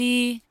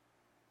See,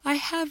 I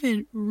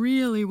haven't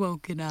really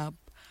woken up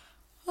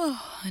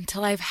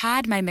until I've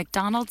had my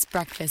McDonald's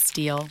breakfast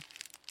deal.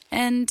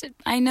 And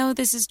I know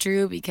this is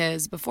true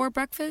because before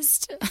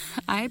breakfast,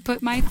 I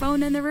put my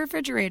phone in the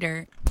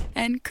refrigerator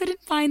and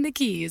couldn't find the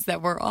keys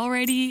that were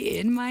already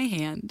in my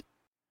hand.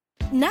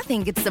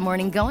 Nothing gets the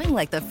morning going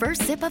like the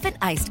first sip of an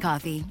iced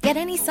coffee. Get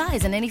any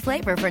size and any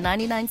flavor for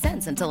 99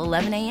 cents until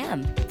 11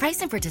 a.m.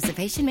 Price and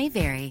participation may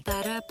vary.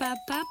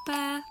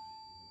 Ba-da-ba-ba-ba.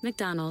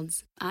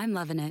 McDonald's. I'm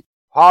loving it.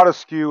 Pod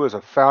Askew is a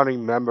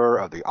founding member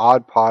of the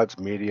Odd Pods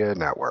Media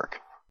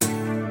Network.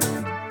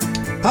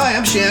 Hi,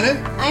 I'm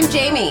Shannon. I'm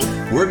Jamie.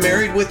 We're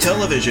Married with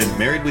Television,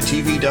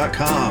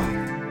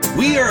 marriedwithtv.com.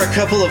 We are a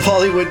couple of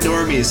Hollywood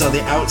normies on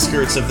the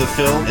outskirts of the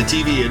film and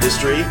TV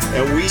industry,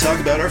 and we talk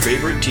about our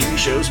favorite TV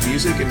shows,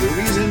 music, and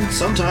movies, and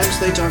sometimes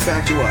they talk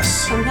back to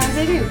us. Sometimes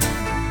they do.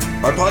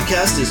 Our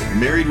podcast is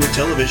Married with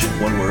Television,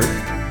 one word,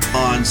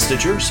 on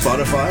Stitcher,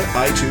 Spotify,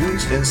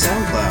 iTunes, and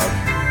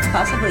SoundCloud.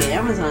 Possibly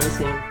Amazon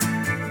soon.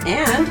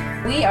 And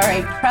we are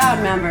a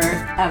proud member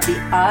of the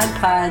Odd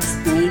Pods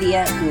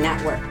Media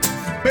Network.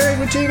 Married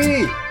with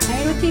TV!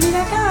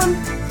 marriedwithtv.com.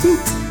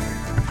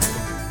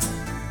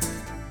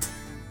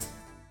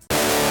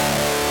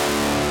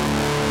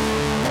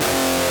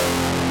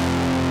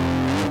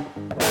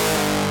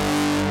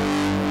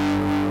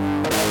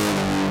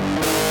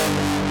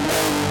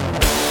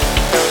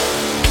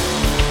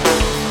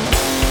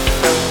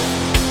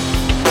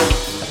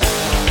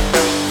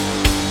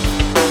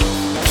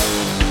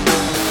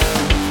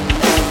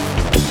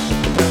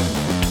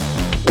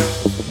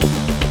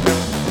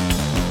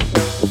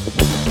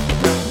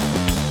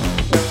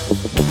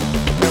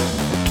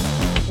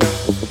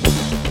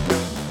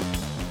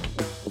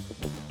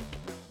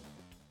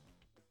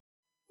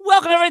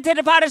 To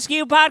the Pod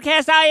Askew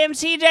podcast. I am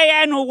CJ,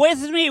 and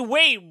with me,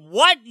 wait,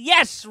 what?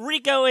 Yes,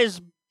 Rico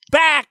is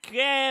back.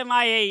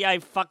 I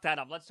fucked that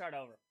up. Let's start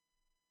over.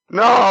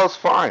 No, it's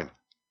fine.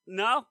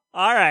 No?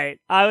 All right.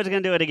 I was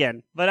going to do it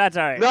again, but that's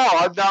all right. No,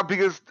 I'm not,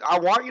 because I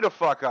want you to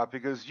fuck up,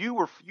 because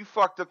you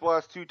fucked up the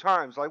last two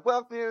times. Like,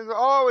 well,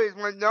 always.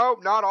 No,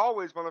 not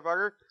always,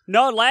 motherfucker.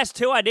 No, last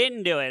two I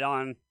didn't do it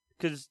on,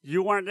 because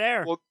you weren't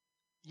there. Well,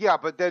 yeah,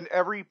 but then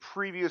every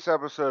previous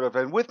episode of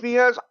And With Me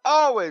as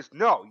always.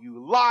 No,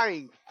 you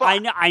lying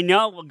fuck. I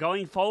know. Well,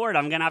 going forward,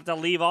 I'm going to have to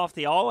leave off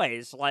the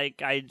always.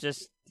 Like,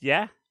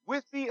 yeah.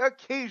 With me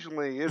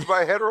occasionally is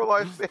my hetero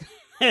life.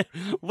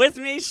 With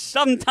me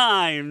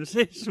sometimes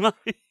is my...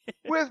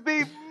 With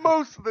me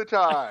most of the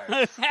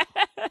time.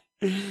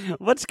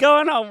 What's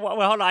going on?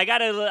 Well, hold on. I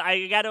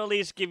gotta at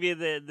least give you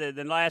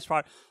the last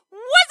part.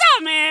 What's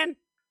up, man?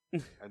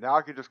 And now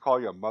I can just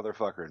call you a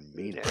motherfucker and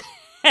mean it.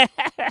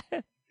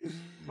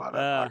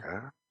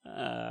 Motherfucker.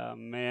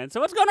 Man.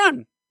 So what's going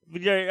on?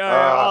 You're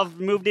all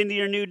moved into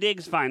your new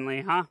digs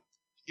finally, huh?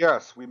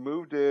 Yes, we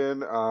moved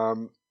in. I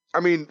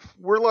mean,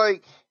 we're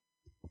like,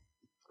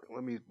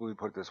 let me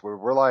put it this way.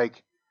 We're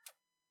like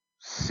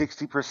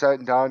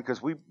 60% done,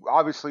 because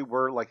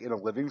we're like in a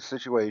living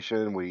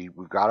situation.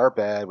 We've got our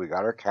bed, we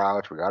got our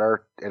couch, we got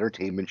our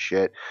entertainment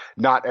shit.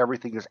 Not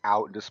everything is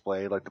out and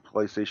displayed. Like the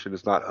PlayStation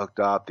is not hooked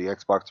up, the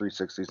Xbox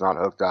 360 is not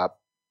hooked up.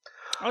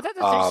 Oh, I thought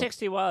the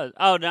 360 was.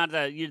 Oh, not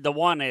the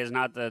one is,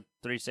 not the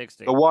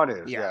 360. The one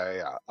is,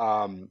 yeah.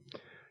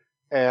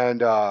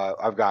 And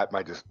I've got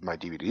my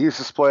DVDs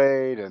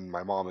displayed, and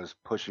my mom is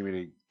pushing me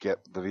to get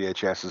the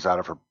VHSs out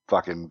of her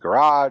fucking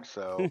garage.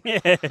 So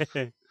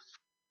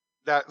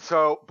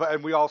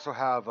and we also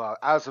have,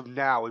 as of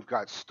now, we've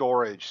got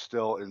storage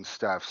still in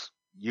Steph's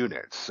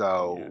unit.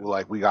 So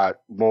like we got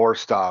more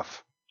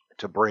stuff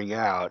to bring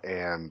out,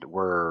 and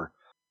we're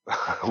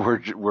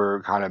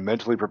kind of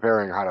mentally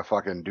preparing how to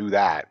fucking do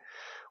that.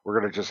 We're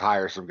going to just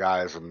hire some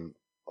guys and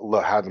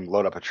have them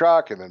load up a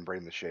truck and then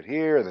bring the shit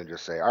here and then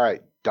just say, all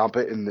right, dump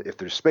it in if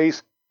there's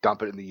space,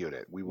 dump it in the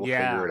unit. We will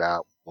figure it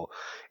out. Well,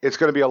 it's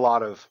going to be a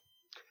lot of,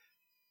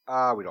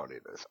 we don't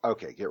need this.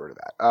 Okay, get rid of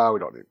that. We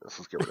don't need this.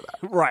 Let's get rid of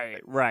that.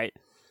 Right.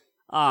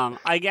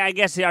 I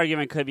guess the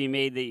argument could be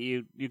made that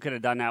you could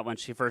have done that when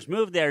she first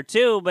moved there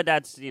too, but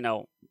that's,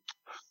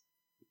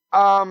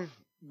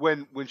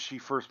 When she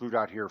first moved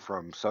out here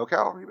from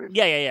SoCal, you mean?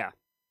 Yeah.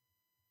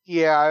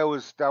 Yeah,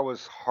 that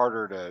was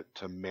harder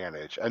to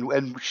manage,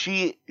 and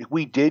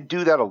we did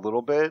do that a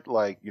little bit.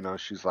 Like,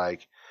 she's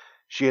like,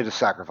 she had to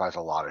sacrifice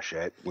a lot of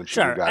shit when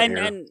she moved out here.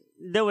 And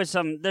there's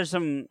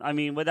some. I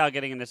mean, without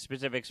getting into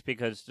specifics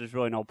because there's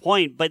really no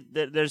point. But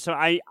there's some.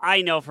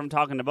 I know from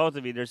talking to both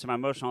of you, there's some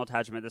emotional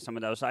attachment to some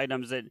of those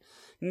items that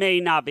may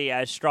not be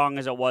as strong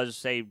as it was,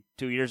 say,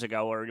 2 years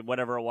ago or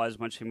whatever it was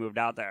when she moved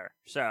out there.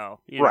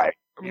 So right.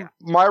 Yeah.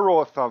 My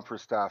rule of thumb for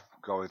staff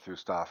going through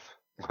stuff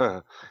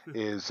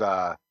is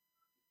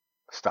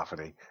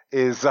Stephanie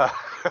is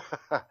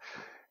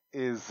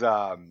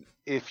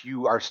if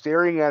you are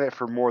staring at it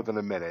for more than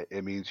a minute,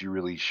 it means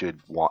you should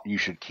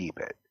keep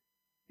it.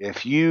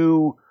 If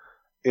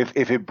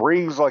it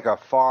brings like a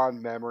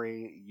fond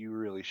memory, you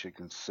really should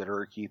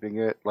consider keeping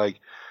it. Like,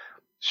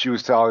 she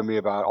was telling me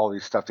about all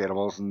these stuffed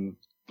animals and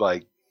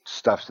like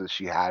stuff that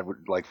she had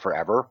like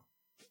forever.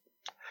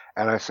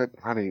 And I said,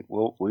 honey,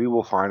 we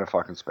will find a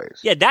fucking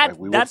space. Yeah,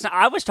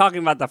 I was talking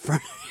about the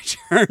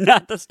furniture,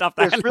 not the stuff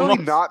that there's really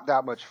not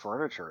that much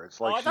furniture. It's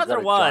like I thought there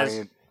was.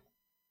 Giant,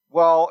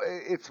 well,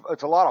 it's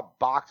a lot of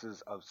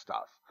boxes of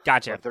stuff.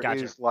 Gotcha. But there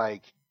is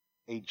like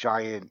a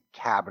giant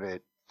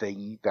cabinet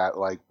thing that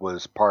like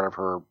was part of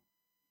her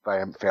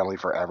family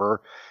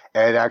forever,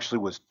 and it actually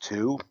was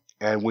 2.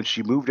 And when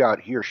she moved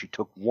out here, she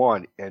took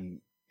 1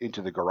 and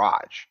into the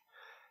garage,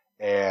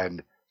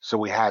 and so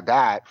we had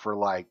that for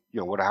like,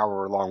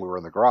 however long we were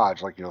in the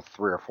garage, like, 3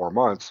 or 4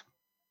 months.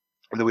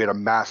 And then we had a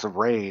massive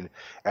rain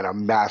and a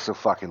massive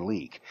fucking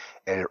leak.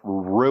 And it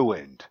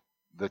ruined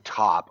the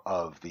top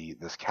of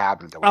this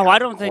cabinet that we had. I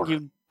don't think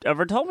you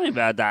ever told me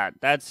about that.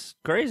 That's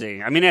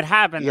crazy. I mean, it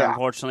happened,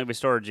 unfortunately, with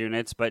storage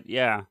units, but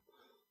yeah.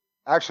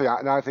 Actually,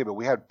 now I think, but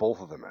we had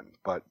both of them in,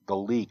 but the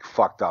leak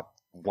fucked up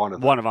one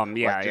of them. One of them,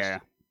 yeah.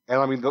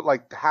 And I mean,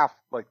 half,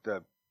 like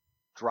the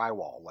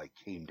drywall like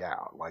came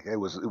down. Like it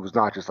was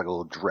not just like a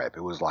little drip.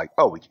 It was like,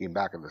 oh, we came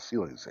back and the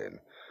ceiling's in.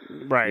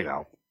 Right.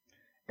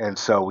 And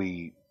so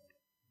we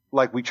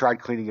tried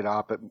cleaning it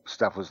up, but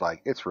Steph was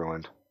like, it's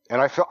ruined.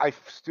 And I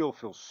still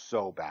feel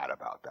so bad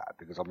about that,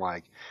 because I'm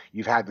like,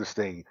 you've had this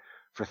thing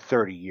for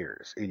 30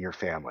 years in your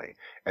family,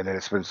 and then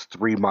it spends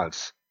 3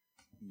 months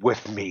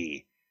with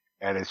me,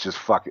 and it's just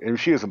fucking, and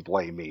she doesn't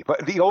blame me.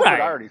 But the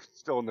ultimate irony is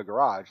still in the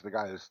garage. The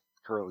guy who's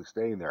currently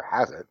staying there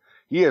has it.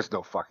 He has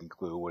no fucking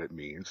clue what it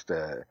means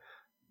to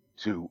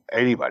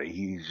anybody.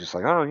 He's just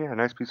like, oh yeah,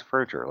 nice piece of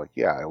furniture. Like,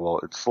 yeah, well,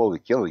 it's slowly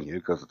killing you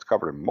because it's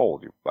covered in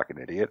mold, you fucking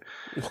idiot.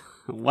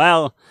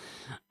 Well,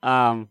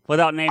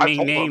 without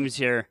naming names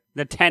here,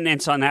 the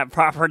tenants on that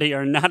property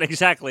are not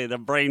exactly the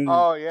brain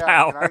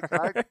power.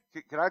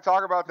 Can I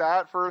talk about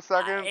that for a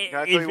second? Can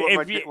I tell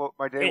you what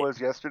my day was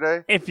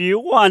yesterday? If you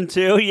want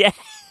to, yeah,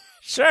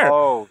 sure.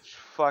 Oh,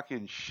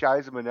 fucking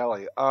Shiza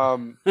Minnelli.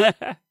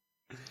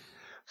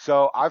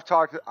 So I've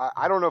talked.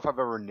 I don't know if I've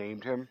ever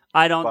named him.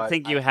 I don't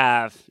think you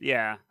have.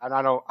 Yeah. And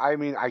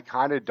I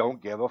kind of don't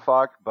give a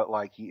fuck, but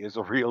like he is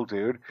a real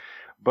dude.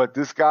 But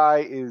this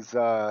guy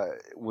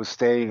was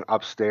staying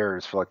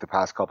upstairs for like the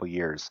past couple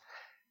years,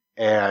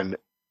 and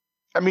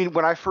I mean,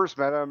 when I first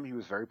met him, he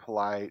was very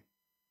polite.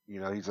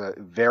 He's a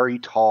very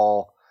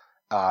tall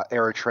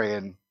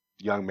Eritrean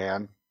young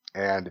man,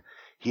 and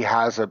he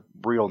has a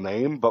real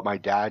name, but my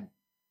dad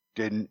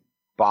didn't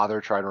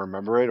bother trying to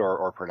remember it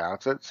or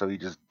pronounce it, so he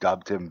just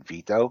dubbed him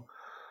Vito.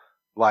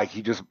 Like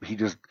he just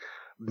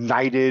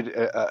knighted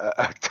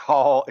a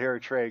tall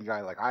Eritrean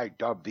guy, like, I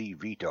dubbed thee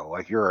Vito,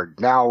 like you're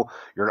an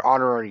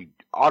honorary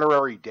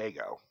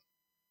Dago.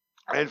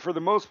 And for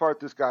the most part,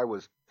 this guy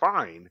was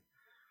fine.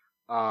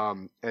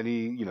 And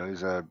he,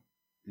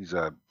 he's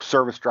a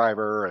service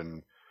driver,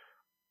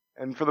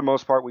 and for the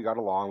most part we got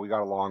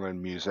along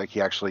on music.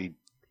 He actually,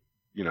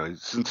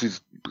 since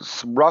he's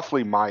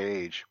roughly my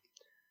age,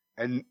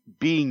 and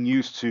being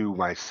used to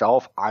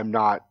myself, I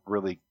don't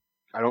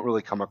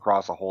really come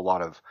across a whole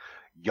lot of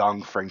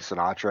young Frank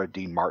Sinatra,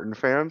 Dean Martin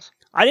fans.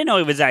 I didn't know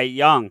he was that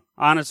young,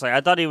 honestly.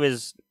 I thought he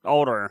was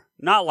older.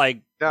 Not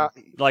like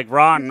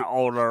Ron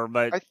older,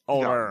 but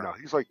older. No,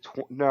 he's like,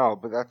 no,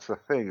 but that's the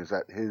thing, is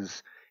that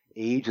his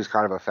age is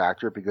kind of a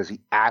factor, because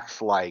he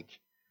acts like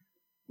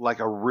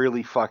a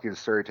really fucking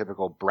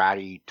stereotypical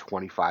bratty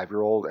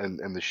 25-year-old,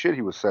 and the shit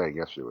he was saying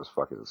yesterday was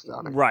fucking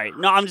astounding. Right.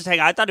 No, I'm just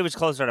saying, I thought he was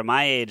closer to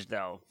my age,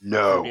 though.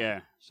 No. Yeah,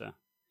 so.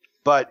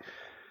 But,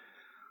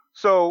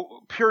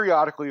 so,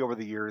 periodically over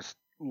the years,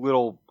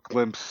 little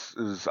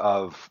glimpses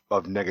of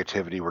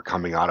negativity were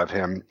coming out of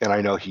him, and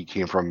I know he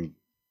came from,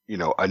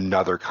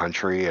 another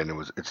country, and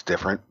it's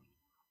different,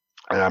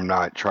 and I'm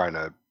not trying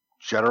to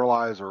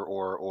generalize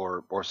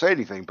or say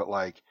anything, but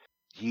like,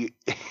 he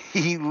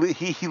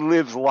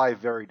lives life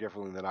very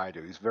differently than I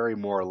do. He's very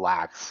more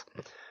lax,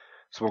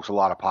 smokes a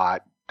lot of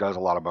pot, does a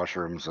lot of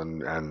mushrooms,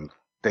 and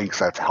thinks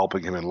that's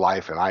helping him in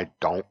life, and I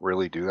don't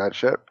really do that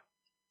shit.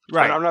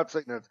 Right. And I'm not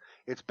saying that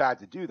it's bad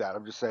to do that.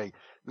 I'm just saying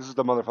this is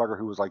the motherfucker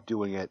who was like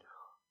doing it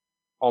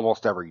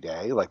almost every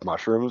day, like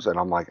mushrooms, and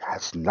I'm like,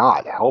 that's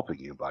not helping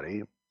you,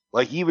 buddy.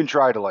 Like, he even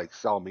tried to like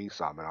sell me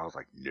some, and I was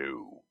like,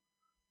 no.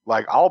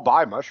 Like, I'll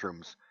buy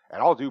mushrooms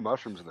and I'll do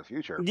mushrooms in the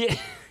future. Yeah.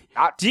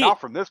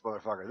 Not from this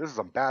motherfucker. This is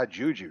some bad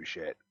juju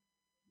shit.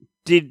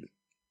 Did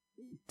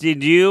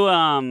you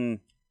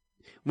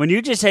when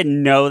you just said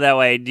no that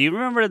way, do you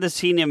remember the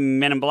scene in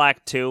Men in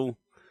Black 2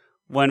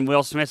 when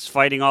Will Smith's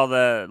fighting all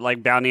the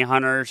like bounty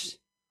hunters?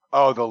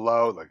 Oh, the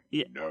low, like,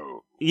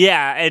 no.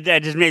 Yeah,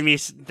 it just made me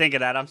think of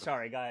that. I'm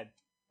sorry, go ahead.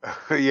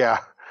 Yeah.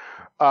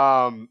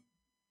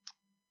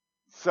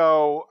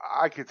 So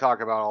I could talk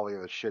about all the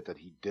other shit that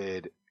he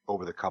did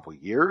over the couple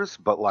years,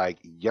 but like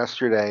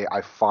yesterday,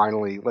 I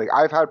finally, like,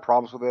 I've had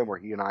problems with him where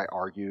he and I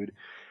argued,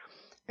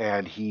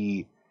 and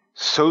he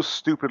so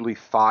stupidly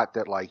thought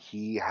that like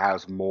he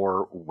has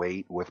more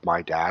weight with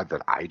my dad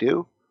than I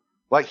do.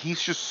 Like,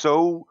 he's just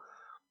so,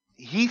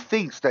 he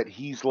thinks that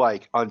he's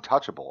like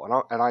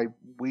untouchable.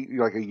 We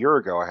like a year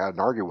ago, I had an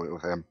argument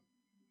with him,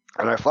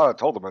 and I flat out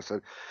told him, I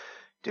said,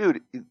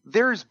 dude,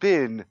 there's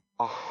been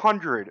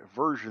 100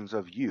 versions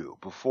of you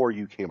before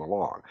you came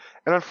along.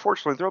 And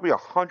unfortunately, there'll be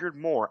 100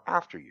 more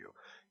after you.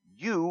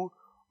 You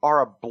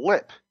are a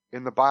blip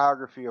in the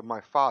biography of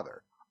my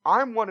father.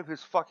 I'm one of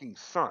his fucking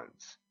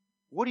sons.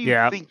 What do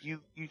you think you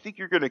think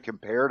you're going to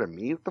compare to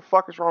me? What the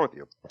fuck is wrong with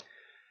you?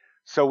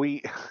 So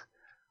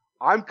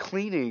I'm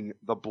cleaning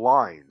the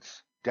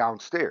blinds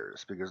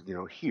downstairs because,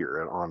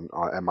 here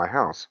at my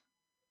house.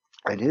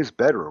 And his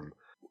bedroom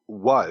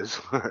was,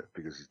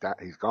 because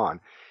he's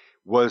gone,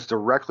 was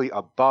directly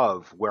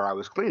above where I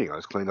was cleaning. I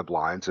was cleaning the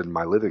blinds in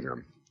my living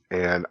room.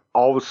 And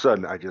all of a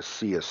sudden, I just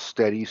see a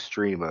steady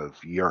stream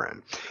of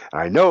urine.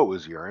 And I know it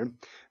was urine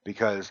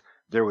because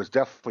there was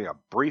definitely a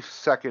brief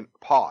second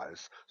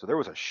pause. So there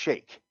was a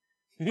shake.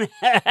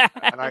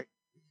 and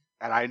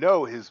I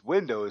know his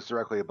window is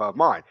directly above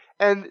mine.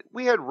 And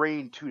we had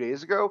rain 2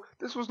 days ago.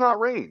 This was not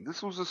rain.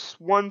 This was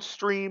one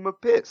stream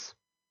of piss.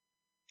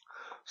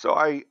 So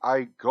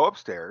I go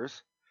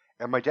upstairs,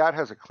 and my dad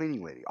has a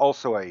cleaning lady,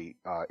 also a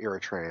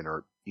Eritrean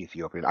or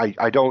Ethiopian.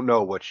 I don't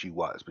know what she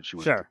was, but she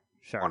was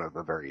one of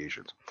the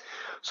variations.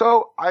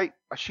 So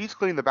she's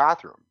cleaning the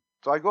bathroom.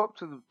 So I go up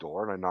to the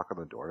door, and I knock on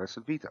the door, and I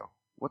said, Vito,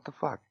 what the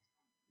fuck?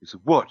 He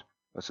said, what?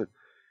 I said,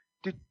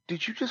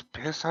 did you just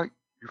piss out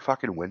your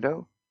fucking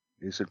window?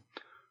 And he said,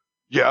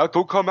 yeah,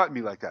 don't come at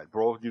me like that,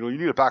 bro. You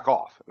need to back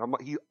off. And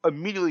he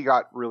immediately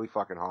got really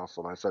fucking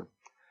hostile, and I said,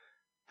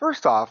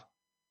 first off,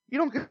 you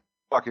don't get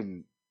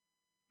fucking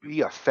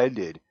be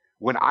offended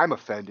when I'm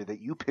offended that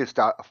you pissed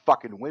out a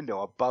fucking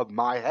window above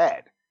my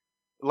head.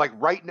 Like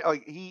right now,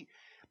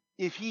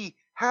 if he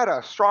had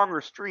a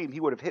stronger stream, he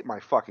would have hit my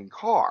fucking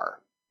car.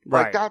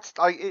 Right. Like that's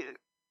like,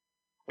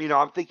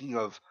 I'm thinking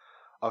of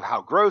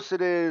how gross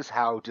it is,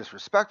 how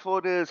disrespectful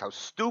it is, how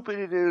stupid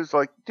it is.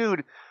 Like,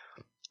 dude,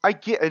 I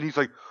get, and he's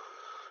like,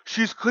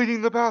 she's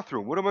cleaning the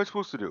bathroom. What am I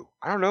supposed to do?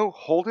 I don't know.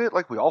 Hold it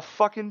like we all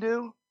fucking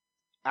do.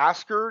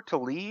 Ask her to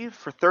leave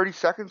for 30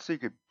 seconds so you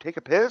could take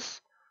a piss?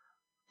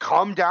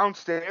 Come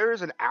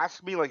downstairs and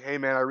ask me, like, hey,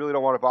 man, I really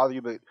don't want to bother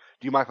you, but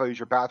do you mind if I use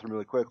your bathroom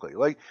really quickly?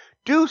 Like,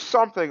 do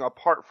something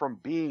apart from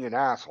being an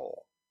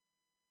asshole.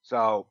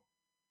 So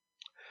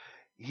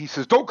he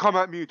says, don't come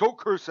at me. Don't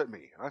curse at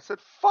me. And I said,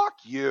 fuck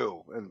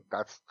you. And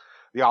that's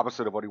the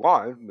opposite of what he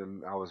wanted.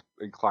 And I was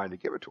inclined to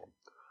give it to him.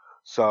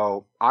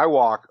 So I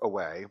walk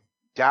away.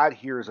 Dad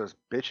hears us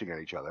bitching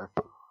at each other.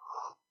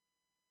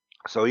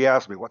 So he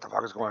asked me, what the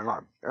fuck is going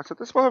on? And I said,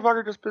 this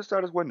motherfucker just pissed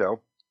out his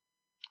window,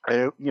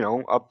 and,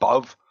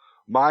 above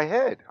my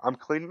head. I'm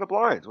cleaning the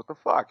blinds. What the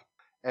fuck?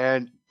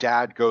 And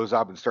Dad goes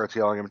up and starts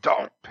yelling at him,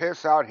 don't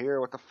piss out here.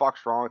 What the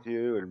fuck's wrong with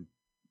you?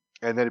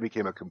 And then it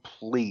became a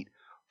complete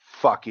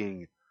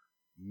fucking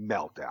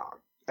meltdown.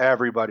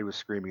 Everybody was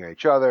screaming at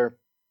each other.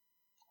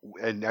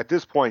 And at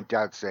this point,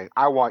 Dad's saying,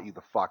 I want you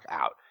the fuck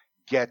out.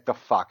 Get the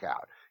fuck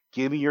out.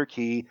 Give me your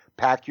key.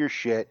 Pack your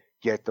shit.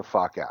 Get the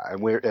fuck out.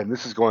 And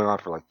this is going on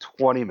for like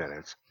 20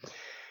 minutes.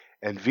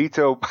 And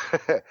Vito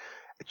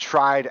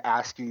tried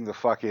asking the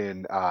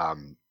fucking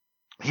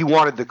he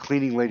wanted the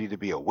cleaning lady to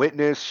be a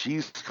witness.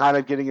 She's kind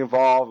of getting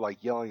involved,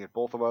 like yelling at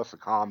both of us to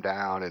calm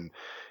down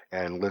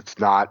and let's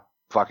not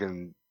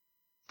fucking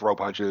throw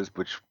punches,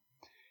 which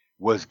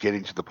was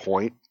getting to the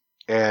point.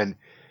 And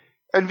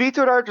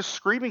Vito and I are just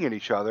screaming at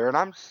each other,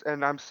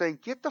 and I'm saying,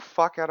 get the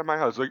fuck out of my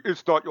house. Like,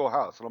 it's not your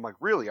house. And I'm like,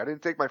 really? I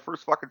didn't take my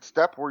first fucking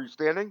step where you're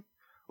standing?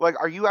 Like,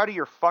 are you out of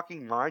your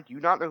fucking mind? Do you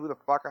not know who the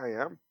fuck I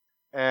am?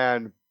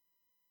 And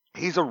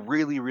he's a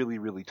really, really,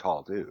 really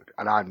tall dude,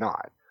 and I'm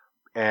not.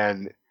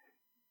 And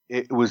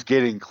it was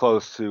getting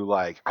close to,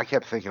 like, I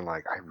kept thinking,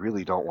 like, I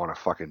really don't want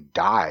to fucking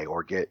die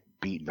or get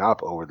beaten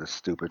up over this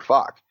stupid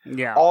fuck.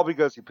 Yeah. All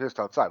because he pissed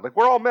outside. Like,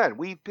 we're all men.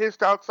 We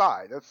pissed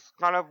outside. That's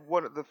kind of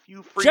one of the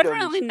few freedoms.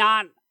 Generally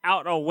not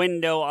out a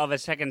window of a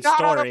second not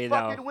story, out a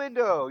fucking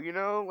though.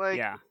 window, Like,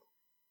 yeah.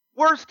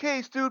 Worst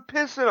case, dude,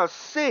 piss in a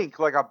sink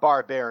like a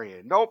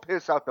barbarian. Don't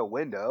piss out the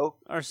window.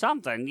 Or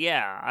something,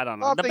 yeah. I don't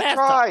know. Well, the they bathtub.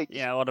 tried.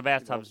 Yeah, well, the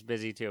bathtub's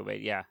busy too,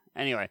 but yeah.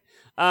 Anyway.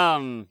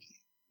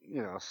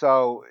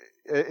 So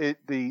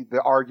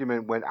the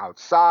argument went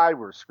outside.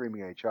 We were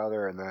screaming at each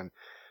other, and then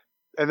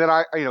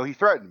I he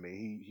threatened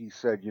me. He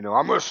said, I'm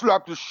gonna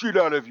slap the shit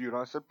out of you. And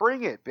I said,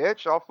 bring it,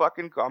 bitch. I'll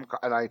fucking come.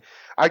 And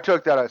I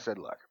took that. I said,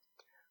 look,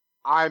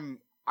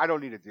 I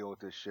don't need to deal with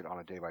this shit on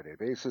a day-by-day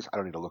basis. I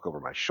don't need to look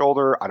over my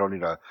shoulder. I don't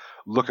need to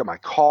look at my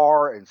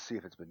car and see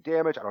if it's been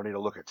damaged. I don't need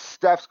to look at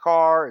Steph's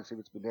car and see if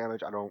it's been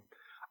damaged. I don't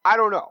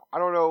know. I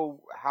don't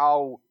know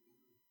how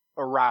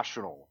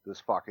irrational this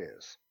fuck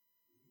is.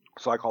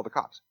 So I called the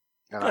cops.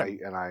 And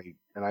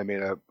I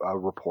made a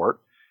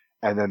report.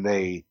 And then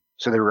they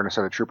said they were going to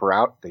send a trooper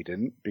out. They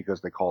didn't, because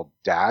they called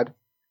Dad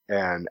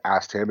and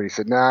asked him, and he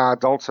said, nah,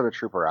 don't send a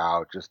trooper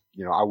out. Just,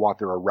 I want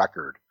there a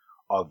record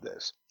of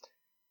this.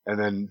 And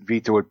then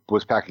Vito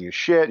was packing his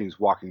shit. He was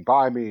walking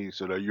by me. He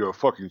said, are you a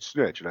fucking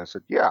snitch? And I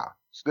said, yeah,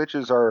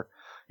 snitches are,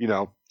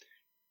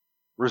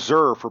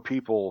 reserved for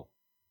people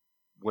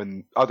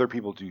when other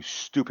people do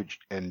stupid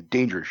and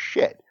dangerous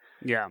shit.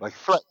 Yeah. Like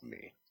threaten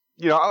me.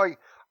 I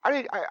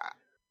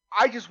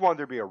just wanted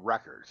there to be a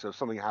record. So if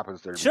something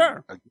happens there,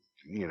 sure.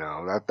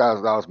 that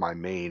was my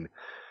main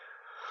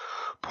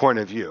point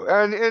of view.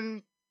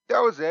 And that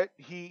was it.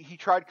 He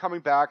tried coming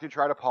back and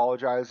tried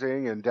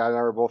apologizing, and Dad and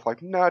I were both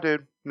like, "Nah,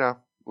 dude, no.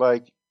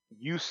 Like,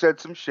 you said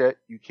some shit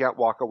you can't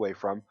walk away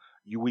from.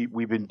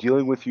 We've been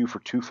dealing with you for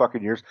 2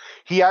 fucking years."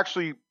 He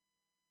actually,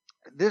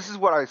 this is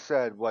what I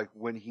said, like,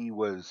 when he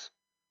was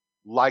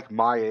like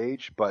my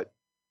age, but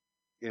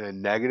in a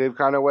negative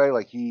kind of way.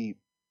 Like, he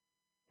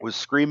was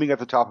screaming at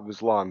the top of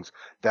his lungs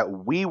that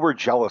we were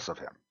jealous of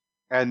him,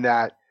 and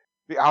that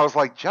I was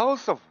like,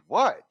 jealous of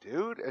what,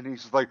 dude? And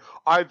he's like,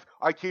 I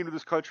came to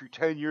this country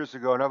 10 years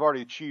ago and I've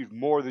already achieved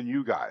more than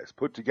you guys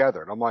put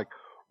together. And I'm like,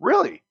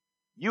 really?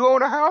 You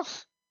own a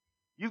house?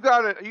 You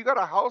got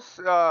a house,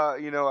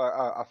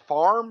 a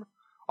farm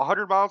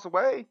 100 miles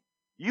away?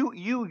 You've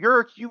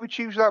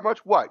achieved that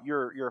much? What?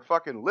 You're a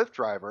fucking Lyft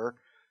driver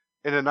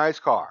in a nice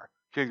car.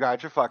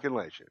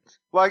 Congratulations.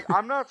 Like,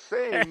 I'm not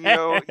saying,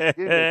 you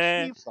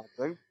didn't achieve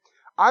something.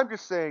 I'm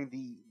just saying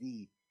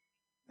the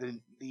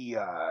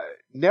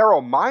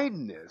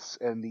narrow-mindedness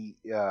and the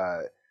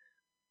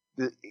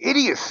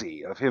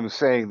idiocy of him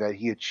saying that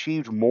he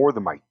achieved more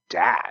than my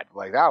dad.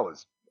 Like, I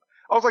was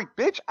like,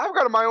 bitch, I've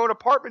got my own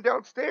apartment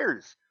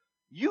downstairs.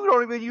 You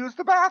don't even use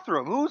the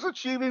bathroom. Who's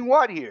achieving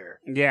what here?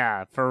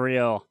 Yeah, for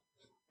real.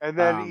 And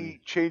then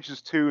he changed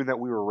his tune that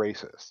we were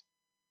racist.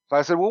 So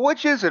I said, well,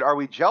 which is it? Are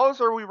we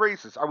jealous or are we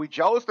racist? Are we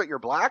jealous that you're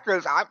black?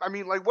 Because I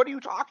mean, like, what are you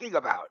talking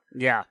about?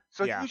 Yeah.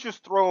 So he's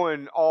just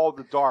throwing all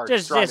the darts.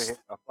 Just throwing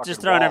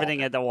wall.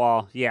 Everything at the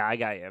wall. Yeah, I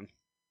got you.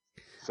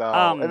 So,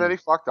 and then he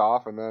fucked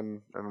off, and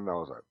then that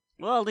was it.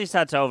 Well, at least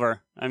that's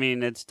over. I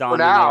mean, it's done. For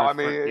now, I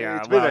mean,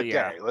 it's been a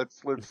day. Let's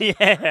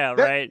yeah,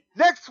 right.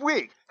 Next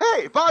week.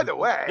 Hey, by the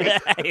way.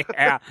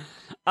 Yeah.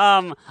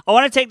 I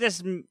want to take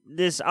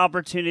this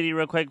opportunity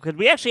real quick because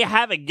we actually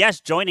have a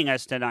guest joining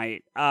us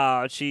tonight.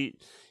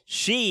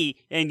 She,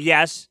 and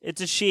yes,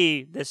 it's a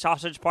she. The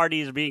sausage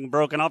party is being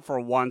broken up for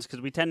once because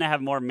we tend to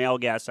have more male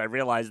guests. I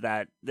realized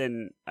that.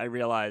 Then I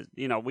realized,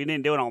 we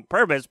didn't do it on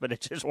purpose, but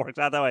it just works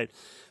out that way.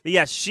 But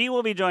yes, she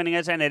will be joining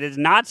us, and it is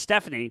not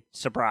Stephanie.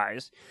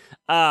 Surprise.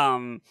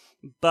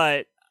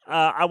 But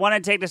I want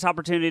to take this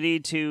opportunity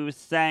to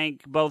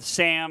thank both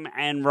Sam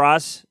and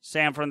Russ.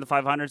 Sam from the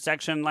 500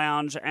 Section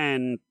Lounge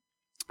and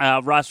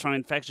Russ from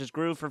Infectious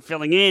Groove for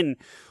filling in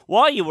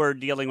while you were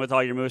dealing with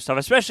all your move stuff,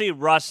 especially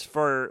Russ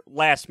for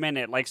last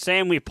minute. Like,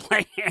 Sam, we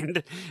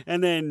planned,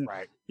 and then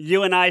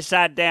you and I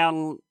sat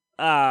down,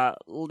 tried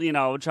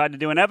to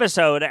do an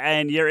episode,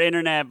 and your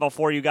internet,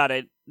 before you got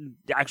it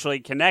actually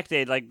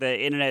connected, like the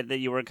internet that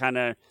you were kind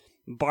of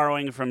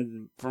borrowing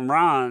from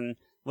Ron,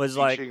 was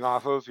like... Teaching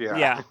off of,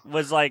 yeah,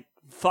 was like,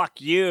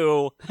 fuck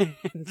you.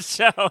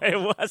 So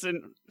it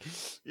wasn't,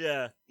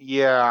 yeah.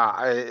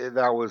 Yeah,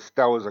 that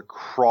was a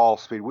crawl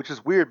speed, which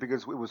is weird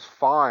because it was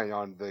fine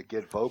on the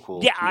Get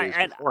Vocal. Yeah,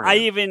 I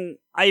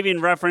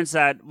even referenced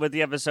that with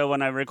the episode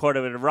when I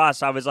recorded with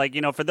Russ. I was like,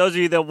 for those of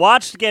you that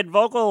watched Get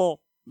Vocal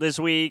this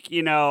week,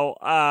 we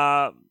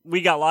got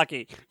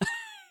lucky.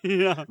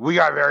 We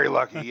got very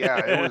lucky. Yeah,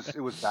 it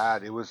was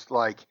bad. It was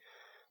like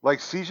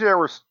CJ and I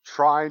were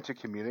trying to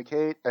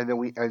communicate, and then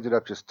we ended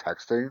up just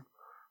texting.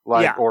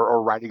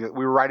 Or writing it.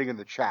 We were writing in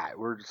the chat.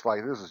 We were just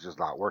like, this is just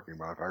not working,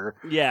 motherfucker.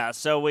 Yeah,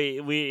 so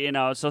we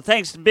so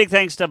big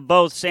thanks to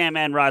both Sam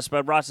and Russ,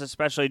 but Russ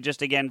especially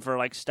just again for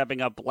like stepping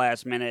up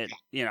last minute,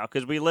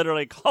 because we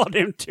literally called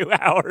him 2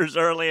 hours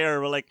earlier.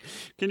 We're like,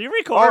 can you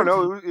record? Oh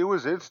no, it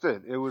was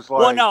instant. It was like,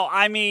 well, no,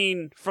 I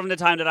mean from the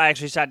time that I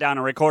actually sat down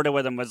and recorded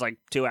with him was like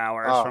 2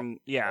 hours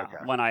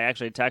when I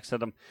actually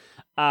texted him.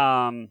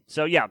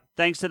 So yeah,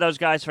 thanks to those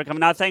guys for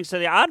coming out. Thanks to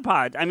the Odd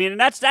Pod. I mean,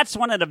 that's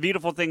one of the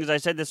beautiful things. I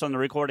said this on the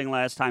recording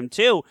last time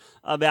too,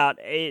 about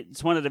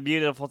it's one of the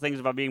beautiful things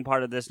about being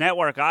part of this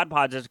network, Odd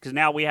Pods, is because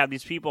now we have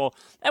these people,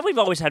 and we've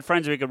always had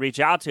friends we could reach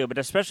out to, but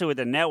especially with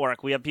the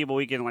network, we have people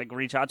we can like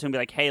reach out to and be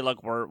like, hey,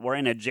 look, we're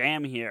in a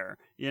jam here,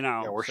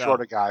 Yeah, we're short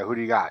a guy. Who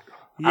do you got?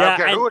 Yeah, I don't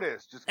care who it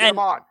is. Just get him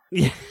on.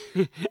 Yeah,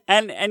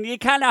 and you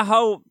kind of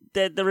hope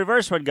that the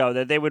reverse would go,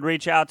 that they would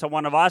reach out to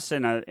one of us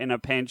in a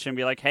pinch and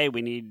be like, hey,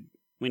 we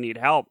need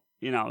help,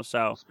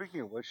 so.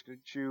 Speaking of which, did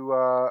you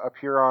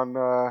appear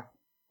on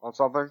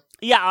something?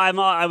 Yeah,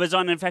 I was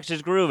on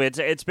Infectious Groove.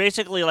 It's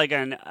basically like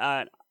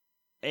a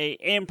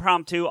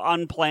impromptu,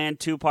 unplanned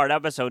 2-part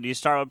episode. You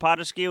start with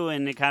Potterskew,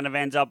 and it kind of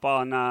ends up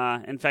on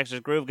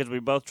Infectious Groove because we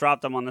both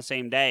dropped them on the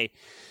same day.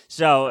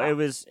 So it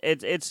was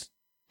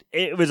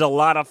a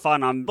lot of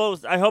fun on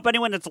both. I hope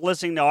anyone that's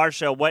listening to our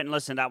show went and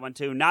listened to that one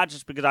too, not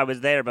just because I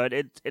was there, but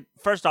it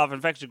first off,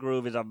 Infectious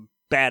Groove is a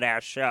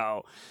badass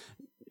show.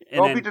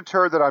 Don't be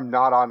deterred that I'm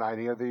not on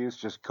any of these.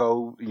 Just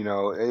go,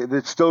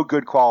 it's still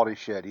good quality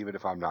shit, even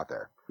if I'm not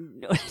there.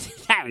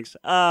 Thanks.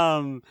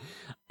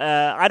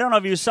 I don't know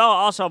if you saw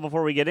also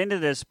before we get into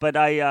this, but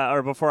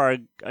or before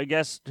our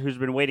guest who's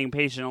been waiting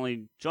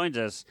patiently joins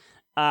us.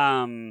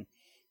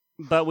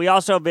 But we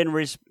also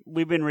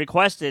we've been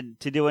requested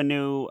to do a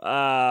new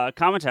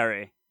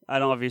commentary. I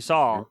don't know if you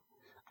saw.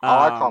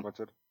 I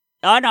commented.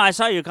 Oh no, I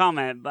saw your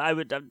comment,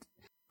 but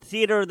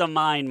theater of the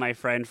mind, my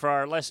friend, for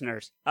our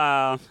listeners.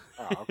 Oh,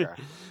 okay.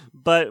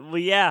 But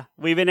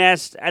we've been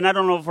asked, and I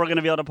don't know if we're going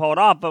to be able to pull it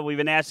off, but we've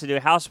been asked to do a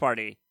house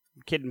party,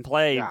 Kid and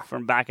Play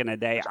from back in the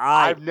day.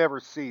 I've never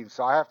seen,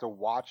 so I have to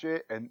watch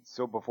it, and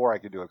so before I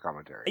can do a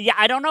commentary. Yeah,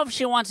 I don't know if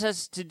she wants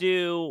us to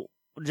do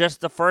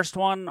just the first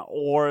one,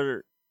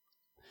 or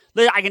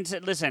I can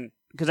listen,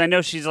 because I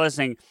know she's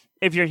listening.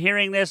 If you're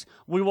hearing this,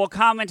 we will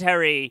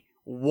commentary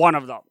one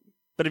of them.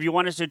 But if you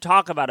want us to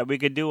talk about it, we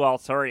could do all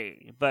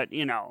three. But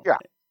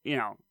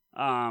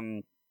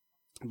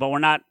but we're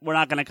not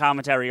going to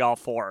commentary all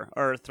four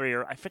or three,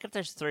 or I forget if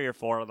there's 3 or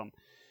 4 of them.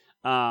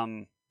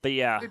 But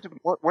yeah,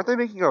 weren't they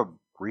making a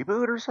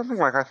reboot or something?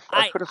 Like I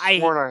could have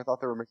sworn I thought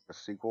they were making a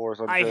sequel or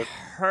something. I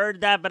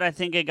heard that, but I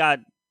think it got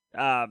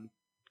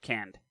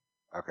canned.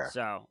 Okay.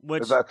 So,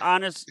 which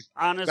honestly,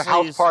 the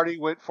house party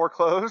went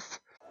foreclosed.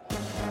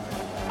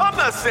 I'm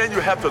not saying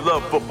you have to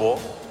love football.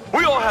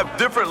 We all have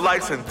different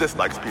likes and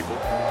dislikes, people.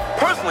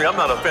 Personally, I'm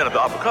not a fan of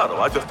the avocado.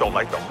 I just don't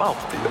like the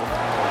mouthfeel.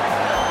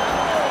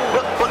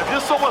 But if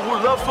you're someone who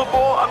loves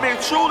football,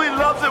 truly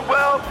loves it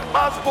well,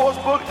 my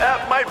Sportsbook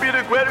app might be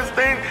the greatest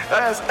thing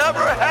that has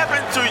ever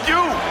happened to you.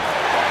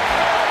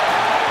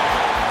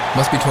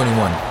 Must be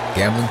 21.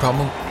 Gambling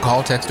problem?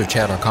 Call, text, or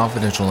chat our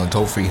confidential and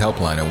toll-free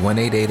helpline at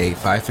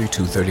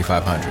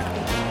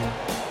 1-888-532-3500.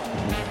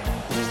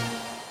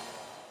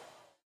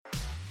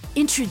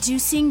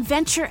 Introducing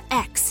Venture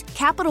X,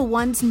 Capital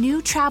One's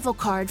new travel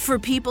card for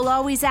people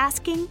always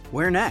asking,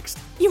 where next?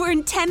 You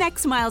earn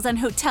 10x miles on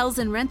hotels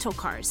and rental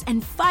cars,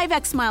 and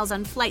 5x miles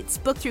on flights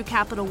booked through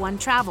Capital One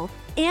Travel,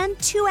 and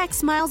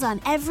 2x miles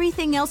on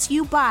everything else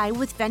you buy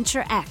with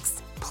Venture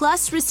X.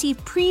 Plus,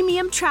 receive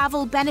premium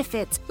travel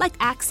benefits like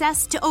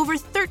access to over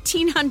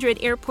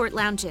 1,300 airport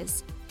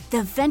lounges.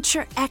 The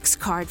Venture X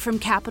card from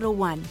Capital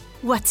One.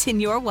 What's in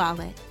your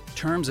wallet?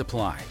 Terms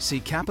apply. See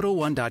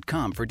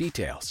CapitalOne.com for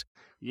details.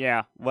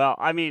 Yeah, well,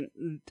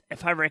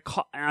 if I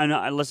recall,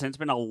 listen, it's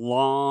been a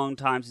long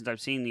time since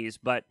I've seen these,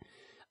 but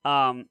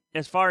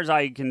as far as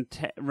I can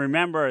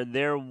remember,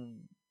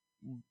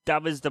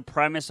 that was the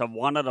premise of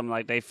one of them.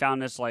 Like, they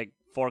found this,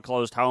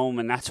 foreclosed home,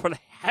 and that's where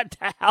they had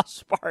the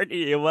house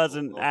party. It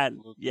wasn't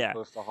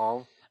close to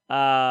home.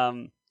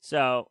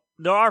 So,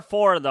 there are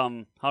 4 of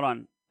them. Hold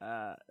on.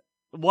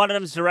 One of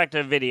them's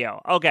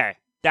direct-to-video. Okay,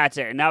 that's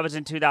it, and that was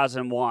in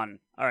 2001.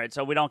 All right,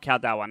 so we don't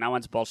count that one. That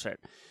one's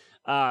bullshit.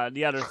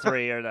 The other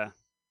 3 are the...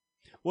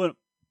 Well,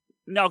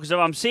 no, because if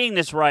I'm seeing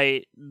this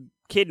right,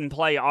 Kid and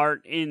Play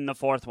aren't in the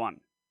 4th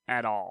one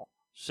at all.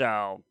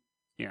 So,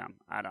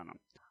 I don't know.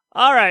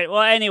 All right,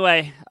 well,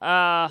 anyway,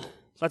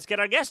 let's get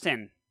our guest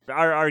in.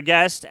 Our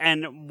guest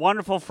and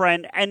wonderful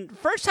friend, and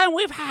first time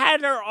we've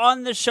had her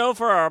on the show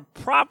for a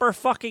proper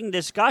fucking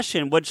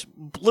discussion, which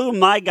blew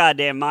my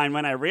goddamn mind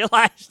when I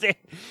realized it.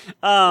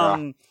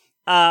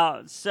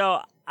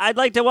 So... I'd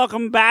like to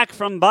welcome back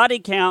from Body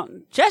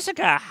Count,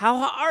 Jessica.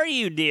 How are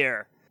you,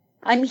 dear?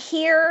 I'm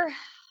here.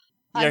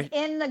 I'm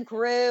in the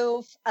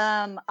groove.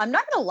 I'm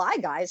not going to lie,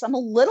 guys. I'm a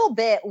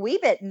wee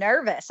bit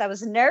nervous. I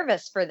was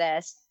nervous for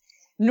this.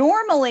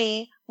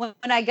 Normally, when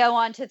I go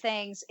on to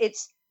things,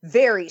 it's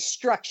very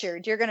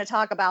structured. You're going to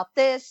talk about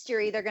this.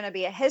 You're either going to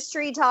be a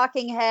history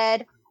talking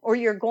head or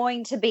you're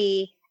going to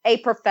be a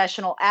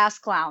professional ass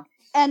clown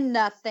and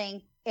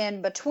nothing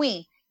in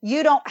between.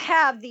 You don't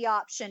have the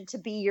option to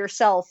be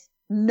yourself.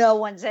 No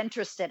one's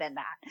interested in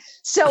that.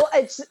 So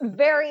I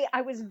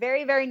was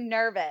very, very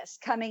nervous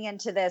coming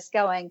into this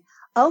going,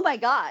 oh my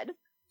God,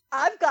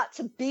 I've got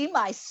to be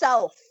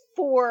myself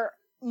for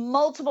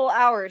multiple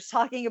hours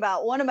talking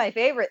about one of my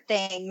favorite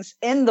things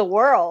in the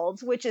world,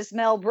 which is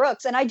Mel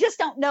Brooks. And I just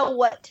don't know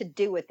what to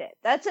do with it.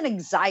 That's an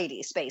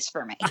anxiety space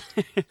for me.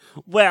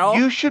 Well,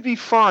 you should be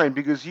fine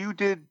because you've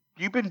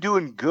been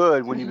doing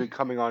good when you've been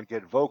coming on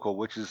Get Vocal,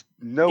 which is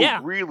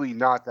really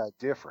not that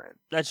different.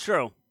 That's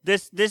true.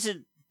 This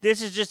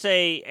is just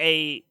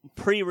a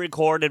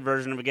pre-recorded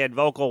version of Get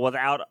Vocal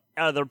without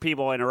other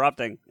people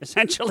interrupting.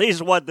 Essentially,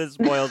 is what this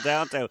boils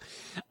down to.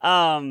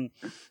 There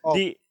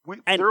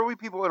will be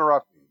people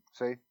interrupting.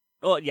 See?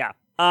 Oh yeah.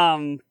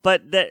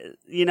 But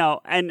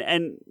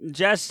and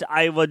just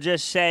I would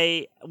just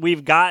say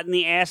we've gotten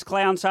the ass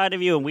clown side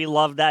of you, and we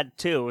love that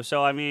too.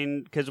 So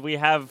because we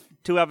have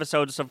 2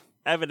 episodes of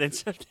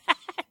evidence of that.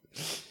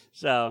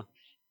 So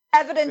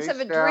evidence of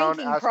a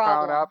drinking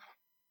problem.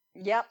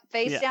 Yep,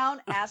 face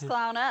down, ass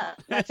clown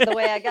up. That's the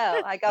way I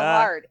go. I go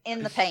hard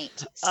in the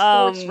paint.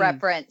 Sports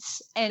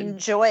reference.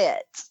 Enjoy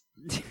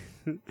it.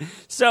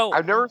 So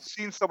I've never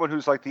seen someone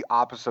who's like the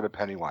opposite of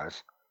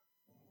Pennywise.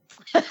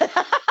 They're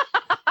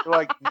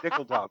like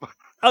nickel dumb.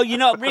 Oh,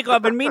 Rico,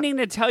 I've been meaning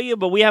to tell you,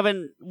 but we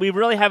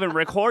really haven't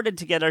recorded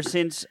together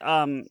since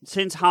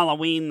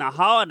Halloween, the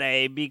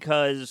holiday,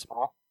 because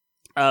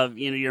of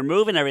your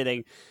move and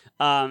everything.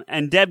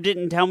 And Deb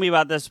didn't tell me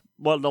about this,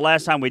 the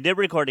last time we did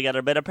record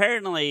together, but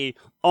apparently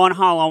on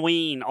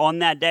Halloween, on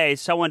that day,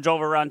 someone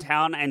drove around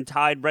town and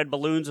tied red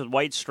balloons with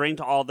white string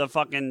to all the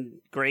fucking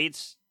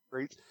grates.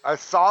 I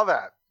saw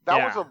that.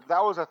 That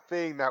was a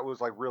thing that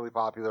was like really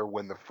popular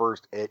when the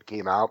first It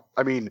came out.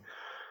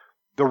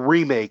 The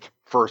remake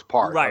first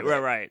part.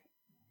 Right.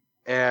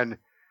 And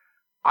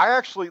I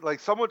actually, like,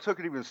 someone took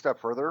it even a step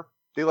further.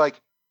 They,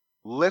 like,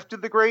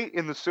 lifted the grate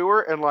in the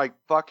sewer and, like,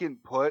 fucking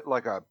put,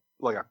 like a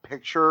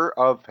picture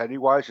of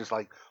Pennywise just,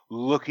 like,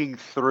 looking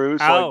through.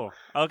 So,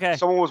 okay.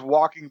 Someone was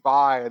walking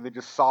by and they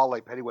just saw,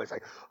 like, Pennywise,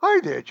 like,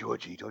 hi there,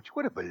 Georgie, don't you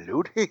want a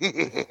balloon?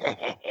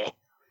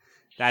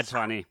 That's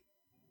funny.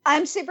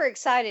 I'm super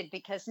excited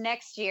because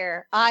next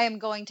year I am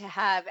going to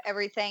have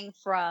everything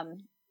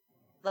from,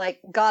 like,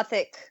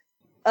 gothic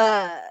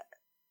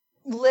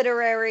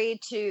literary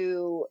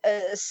to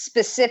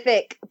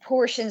specific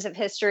portions of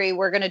history.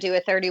 We're going to do a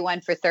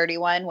 31 for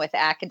 31 with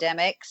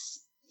academics.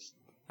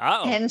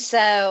 And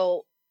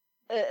so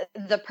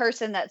the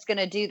person that's going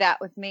to do that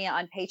with me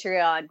on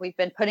Patreon, we've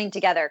been putting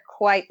together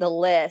quite the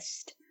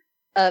list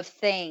of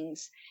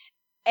things.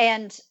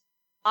 And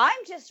I'm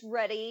just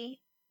ready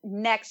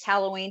next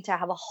Halloween to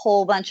have a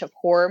whole bunch of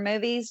horror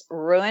movies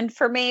ruined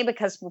for me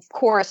because, of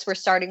course, we're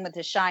starting with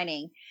The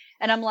Shining.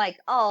 And I'm like,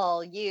 oh,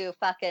 you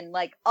fucking,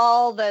 like,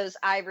 all those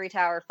Ivory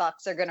Tower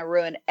fucks are going to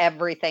ruin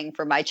everything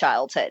from my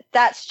childhood.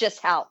 That's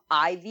just how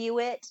I view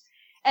it.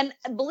 And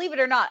believe it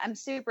or not, I'm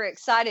super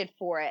excited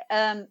for it.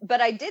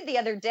 But I did the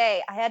other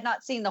day, I had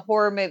not seen the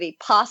horror movie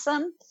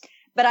Possum,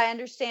 but I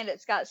understand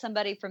it's got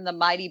somebody from the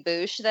Mighty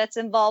Boosh that's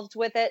involved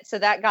with it. So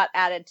that got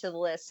added to the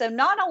list. So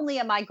not only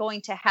am I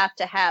going to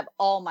have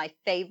all my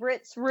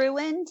favorites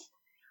ruined,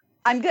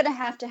 I'm going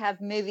to have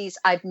movies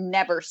I've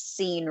never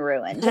seen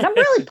ruined. And I'm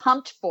really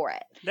pumped for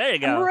it. There you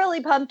go. I'm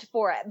really pumped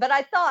for it. But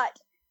I thought,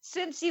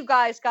 since you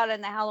guys got in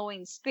the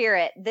Halloween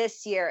spirit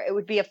this year, it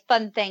would be a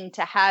fun thing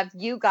to have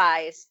you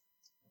guys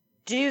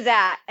do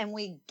that, and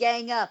we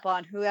gang up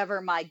on whoever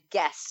my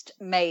guest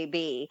may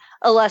be,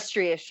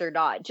 illustrious or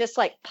not. Just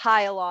like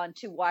pile on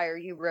to why are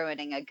you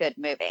ruining a good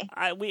movie?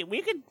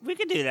 We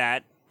could do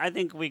that. I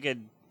think we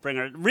could bring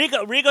her.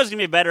 Rico's gonna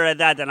be better at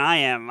that than I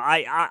am.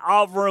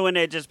 I'll ruin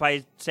it just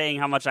by saying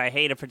how much I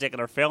hate a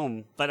particular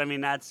film. But I mean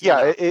that's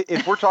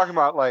if we're talking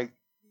about like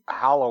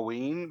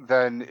Halloween,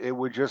 then it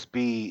would just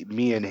be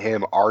me and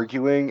him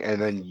arguing, and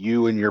then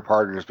you and your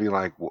partners being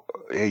like,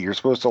 "Hey, we're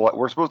supposed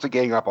to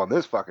gang up on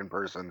this fucking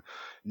person,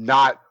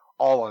 not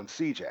all on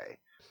CJ."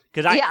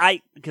 Because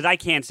I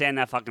can't stand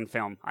that fucking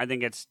film. I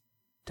think it's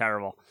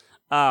terrible.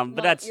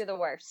 But you're the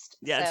worst.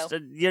 Yes, so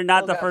you're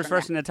not the first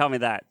person to tell me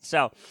that.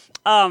 So,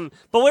 but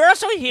we're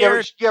also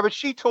here. But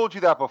she told you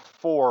that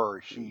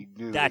before she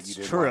knew that you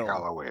didn't like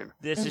Halloween.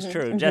 This is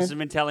true. Jess has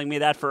been telling me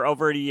that for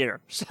over a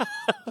year.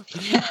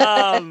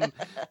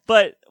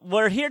 But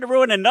we're here to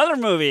ruin another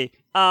movie.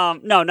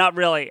 No, not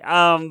really.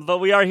 But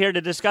we are here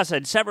to discuss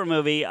a separate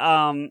movie.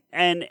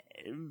 And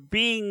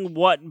being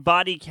what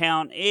Body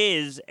Count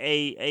is,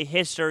 a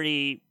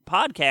history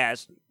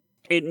podcast,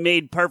 it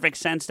made perfect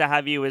sense to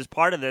have you as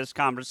part of this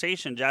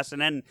conversation, Jess. And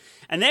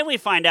then we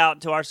find out,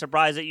 to our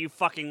surprise, that you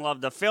fucking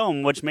love the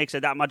film, which makes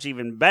it that much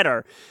even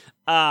better.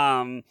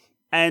 And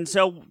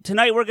so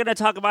tonight we're going to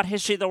talk about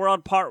History of the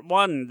World Part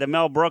 1, the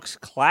Mel Brooks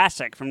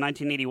classic from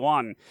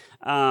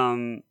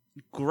 1981.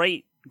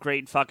 Great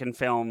fucking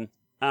film.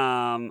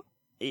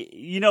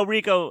 You know,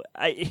 Rico,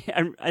 I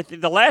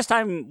think the last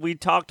time we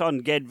talked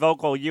on Get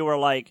Vocal, you were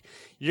like,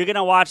 you're going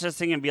to watch this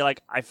thing and be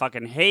like, I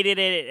fucking hated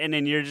it, and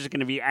then you're just going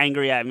to be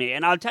angry at me.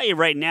 And I'll tell you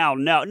right now,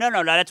 no,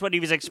 that's what he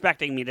was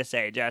expecting me to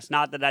say, Jess.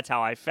 Not that that's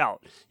how I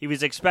felt. He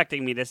was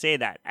expecting me to say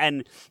that.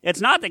 And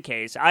it's not the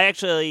case. I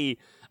actually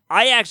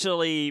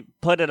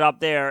put it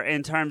up there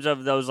in terms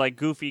of those like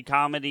goofy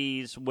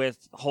comedies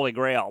with Holy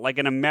Grail, like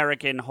an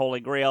American Holy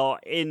Grail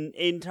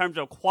in terms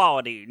of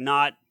quality,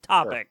 not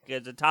topic,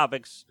 because the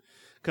topic's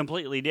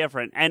completely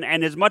different. And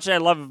as much as I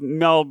love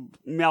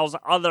Mel's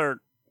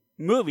other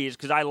movies,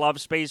 because I love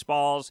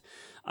Spaceballs,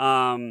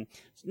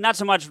 not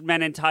so much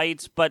Men in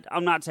Tights, but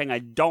I'm not saying I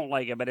don't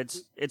like it, but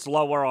it's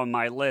lower on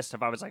my list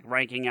if I was like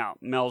ranking out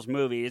Mel's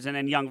movies, and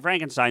then Young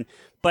Frankenstein.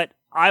 But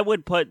I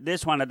would put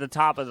this one at the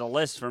top of the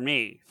list for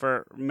me,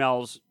 for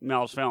Mel's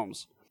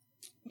films.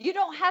 You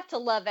don't have to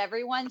love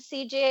everyone,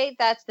 CJ.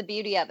 That's the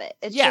beauty of it.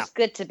 It's just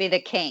good to be the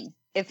king.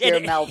 If you're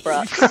Mel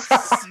Brooks.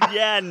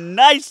 Yeah,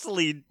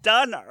 nicely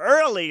done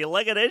early.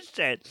 Look at this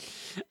shit.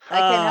 I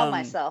can't help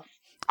myself.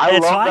 I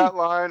love that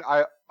line.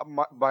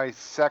 My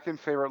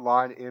second favorite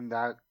line in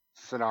that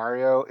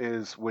scenario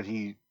is when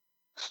he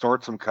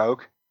snorts some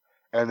coke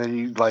and then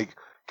he like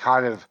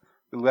kind of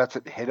lets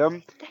it hit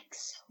him.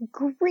 It's so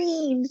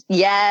green.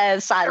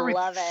 Yes, I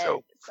love it.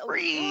 So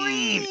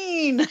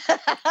green. And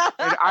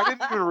I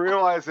didn't even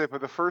realize it,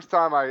 but the first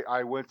time I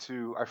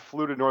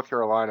flew to North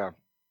Carolina,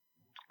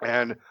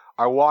 and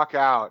I walk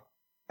out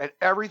and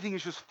everything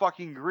is just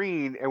fucking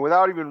green, and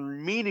without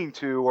even meaning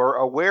to or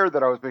aware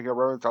that I was making a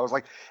reference, I was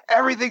like,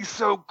 everything's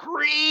so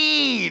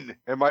green.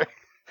 And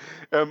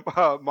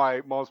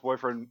my mom's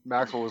boyfriend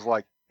Maxwell was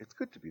like, it's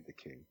good to be the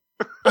king.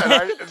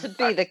 To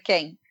be the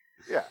king.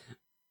 Yeah.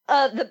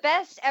 The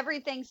best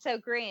Everything's So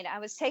Green. I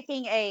was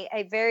taking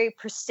a very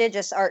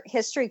prestigious art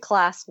history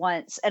class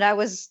once, and I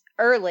was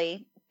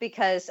early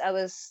because I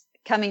was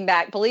coming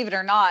back, believe it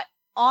or not,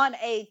 on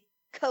a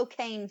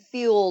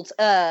cocaine-fueled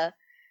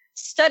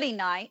study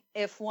night,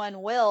 if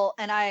one will,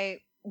 and I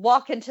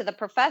walk into the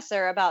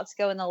professor about to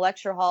go in the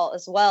lecture hall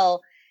as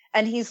well.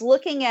 And he's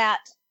looking at,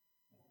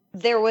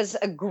 there was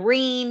a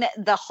green,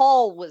 the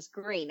hall was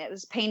green. It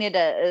was painted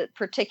a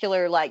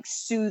particular like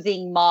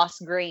soothing moss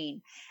green.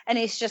 And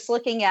he's just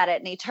looking at it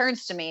and he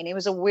turns to me, and he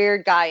was a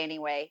weird guy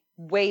anyway,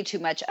 way too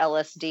much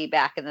LSD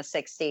back in the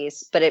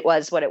 60s, but it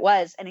was what it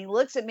was. And he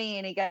looks at me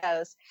and he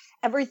goes,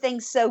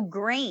 everything's so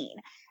green.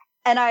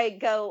 And I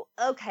go,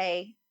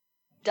 okay,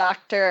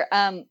 doctor,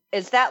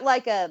 is that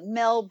like a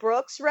Mel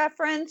Brooks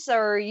reference,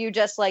 or are you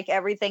just like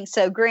everything's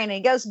so green? And he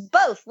goes,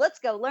 both. Let's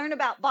go learn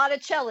about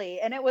Botticelli.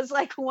 And it was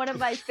like one of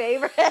my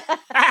favorite.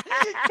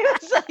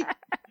 It was like,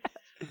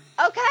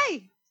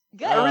 okay,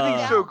 good.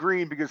 Everything's so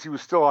green because he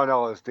was still on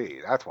LSD.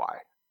 That's why.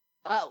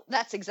 Oh,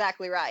 that's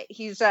exactly right.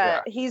 He's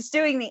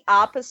doing the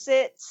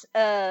opposite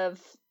of,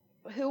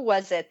 who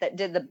was it that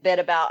did the bit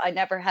about I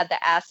never had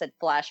the acid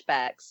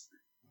flashbacks?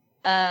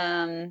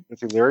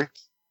 Nancy Leary?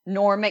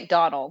 Norm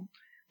Macdonald.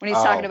 When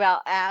he's talking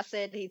about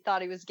acid, he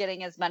thought he was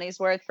getting his money's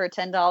worth for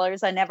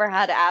 $10. I never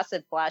had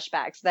acid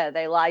flashbacks, though.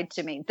 They lied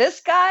to me.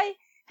 This guy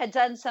had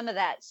done some of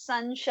that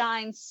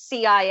sunshine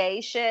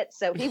CIA shit,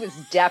 so he was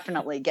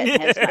definitely getting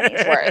his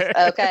money's worth,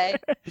 okay?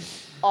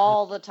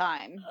 All the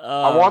time.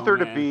 I want there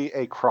to be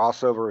a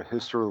crossover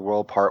History of the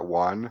World Part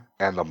 1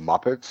 and the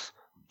Muppets,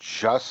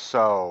 just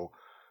so,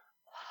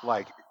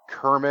 like,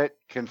 Kermit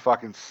can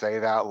fucking say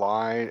that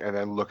line and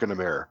then look in the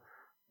mirror.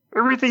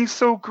 Everything's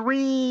so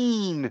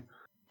green.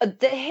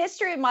 The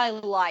history of my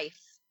life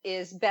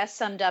is best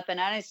summed up,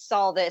 and I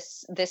saw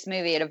this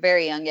movie at a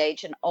very young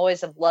age and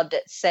always have loved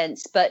it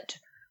since. But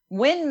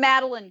when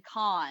Madeline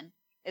Kahn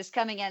is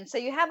coming in, so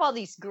you have all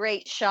these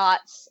great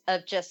shots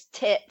of just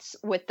tits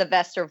with the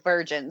Vestal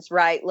Virgins,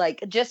 right?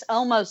 Like just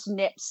almost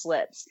nip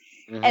slips.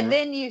 Mm-hmm. And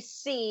then you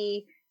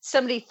see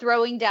somebody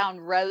throwing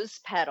down rose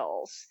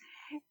petals.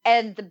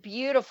 And the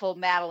beautiful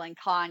Madeline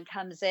Kahn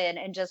comes in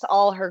just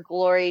all her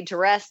glory,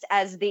 dressed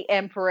as the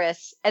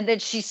Empress. And then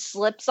she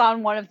slips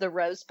on one of the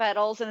rose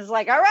petals and is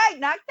like, all right,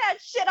 knock that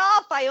shit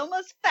off. I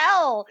almost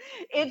fell.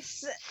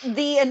 It's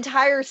the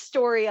entire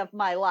story of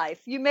my life.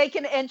 You make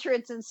an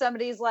entrance and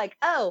somebody's like,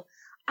 oh,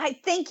 I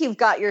think you've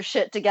got your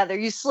shit together.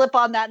 You slip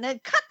on that and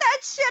then cut that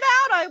shit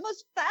out. I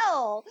almost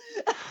fell.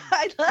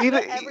 I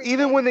love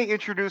even when they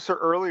introduced her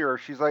earlier,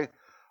 she's like,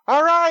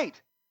 all right,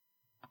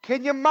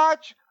 can you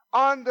march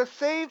on the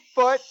same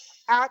foot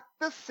at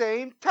the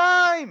same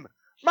time?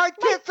 My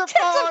tits are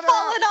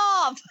falling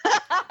off.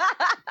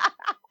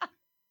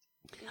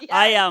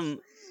 Yes.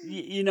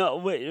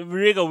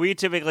 Rigo, we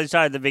typically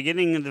start at the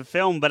beginning of the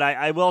film, but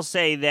I will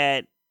say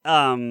that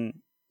I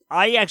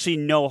actually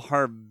know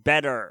her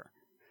better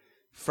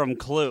from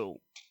Clue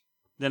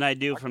than I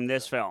do from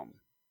this film.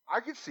 I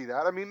could see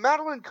that. I mean,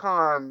 Madeline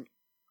Kahn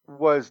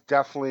was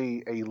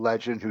definitely a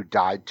legend who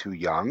died too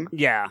young.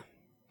 Yeah.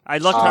 I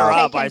looked her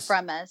up. Taken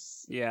from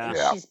us.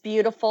 Yeah. She's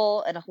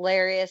beautiful and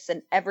hilarious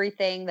and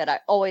everything that I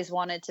always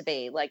wanted to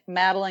be. Like,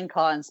 Madeline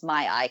Kahn's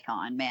my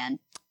icon, man.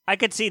 I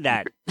could see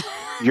that.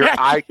 Your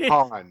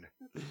icon.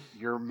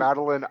 Your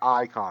Madeline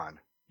icon.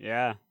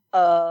 Yeah.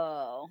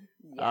 Oh,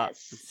 yes.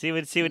 See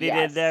what he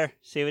did there?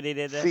 See what he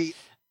did there? See,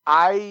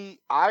 I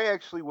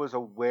actually was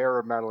aware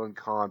of Madeline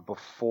Kahn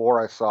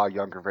before I saw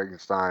Younger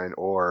Frankenstein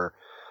or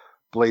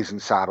Blazing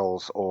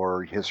Saddles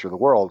or History of the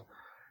World,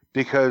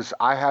 because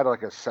I had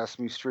like a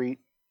Sesame Street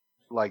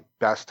like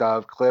best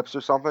of clips or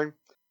something,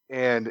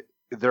 and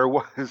there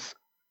was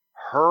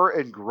her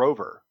and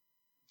Grover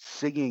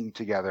singing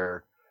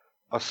together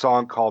a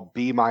song called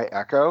Be My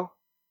Echo,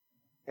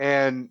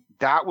 and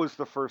that was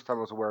the first time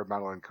I was aware of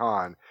Madeline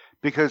Kahn,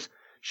 because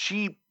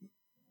she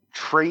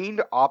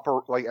trained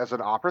opera like as an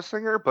opera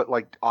singer, but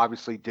like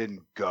obviously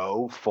didn't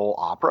go full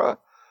opera,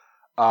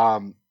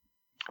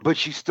 but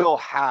she still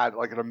had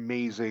like an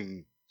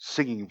amazing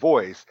singing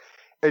voice.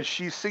 And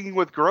she's singing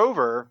with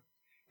Grover,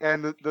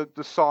 and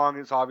the song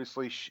is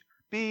obviously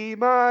Be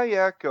My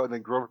Echo, and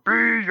then Grover,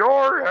 Be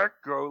Your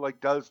Echo, like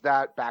does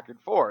that back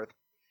and forth.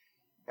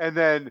 And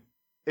then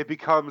it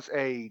becomes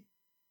a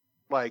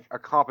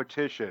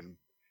competition.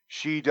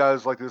 She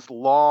does like this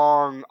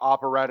long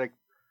operatic,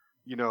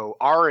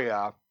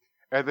 aria,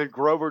 and then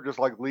Grover just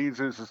like leans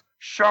in and says,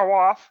 show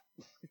off.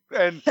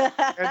 and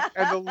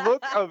the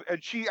look of,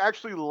 and she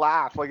actually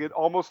laughed, like it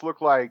almost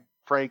looked like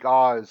Frank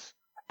Oz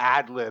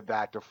ad-lib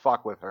that to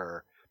fuck with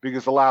her,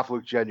 because the laugh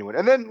looked genuine.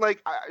 And then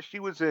she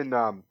was in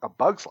A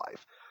Bug's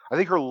Life. I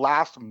think her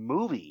last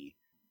movie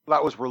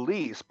that was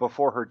released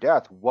before her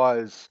death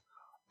was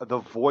the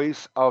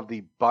voice of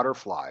the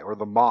butterfly or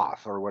the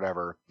moth or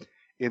whatever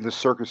in the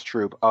circus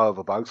troupe of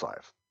A Bug's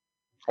Life.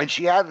 And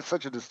she had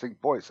such a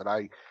distinct voice, and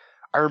I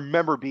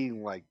remember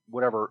being like,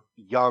 whatever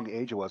young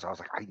age it was, I was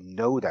like, I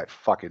know that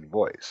fucking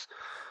voice.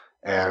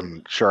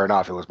 And sure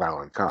enough, it was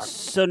Madeline Kahn.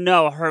 So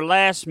no, her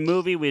last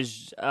movie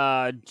was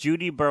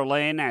Judy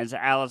Berlin as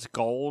Alice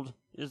Gold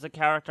is the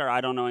character.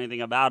 I don't know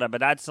anything about it, but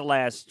that's the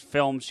last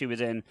film she was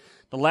in.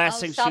 The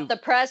last thing Stop the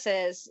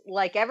Presses,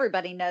 like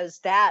everybody knows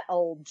that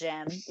old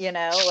gem,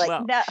 no.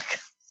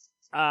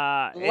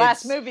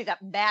 last movie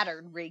that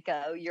mattered,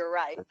 Rico. You're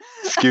right.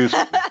 Excuse me.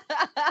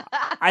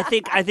 I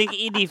think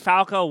Edie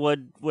Falco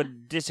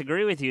would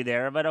disagree with you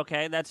there, but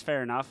okay, that's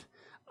fair enough.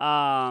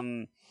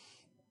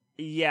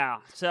 Yeah.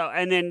 So,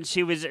 and then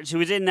she was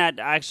in that,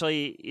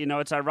 actually,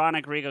 it's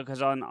ironic, Rico,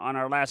 because on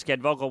our last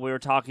Get Vocal, we were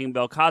talking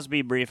Bill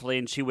Cosby briefly,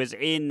 and she was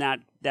in that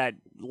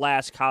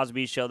last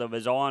Cosby show that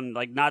was on,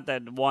 like, not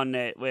the one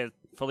with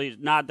Felicia,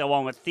 not the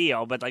one with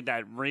Theo, but like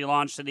that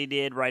relaunch that he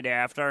did right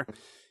after.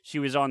 She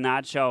was on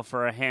that show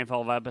for a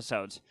handful of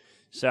episodes.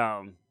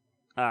 So,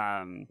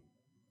 but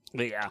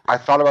yeah. I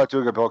thought about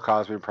doing a Bill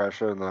Cosby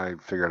impression, and then I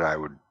figured I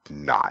would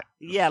not.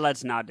 Yeah,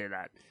 let's not do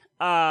that.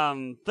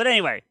 But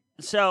anyway,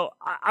 so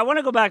I want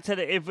to go back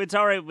to if it's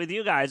all right with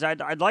you guys,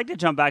 I'd like to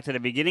jump back to the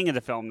beginning of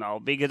the film, though,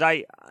 because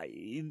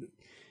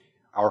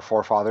Our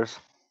forefathers?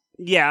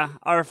 Yeah,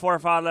 our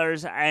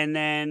forefathers, and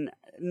then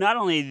not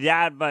only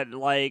that, but,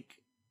 like,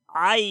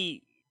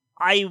 I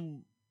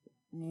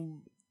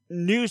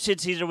knew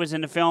Sid Caesar was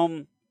in the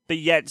film, but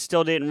yet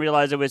still didn't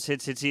realize it was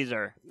Sid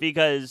Caesar,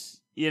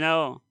 because,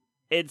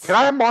 it's... Can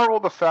I marvel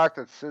the fact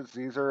that Sid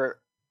Caesar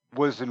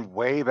was in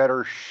way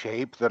better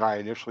shape than I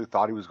initially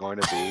thought he was going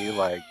to be?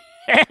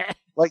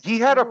 Like he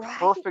had a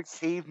perfect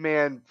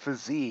caveman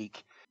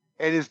physique,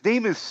 and his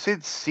name is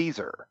Sid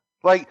Caesar.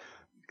 Like,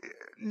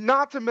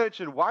 not to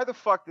mention, why the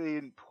fuck they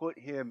didn't put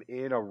him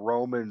in a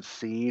Roman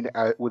scene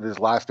with his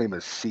last name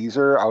as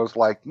Caesar? I was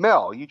like,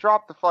 Mel, you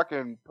dropped the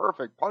fucking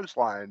perfect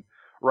punchline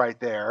right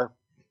there.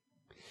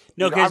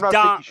 No, because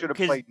Dom you should have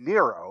played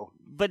Nero.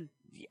 But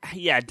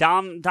yeah,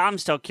 Dom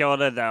still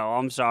killed it, though.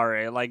 I'm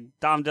sorry, like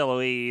Dom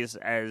DeLuise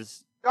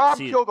as Dom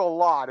killed a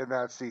lot in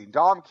that scene.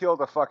 Dom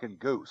killed a fucking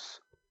goose.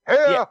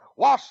 Here,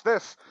 watch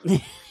this.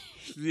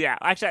 Yeah,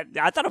 actually,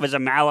 I thought it was a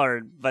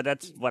mallard, but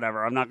that's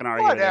whatever. I'm not going to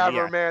argue.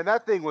 Whatever, man.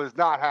 That thing was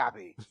not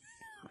happy.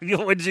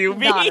 Would you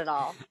be? Not at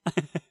all.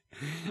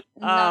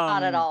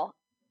 Not at all.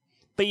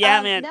 But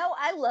yeah, man. No,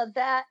 I love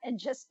that. And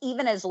just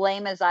even as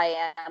lame as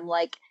I am,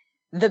 like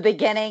the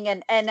beginning,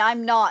 and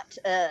I'm not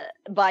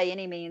by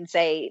any means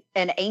an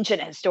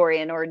ancient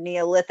historian or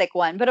Neolithic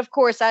one, but of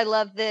course I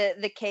love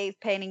the cave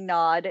painting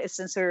nod,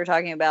 since we were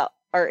talking about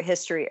art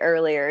history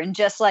earlier, and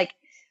just like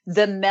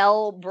the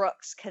Mel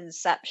Brooks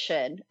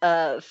conception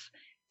of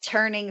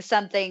turning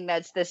something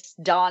that's this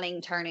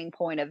dawning turning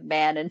point of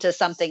man into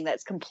something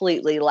that's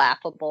completely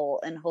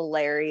laughable and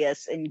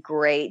hilarious and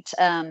great.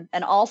 And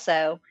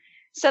also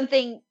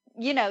something,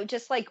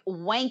 just like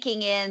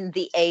wanking in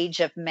the age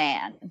of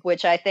man,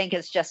 which I think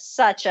is just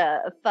such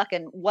a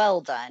fucking well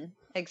done.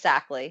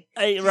 Exactly.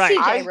 Right.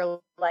 CJ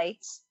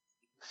relates.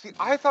 See,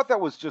 I thought that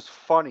was just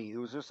funny. It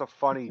was just a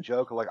funny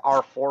joke. Like,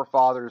 our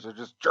forefathers are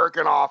just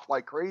jerking off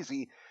like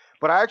crazy.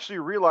 But I actually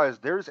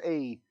realized there's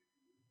a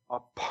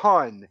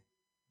pun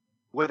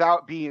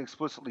without being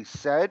explicitly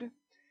said.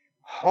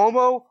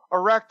 Homo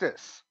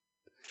erectus.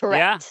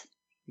 Correct.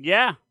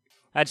 Yeah,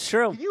 that's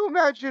true. Can you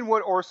imagine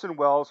what Orson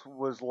Welles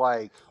was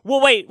like?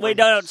 Well, wait,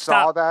 no,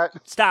 stop.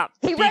 Stop.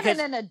 He read it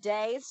in a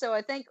day, so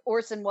I think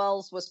Orson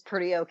Welles was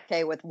pretty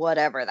okay with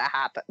whatever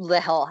the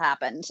hell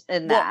happened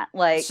in that.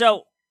 Like,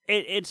 so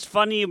it's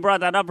funny you brought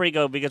that up,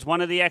 Rico, because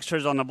one of the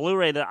extras on the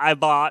Blu-ray that I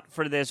bought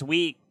for this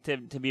week to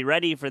be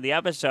ready for the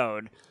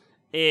episode,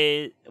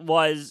 it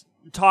was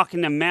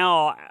talking to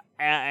Mel,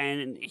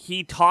 and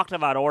he talked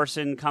about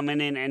Orson coming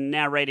in and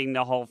narrating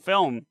the whole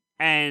film.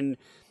 And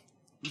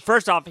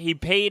first off, he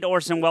paid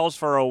Orson Welles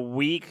for a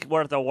week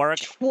worth of work.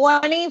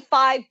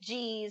 25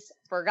 G's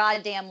for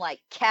goddamn like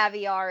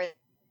caviar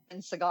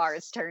and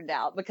cigars, turned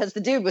out, because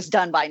the dude was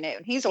done by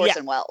noon. He's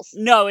Orson Welles.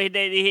 No,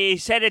 he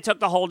said it took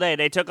the whole day.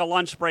 They took a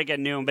lunch break at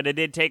noon, but it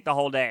did take the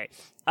whole day.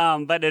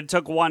 But it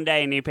took one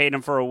day, and he paid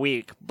him for a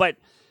week. But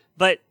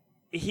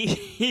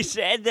he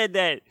said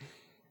that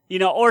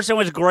Orson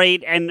was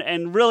great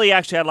and really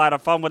actually had a lot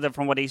of fun with it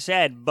from what he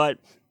said, but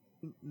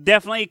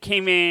definitely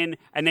came in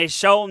and they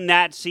showed him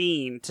that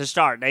scene to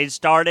start. They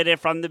started it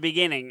from the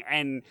beginning,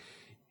 and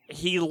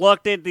he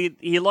looked at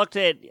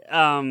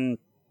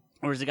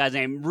where's the guy's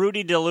name?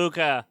 Rudy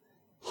DeLuca,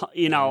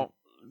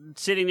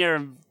 sitting there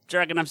and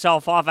jerking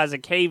himself off as a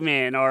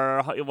caveman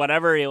or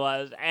whatever he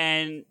was,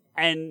 and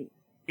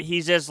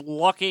he's just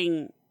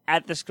looking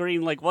at the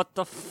screen like, what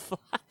the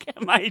fuck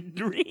am I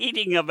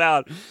reading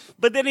about?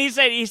 But then he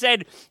said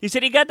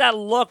he got that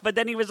look, but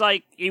then he was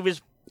like, he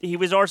was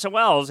Orson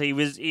Welles. He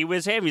was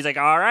him. He's like,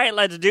 all right,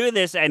 let's do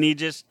this, and he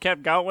just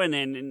kept going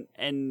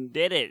and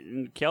did it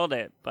and killed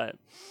it. But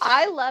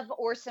I love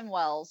Orson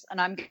Welles,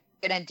 and I'm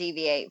going to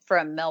deviate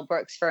from Mel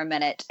Brooks for a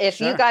minute. If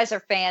Sure. you guys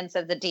are fans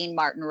of the Dean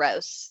Martin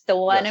roast, the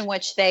one in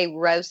which they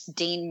roast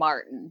Dean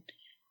Martin,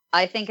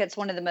 I think it's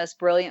one of the most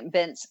brilliant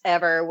bits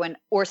ever when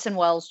Orson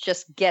Welles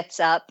just gets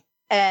up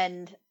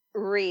and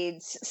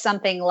reads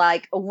something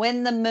like,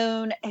 when the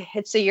moon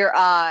hits your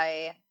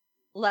eye,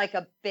 like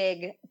a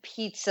big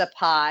pizza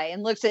pie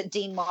and looks at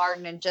Dean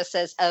Martin and just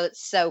says, "Oh,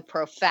 it's so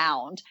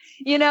profound,"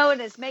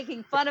 and is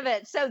making fun of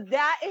it. So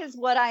that is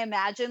what I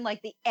imagine,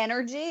 like the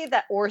energy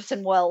that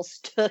Orson Welles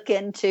took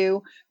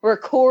into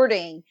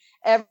recording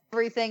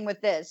everything with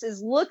this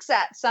is looks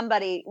at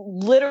somebody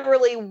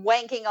literally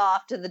wanking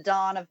off to the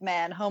dawn of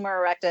man, Homo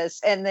erectus,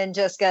 and then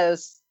just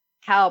goes,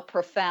 "How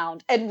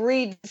profound," and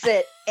reads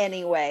it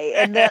anyway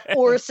in the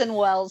Orson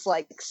Welles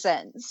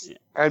sense,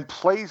 and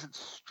plays it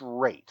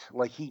straight.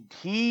 Like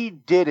he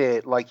did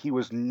it like he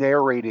was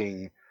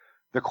narrating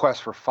the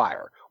Quest for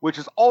Fire, which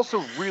is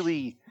also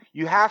really,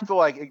 you have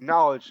to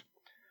acknowledge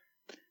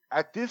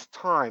at this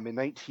time in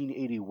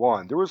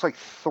 1981 there was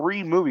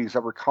 3 movies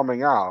that were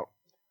coming out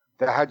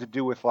that had to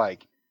do with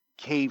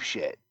cave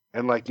shit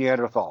and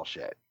Neanderthal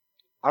shit.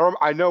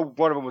 I know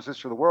one of them was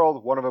History of the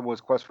World. One of them was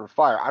Quest for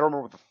Fire. I don't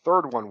remember what the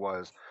third one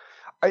was.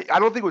 I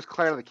don't think it was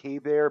Clan of the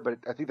Cave there, but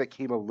I think that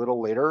came a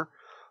little later.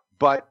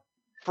 But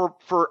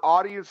for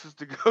audiences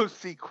to go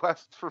see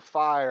Quest for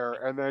Fire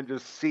and then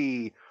just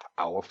see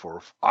our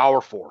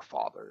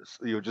forefathers,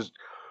 just.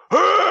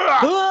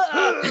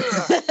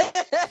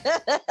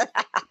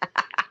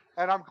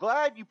 And I'm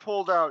glad you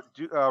pulled out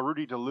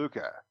Rudy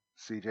DeLuca,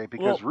 CJ,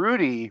 because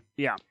Rudy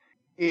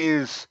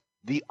is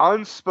the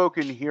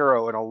unspoken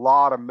hero in a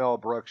lot of Mel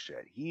Brooks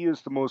shit. He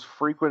is the most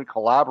frequent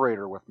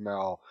collaborator with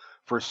Mel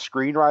for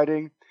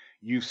screenwriting.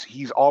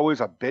 He's always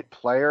a bit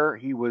player.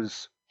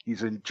 He's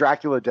in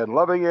Dracula Dead and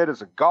Loving It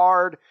as a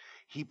guard.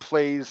 He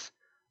plays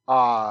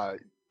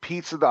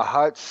Pizza the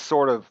Hutt's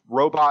sort of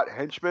robot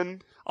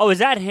henchman. Oh, is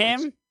that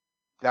him?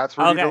 That's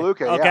Rudy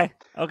DeLuca. Okay.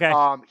 Yeah. Okay.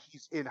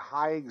 He's in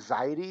High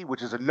Anxiety,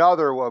 which is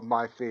another of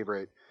my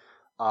favorite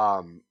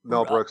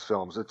Mel Brooks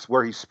films. It's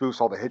where he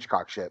spoofs all the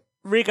Hitchcock shit.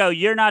 Rico,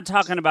 you're not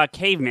talking about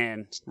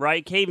Caveman,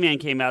 right? Caveman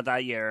came out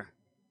that year.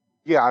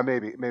 Yeah,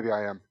 maybe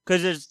I am.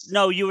 Because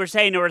you were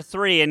saying there were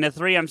 3, and the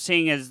 3 I'm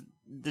seeing is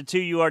the 2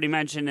 you already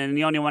mentioned, and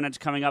the only one that's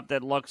coming up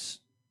that looks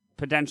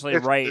potentially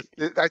right.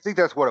 I think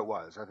that's what it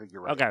was. I think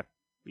you're right. Okay.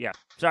 Yeah.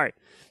 Sorry.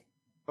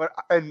 But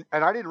and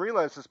I didn't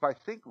realize this, but I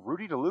think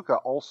Rudy DeLuca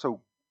also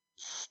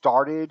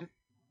started.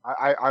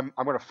 I'm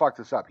going to fuck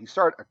this up. He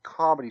started a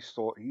comedy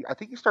store. I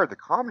think he started the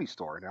Comedy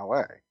Store in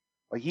L.A.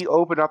 He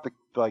opened up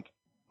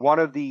one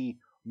of the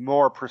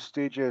more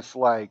prestigious,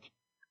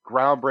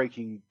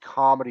 groundbreaking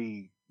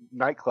comedy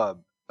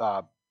nightclub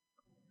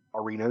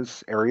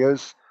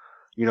areas,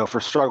 for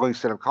struggling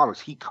stand-up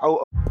comics.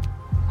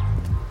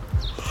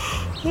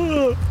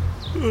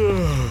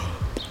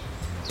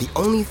 The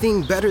only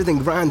thing better than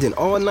grinding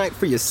all night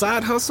for your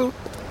side hustle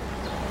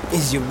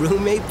is your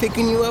roommate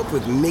picking you up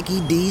with Mickey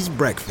D's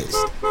breakfast.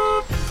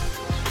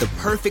 The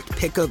perfect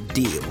pickup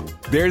deal.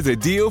 There's a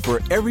deal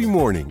for every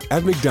morning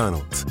at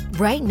McDonald's.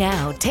 Right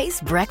now,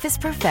 taste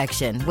breakfast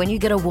perfection when you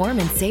get a warm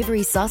and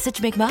savory sausage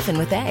McMuffin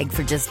with egg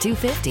for just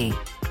 $2.50.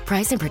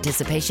 Price and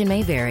participation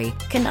may vary.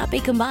 Cannot be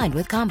combined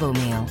with combo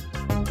meal.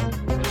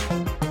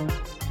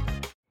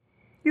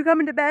 You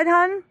coming to bed,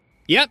 hon?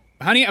 Yep,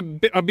 honey,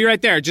 I'll be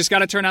right there. Just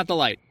gotta turn out the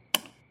light.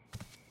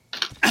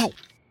 Ow!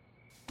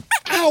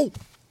 Ow!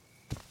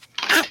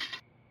 Ow!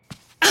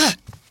 Ah!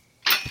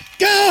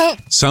 Go!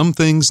 Some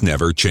things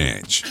never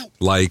change.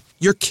 Like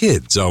your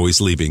kids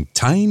always leaving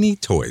tiny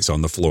toys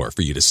on the floor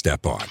for you to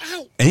step on.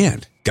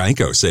 And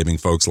Geico saving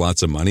folks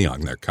lots of money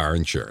on their car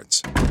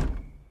insurance.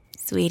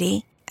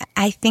 Sweetie,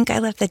 I think I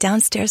left the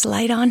downstairs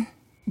light on.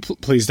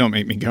 Please don't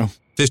make me go.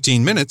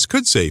 15 minutes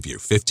could save you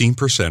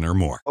 15% or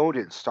more. Owned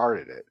it and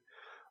started it.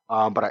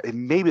 But it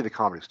may be the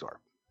Comedy Store.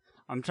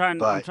 I'm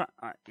trying.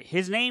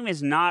 His name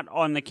is not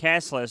on the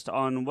cast list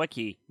on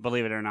Wiki,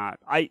 believe it or not.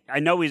 I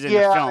know he's in the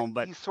film,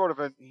 but he's sort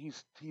of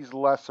he's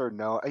lesser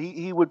known.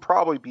 He would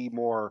probably be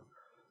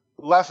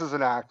less as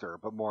an actor,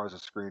 but more as a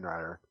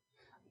screenwriter.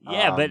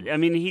 Yeah, but I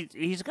mean,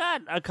 he's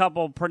got a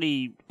couple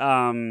pretty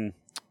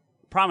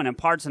prominent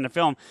parts in the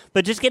film.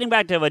 But just getting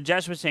back to what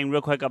Jess was saying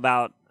real quick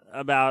about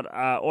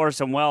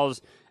Orson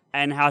Welles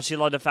and how she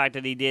loved the fact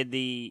that he did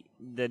the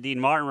Dean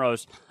Martin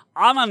roast.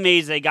 I'm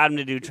amazed they got him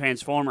to do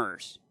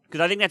Transformers, because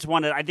I think it's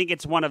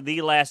one of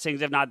the last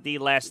things, if not the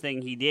last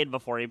thing he did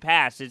before he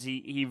passed, is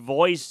he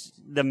voiced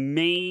the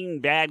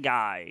main bad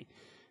guy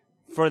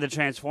for the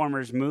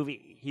Transformers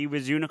movie. He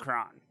was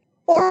Unicron.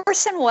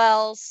 Orson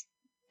Welles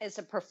is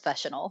a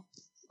professional.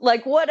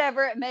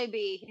 Whatever it may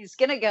be, he's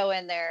going to go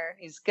in there.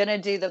 He's going to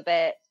do the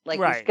bit.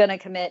 He's going to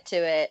commit to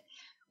it.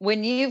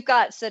 When you've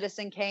got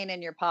Citizen Kane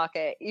in your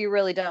pocket, you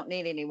really don't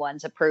need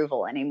anyone's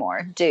approval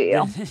anymore, do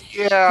you?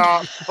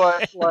 Yeah,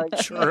 but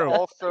True.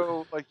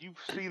 Also, you've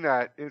seen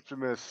that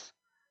infamous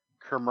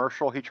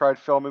commercial he tried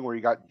filming where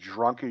he got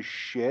drunk as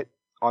shit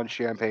on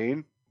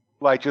champagne,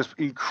 just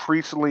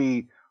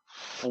increasingly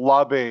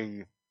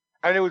flubbing,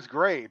 and it was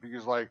great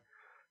because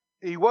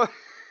he was.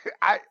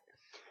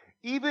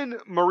 Even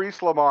Maurice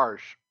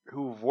LaMarche,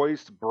 who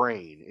voiced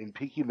Brain in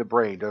Peaky the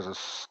Brain, does a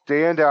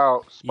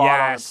standout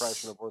spot-on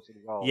impression of Orson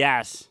Welles.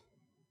 Yes.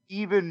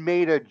 Even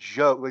made a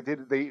joke.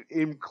 They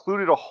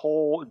included a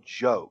whole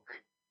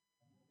joke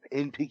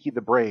in Peaky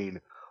the Brain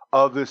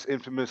of this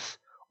infamous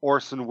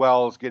Orson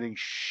Welles getting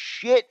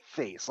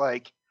shit-faced.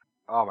 Like,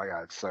 oh my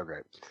God, it's so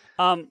great.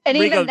 And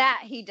Rico, even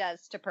that he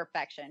does to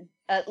perfection.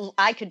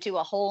 I could do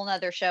a whole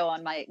nother show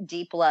on my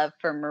deep love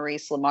for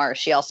Maurice LaMarche.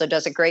 She also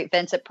does a great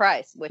Vincent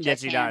Price, which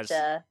yes, I he can't,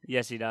 does.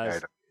 Yes, he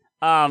does.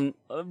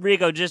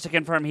 Rico, just to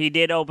confirm, he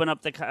did open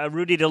up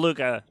Rudy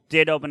DeLuca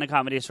did open a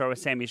Comedy Store with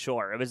Sammy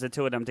Shore. It was the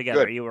two of them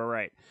together. Good. You were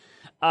right.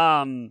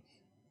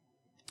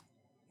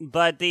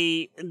 But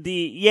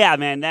yeah,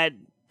 man,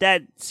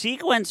 that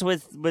sequence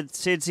with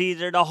Sid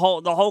Caesar, the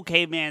whole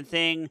caveman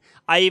thing.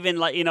 I even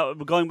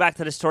going back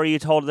to the story you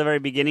told at the very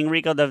beginning,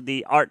 Rico,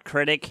 the art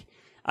critic.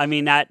 I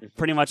mean, that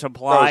pretty much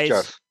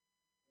applies.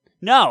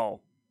 No.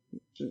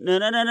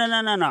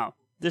 The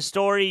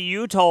story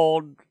you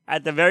told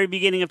at the very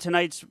beginning of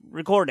tonight's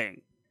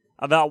recording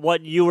about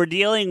what you were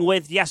dealing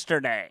with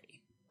yesterday.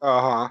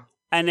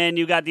 And then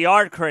you got the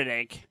art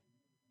critic.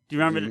 Do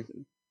you remember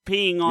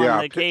peeing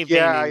on the cave painting?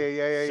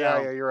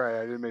 Yeah, you're right.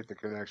 I didn't make the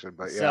connection,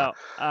 but yeah.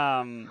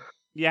 So,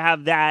 you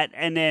have that,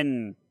 and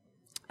then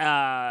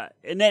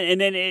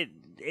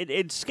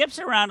it skips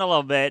around a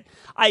little bit.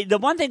 The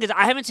one thing is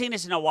I haven't seen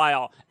this in a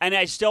while, and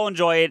I still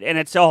enjoy it, and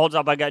it still holds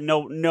up. I got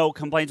no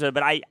complaints with it,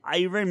 but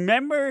I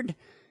remembered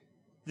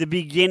the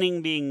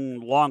beginning being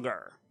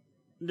longer.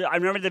 I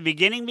remember the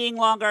beginning being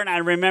longer, and I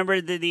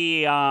remember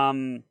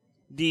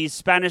the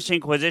Spanish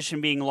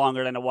Inquisition being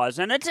longer than it was.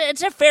 And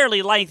it's a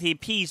fairly lengthy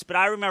piece, but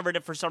I remembered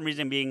it for some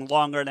reason being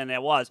longer than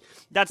it was.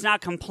 That's not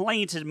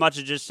complaints as much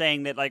as just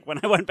saying that, like, when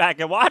I went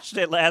back and watched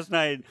it last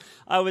night,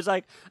 I was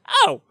like,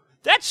 oh,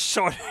 that's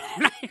shorter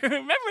than I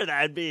remember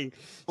that being.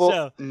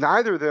 Well,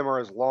 neither of them are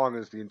as long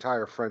as the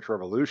entire French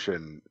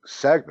Revolution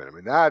segment. I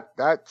mean,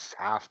 that's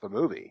half the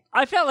movie.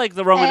 I felt like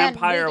the Roman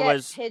Empire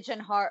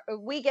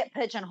we get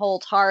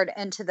pigeonholed hard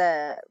into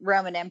the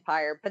Roman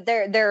Empire, but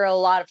there are a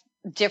lot of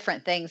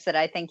different things that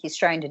I think he's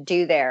trying to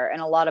do there,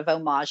 and a lot of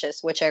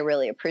homages, which I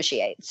really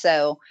appreciate.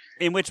 So,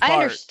 in which part?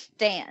 I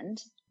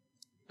understand,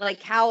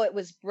 like, how it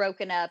was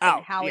broken up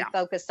and how he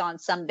focused on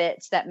some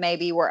bits that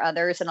maybe were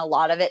others, and a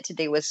lot of it to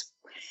do was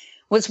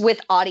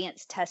with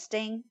audience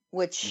testing,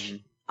 which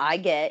I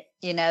get.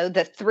 You know,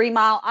 the 3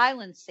 Mile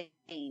Island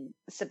scene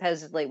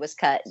supposedly was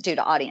cut due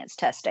to audience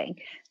testing.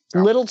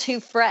 Little too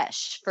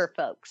fresh for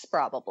folks,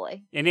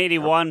 probably. In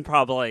 81,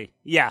 probably.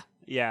 Yeah.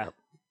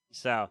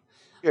 So.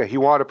 Yeah, he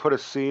wanted to put a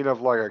scene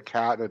of like a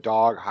cat and a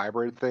dog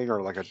hybrid thing,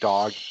 or like a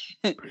dog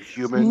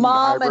human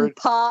mom hybrid. And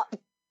pop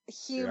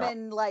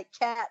human like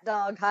cat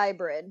dog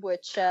hybrid,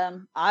 which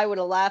I would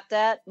have laughed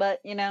at, but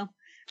you know,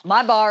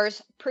 my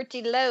bar's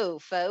pretty low,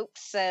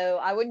 folks, so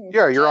I wouldn't.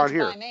 Yeah, you're on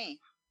here. Me.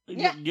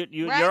 Yeah, right?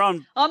 You're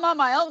on. I'm on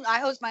my own. I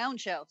host my own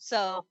show,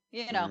 so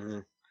you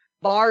know,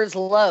 bar's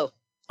low.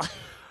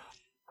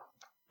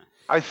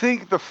 I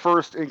think the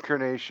first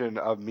incarnation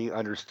of me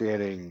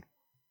understanding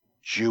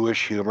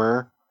Jewish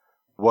humor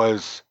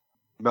was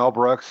Mel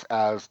Brooks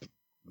as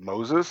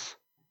Moses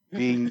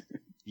being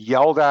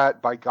yelled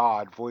at by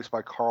God, voiced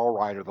by Carl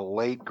Reiner, the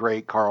late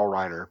great Carl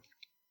Reiner,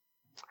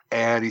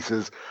 and he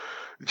says,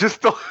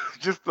 just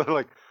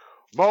like,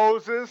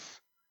 Moses,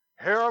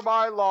 here are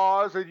my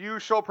laws, and you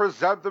shall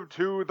present them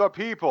to the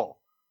people.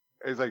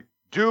 And he's like,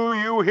 do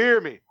you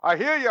hear me? I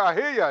hear you.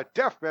 A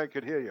deaf man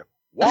can hear you.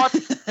 What?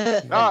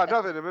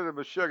 Nothing. A minute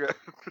of sugar.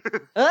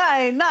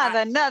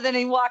 Nothing.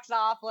 He walks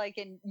off like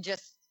in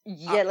just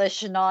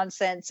yellish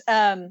nonsense.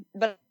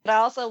 But I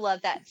also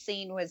love that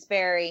scene was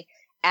very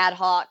ad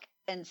hoc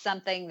and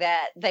something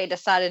that they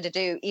decided to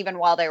do even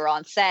while they were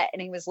on set.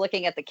 And he was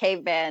looking at the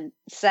caveman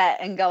set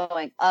and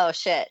going, oh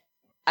shit,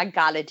 I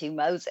gotta do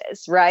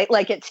Moses, right?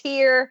 Like, it's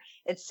here,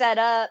 it's set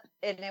up,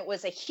 and it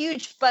was a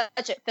huge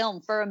budget film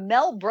for a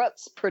Mel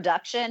Brooks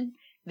production.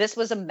 This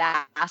was a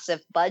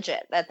massive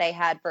budget that they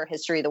had for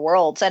History of the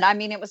Worlds. And I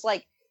mean, it was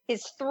like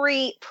his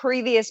 3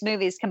 previous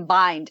movies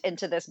combined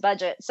into this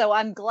budget. So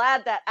I'm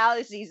glad that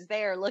Alice's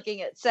there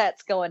looking at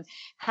sets going,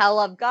 hell,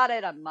 I've got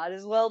it. I might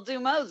as well do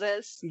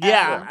Moses.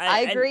 Yeah.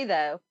 I agree,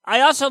 though.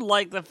 I also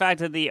like the fact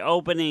that the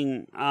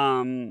opening,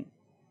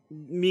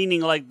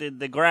 meaning like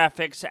the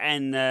graphics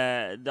and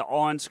the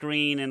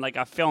on-screen and like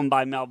a film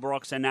by Mel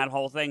Brooks and that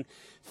whole thing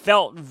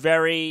felt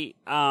very,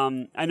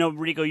 I know,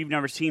 Rico, you've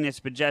never seen this,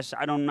 but Jess,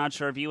 I'm not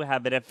sure if you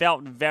have, but it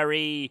felt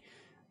very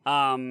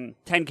Ten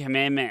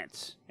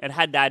Commandments. It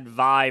had that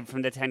vibe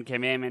from the Ten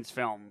Commandments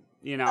film,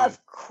 you know.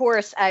 Of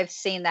course, I've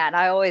seen that.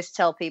 I always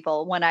tell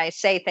people when I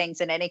say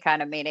things in any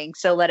kind of meeting,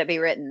 so let it be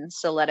written,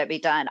 so let it be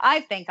done. I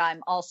think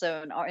I'm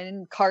also an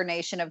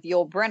incarnation of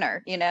Yul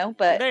Brynner, you know,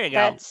 but there you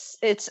go.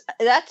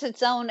 That's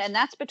its own, and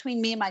that's between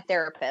me and my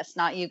therapist,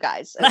 not you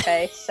guys.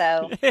 Okay,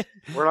 so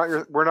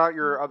we're not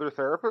your other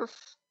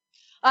therapists.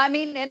 I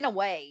mean, in a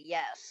way,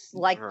 yes.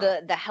 Like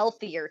the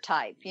healthier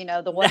type, you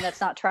know, the one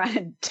that's not trying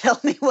to tell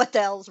me what the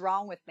hell's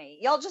wrong with me.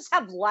 Y'all just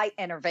have light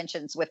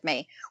interventions with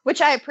me, which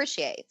I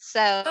appreciate.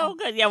 So, oh,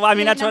 good. Yeah, well, I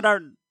mean, that's what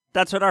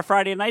That's what our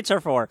Friday nights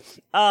are for.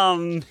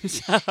 But,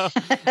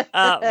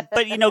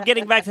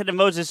 getting back to the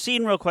Moses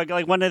scene real quick,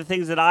 like one of the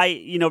things that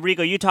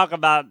Rico, you talk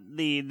about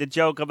the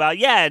joke about,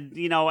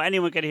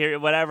 anyone could hear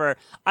it, whatever.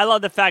 I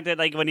love the fact that,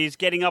 like, when he's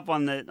getting up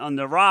on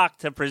the rock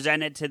to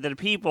present it to the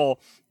people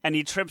and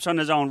he trips on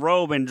his own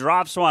robe and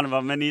drops one of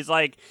them and he's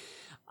like,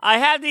 I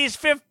have these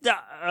 10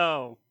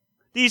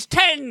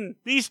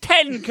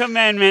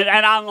 commandments.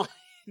 And I'm like,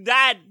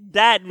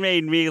 that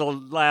made me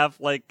laugh,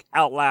 like,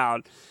 out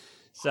loud.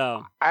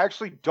 So I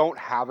actually don't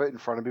have it in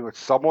front of me, but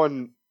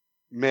someone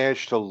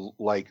managed to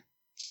like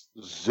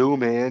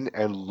zoom in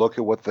and look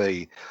at what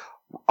the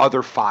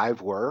other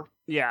 5 were.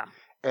 Yeah.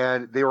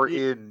 And they were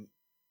in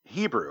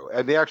Hebrew,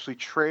 and they actually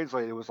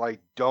translated. It was like,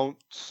 don't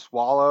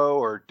swallow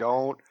or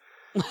don't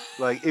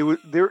like it was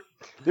they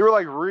were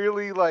like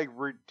really like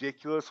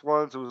ridiculous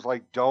ones. It was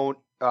like don't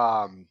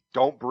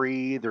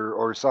breathe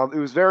or something.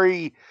 It was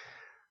very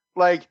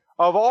like,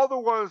 of all the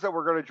ones that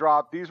were going to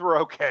drop, these were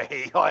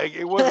okay. Like,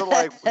 it wasn't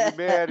like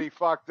humanity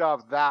fucked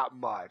up that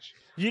much.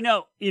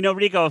 Rico,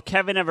 if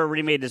Kevin ever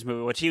remade this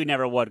movie, which he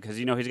never would because,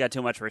 he's got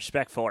too much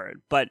respect for it.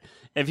 But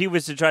if he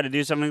was to try to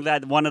do something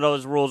like that, one of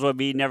those rules would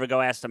be never go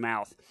ass to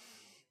mouth.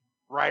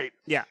 Right.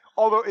 Yeah.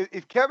 Although,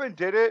 if Kevin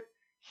did it,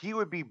 he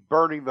would be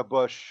burning the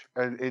bush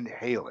and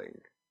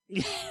inhaling.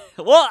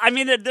 Well, I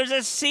mean, there's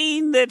a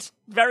scene that's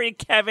very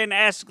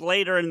Kevin-esque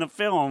later in the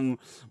film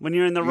when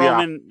you're in the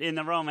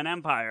Roman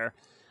Empire.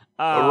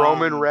 The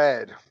Roman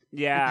Red.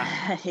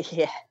 Yeah.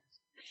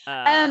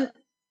 Yeah.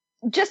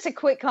 Just a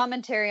quick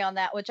commentary on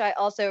that, which I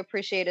also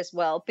appreciate as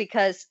well,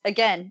 because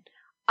again,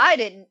 I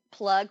didn't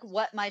plug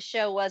what my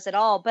show was at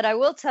all, but I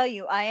will tell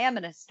you, I am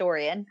an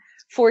historian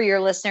for your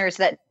listeners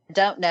that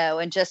don't know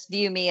and just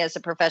view me as a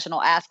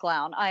professional ass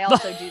clown. I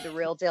also do the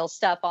real deal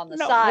stuff on the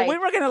side. We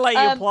were going to let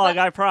you plug,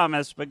 I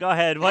promise, but go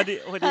ahead. What do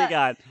you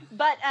got?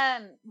 But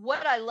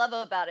what I love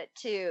about it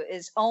too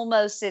is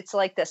it's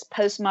like this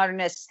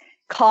postmodernist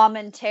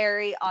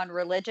commentary on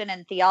religion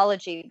and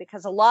theology,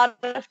 because a lot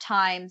of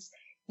times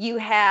you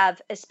have,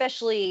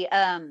 especially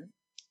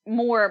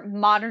more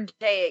modern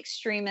day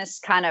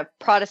extremist kind of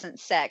Protestant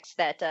sects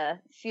that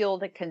fuel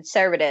the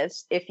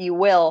conservatives, if you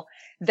will,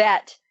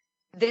 that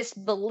this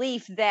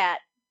belief that,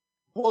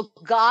 well,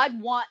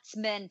 God wants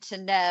men to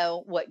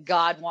know what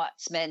God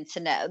wants men to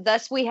know.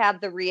 Thus, we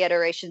have the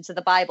reiterations of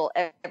the Bible,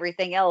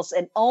 everything else.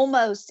 And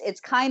almost it's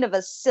kind of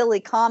a silly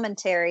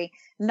commentary,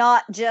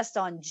 not just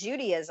on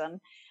Judaism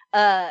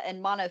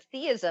and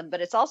monotheism,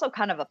 but it's also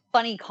kind of a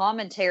funny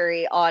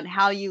commentary on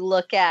how you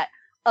look at,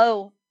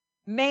 oh,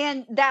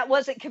 man, that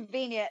wasn't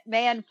convenient.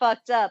 Man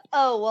fucked up.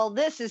 Oh, well,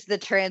 this is the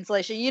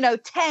translation,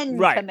 10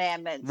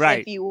 commandments,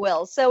 if you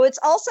will. So it's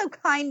also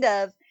kind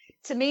of,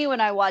 to me,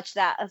 when I watch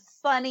that, a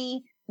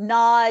funny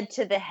nod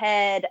to the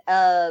head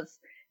of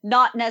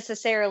not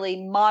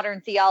necessarily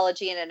modern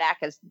theology in an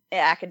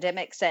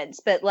academic sense,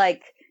 but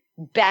like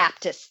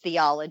Baptist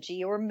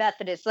theology or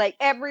Methodist. Like,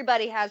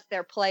 everybody has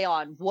their play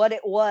on what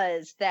it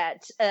was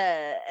that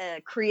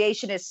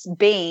creationist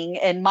being,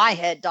 in my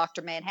head,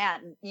 Dr.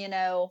 Manhattan,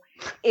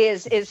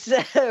 is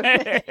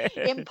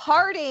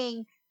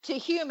imparting to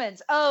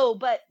humans. Oh,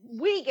 but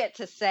we get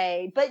to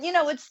say, but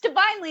it's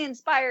divinely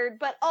inspired,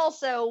 but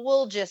also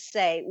we'll just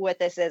say what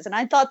this is. And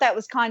I thought that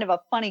was kind of a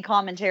funny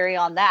commentary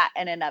on that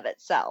in and of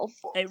itself.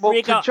 Hey, well,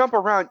 Rico, to jump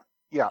around,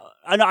 yeah.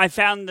 I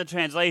found the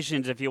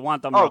translations if you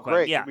want them. Oh, real quick.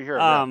 Great. Yeah.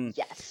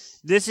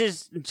 Yes. This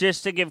is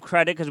just to give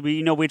credit because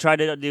we try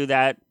to do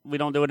that. We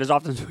don't do it as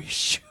often as we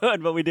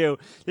should, but we do.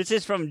 This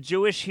is from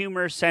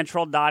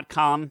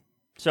JewishHumorCentral.com.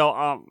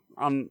 So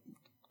I'm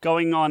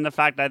going on the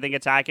fact that I think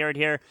it's accurate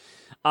here.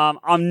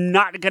 I'm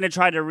not going to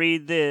try to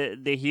read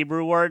the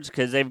Hebrew words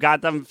because they've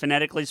got them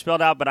phonetically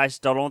spelled out, but I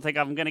still don't think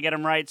I'm going to get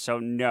them right, so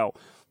no.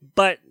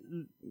 But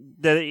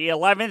the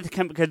 11th,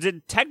 because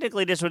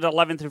technically this was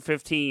 11 through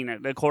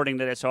 15, according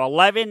to this. So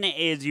 11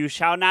 is you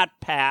shall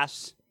not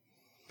pass.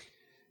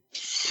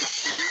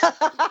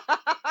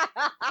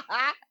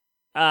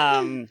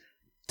 12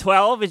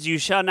 is you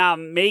shall not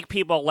make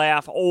people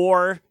laugh,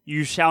 or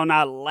you shall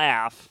not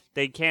laugh.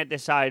 They can't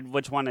decide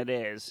which one it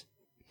is.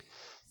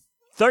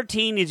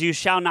 13 is you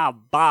shall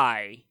not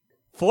buy.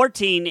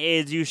 14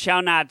 is you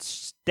shall not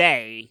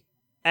stay.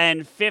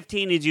 And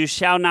 15 is you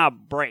shall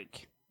not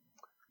break.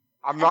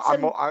 I'm just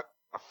going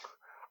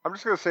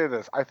to say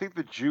this. I think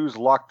the Jews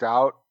lucked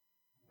out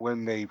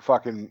when they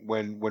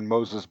when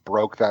Moses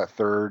broke that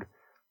third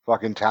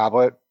fucking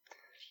tablet.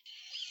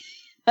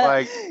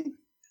 Like,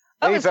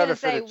 they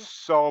benefited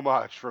so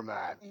much from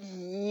that.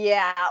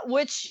 Yeah,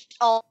 which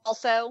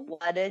also,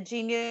 what a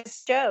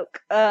genius joke.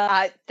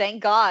 I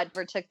thank God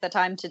for took the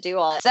time to do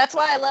all this. That's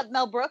why I love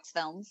Mel Brooks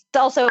films. It's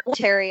also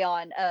commentary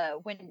on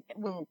when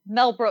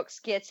Mel Brooks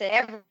gets it,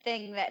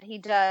 everything that he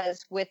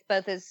does with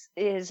both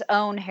his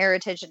own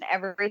heritage and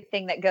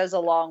everything that goes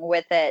along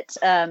with it,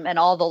 and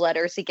all the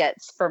letters he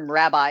gets from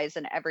rabbis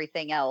and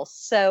everything else.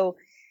 So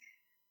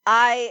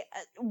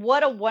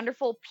what a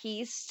wonderful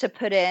piece to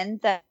put in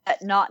that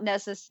not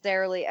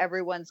necessarily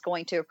everyone's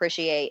going to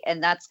appreciate.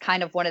 And that's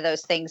kind of one of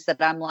those things that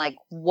I'm like,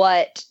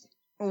 what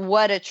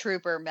what a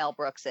trooper Mel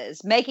Brooks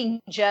is.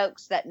 Making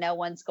jokes that no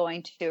one's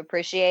going to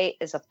appreciate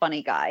is a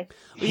funny guy.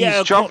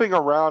 He's jumping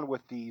around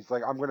with these,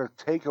 like, I'm going to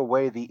take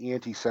away the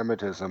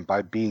anti-Semitism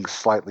by being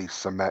slightly,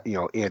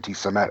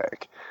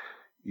 anti-Semitic.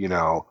 You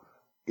know,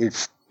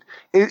 it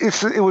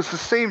was the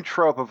same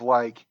trope of,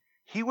 like,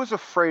 he was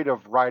afraid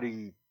of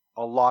writing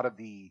a lot of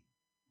the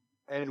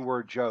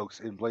N-word jokes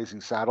in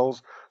Blazing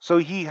Saddles, so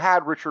he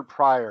had Richard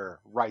Pryor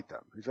write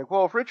them. He's like,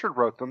 well, if Richard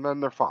wrote them, then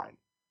they're fine.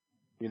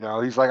 You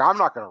know, he's like, I'm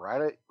not going to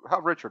write it.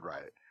 Have Richard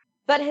write it.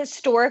 But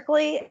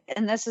historically,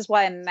 and this is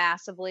why I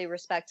massively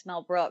respect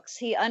Mel Brooks,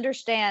 he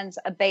understands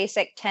a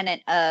basic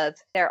tenet of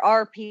there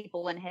are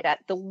people in his that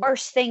the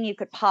worst thing you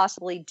could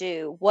possibly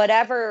do,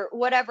 whatever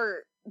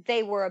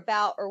they were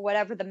about or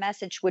whatever the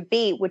message would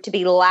be to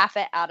be laugh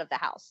it out of the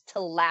house,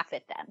 to laugh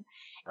at them.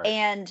 Right.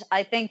 And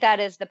I think that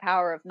is the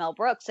power of Mel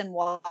Brooks, and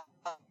why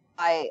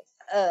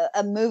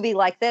a movie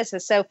like this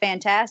is so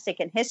fantastic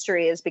in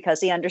history is because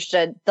he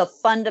understood the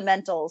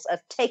fundamentals of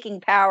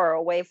taking power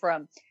away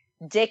from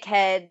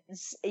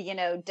dickheads,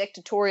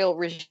 dictatorial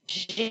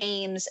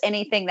regimes,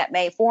 anything that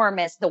may form.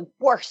 As the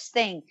worst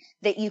thing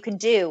that you can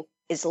do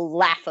is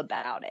laugh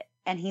about it.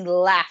 And he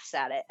laughs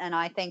at it. And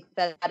I think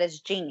that is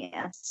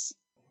genius.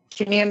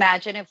 Can you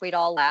imagine if we'd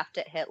all laughed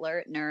at Hitler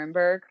at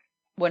Nuremberg?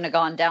 Wouldn't have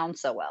gone down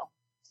so well.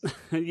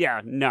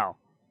 Yeah, no.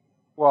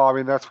 Well, I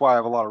mean, that's why I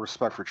have a lot of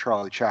respect for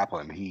Charlie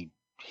Chaplin. He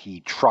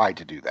tried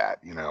to do that,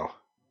 you know.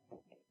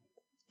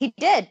 He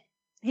did,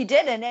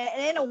 and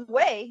in a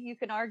way, you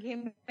can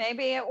argue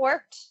maybe it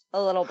worked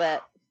a little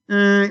bit.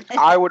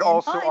 I would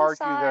also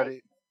argue that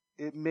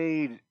it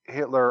made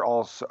Hitler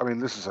also. I mean,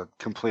 this is a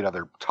complete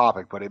other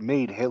topic, but it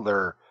made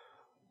Hitler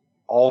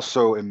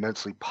also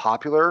immensely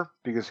popular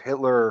because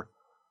Hitler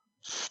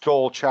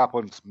stole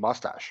Chaplin's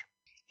mustache.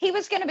 He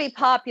was going to be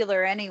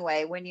popular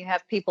anyway when you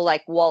have people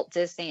like Walt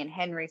Disney and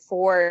Henry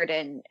Ford,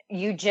 and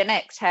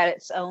eugenics had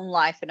its own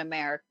life in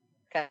America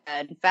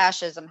and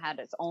fascism had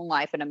its own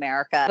life in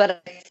America.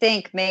 But I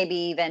think maybe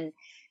even,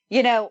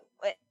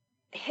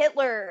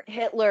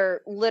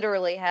 Hitler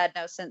literally had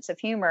no sense of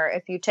humor.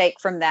 If you take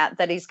from that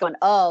he's going,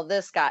 oh,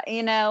 this guy,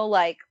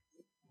 like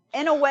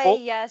in a way,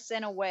 yes,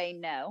 in a way,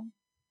 no.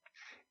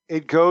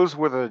 It goes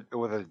with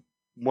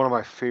one of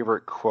my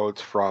favorite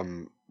quotes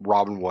from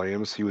Robin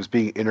Williams. He was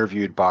being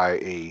interviewed by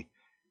a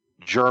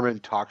German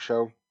talk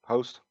show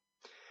host,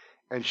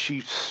 and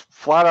she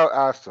flat out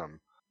asked him,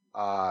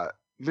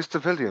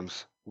 Mr.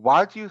 Williams,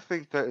 why do you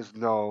think there is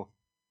no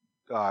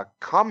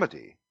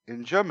comedy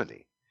in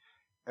Germany?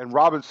 And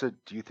Robin said,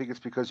 do you think it's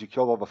because you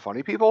killed all the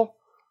funny people?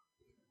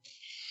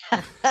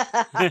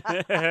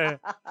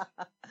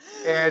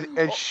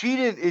 and she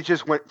didn't. It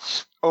just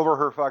went over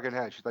her fucking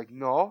head. She's like,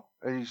 no,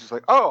 and he's just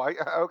like, oh,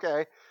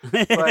 okay.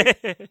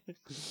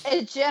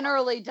 It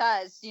generally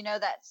does.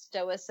 That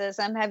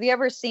stoicism. Have you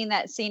ever seen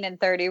that scene in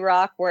 30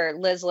 Rock where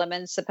Liz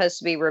Lemon's supposed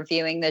to be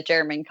reviewing the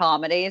German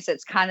comedies?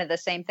 It's kind of the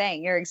same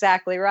thing. You're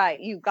exactly right.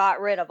 You got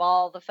rid of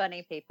all the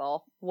funny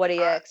people. What do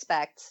you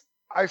expect?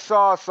 I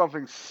saw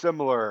something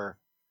similar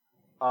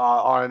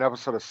on an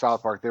episode of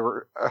South Park. They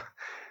were.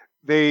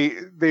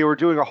 They were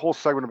doing a whole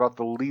segment about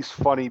the least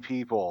funny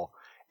people,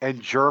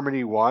 and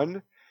Germany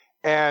won,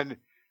 and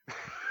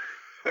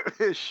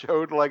it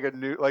showed like a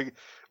new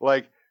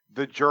like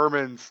the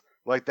Germans,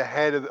 like the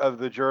head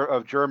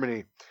of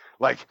Germany,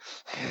 like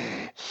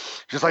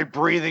just like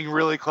breathing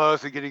really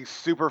close and getting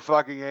super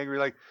fucking angry,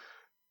 like,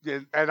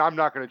 and I'm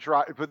not gonna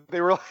try, but they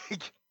were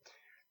like,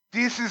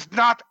 this is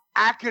not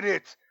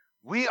accurate.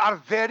 We are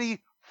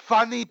very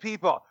funny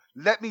people.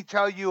 Let me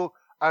tell you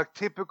a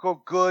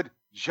typical good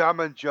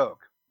German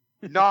joke.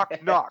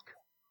 Knock, knock.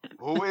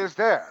 Who is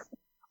there?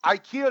 I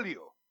kill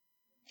you.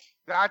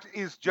 That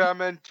is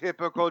German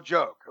typical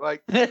joke.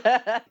 Like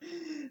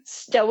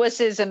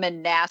stoicism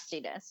and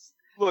nastiness.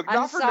 Look,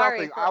 not for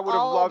nothing. I would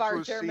have loved to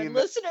have German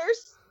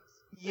listeners.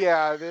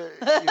 Yeah,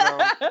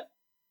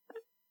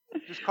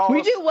 just call we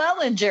us. do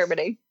well in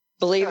Germany,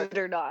 believe it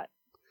or not.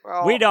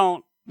 Well, we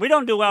don't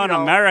do well in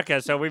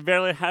America, so we're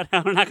not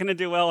going to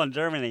do well in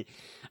Germany.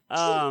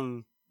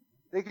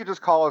 They could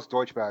just call us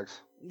Deutschbags.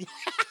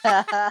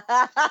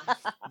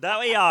 That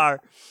we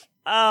are.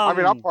 I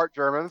mean, I'm part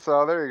German,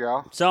 so there you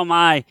go. So am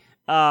I.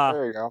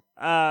 There you go.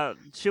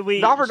 Should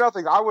we? Not for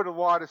nothing. I would have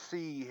wanted to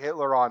see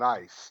Hitler on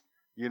ice,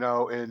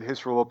 in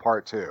His Rule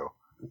Part 2.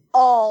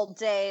 All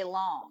day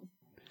long.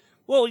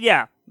 Well,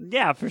 yeah,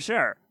 for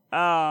sure.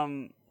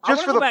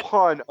 Just for the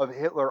pun of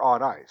Hitler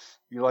on ice.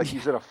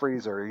 He's in a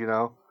freezer,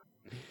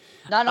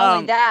 Not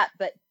only that,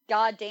 but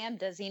goddamn,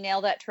 does he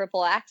nail that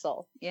triple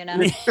axel? Yeah.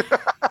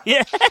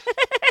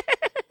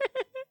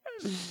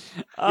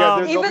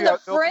 Even the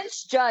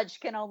French judge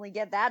can only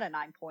give that a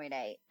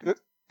 9.8.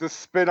 The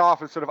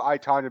spin-off instead of I,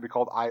 Tonya, would be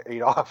called I,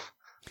 Adolf.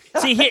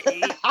 See,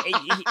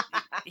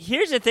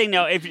 here's the thing,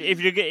 though. If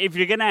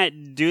you're gonna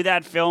do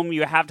that film,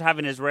 you have to have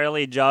an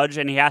Israeli judge,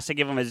 and he has to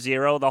give him a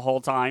 0 the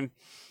whole time.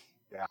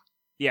 Yeah.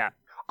 Yeah.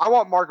 I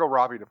want Margot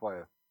Robbie to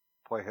play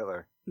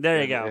Hitler.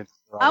 There you go.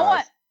 I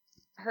want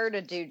her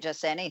to do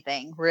just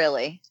anything,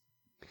 really.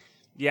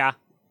 Yeah.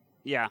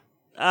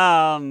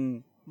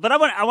 But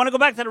I want to go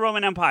back to the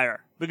Roman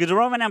Empire, because the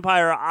Roman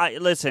Empire,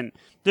 listen,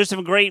 there's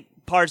some great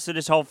parts to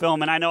this whole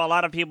film, and I know a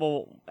lot of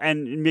people,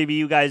 and maybe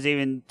you guys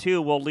even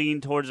too, will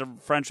lean towards the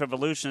French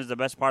Revolution as the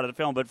best part of the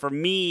film. But for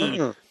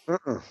me,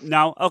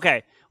 no,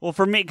 okay. Well,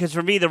 for me,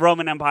 the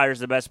Roman Empire is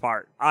the best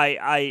part.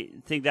 I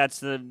think that's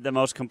the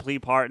most complete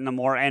part and the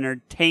more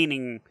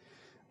entertaining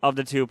of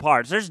the two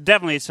parts. There's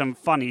definitely some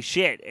funny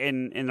shit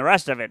in the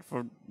rest of it,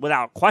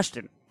 without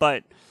question.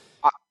 But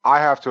I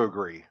have to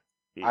agree.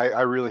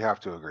 I really have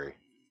to agree.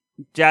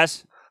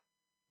 Jess?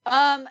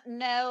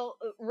 No,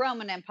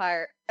 Roman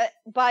Empire,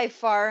 by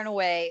far and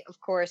away, of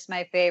course,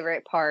 my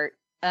favorite part.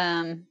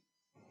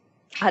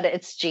 God,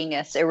 it's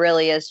genius. It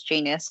really is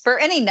genius for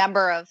any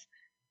number of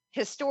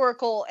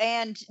historical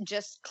and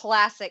just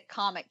classic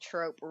comic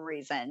trope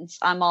reasons.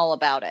 I'm all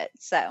about it.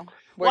 So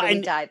where do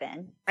we dive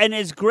in? And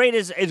as great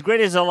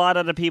as a lot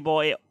of the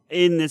people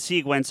in the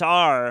sequence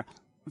are,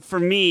 for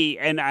me,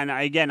 and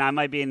again, I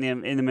might be in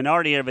the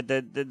minority here, but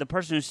the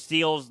person who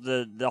steals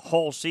the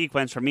whole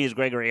sequence for me is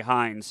Gregory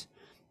Hines.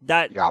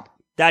 That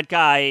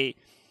guy.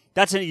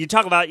 You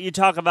talk about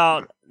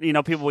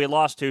people we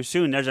lost too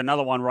soon. There's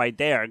another one right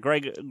there.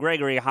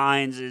 Gregory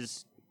Hines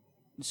is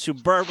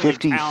superbly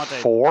 54? Talented.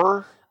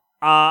 54?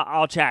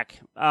 I'll check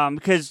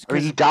because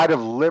he died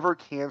of liver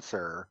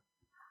cancer.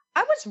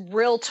 I was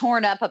real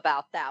torn up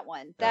about that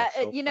one.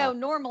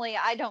 Normally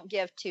I don't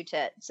give two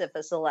tits if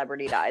a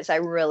celebrity dies. I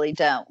really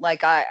don't.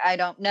 Like, I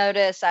don't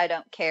notice. I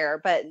don't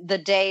care. But the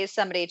day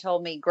somebody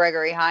told me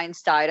Gregory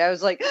Hines died, I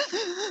was like,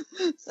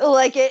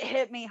 like it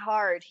hit me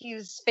hard. He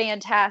was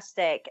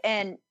fantastic.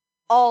 And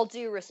all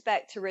due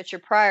respect to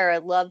Richard Pryor, I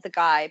love the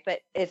guy. But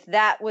if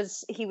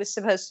he was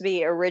supposed to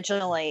be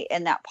originally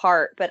in that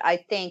part. But I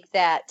think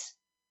that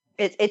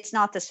it's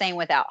not the same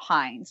without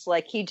Hines.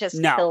 Like, he just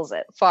kills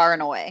it far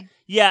and away.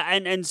 Yeah,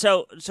 and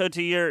so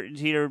to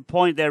your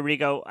point there,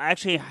 Rico,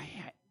 actually,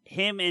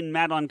 him and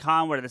Madeline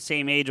Kahn were the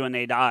same age when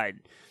they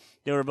died.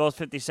 They were both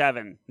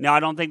 57. Now, I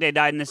don't think they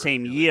died in the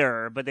same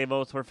year, but they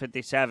both were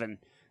 57.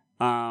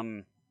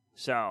 So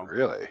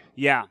really,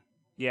 yeah.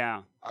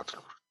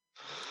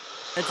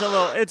 It's a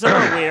little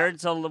weird.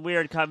 It's a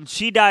weird.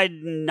 She died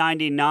in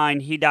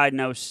 99. He died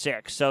in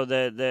 06. So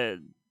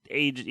the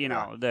age,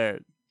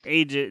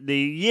 the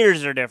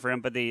years are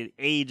different, but the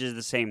age is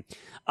the same.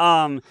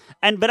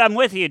 But I'm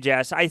with you,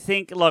 Jess. I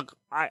think, look,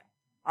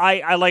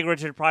 I like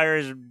Richard Pryor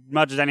as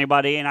much as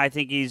anybody, and I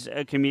think he's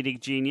a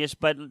comedic genius.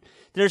 But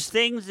there's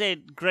things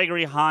that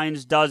Gregory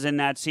Hines does in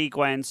that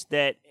sequence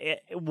that it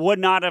would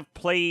not have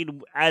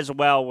played as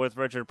well with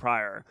Richard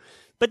Pryor.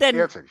 But then,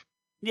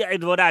 yeah,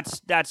 well,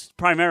 that's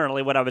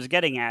primarily what I was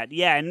getting at.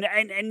 Yeah,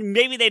 and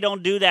maybe they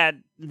don't do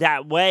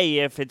that way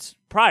if it's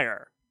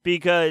Pryor.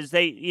 Because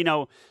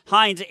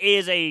Hines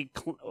is a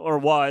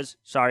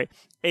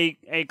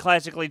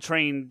classically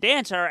trained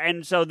dancer,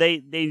 and so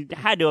they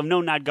had to have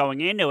known that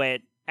going into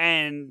it,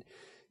 and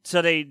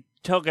so they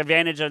took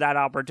advantage of that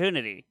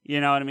opportunity.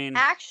 You know what I mean?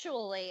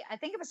 Actually, I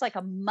think it was like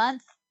a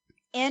month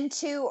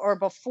into or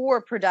before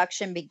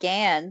production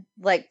began,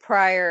 like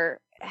Pryor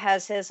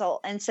has his whole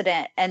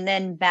incident, and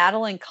then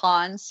Madeline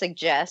Kahn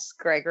suggests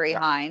Gregory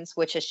Hines,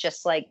 which is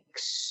just like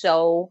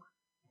so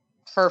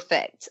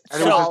perfect.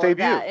 And it was his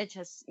debut.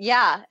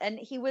 And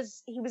he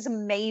was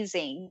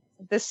amazing.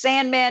 The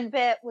Sandman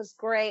bit was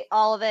great.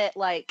 All of it,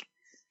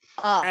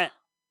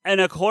 and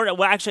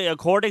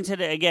according to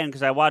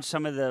because I watched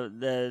some of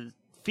the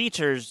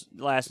features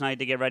last night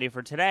to get ready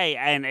for today,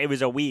 and it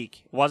was a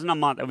week. It wasn't a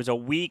month. It was a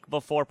week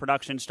before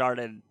production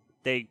started.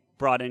 They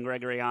brought in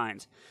Gregory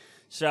Hines.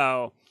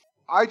 So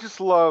I just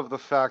love the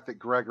fact that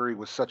Gregory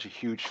was such a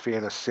huge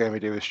fan of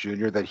Sammy Davis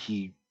Jr. that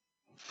he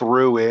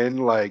threw in,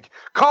 like,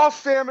 call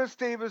Samus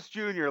Davis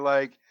Jr.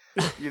 Like,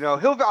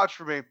 he'll vouch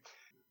for me.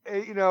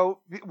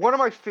 One of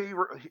my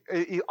favorite,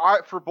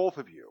 for both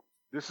of you,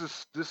 this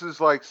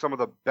is like some of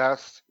the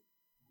best.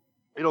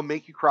 It'll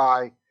make you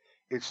cry.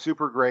 It's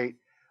super great.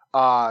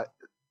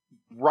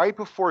 Right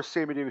before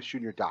Sammy Davis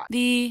Jr. died.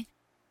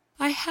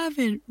 I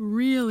haven't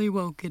really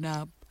woken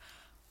up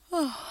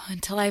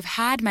until I've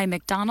had my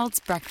McDonald's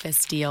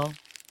breakfast deal.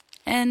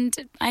 And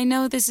I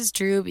know this is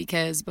true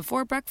because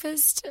before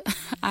breakfast,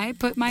 I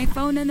put my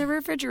phone in the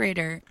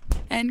refrigerator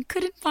and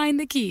couldn't find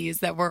the keys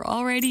that were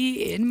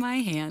already in my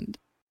hand.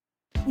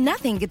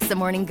 Nothing gets the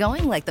morning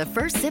going like the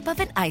first sip of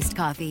an iced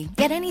coffee.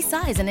 Get any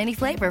size and any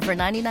flavor for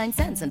 99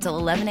 cents until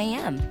 11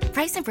 a.m.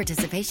 Price and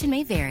participation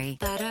may vary.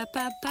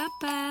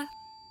 Ba-da-ba-ba-ba.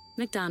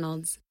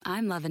 McDonald's.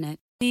 I'm loving it.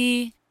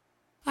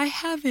 I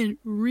haven't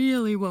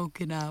really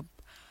woken up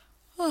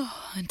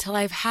until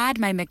I've had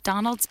my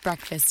McDonald's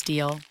breakfast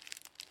deal.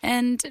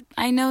 And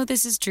I know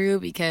this is true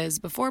because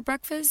before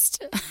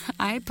breakfast,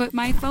 I put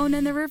my phone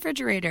in the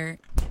refrigerator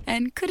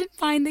and couldn't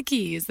find the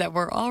keys that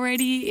were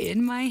already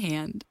in my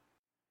hand.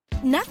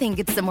 Nothing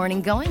gets the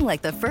morning going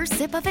like the first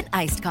sip of an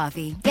iced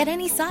coffee. Get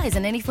any size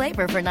and any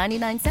flavor for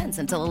 99 cents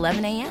until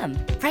 11 a.m.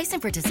 Price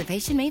and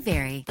participation may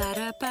vary.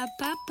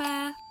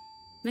 Ba-da-ba-ba-ba.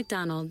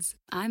 McDonald's.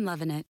 I'm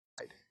loving it.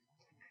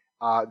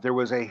 There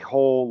was a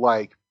whole,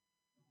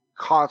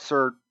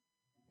 concert,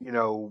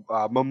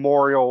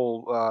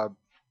 memorial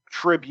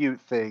tribute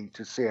thing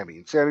to Sammy.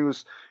 And Sammy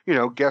was,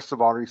 guest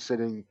of honor. He's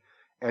sitting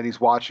and he's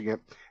watching it.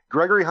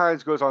 Gregory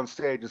Hines goes on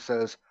stage and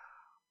says,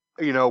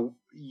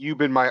 you've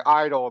been my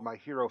idol and my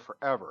hero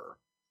forever.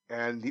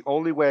 And the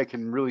only way I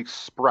can really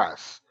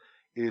express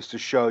is to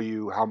show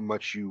you how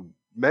much you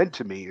meant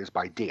to me is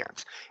by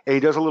dance. And he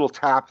does a little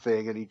tap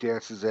thing and he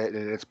dances it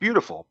and it's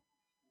beautiful.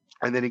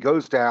 And then he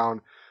goes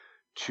down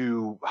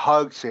to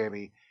hug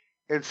Sammy.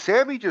 And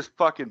Sammy just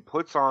fucking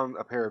puts on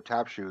a pair of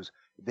tap shoes.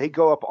 They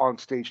go up on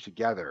stage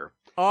together.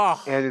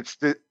 Oh. And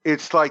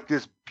it's like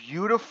this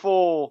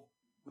beautiful,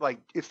 like,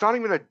 it's not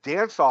even a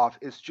dance off.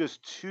 It's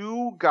just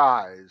two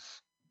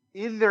guys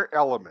in their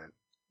element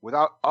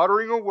without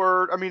uttering a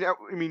word. I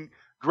mean,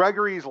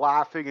 Gregory's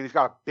laughing and he's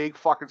got a big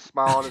fucking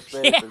smile on his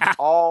face.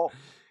 Yeah.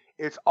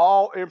 It's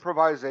all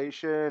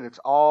improvisation. It's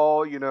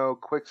all,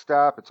 quick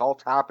step. It's all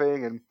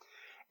tapping.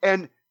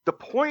 And the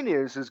point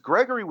is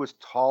Gregory was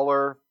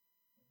taller,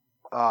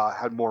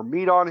 had more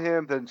meat on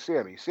him than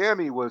Sammy.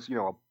 Sammy was,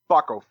 a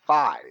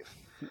 $105.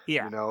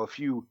 Yeah.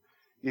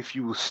 If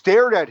you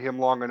stared at him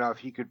long enough,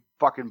 he could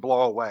fucking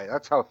blow away.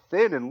 That's how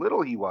thin and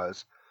little he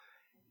was.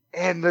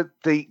 And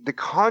the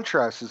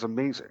contrast is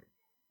amazing.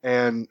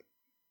 And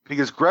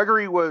because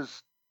Gregory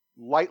was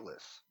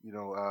lightless,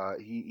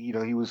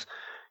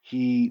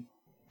 he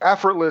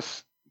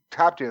effortless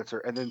tap dancer,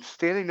 and then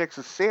standing next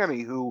to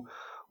Sammy, who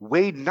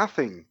weighed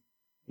nothing.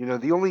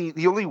 The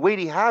only weight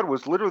he had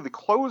was literally the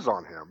clothes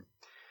on him.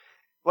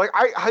 Like,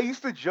 I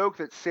used to joke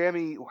that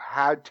Sammy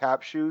had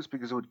tap shoes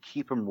because it would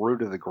keep him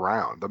rooted to the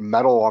ground. The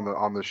metal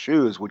on the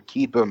shoes would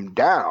keep him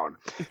down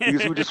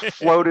because he would just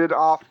floated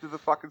off to the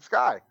fucking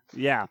sky.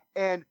 Yeah.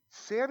 And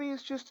Sammy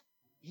is just,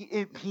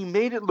 he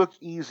made it look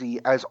easy,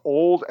 as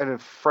old and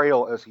as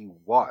frail as he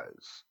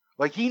was.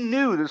 Like, he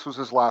knew this was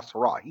his last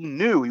hurrah. He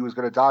knew he was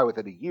going to die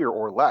within a year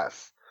or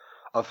less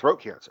of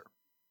throat cancer.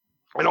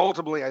 And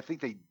ultimately, I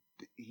think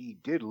he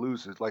did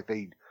lose it. Like,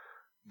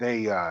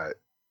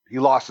 he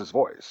lost his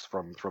voice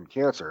from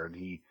cancer, and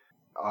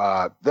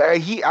I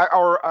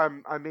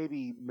may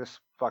be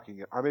fucking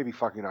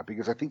it up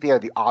because I think they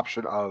had the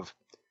option of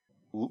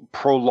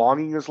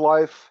prolonging his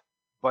life,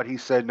 but he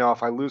said, no,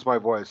 if I lose my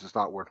voice, it's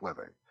not worth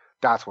living.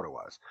 That's what it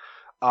was.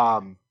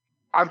 I'm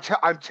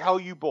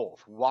telling you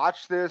both,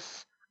 watch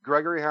this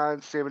Gregory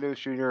Hines, Sammy Davis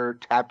Jr.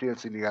 tap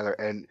dancing together,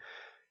 and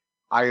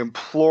I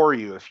implore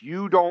you, if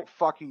you don't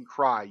fucking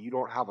cry, you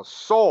don't have a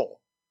soul.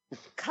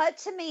 Cut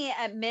to me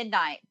at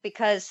midnight,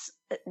 because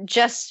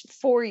just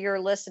for your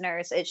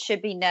listeners, it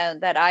should be known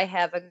that I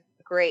have a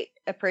great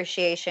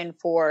appreciation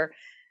for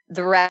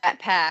the Rat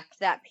Pack,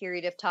 that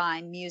period of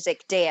time,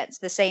 music, dance,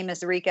 the same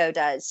as Rico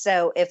does.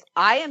 So if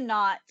I am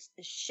not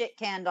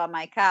shit-canned on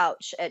my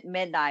couch at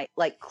midnight,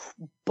 like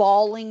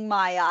bawling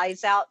my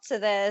eyes out to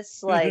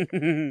this, like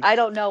I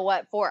don't know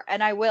what for,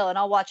 and I will, and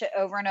I'll watch it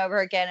over and over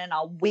again, and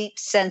I'll weep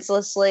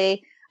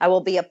senselessly. I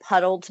will be a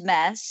puddled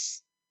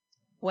mess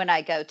when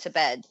I go to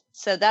bed.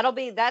 So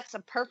that's a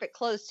perfect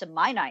close to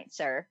my night,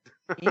 sir.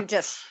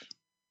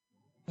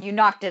 You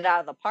knocked it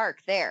out of the park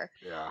there.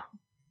 Yeah.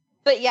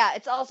 But yeah,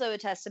 it's also a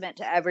testament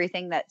to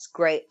everything that's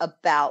great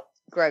about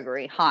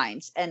Gregory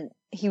Hines. And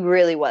he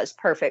really was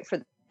perfect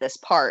for this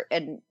part.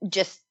 And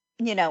just,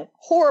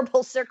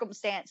 horrible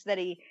circumstance that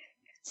he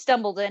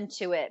stumbled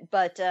into it.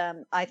 But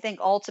I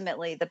think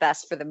ultimately the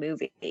best for the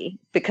movie,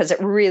 because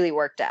it really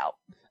worked out.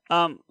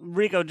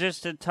 Rico,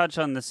 just to touch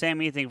on the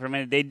Sammy thing for a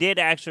minute, they did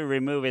actually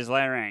remove his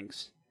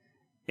larynx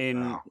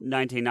in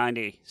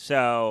 1990.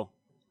 So,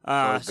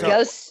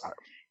 Ghost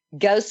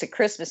of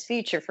Christmas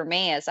Future for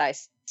me as I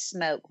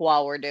smoke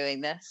while we're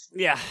doing this.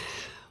 Yeah.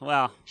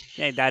 Well,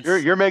 hey, that's...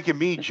 You're making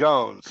me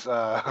Jones,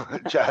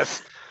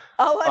 Jess.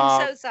 Oh,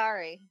 I'm so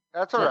sorry.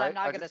 That's all right. I'm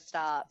not going to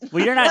stop.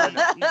 Well, you're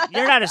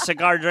not a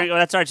cigar drinker.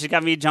 That's all right. She's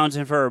got me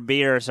jonesing for a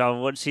beer,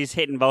 so she's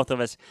hitting both of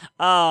us.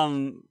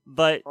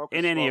 But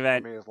in any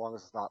event, me as long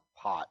as it's not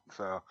pot.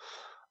 So,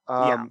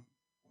 yeah.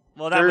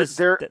 Well, that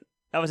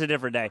was a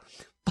different day.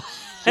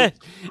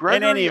 Gregory,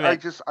 in any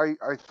event,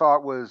 I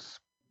thought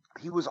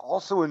he was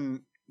also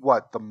in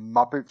the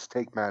Muppets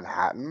Take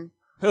Manhattan.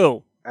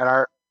 Who?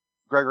 And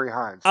Gregory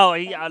Hines. Oh,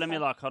 yeah. Let me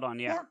look. Hold on.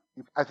 Yeah.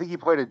 I think he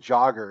played a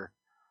jogger.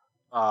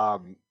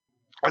 And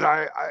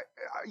I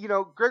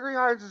Gregory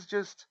Hines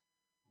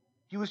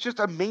he was just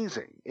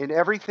amazing in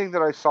everything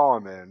that I saw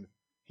him in.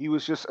 He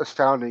was just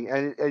astounding.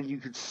 And you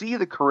could see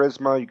the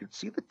charisma, you could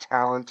see the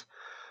talent,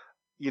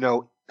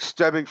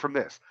 stemming from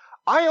this.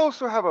 I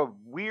also have a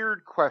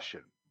weird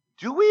question.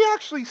 Do we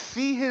actually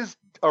see his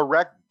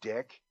erect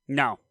dick?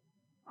 No,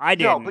 I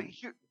didn't. No, but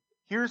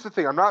here's the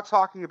thing. I'm not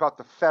talking about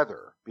the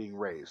feather being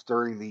raised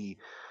during the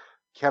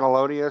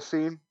Catalonia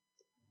scene.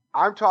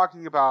 I'm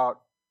talking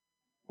about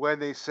when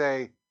they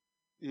say,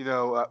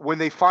 when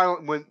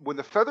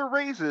the feather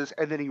raises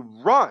and then he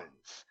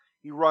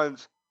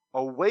runs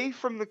away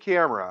from the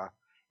camera,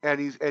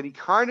 and he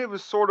kind of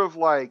is sort of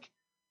like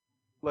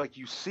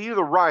you see to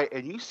the right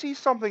and you see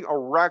something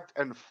erect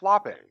and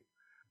flopping.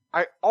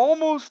 I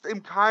almost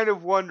am kind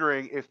of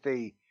wondering if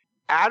they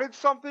added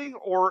something,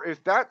 or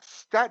if that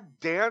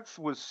dance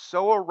was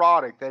so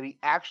erotic that he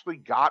actually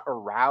got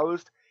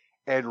aroused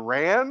and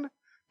ran,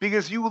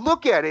 because you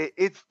look at it,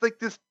 it's like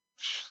this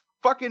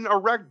fucking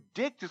erect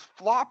dick just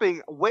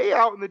flopping way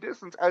out in the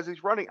distance as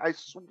he's running. I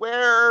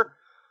swear,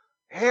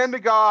 hand to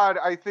God,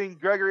 I think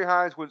Gregory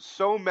Hines was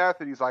so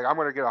method. He's like, I'm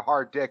going to get a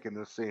hard dick in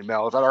this scene,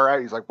 Mel. Is that all right?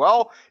 He's like,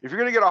 well, if you're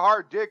going to get a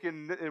hard dick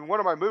in one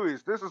of my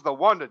movies, this is the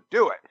one to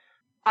do it.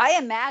 I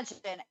imagine.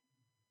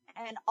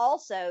 And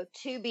also,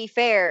 to be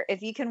fair,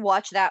 if you can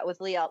watch that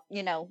with Leo,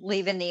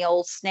 leaving the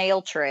old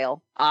snail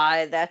trail,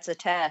 that's a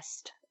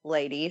test,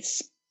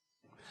 ladies.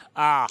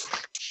 Gotcha.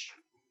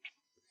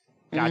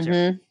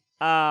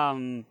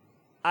 Mm-hmm.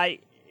 I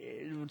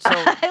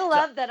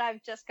love that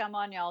I've just come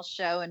on y'all's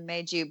show and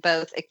made you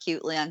both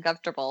acutely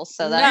uncomfortable.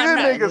 So that you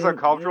didn't make us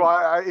uncomfortable.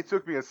 It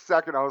took me a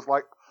second. I was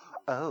like,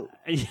 oh,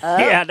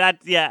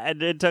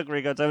 and it took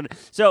Rico.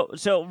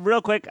 So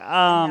real quick,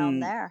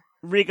 there.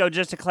 Rico,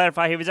 just to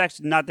clarify, he was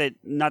actually not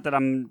that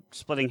I'm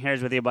splitting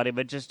hairs with you, buddy,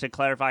 but just to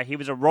clarify, he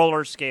was a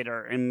roller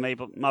skater in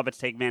Muppets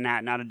Take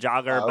Manhattan, not a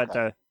jogger, but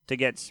to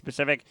get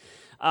specific.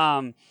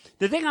 The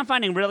thing I'm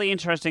finding really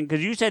interesting,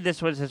 because you said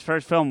this was his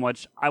first film,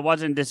 which I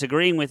wasn't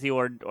disagreeing with you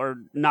or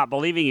not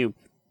believing you.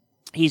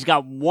 He's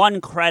got one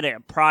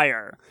credit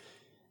prior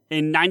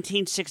in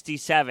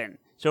 1967.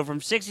 So from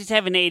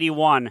 67 to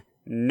 81,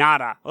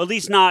 nada. Or at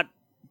least not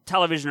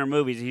television or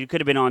movies. He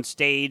could have been on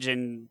stage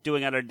and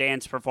doing other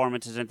dance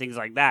performances and things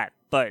like that.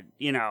 But,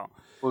 It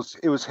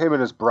was him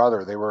and his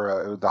brother. They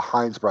were the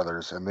Hines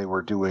brothers, and they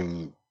were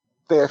doing...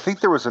 I think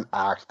there was an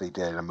act they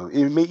did in a movie.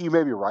 You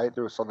may be right.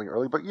 There was something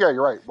early, but yeah,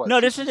 you're right. What,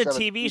 no, this is a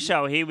TV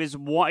show. He was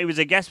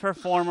a guest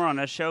performer on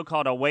a show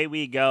called Away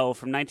We Go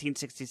from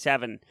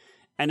 1967,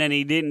 and then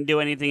he didn't do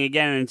anything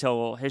again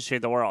until History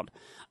of the World.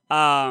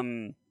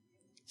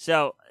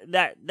 So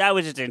that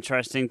was just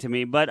interesting to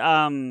me. But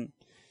I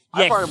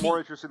find it more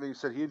interesting that you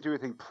said he didn't do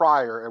anything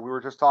prior, and we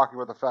were just talking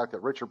about the fact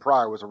that Richard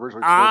Pryor was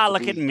originally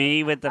look at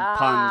me with the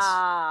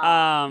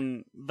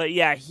puns. But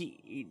yeah,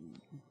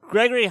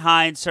 Gregory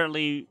Hines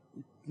certainly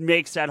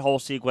makes that whole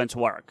sequence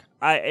work.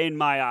 In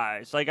my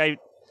eyes, like I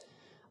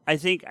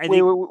think.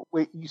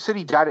 Wait! You said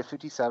he died at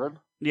 57?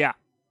 Yeah.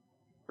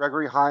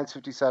 Gregory Hines,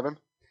 57.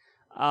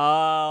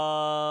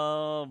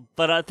 But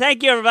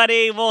thank you,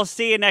 everybody. We'll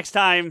see you next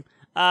time.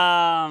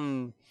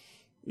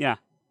 Yeah.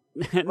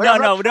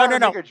 No.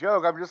 Make a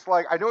joke. I'm just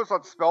like, I know it's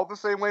not spelled the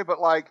same way, but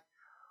like,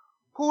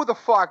 who the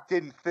fuck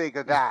didn't think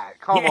of that?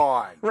 Come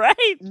on,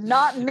 right?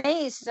 Not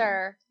me,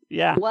 sir.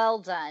 Yeah. Well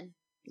done.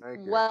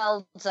 Thank you.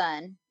 Well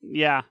done.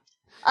 Yeah.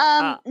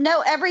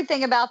 No,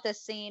 everything about this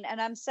scene,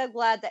 and I'm so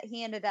glad that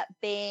he ended up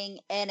being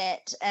in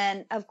it.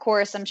 And of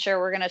course, I'm sure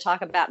we're going to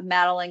talk about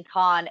Madeline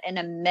Kahn in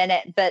a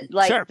minute, but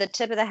like the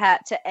tip of the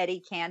hat to Eddie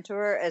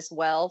Cantor as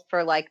well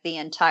for like the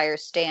entire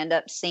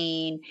stand-up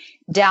scene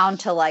down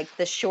to like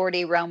the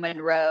shorty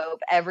Roman robe.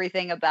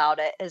 Everything about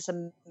it is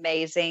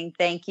amazing.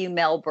 Thank you,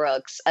 Mel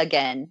Brooks,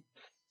 again.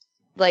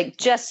 Like,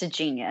 just a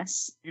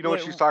genius. You know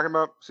what she's talking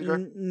about,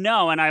 CJ?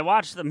 No, and I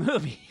watched the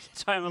movie.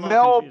 So I'm a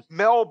little confused.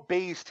 Mel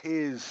based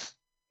his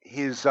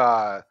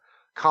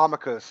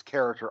Comicus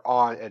character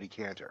on Eddie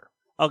Cantor.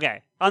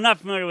 Okay. I'm not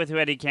familiar with who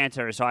Eddie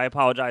Cantor is, so I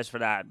apologize for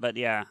that. But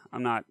yeah,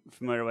 I'm not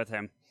familiar with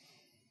him.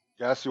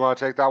 Jess, you want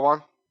to take that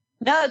one?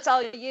 No, it's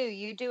all you.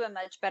 You do a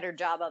much better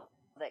job of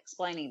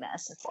explaining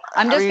this.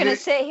 I'm just going to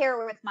sit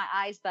here with my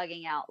eyes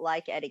bugging out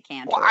like Eddie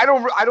Cantor. Well,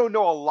 I don't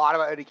know a lot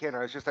about Eddie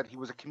Cantor. It's just that he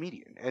was a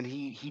comedian, and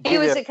he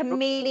was a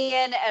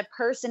comedian, a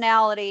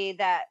personality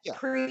that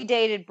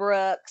predated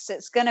Brooks.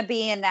 It's going to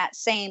be in that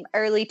same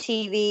early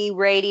TV,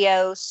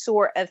 radio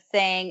sort of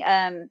thing.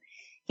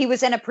 He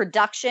was in a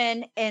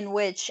production in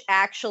which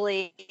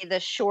actually the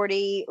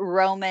shorty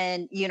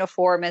Roman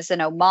uniform is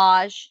an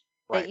homage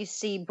that you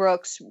see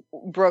Brooks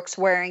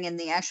wearing in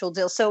the actual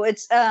deal. So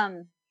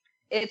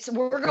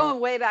we're going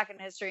way back in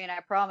history, and I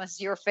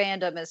promise your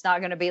fandom is not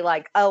going to be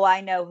like, oh,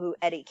 I know who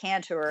Eddie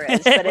Cantor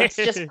is, but it's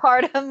just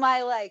part of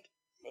my like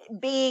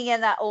being in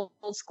that old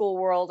school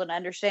world and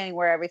understanding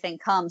where everything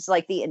comes.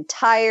 Like the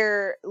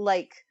entire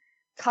like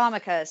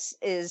Comicus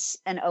is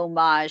an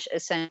homage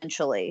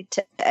essentially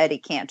to Eddie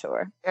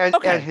Cantor, and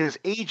his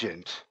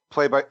agent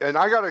played by, and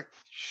I got to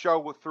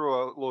show through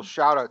a little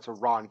shout out to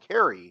Ron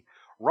Carey.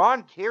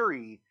 Ron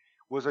Carey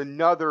was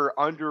another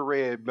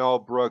underrated Mel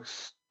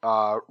Brooks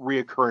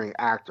reoccurring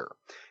actor,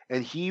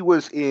 and he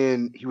was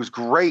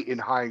great in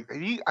High.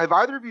 Have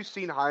either of you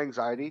seen High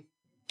Anxiety?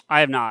 I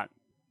have not.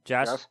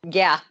 Jess?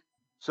 Yeah.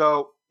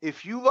 So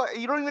if you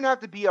don't even have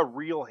to be a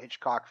real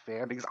Hitchcock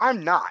fan, because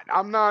I'm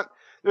not.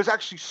 There's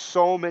actually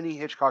so many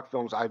Hitchcock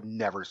films I've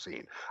never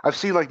seen. I've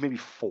seen like maybe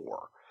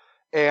 4,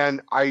 and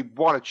I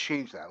want to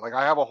change that. Like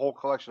I have a whole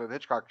collection of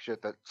Hitchcock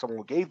shit that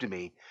someone gave to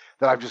me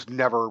that I've just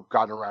never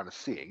gotten around to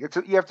seeing.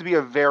 You have to be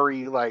a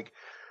very like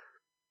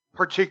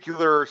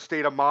particular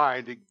state of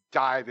mind to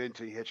dive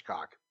into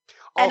Hitchcock.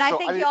 And I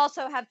think you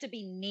also have to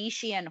be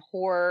niche in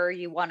horror.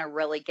 You want to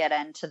really get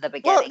into the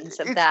beginnings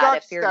of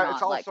that if you're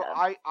not like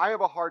I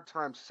have a hard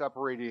time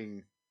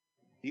separating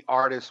the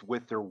artist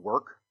with their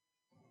work.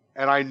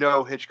 And I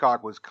know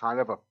Hitchcock was kind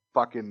of a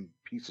fucking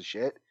piece of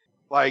shit.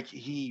 Like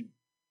he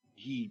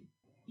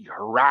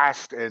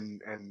harassed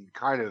and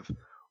kind of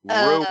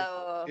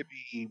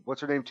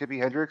What's her name? Tippi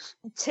Hedren?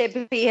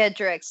 Tippi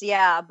Hedren,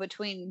 yeah.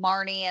 Between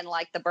Marnie and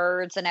like the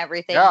birds and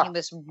everything, Yeah. he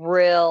was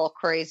real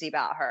crazy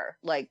about her,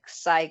 like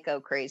psycho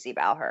crazy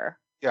about her.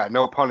 Yeah,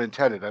 no pun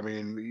intended. I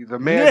mean, the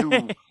man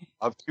who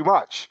of too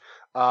much.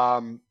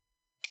 And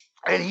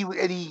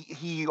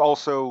he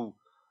also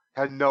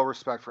had no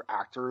respect for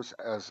actors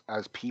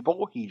as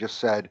people. He just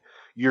said,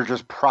 "You're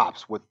just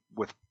props with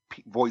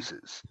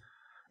voices."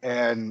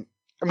 And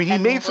I mean, he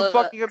made some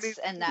fucking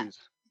amazing movies.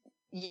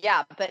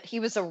 Yeah, but he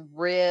was a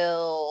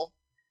real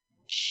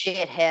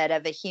shithead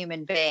of a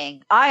human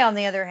being. I, on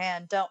the other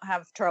hand, don't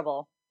have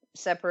trouble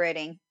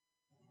separating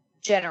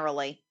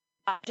generally.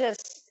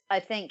 I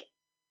think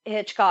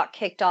Hitchcock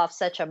kicked off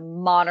such a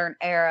modern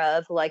era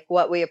of like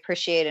what we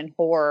appreciate in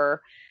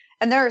horror.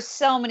 And there are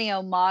so many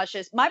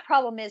homages. My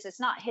problem is it's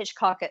not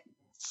Hitchcock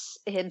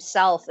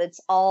himself.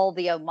 It's all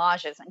the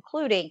homages,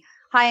 including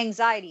High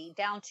Anxiety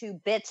down to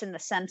bits in The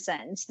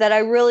Simpsons that I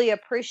really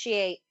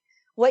appreciate.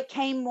 What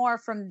came more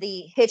from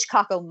the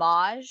Hitchcock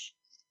homage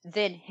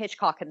than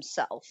Hitchcock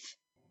himself?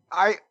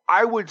 I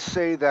would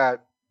say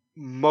that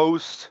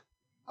most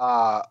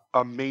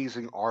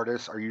amazing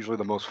artists are usually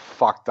the most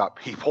fucked up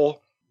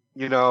people.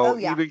 You know,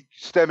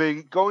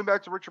 even going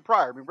back to Richard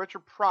Pryor. I mean,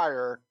 Richard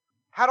Pryor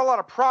had a lot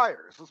of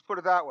priors. Let's put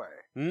it that way.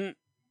 Mm.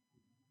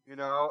 You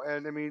know,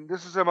 and I mean,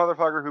 this is a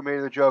motherfucker who made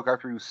the joke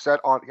after he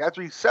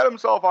set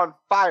himself on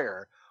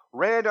fire,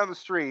 ran down the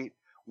street,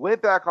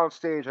 went back on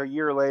stage a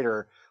year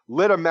later,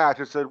 lit a match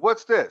and said,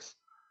 "What's this?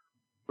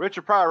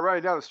 Richard Pryor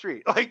running down the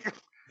street."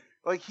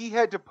 Like he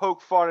had to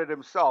poke fun at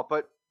himself.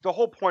 But the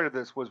whole point of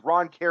this was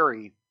Ron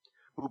Carey,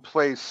 who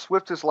plays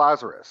Swiftus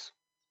Lazarus,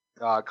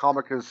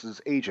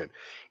 Comicus's agent,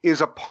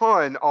 is a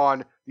pun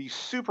on the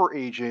super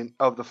agent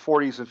of the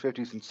 40s and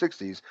 50s and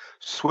 60s,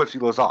 Swifty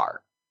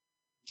Lazar.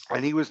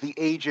 And he was the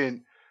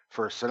agent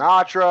for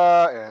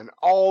Sinatra and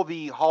all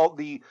the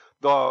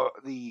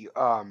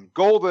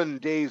golden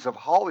days of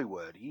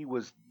Hollywood. He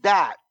was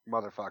that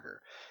motherfucker.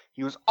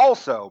 He was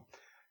also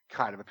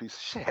kind of a piece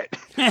of shit,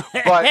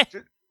 but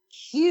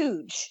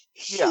huge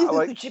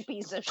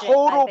piece of shit.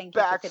 Total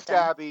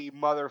backstabby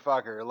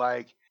motherfucker.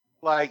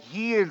 Like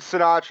he and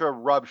Sinatra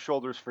rubbed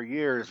shoulders for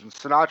years, and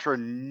Sinatra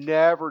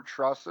never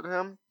trusted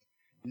him,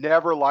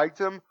 never liked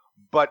him,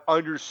 but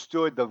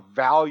understood the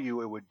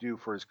value it would do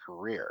for his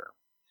career.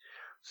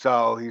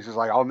 So he's just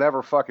like, I'll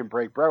never fucking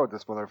break bread with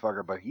this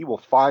motherfucker, but he will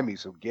find me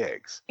some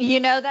gigs. You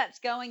know, that's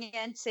going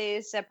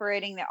into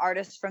separating the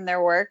artists from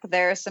their work.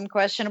 There's some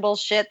questionable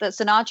shit that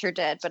Sinatra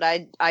did, but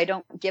I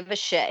don't give a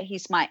shit.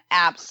 He's my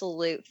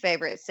absolute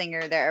favorite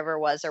singer there ever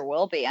was or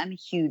will be. I'm a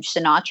huge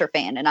Sinatra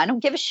fan, and I don't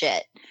give a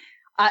shit.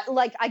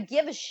 I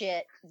give a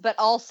shit, but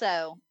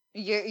also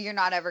you're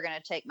not ever going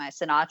to take my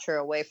Sinatra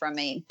away from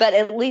me. But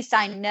at least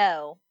I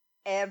know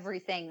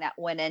everything that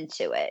went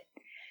into it.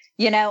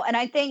 You know, and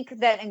I think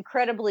that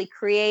incredibly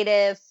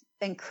creative,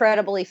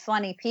 incredibly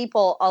funny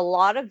people, a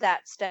lot of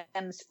that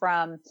stems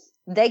from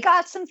they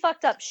got some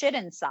fucked up shit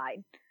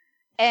inside,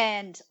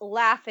 and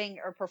laughing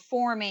or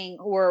performing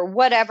or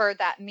whatever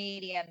that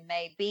medium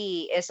may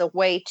be is a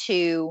way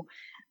to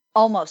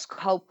almost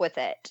cope with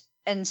it.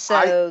 And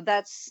so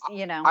that's,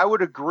 you know. I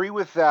would agree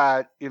with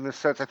that in the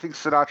sense I think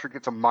Sinatra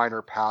gets a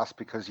minor pass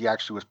because he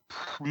actually was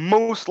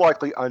most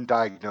likely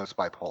undiagnosed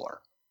bipolar.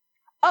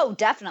 Oh,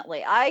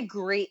 definitely. I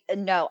agree.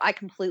 No, I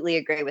completely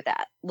agree with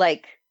that.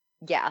 Like,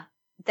 yeah,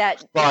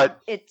 but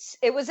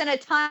it was in a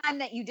time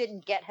that you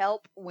didn't get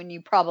help when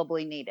you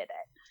probably needed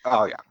it.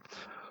 Oh yeah.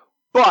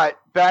 But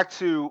back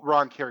to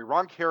Ron Carey.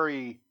 Ron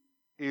Carey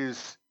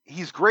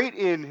he's great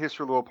in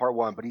History of the World Part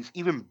 1, but he's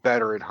even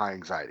better in High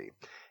Anxiety.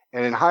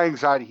 And in High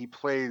Anxiety, he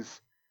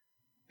plays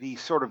the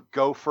sort of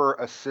gopher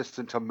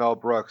assistant to Mel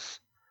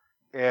Brooks.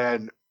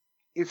 And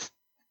it's,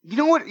 you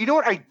know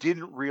what I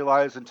didn't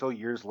realize until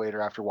years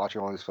later after watching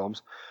all these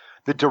films?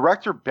 The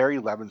director, Barry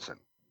Levinson,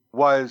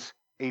 was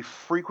a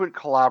frequent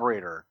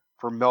collaborator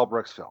for Mel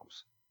Brooks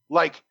films.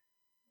 Like,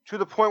 to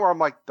the point where I'm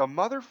like, the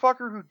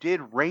motherfucker who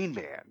did Rain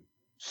Man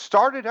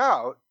started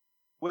out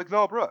with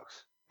Mel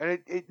Brooks. And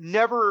it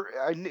never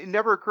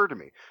occurred to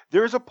me.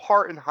 There's a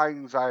part in High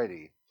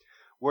Anxiety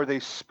where they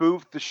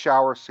spoofed the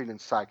shower scene in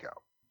Psycho.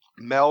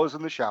 Mel is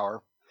in the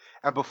shower,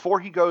 and before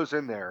he goes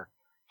in there,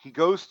 he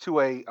goes to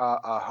a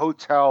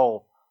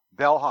hotel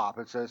bellhop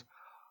and says,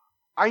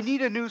 "I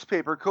need a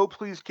newspaper. Go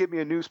please get me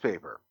a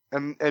newspaper."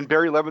 And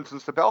Barry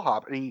Levinson's the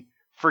bellhop, and he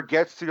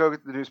forgets to go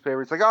get the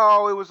newspaper. It's like,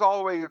 "Oh, it was all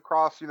the way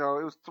across, it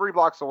was 3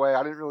 blocks away.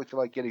 I didn't really feel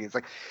like getting it." It's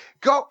like,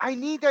 "Go, I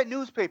need that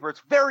newspaper.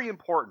 It's very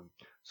important."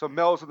 So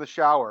Mel's in the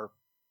shower.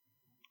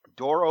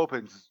 Door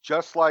opens,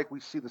 just like we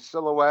see the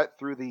silhouette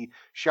through the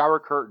shower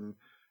curtain,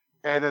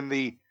 and then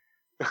the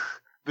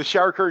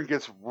shower curtain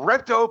gets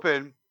ripped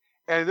open,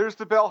 and there's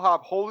the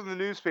bellhop holding the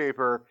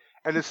newspaper,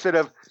 and instead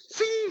of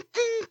ding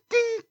ding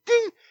ding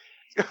ding,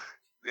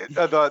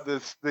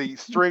 the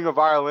string of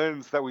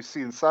violins that we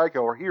see in Psycho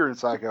or hear in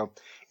Psycho,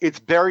 it's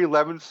Barry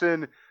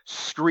Levinson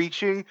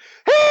screeching,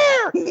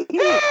 "Here, here,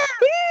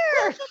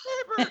 here!"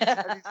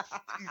 And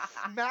he's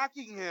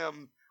smacking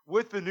him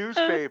with the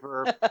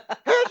newspaper.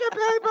 Here's your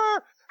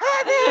paper,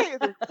 Heavy!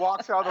 And then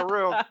walks out of the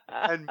room,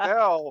 and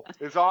Mel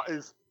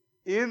is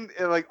in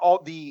like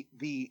all the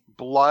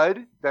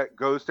blood that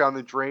goes down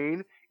the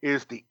drain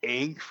is the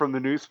ink from the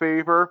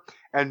newspaper,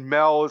 and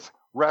Mel is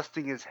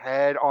resting his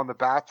head on the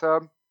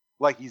bathtub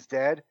like he's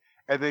dead,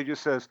 and then he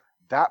just says,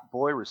 "That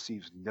boy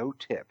receives no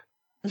tip."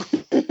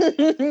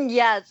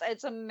 Yes,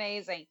 it's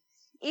amazing.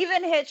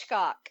 Even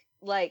Hitchcock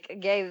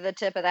gave the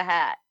tip of the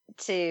hat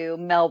to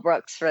Mel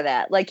Brooks for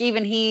that. Like,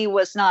 even he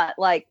was not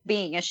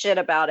being a shit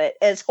about it.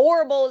 As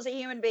horrible as a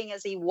human being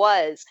as he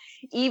was,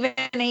 even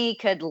he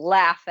could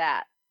laugh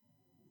at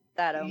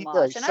that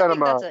homage. And I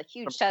think that's a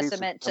huge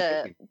testament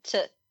to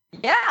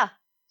yeah.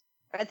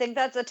 I think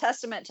that's a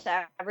testament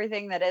to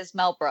everything that is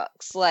Mel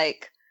Brooks.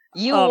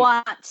 You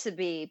want to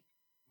be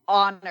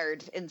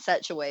honored in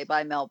such a way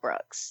by Mel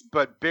Brooks.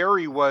 But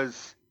Barry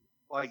was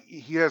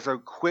he has a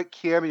quick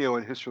cameo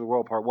in History of the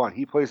World Part 1.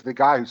 He plays the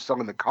guy who's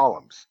selling the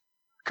columns.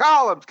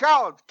 Columns,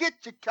 get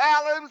your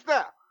columns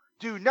now.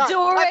 Do not.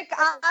 Doric,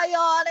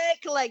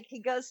 Ionic. He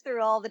goes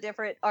through all the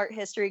different art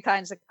history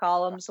kinds of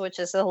columns, which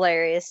is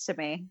hilarious to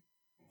me.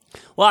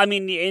 Well, I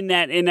mean, in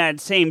that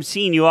same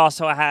scene, you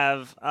also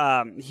have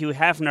Hugh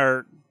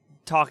Hefner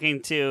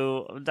talking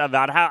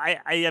about how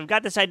I've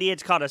got this idea.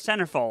 It's called a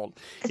centerfold.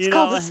 It's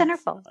called a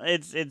centerfold.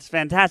 It's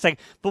fantastic.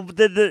 But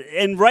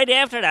and right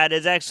after that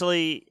is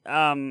actually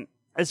a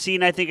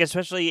scene, I think,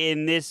 especially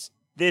in this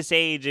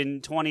age in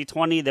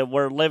 2020 that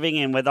we're living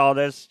in with all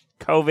this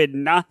COVID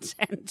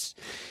nonsense.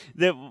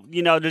 That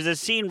there's a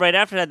scene right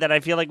after that I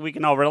feel like we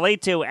can all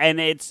relate to, and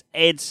it's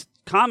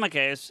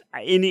Comicus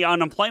in the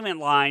unemployment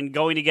line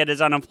going to get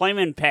his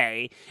unemployment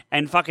pay,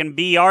 and fucking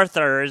B.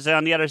 Arthur is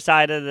on the other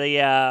side of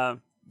the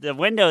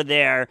window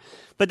there.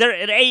 But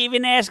they're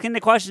even asking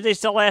the questions they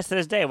still ask to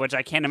this day, which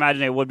I can't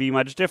imagine it would be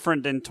much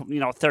different than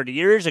 30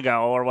 years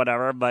ago or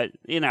whatever. But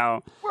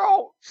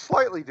well,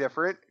 slightly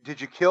different.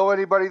 Did you kill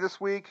anybody this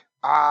week?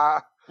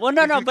 But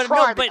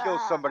kill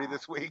somebody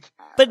this week.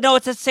 But no,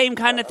 it's the same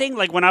kind of thing.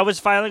 Like when I was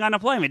filing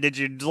unemployment, did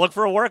you look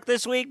for work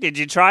this week? Did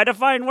you try to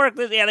find work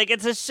this? Yeah,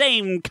 it's the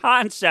same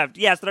concept.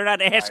 Yes, they're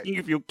not asking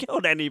if you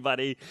killed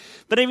anybody,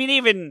 but I mean,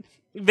 even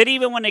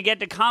when they get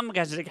to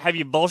Comicus, it's have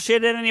you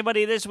bullshitted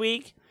anybody this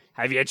week?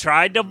 Have you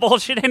tried to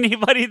bullshit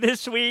anybody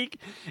this week?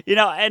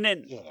 And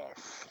then.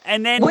 Yes.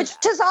 And then, which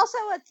is also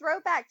a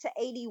throwback to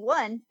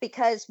 81,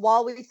 because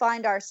while we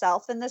find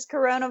ourselves in this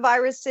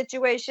coronavirus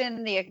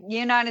situation, the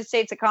United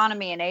States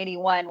economy in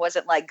 81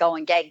 wasn't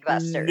going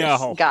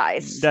gangbusters,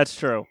 guys. That's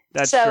true.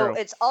 So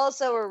it's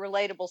also a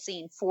relatable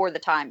scene for the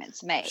time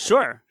it's made.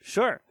 Sure.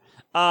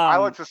 I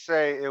like to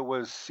say it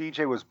was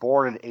CJ was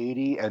born in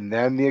 80 and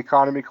then the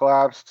economy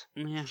collapsed.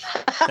 Yeah,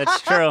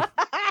 that's true.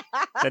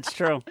 That's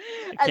true.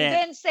 And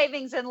then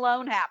savings and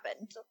loan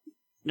happened.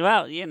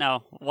 Well,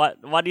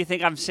 why do you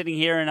think I'm sitting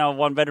here in a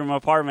one-bedroom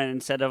apartment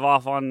instead of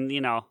off on,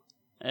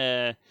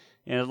 a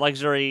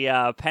luxury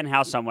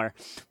penthouse somewhere?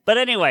 But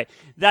anyway,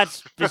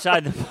 that's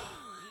beside the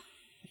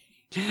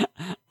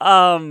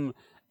point.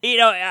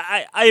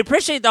 I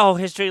appreciate the whole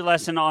history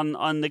lesson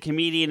on the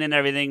comedian and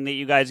everything that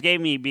you guys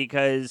gave me,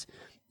 because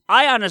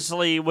I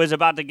honestly was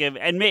about to give,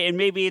 and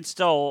maybe it's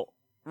still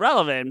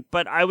relevant,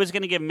 but I was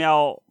going to give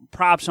Mel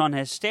props on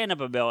his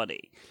stand-up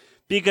ability.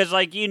 Because,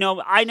 I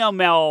know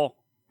Mel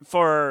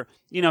for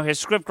his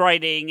script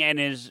writing and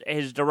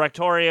his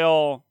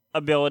directorial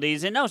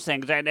abilities and those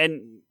things,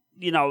 and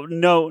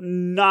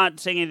not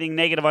saying anything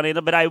negative on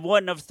it, but I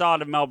wouldn't have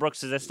thought of Mel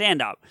Brooks as a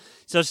stand-up.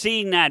 So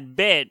seeing that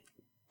bit,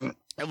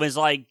 it was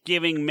like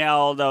giving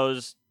Mel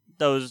those.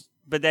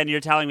 But then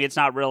you're telling me it's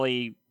not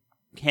really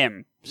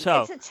him.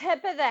 So it's a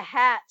tip of the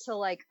hat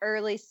to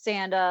early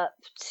stand-up.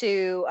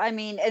 And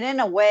in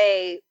a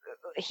way,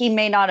 he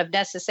may not have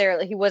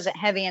he wasn't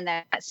heavy in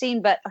that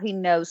scene, but he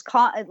knows,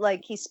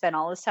 he spent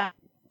all his time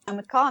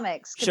with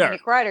comics,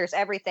 comedic writers,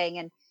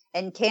 everything.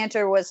 And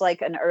Cantor was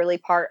an early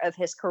part of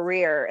his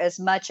career as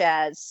much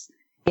as,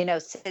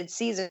 Sid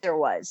Caesar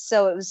was.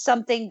 So it was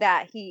something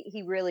that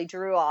he really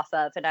drew off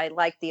of. And I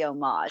like the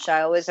homage.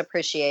 I always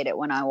appreciate it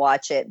when I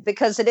watch it,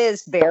 because it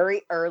is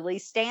very early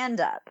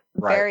stand-up,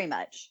 very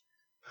much.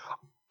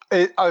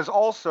 It was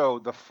also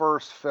the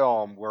first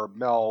film where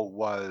Mel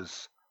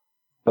was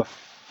the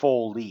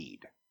full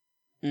lead.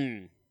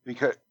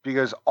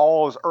 Because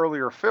all his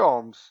earlier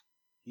films,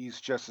 he's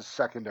just a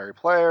secondary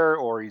player,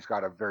 or he's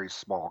got a very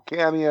small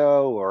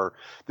cameo, or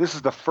this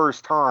is the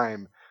first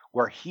time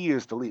where he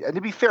is the lead. And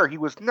to be fair, he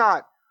was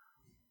not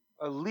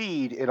a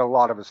lead in a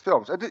lot of his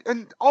films.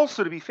 And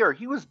also, to be fair,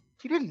 he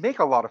didn't make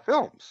a lot of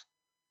films.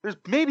 There's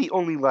maybe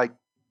only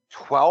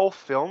 12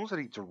 films that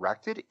he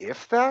directed,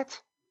 if that.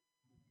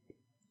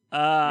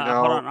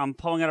 Hold on, I'm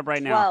pulling it up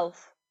right now.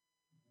 12.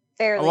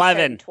 Fairly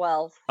 11.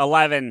 12.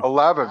 11.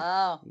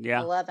 Oh, yeah.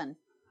 11.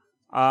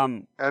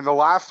 And the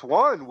last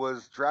one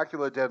was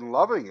Dracula Dead and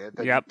Loving It,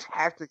 that he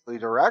technically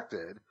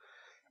directed.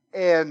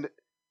 And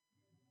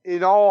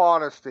in all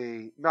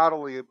honesty, not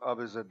only of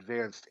his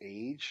advanced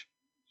age,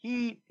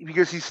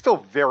 because he's still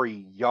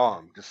very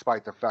young,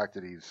 despite the fact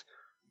that he's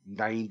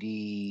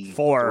 93?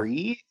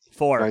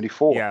 94.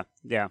 94.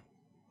 Yeah.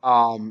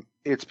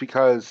 It's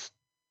because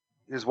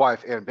his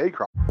wife, Ann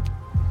Bancroft.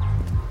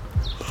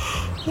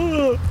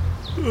 The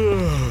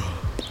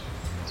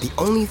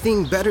only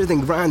thing better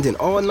than grinding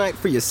all night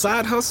for your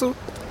side hustle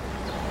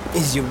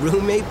is your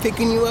roommate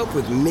picking you up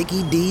with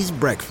Mickey D's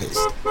breakfast.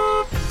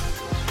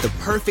 The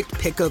perfect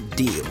pickup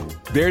deal.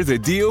 There's a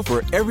deal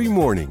for every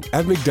morning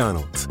at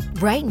McDonald's.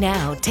 Right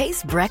now,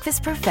 taste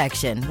breakfast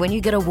perfection when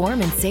you get a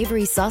warm and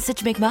savory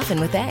sausage McMuffin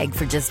with egg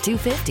for just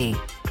 $2.50.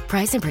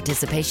 Price and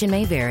participation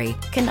may vary.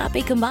 Cannot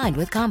be combined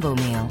with combo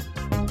meal.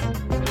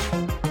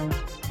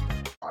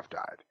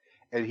 Died,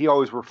 and he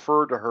always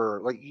referred to her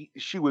like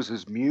she was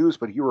his muse,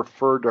 but he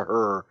referred to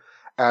her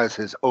as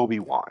his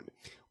Obi-Wan.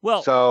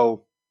 Well,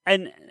 so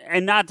and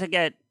not to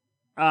get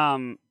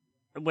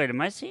wait,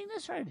 am I seeing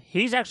this right?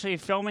 He's actually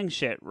filming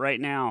shit right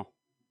now.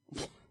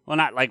 Well,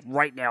 not like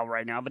right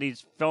now, but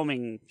he's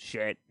filming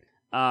shit.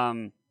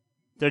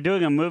 They're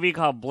doing a movie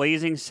called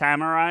Blazing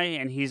Samurai,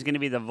 and he's going to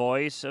be the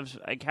voice of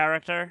a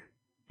character.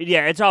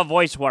 Yeah, it's all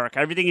voice work.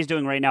 Everything he's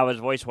doing right now is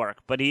voice work,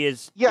 but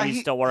he's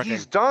still working.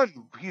 He's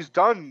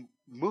done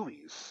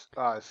movies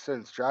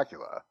since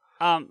Dracula.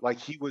 Like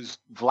he was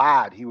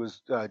Vlad. He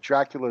was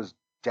Dracula's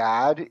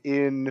dad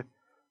in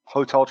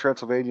Hotel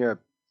Transylvania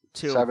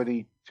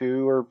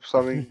 72 or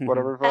something,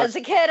 whatever. As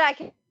a kid, I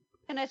can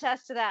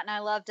attest to that, and I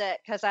loved it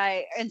because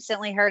I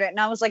instantly heard it, and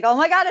I was like, "Oh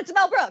my god, it's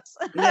Mel Brooks!"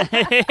 Not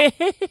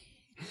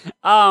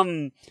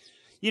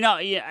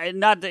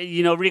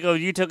that, Rico,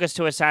 you took us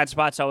to a sad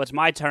spot, so it's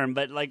my turn.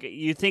 But like,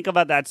 you think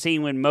about that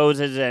scene when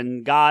Moses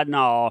and God and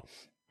all,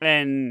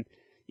 and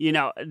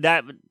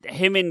that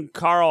him and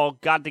Carl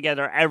got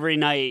together every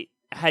night,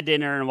 had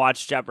dinner, and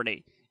watched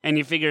Jeopardy. And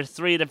you figure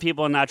 3 of the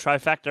people in that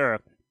trifecta,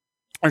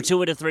 or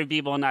 2 of the 3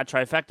 people in that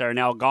trifecta, are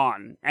now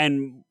gone.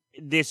 And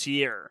this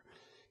year,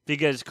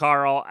 because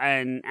Carl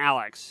and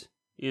Alex,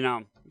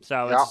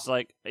 so it's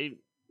like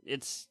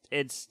it's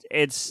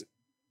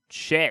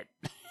shit.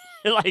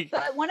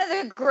 But one of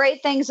the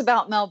great things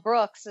about Mel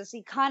Brooks is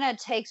he kind of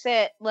takes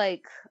it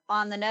like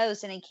on the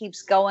nose and he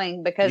keeps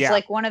going because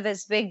like one of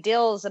his big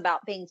deals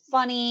about being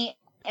funny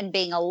and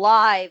being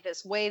alive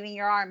is waving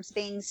your arms,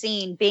 being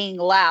seen, being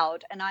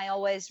loud. And I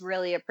always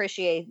really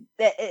appreciate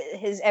that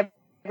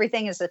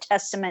everything is a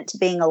testament to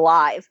being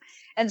alive.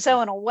 And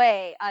so in a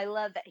way, I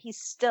love that he's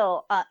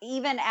still,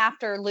 even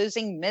after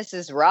losing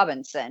Mrs.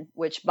 Robinson,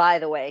 which by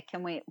the way,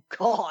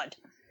 God,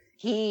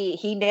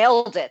 he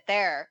nailed it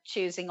there,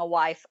 choosing a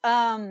wife.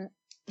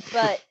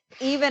 But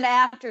even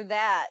after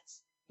that,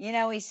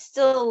 he's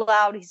still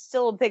loud. He's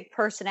still a big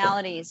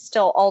personality. He's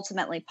still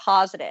ultimately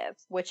positive,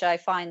 which I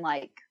find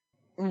like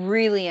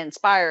really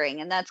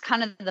inspiring. And that's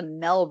kind of the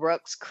Mel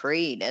Brooks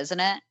creed, isn't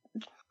it?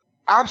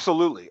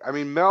 Absolutely. I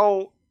mean,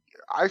 Mel,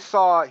 I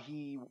saw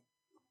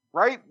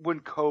right when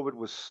COVID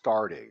was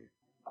starting,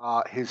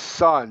 his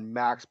son,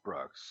 Max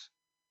Brooks,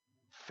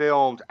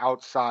 filmed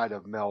outside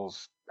of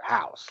Mel's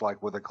house,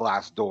 like with a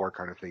glass door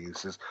kind of thing. He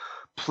says,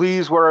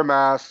 "Please wear a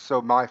mask so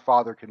my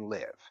father can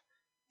live."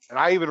 And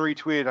I even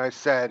retweeted, I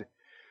said,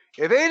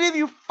 "If any of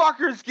you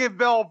fuckers give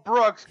Mel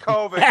Brooks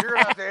COVID, you're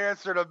gonna have to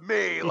answer to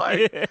me.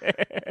 Like,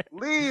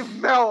 leave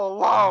Mel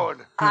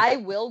alone." I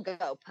will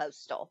go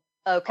postal.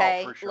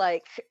 Okay. Oh, for sure.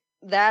 Like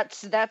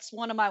that's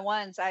one of my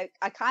ones. I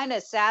kind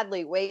of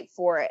sadly wait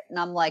for it. And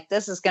I'm like,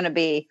 this is gonna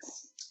be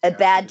a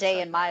bad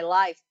day in my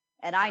life.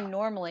 And I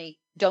normally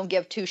don't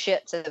give 2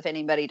 shits if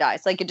anybody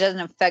dies. Like, it doesn't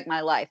affect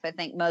my life. I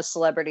think most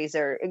celebrities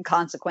are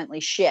consequently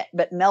shit.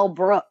 But Mel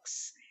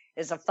Brooks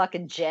is a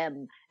fucking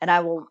gem, and I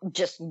will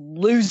just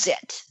lose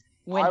it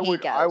when he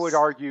goes. I would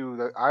argue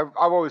that I've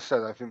always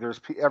said, I think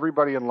there's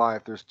everybody in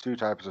life, there's 2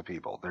 types of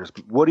people. There's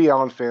Woody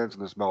Allen fans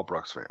and there's Mel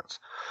Brooks fans.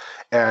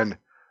 And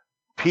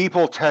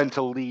people tend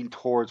to lean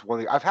towards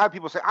one. I've had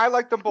people say, I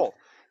like them both.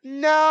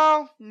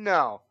 No,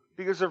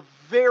 because they're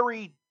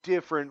very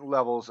different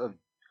levels of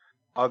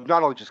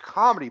not only just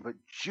comedy, but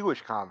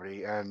Jewish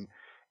comedy and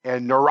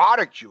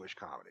neurotic Jewish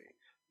comedy.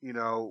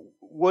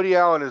 Woody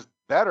Allen is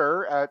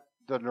better at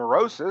the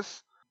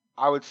neurosis.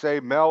 I would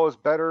say Mel is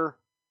better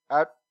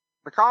at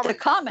the comedy.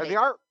 And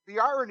the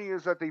irony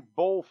is that they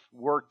both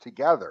work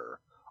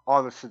together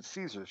on the Sid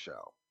Caesar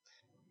show.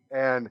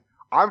 And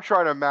I'm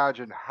trying to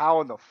imagine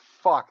how in the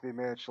fuck they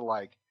managed to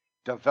like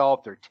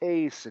develop their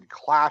tastes and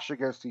clash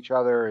against each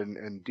other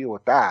and deal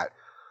with that.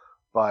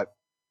 But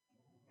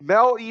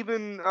Mel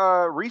even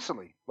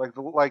recently,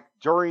 like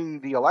during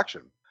the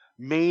election,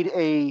 made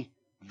a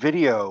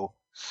video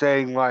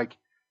saying like,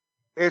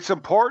 it's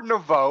important to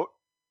vote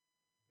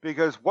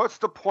because what's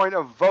the point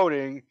of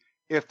voting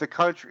if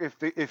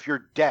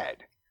you're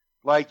dead?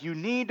 Like, you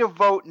need to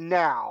vote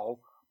now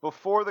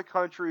before the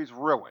country is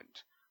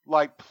ruined.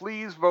 Like,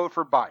 please vote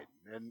for Biden.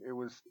 And it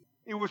was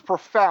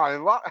profound.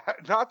 And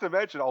not to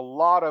mention, a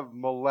lot of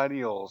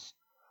millennials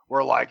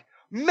were like,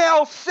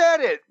 Mel said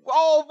it.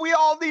 We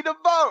all need to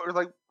vote. It's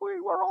like,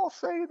 we're all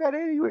saying that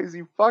anyways,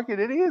 you fucking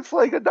idiots.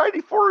 Like a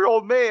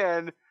 94-year-old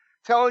man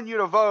telling you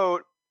to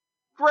vote.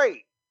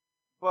 Great.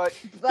 But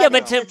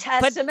it's a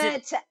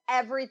testament to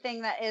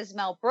everything that is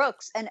Mel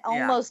Brooks, and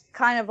almost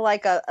kind of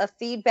like a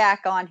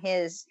feedback on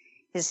his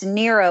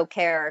Nero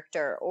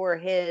character or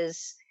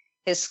his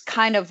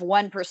kind of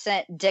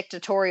 1%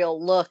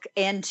 dictatorial look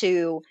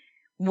into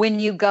when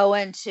you go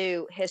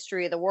into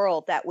history of the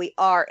world, that we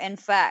are in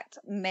fact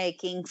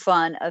making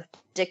fun of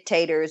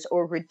dictators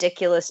or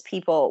ridiculous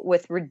people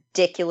with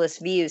ridiculous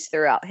views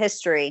throughout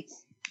history.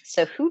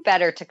 So who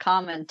better to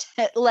comment?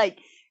 Like,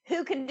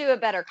 who can do a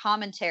better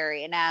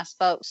commentary and ask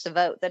folks to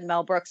vote than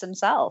Mel Brooks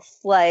himself?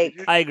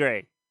 Like, I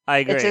agree.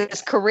 It's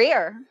his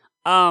career.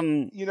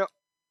 You know,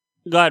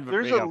 go ahead.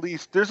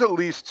 There's at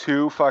least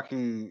two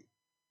fucking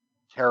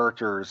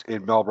characters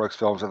in Mel Brooks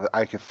films that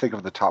I can think of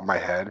at the top of my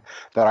head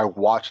that I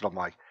watch and I'm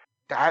like,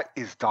 that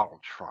is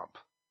Donald Trump.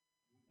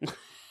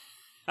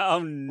 Oh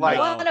no! Like,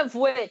 one of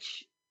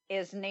which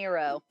is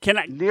Nero.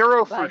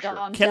 Nero for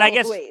sure. Can I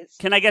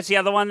guess the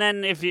other one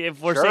then?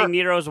 If we're saying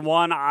Nero's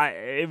one,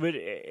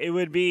 it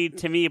would be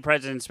to me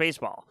President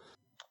Spaceball.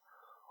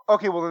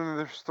 Okay, well then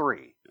there's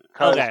three.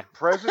 Okay.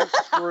 President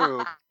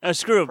Scroob.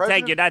 Scroob.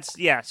 Thank you. That's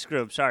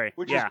Scroob. Sorry.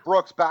 Which is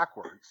Brooks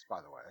backwards, by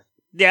the way.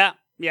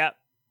 Yeah.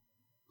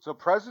 So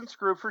President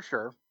Scroob for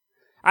sure.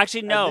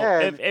 Actually, no.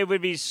 Then, it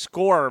would be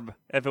Scorb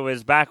if it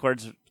was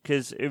backwards,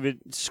 because it would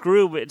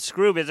Scroob is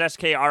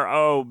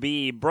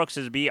Skrob. Brooks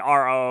is Brooks.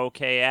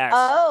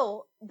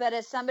 Oh, but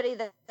as somebody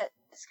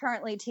that's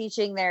currently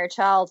teaching their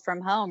child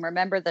from home,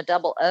 remember the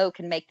double O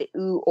can make the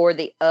oo or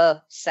the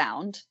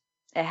sound.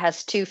 It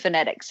has two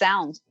phonetic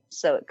sounds,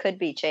 so it could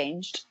be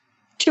changed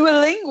to a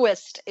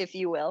linguist, if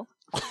you will.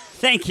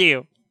 Thank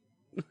you,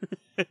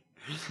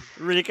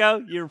 Rico.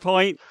 Your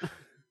point.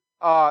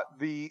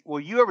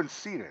 You haven't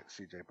seen it,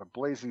 CJ, but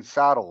Blazing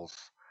Saddles,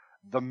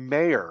 the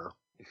mayor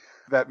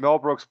that Mel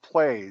Brooks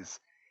plays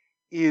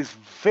is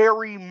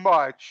very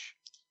much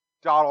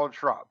Donald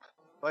Trump.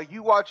 Like,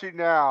 you watch it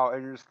now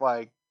and you're just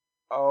like,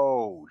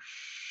 oh,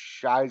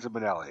 Shiza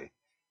Minnelli.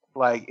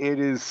 Like, it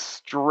is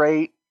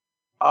straight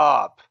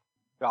up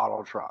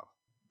Donald Trump.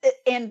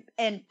 And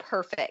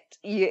perfect.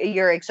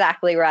 You're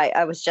exactly right.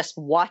 I was just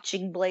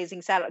watching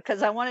Blazing Saddles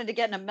because I wanted to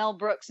get in a Mel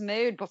Brooks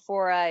mood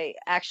before I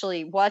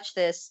actually watched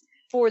this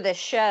for this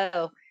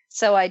show.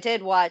 So I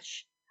did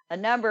watch a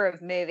number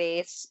of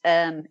movies,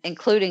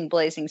 including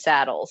Blazing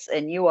Saddles,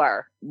 and you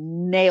are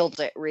nailed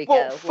it, Rico.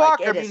 Well, fuck,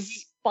 like,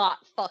 spot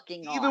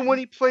fucking on. Even when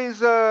he plays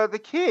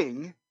the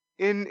king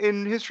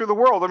in History of the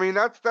World, I mean,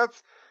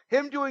 that's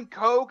him doing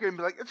coke and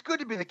like, it's good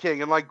to be the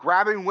king, and like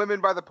grabbing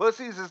women by the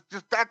pussies is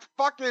just, that's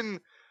fucking,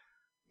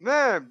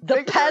 man.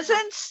 The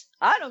peasants?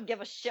 I don't give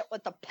a shit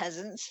what the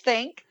peasants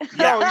think.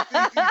 No,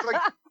 he's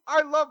like,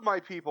 I love my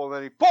people, and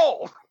then he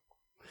bold.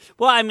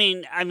 Well, I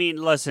mean,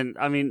 listen,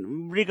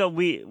 Rico,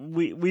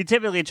 we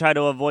typically try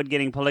to avoid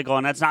getting political,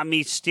 and that's not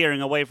me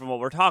steering away from what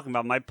we're talking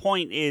about. My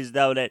point is,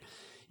 though, that,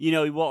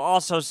 we'll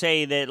also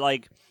say that,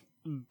 like,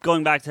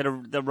 going back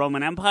to the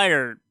Roman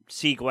Empire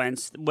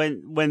sequence,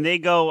 when they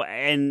go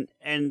and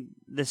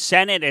the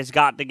Senate has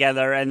got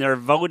together and they're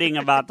voting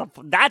about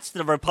that's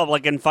the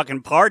Republican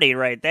fucking party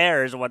right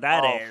there is what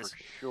that is. For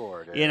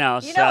sure, dude.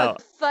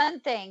 The fun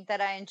thing that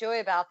I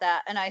enjoy about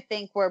that, and I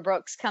think where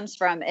Brooks comes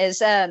from,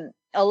 is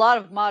a lot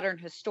of modern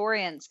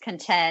historians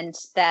contend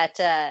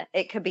that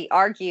it could be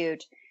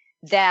argued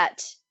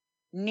that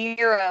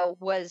Nero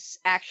was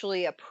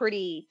actually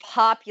he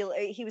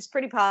was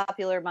pretty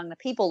popular among the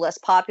people, less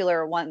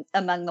popular among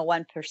the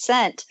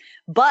 1%,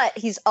 but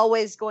he's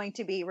always going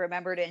to be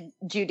remembered in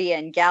Judea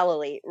and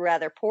Galilee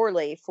rather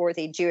poorly for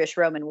the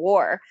Jewish-Roman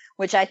War,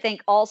 which I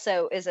think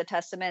also is a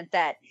testament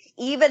that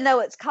even though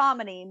it's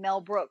comedy,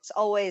 Mel Brooks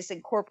always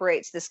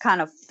incorporates this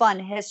kind of fun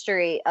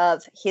history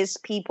of his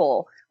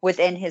people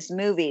within his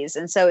movies.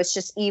 And so it's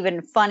just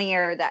even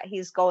funnier that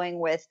he's going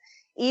with,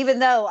 even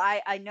though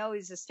I know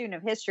he's a student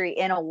of history,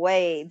 in a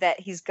way that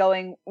he's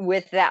going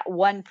with that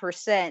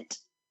 1%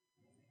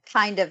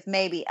 kind of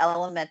maybe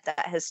element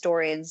that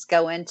historians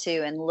go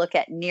into and look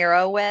at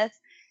Nero with.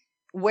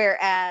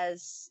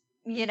 Whereas,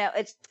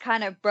 it's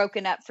kind of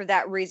broken up for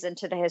that reason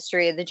to the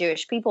history of the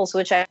Jewish peoples,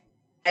 which I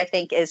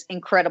think is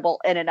incredible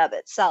in and of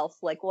itself.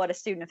 Like, what a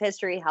student of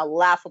history, how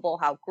laughable,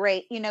 how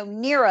great.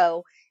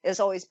 Nero is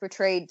always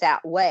portrayed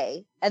that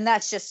way, and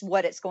that's just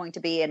what it's going to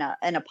be in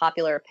a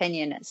popular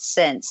opinion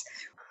sense.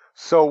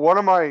 So one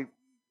of my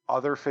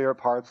other favorite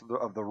parts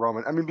of the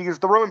Roman, because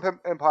the Roman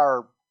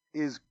Empire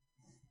is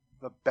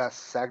the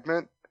best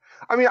segment.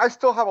 I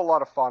still have a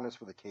lot of fondness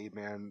for the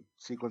caveman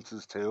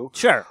sequences too.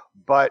 Sure.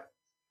 But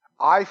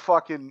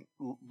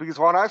because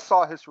when I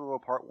saw History of the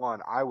World Part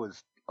 1, I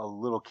was a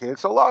little kid,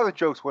 so a lot of the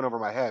jokes went over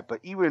my head, but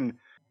even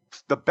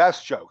the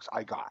best jokes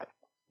I got,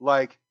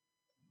 like,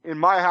 in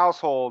my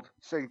household,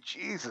 saying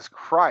Jesus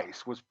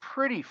Christ was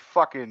pretty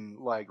fucking,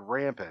 like,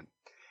 rampant.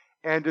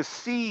 And to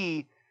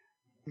see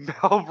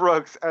Mel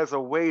Brooks as a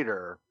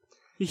waiter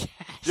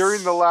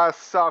during the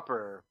Last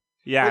Supper.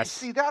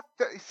 Yes.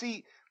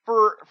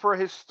 For a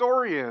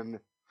historian,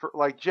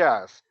 like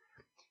Jess,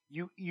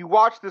 you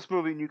watch this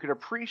movie and you can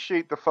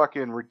appreciate the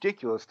fucking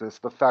ridiculousness,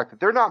 the fact that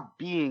they're not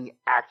being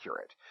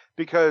accurate.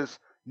 Because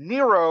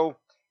Nero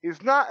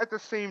is not at the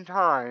same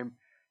time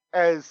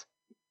as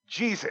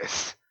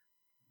Jesus.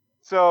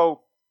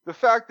 So the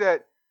fact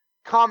that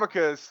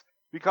Comicus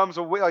becomes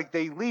like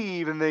they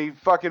leave and they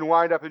fucking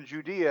wind up in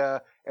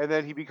Judea, and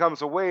then he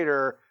becomes a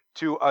waiter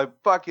to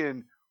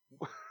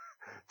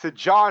to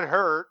John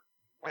Hurt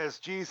as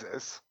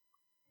Jesus.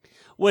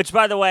 Which,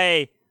 by the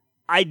way,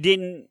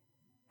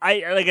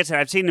 like I said,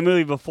 I've seen the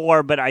movie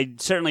before, but I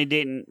certainly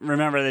didn't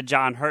remember that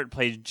John Hurt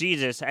plays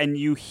Jesus, and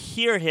you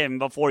hear him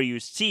before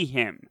you see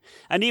him.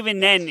 And even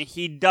then,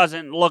 he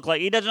doesn't look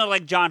like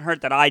John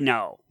Hurt that I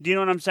know. Do you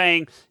know what I'm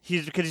saying?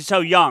 Because he's so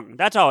young.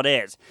 That's all it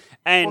is.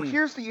 And well,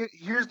 here's the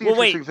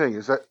interesting thing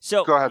is that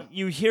go ahead.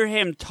 You hear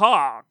him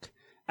talk,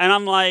 and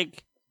I'm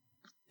like,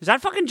 is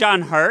that fucking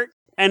John Hurt?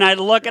 And I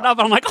look it up,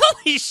 and I'm like,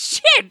 holy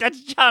shit,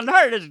 that's John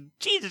Hurt. That's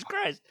Jesus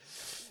Christ.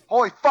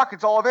 Holy fuck,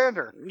 it's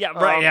Ollivander. Yeah,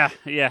 right,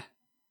 yeah.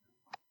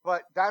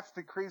 But that's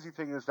the crazy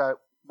thing is that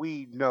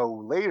we know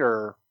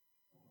later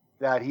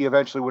that he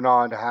eventually went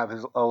on to have a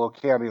little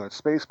cameo in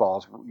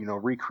Spaceballs,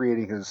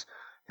 recreating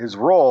his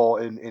role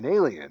in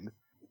Alien.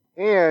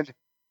 And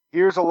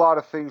here's a lot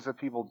of things that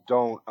people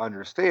don't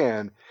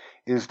understand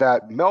is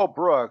that Mel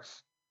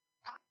Brooks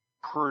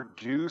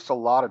produced a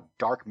lot of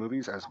dark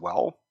movies as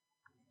well.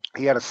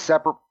 He had a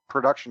separate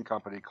production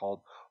company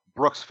called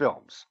Brooks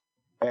Films.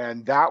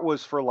 And that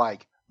was for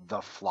like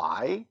The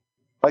Fly.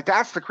 Like,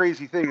 that's the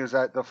crazy thing is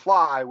that The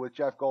Fly with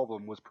Jeff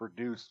Goldblum was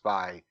produced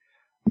by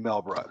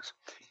Mel Brooks.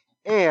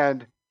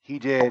 And he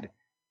did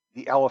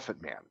The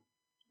Elephant Man,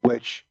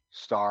 which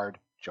starred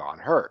John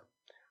Hurt.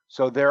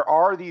 So there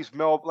are these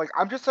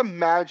I'm just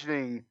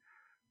imagining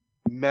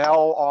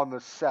Mel on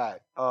the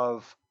set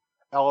of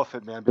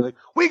Elephant Man be like,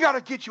 we got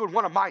to get you in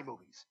one of my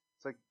movies.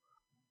 It's like,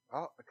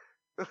 oh,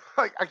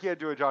 like, I can't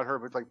do a John Hurt,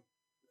 but it's like,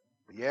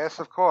 yes,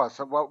 of course.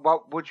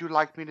 What would you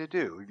like me to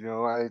do?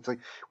 It's like,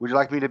 would you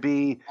like me to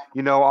be,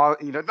 no, I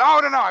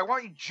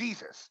want you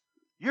Jesus.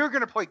 You're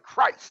going to play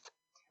Christ.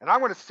 And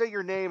I'm going to say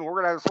your name, and we're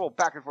going to have this little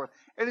back and forth.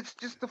 And it's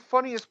just the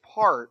funniest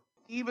part,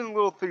 even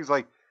little things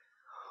like,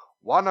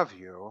 one of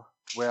you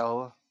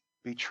will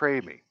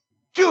betray me.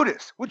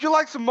 Judas, would you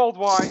like some mulled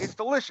wine? It's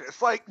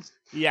delicious.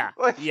 Yeah.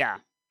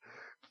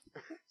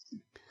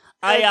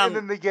 And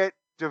then they get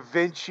Da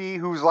Vinci,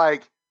 who's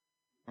like,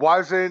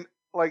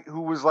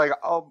 who was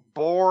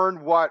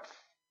born, what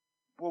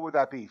would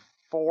that be,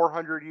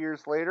 400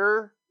 years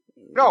later?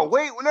 No,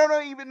 wait, no,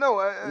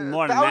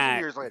 more than 1,000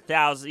 years later.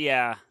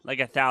 1,000, like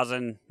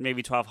 1,000, maybe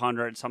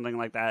 1,200, something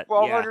like that.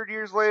 1,200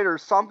 years later,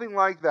 something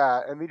like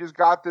that, and they just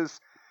got this,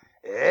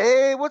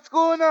 hey, what's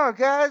going on,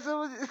 guys? It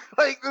was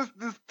like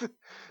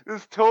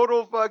this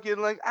total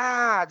fucking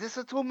this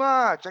is too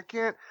much, I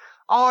can't,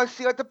 all I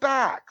see are the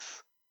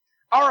backs.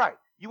 All right,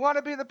 you want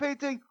to be in the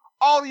painting?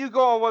 All of you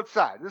go on one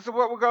side. This is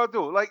what we're gonna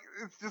do. Like,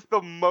 it's just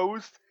the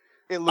most.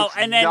 It looks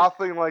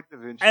nothing like Da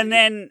Vinci. And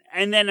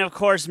then of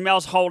course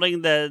Mel's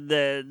holding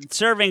the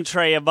serving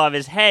tray above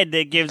his head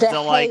that gives the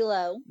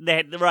halo.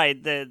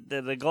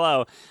 The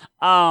glow.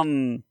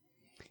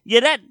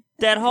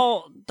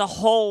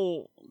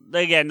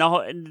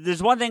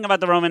 There's one thing about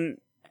the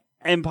Roman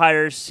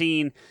Empire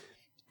scene,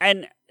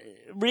 and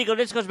Rico,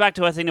 this goes back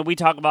to a thing that we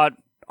talk about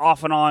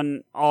off and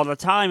on all the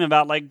time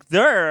about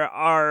there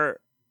are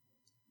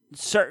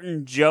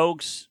certain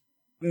jokes,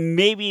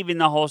 maybe even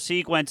the whole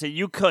sequence that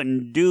you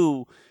couldn't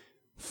do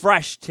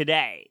fresh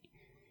today.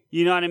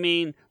 You know what I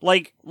mean?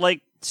 Like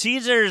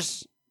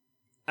Caesar's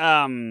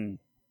herald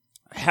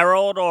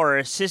or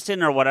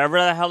assistant or whatever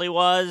the hell he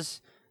was.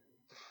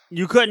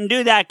 You couldn't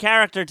do that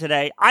character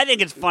today. I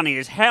think it's funny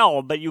as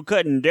hell, but you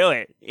couldn't do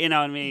it. You know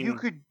what I mean?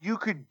 You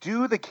could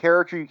do the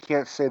character, you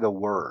can't say the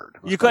word.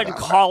 You couldn't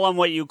call him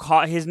what you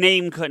call his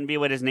name. Couldn't be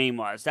what his name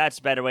was. That's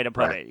a better way to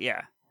put it.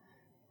 Yeah.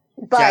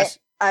 But Jess?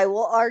 I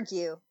will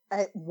argue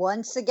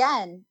once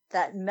again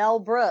that Mel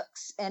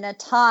Brooks, in a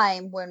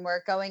time when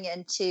we're going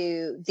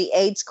into the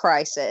AIDS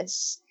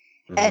crisis,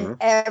 and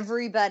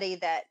everybody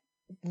that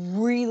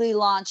really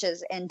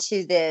launches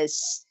into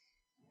this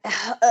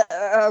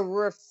a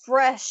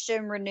refreshed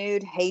and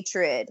renewed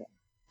hatred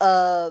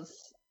of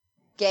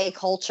gay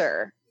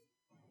culture,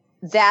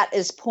 that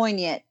is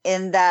poignant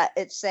in that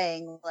it's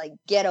saying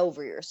get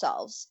over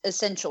yourselves,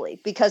 essentially,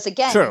 because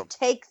again, you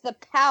take the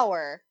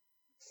power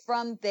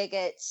from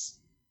bigots,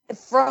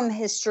 from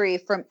history,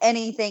 from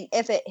anything,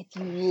 if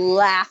you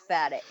laugh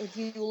at it, if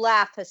you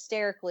laugh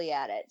hysterically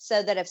at it,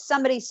 so that if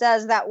somebody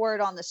says that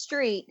word on the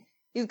street,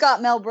 you've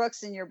got Mel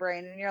Brooks in your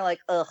brain and you're like,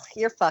 ugh,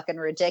 you're fucking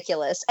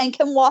ridiculous, and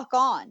can walk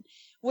on,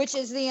 which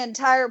is the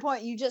entire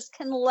point. You just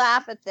can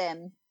laugh at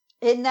them.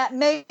 In that,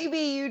 maybe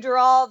you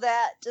draw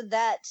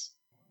that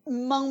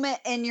moment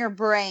in your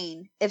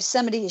brain if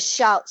somebody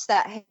shouts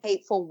that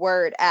hateful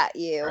word at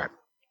you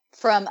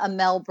from a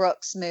Mel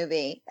Brooks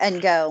movie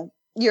and go,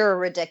 you're a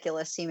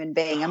ridiculous human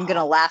being. I'm going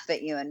to laugh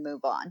at you and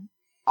move on.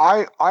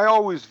 I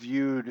always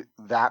viewed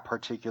that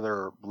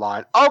particular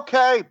line,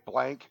 okay,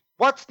 blank,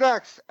 what's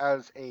next,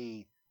 as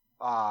a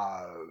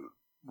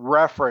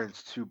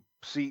reference to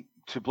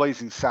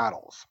Blazing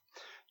Saddles.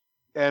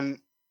 And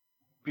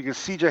because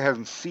CJ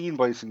hasn't seen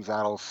Blazing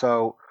Saddles,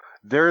 so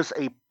there's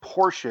a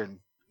portion,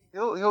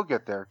 he'll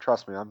get there,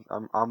 trust me,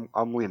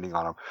 I'm leaning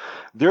on him.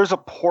 There's a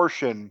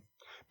portion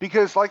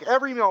Because like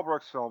every Mel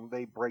Brooks film,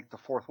 they break the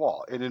fourth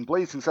wall. And in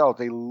Blazing Saddles,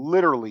 they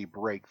literally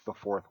break the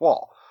fourth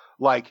wall.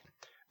 Like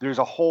there's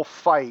a whole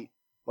fight,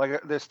 like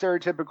the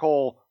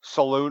stereotypical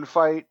saloon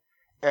fight,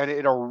 and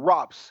it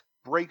erupts,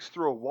 breaks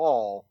through a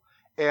wall,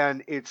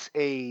 and it's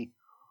a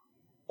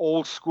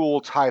old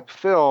school type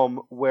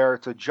film where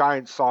it's a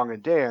giant song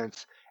and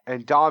dance,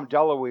 and Dom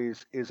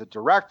DeLuise is a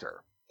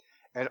director.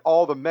 And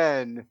all the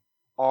men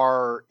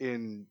are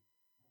in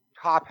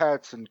top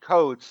hats and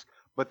coats,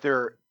 but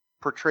they're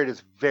portrayed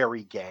as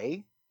very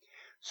gay.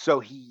 So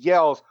he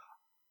yells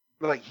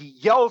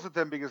at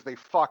them because they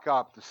fuck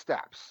up the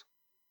steps.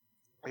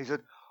 He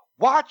said,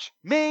 "Watch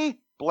me,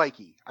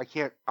 Blakey."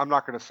 I'm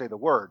not going to say the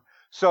word.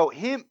 So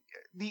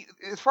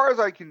as far as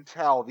I can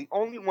tell, the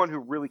only one who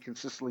really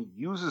consistently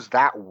uses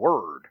that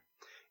word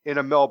in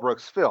a Mel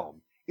Brooks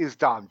film is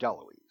Dom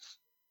DeLuise.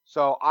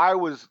 So I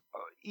was,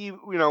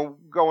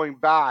 going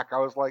back, I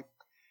was like,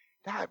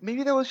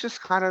 maybe that was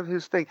just kind of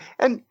his thing.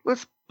 And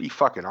let's be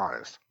fucking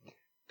honest.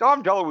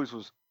 Dom DeLuise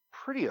was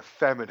pretty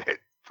effeminate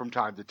from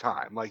time to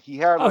time. Like he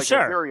had a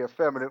very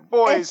effeminate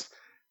voice. It's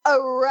a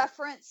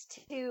reference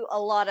to a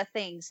lot of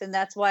things, and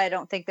that's why I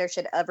don't think there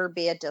should ever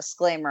be a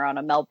disclaimer on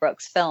a Mel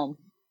Brooks film,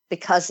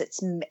 because it's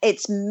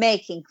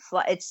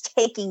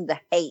taking the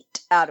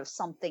hate out of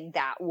something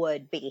that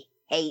would be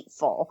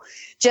hateful.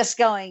 Just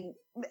going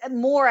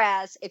more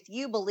as if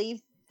you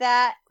believe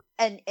that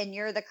and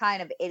you're the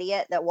kind of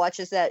idiot that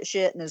watches that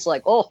shit and is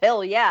like, oh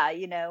hell yeah,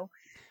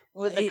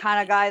 with the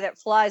kind of guy that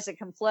flies a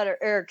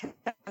Confederate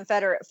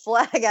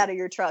flag out of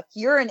your truck,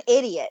 you're an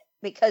idiot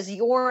because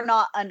you're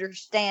not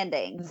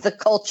understanding the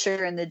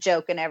culture and the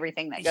joke and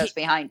everything that goes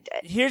behind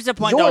it. Here's the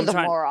point. You're the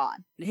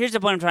moron. Here's the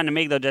point I'm trying to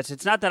make, though, Jess.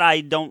 It's not that I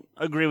don't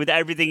agree with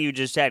everything you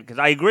just said, because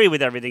I agree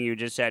with everything you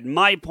just said.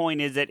 My point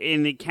is that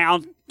in the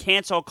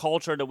cancel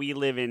culture that we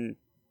live in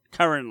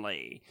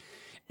currently,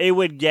 it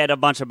would get a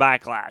bunch of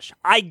backlash.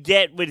 I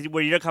get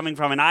where you're coming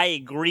from, and I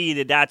agree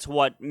that that's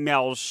what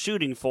Mel's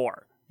shooting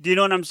for. Do you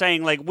know what I'm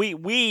saying? Like,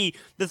 we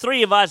the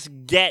three of us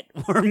get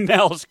where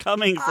Mel's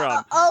coming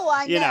from.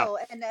 I know.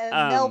 And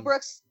Mel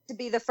Brooks to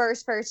be the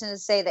first person to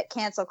say that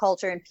cancel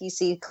culture and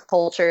PC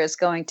culture is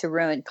going to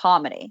ruin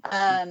comedy.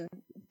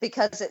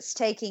 Because it's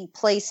taking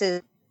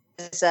places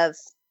of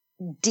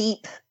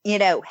deep,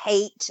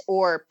 hate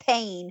or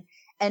pain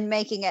and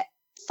making it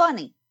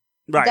funny.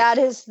 Right. That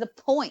is the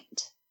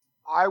point.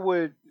 I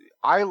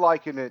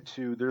liken it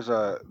to,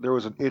 there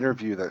was an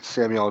interview that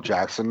Samuel L.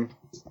 Jackson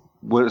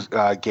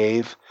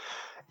gave,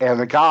 and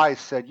the guy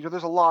said,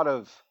 there's a lot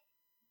of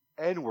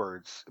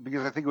N-words,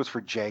 because I think it was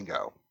for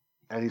Django,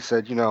 and he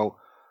said, the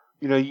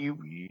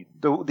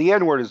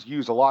N-word is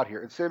used a lot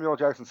here, and Samuel L.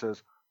 Jackson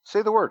says,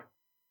 say the word.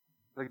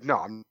 Like,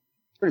 no,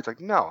 he's like,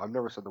 no, I've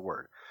never said the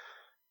word.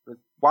 Like,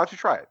 why don't you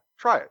try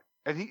it?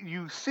 And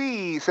you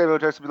see Samuel L.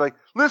 Jackson be like,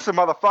 listen,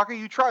 motherfucker,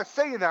 you try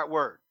saying that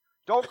word.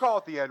 Don't call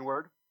it the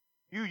N-word.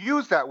 You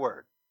use that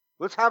word.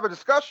 Let's have a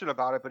discussion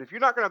about it, but if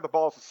you're not going to have the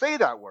balls to say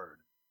that word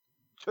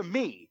to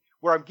me,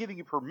 where I'm giving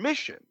you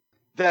permission,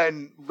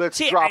 then let's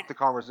drop the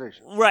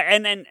conversation. Right,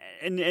 and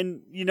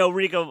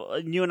Rico,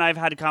 you and I have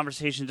had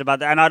conversations about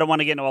that, and I don't want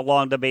to get into a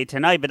long debate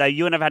tonight, but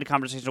you and I have had a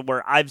conversation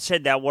where I've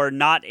said that we're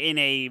not in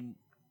a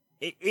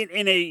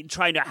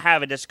trying to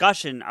have a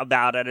discussion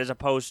about it, as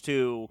opposed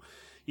to,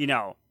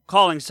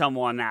 calling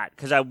someone that,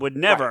 because I would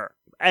never. Right.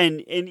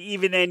 And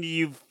even then,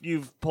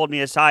 you've pulled me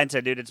aside and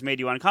said, dude, it's made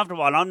you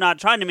uncomfortable, and I'm not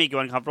trying to make you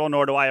uncomfortable,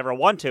 nor do I ever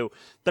want to,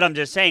 but I'm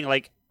just saying,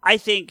 like, I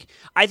think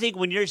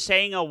when you're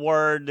saying a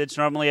word that's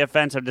normally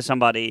offensive to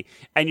somebody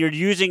and you're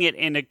using it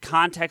in the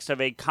context of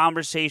a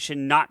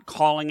conversation, not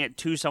calling it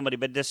to somebody,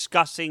 but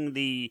discussing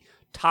the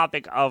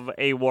topic of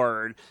a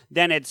word,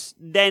 then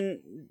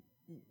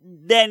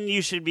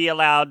you should be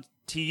allowed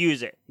to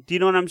use it. Do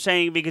you know what I'm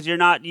saying? Because you're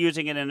not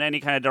using it in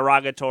any kind of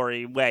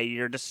derogatory way.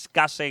 You're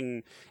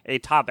discussing a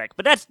topic.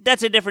 But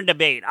that's a different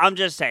debate. I'm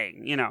just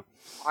saying,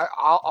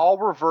 I'll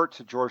revert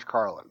to George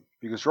Carlin.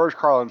 Because George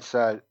Carlin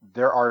said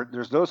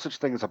there's no such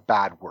thing as a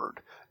bad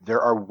word.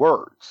 There are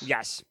words.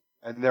 Yes.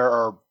 And there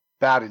are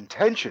bad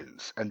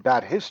intentions and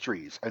bad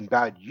histories and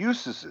bad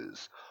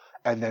usages.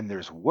 And then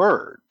there's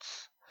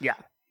words. Yeah.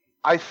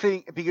 I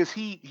think because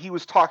he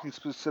was talking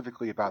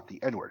specifically about the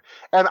N-word.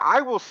 And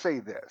I will say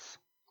this.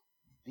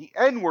 The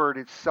N-word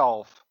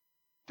itself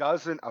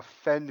doesn't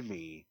offend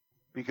me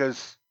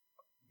because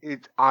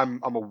I'm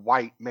a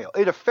white male.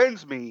 It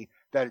offends me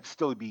that it's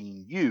still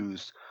being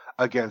used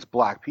against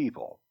black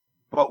people.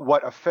 But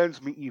what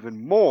offends me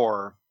even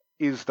more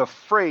is the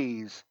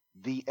phrase,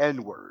 the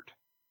N-word.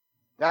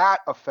 That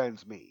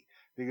offends me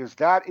because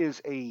that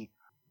is a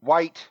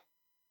white,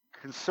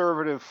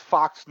 conservative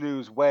Fox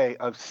News way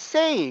of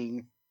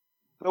saying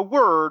the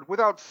word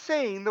without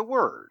saying the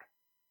word.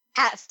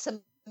 At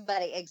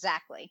somebody,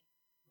 exactly.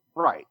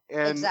 Right.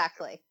 And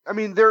exactly. I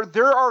mean,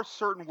 there are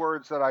certain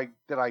words that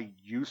I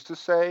used to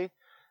say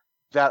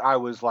that I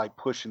was like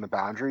pushing the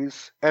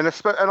boundaries. And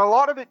a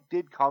lot of it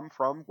did come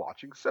from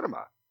watching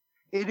cinema.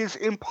 It is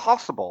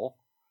impossible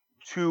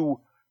to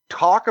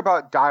talk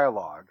about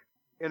dialogue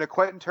in a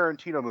Quentin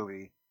Tarantino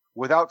movie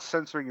without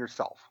censoring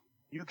yourself.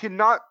 You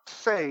cannot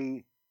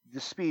say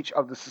the speech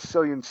of the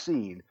Sicilian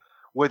scene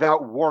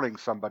without warning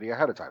somebody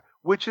ahead of time,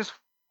 which is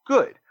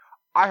good.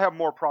 I have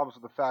more problems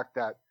with the fact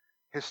that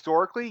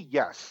historically,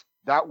 yes,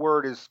 that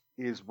word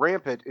is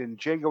rampant in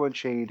Django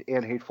Unchained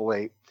and Hateful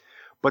Eight,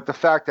 but the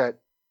fact that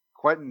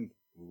Quentin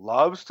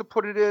loves to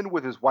put it in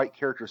with his white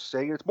characters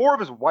saying it, it's more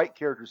of his white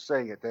characters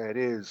saying it than it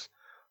is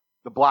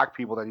the black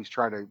people that he's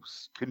trying to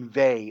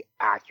convey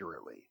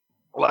accurately.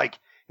 Like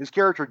his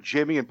character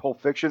Jimmy in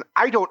Pulp Fiction,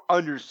 I don't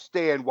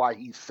understand why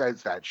he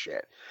says that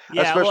shit.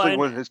 Yeah, especially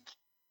when his...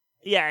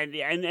 Yeah,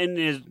 and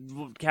his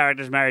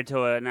character's married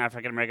to an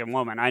African-American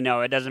woman. I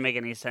know, it doesn't make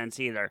any sense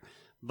either.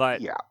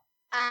 But yeah.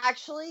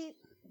 Actually,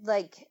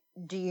 like,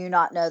 do you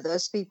not know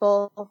those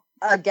people?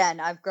 Again,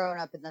 I've grown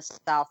up in the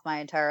South my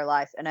entire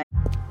life, and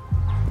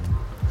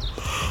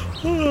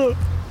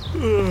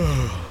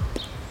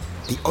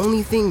The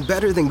only thing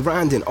better than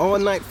grinding all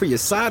night for your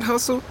side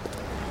hustle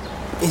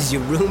is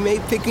your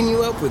roommate picking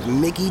you up with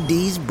Mickey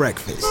D's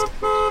Breakfast.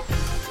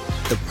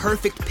 The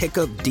perfect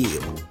pickup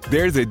deal.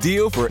 There's a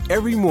deal for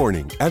every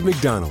morning at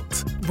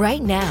McDonald's.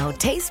 Right now,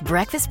 taste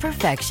breakfast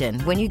perfection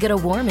when you get a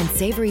warm and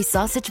savory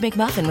sausage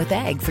McMuffin with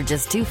egg for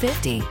just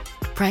 $2.50.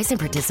 Price and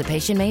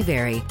participation may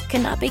vary.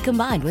 Cannot be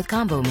combined with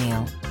combo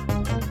meal.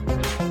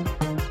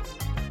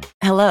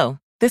 Hello,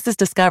 this is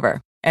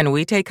Discover, and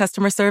we take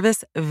customer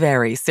service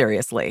very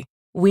seriously.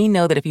 We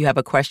know that if you have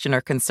a question or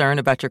concern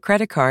about your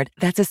credit card,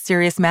 that's a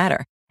serious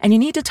matter, and you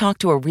need to talk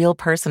to a real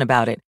person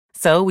about it.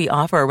 So we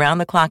offer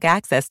around-the-clock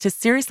access to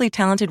seriously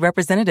talented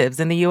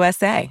representatives in the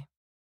USA.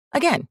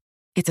 Again,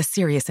 it's a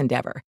serious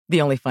endeavor.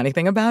 The only funny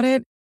thing about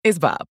it is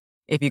Bob.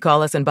 If you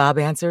call us and Bob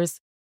answers,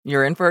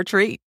 you're in for a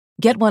treat.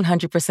 Get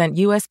 100%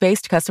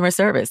 U.S.-based customer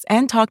service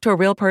and talk to a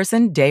real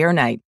person day or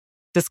night.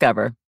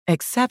 Discover.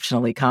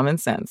 Exceptionally common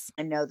sense.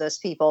 I know those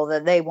people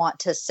that they want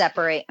to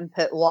separate and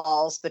put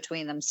walls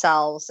between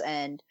themselves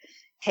and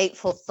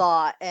hateful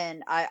thought,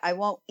 and I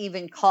won't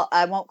call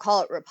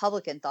it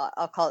Republican thought.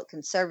 I'll call it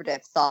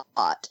conservative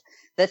thought,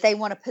 that they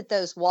want to put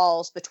those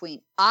walls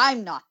between,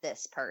 I'm not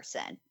this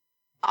person,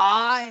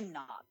 I'm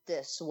not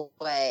this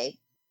way,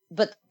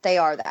 but they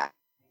are that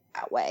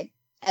way.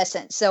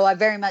 Essence. So I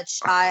very much,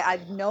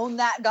 I've known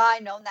that guy,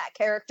 known that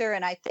character,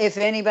 and if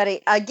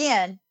anybody,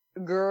 again,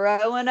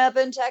 growing up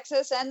in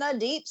Texas and the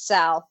Deep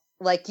South,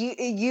 like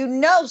you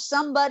know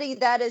somebody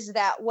that is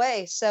that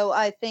way. So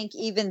I think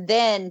even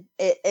then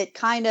it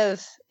kind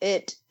of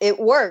it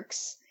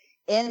works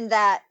in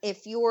that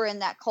if you were in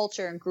that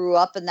culture and grew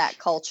up in that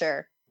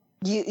culture,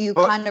 you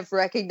kind of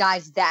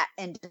recognize that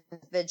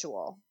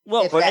individual.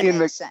 Well, if that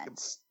makes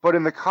sense. But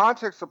in the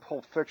context of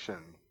Pulp Fiction,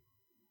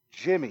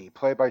 Jimmy,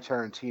 played by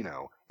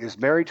Tarantino, is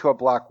married to a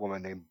black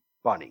woman named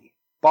Bonnie.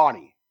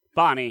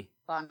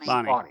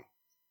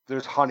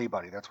 There's Honey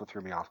Bunny. That's what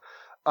threw me off.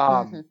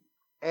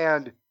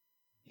 And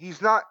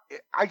he's not,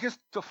 I just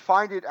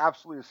find it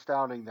absolutely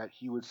astounding that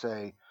he would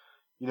say,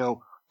 you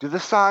know, did the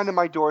sign on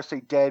my door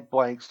say dead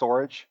blank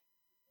storage?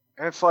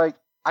 And it's like,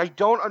 I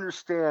don't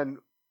understand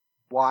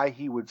why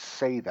he would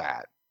say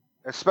that,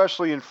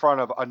 especially in front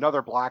of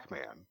another black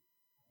man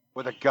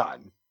with a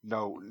gun.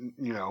 No,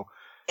 you know.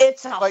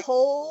 It's a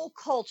whole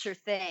culture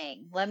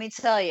thing, let me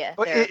tell you.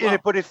 But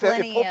if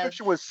Pulp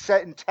Fiction was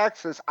set in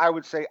Texas, I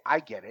would say,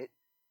 I get it.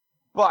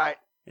 But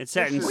it's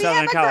set in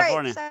Southern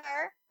California.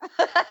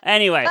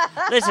 Anyway,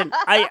 listen,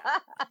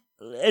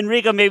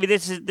 Enrico, maybe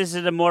this is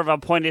a more of a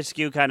point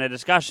askew kind of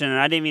discussion, and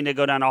I didn't mean to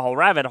go down a whole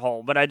rabbit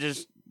hole, but I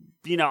just,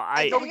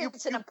 I think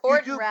it's an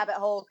important rabbit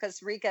hole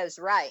because Rico's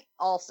right.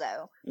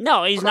 Also,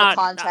 no, he's not.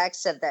 The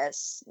context of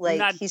this,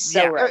 he's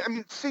so right. I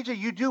mean, CJ,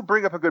 you do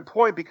bring up a good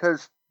point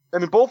because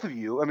both of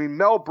you.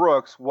 Mel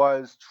Brooks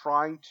was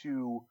trying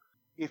to,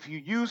 if you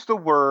use the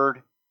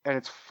word and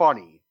it's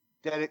funny,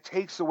 then it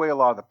takes away a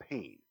lot of the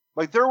pain.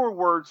 Like there were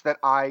words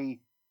that the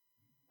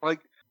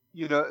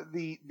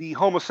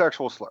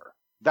homosexual slur,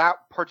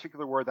 that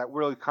particular word that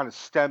really kind of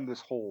stemmed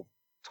this whole,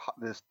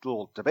 this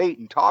little debate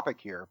and topic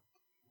here.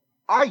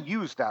 I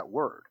used that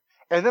word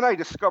and then I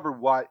discovered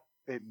what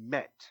it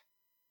meant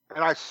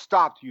and I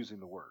stopped using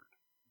the word.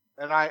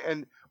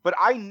 But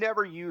I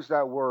never used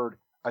that word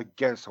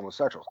against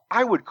homosexuals.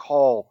 I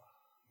called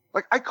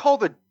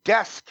the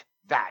desk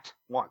that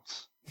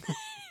once.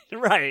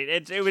 Right.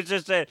 It was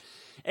just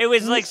it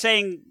was like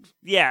saying,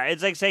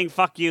 it's like saying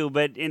fuck you,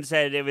 but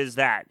instead it was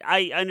that.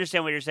 I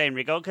understand what you're saying,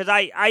 Rico, because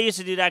I used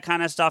to do that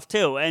kind of stuff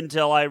too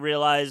until I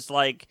realized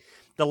like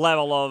the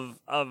level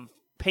of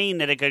pain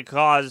that it could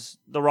cause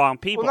the wrong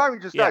people. Well, not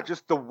even just that,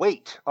 just the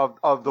weight of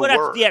the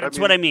word. Yeah, that's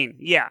what I mean.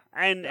 Yeah,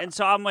 and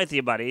so I'm with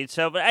you, buddy.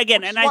 So, but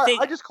again, and I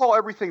think I just call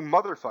everything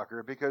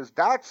motherfucker because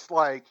that's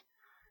like,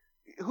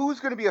 who's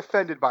going to be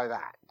offended by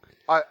that?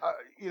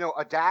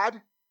 A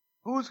dad?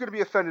 Who's going to be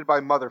offended by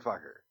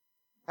motherfucker?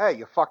 Hey,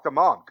 you fucked a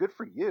mom. Good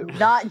for you.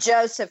 Not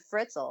Joseph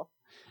Fritzl.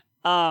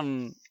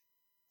 And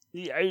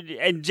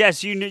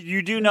Jess,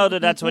 you do know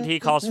that's what he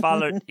calls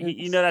Father.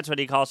 That's what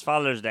he calls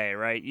Father's Day,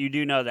 right? You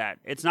do know that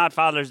it's not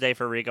Father's Day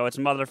for Rico. It's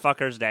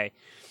Motherfucker's Day.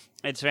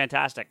 It's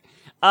fantastic.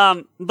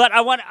 But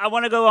I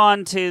want to go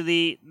on to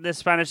the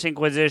Spanish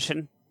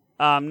Inquisition.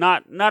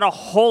 Not a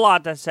whole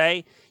lot to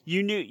say.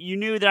 You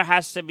knew there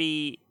has to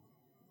be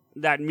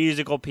that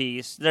musical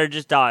piece. There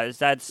just does.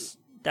 That's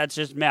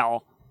just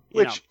Mel.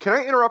 Can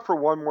I interrupt for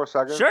one more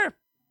second? Sure.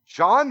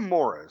 John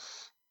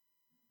Morris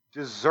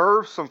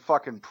deserves some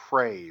fucking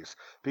praise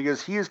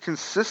because he has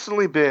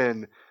consistently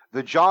been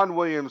the John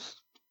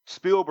Williams,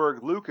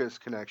 Spielberg, Lucas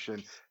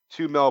connection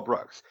to Mel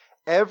Brooks.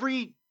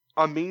 Every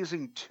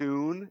amazing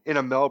tune in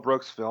a Mel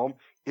Brooks film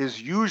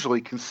is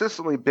usually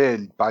consistently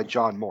been by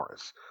John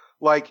Morris.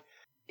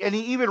 And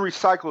he even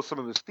recycles some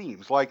of his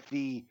themes, like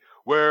the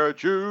 "We're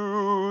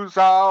Jews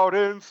out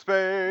in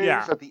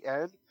space" at the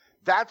end.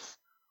 That's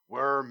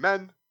 "We're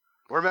men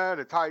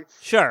in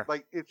tights." Sure.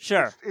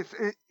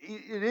 It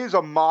is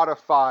a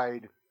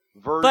modified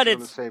version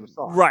of the same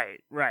song.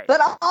 Right. But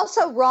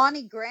also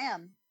Ronnie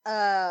Graham,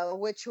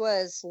 which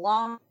was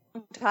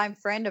longtime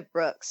friend of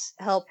Brooks,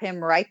 helped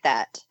him write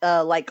that.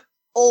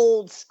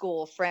 Old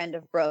school friend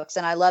of Brooks,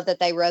 and I love that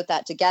they wrote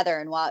that together.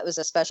 And while it was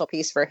a special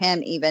piece for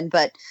him, even,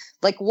 but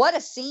what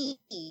a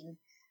scene!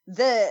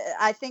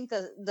 I think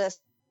the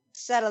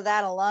set of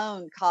that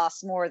alone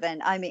costs more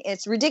than,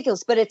 it's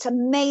ridiculous, but it's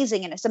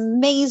amazing and it's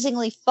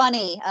amazingly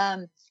funny.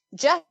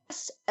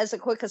 Just as a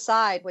quick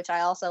aside, which I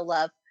also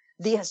love,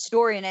 the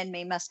historian in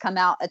me must come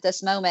out at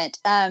this moment.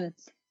 The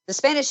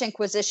Spanish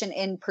Inquisition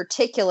in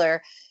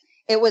particular,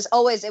 it was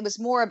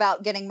more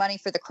about getting money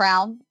for the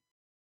crown.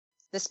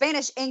 The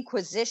Spanish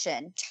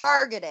Inquisition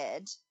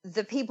targeted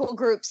the people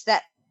groups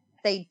that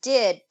they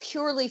did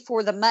purely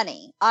for the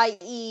money,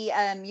 i.e.,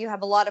 you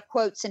have a lot of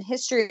quotes in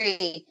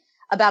history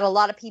about a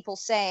lot of people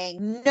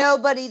saying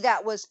nobody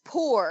that was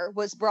poor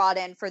was brought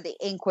in for the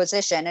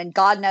Inquisition. And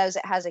God knows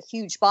it has a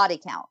huge body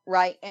count,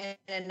 right, in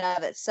and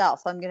of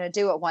itself. I'm going to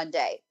do it one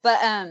day. But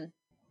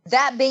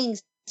that being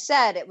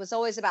said, it was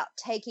always about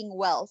taking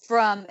wealth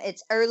from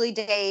its early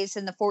days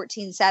in the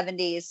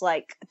 1470s,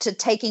 to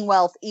taking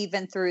wealth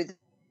even through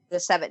the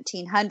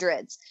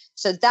 1700s.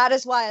 So that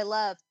is why I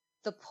love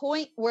the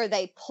point where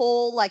they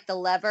pull the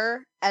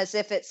lever as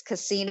if it's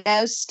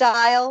casino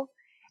style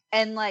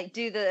and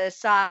do the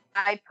aside,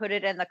 put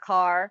it in the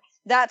car.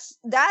 That's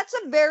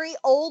a very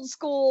old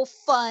school,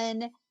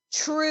 fun,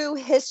 true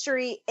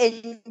history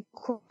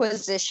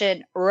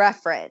Inquisition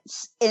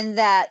reference in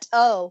that,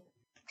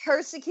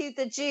 persecute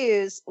the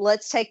Jews,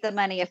 let's take the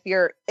money if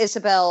you're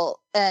Isabel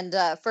and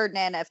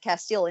Ferdinand of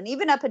Castile. And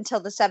even up until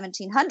the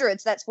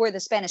 1700s, that's where the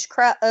Spanish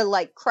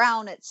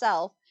crown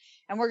itself,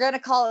 and we're going to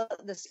call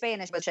it the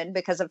Spanish Inquisition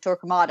because of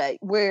Torquemada.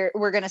 We're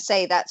going to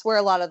say that's where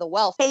a lot of the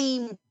wealth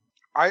came.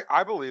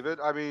 I believe it.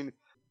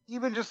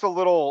 Even just a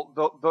little,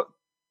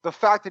 the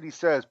fact that he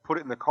says, put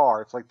it in the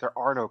car, it's there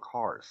are no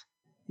cars.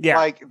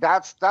 Yeah.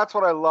 That's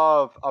what I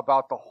love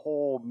about the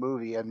whole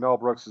movie and Mel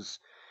Brooks's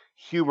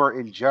humor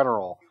in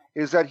general,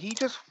 is that he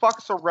just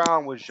fucks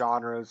around with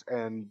genres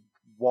and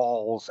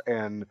walls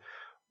and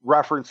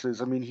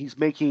references. He's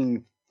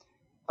making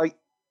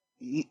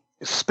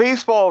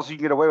Spaceballs you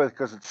can get away with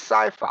because it's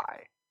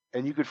sci-fi.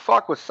 And you could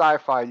fuck with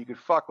sci-fi, and you could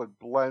fuck with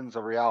blends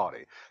of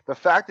reality. The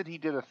fact that he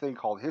did a thing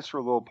called History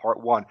of the World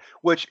Part 1,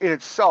 which in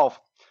itself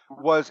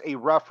was a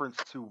reference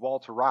to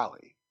Walter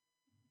Raleigh,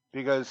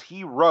 because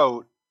he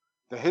wrote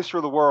the History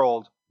of the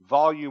World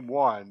Volume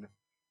 1.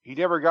 He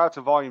never got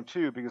to Volume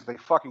 2 because they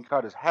fucking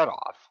cut his head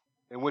off.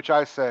 In which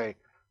I say,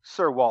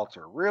 Sir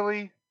Walter,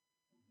 really?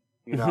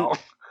 The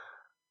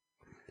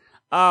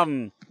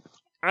thing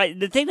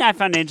that I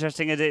found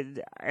interesting is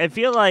I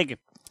feel like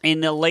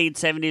in the late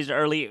 70s,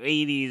 early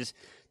 80s,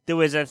 there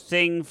was a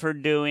thing for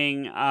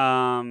doing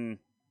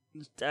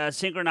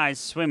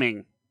synchronized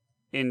swimming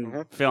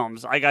in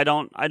films. I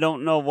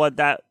don't know what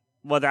that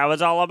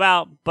was all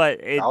about,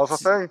 but that was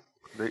a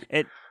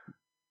thing.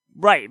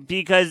 Right,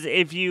 because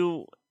if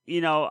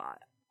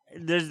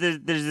there's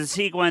a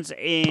sequence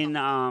in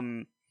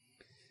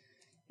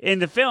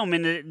the film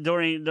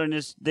during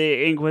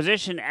the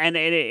Inquisition, and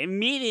it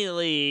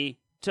immediately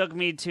took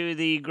me to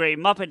the Great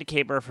Muppet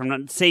Caper from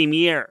the same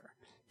year,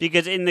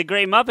 because in the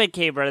Great Muppet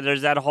Caper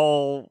there's that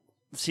whole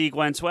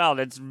sequence. Well,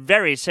 it's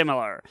very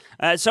similar,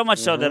 so much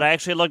so that I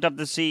actually looked up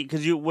to see,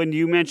 because when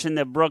you mentioned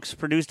that Brooks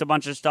produced a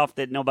bunch of stuff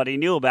that nobody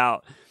knew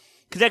about.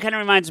 Because that kind of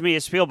reminds me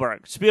of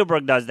Spielberg.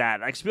 Spielberg does that.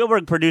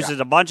 Spielberg produces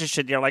a bunch of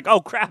shit. You're like,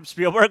 oh crap,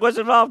 Spielberg was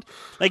involved.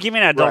 He may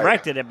not have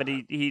directed it, but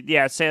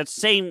so it's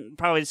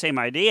probably the same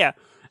idea.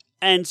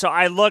 And so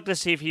I looked to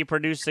see if he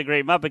produced the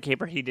Great Muppet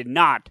Caper. He did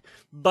not,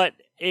 but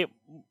it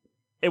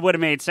would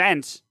have made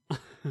sense.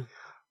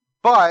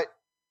 But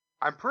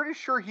I'm pretty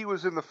sure he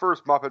was in the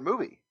first Muppet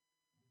movie.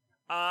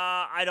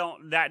 I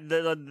don't.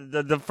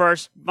 The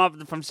first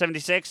Muppet from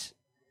 '76.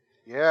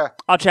 Yeah,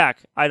 I'll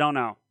check. I don't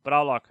know, but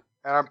I'll look.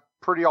 And I'm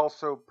pretty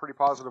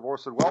positive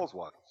Orson Welles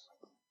was.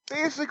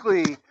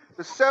 Basically,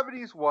 the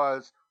 70s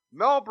was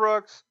Mel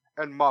Brooks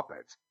and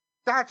Muppets.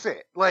 That's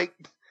it.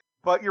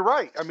 But you're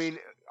right.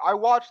 I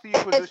watched the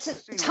Inquisition.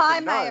 It's a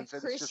time I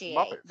appreciate,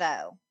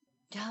 though.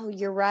 Oh,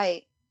 you're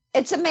right.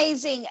 It's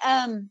amazing.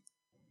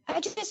 I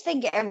just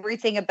think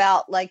everything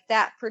about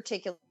that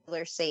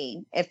particular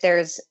scene, if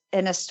there's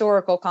an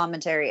historical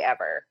commentary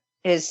ever,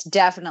 is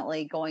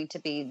definitely going to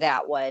be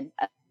that one.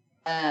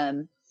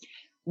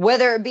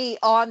 whether it be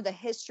on the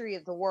history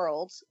of the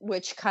world,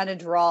 which kind of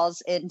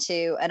draws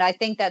into, and I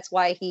think that's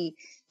why he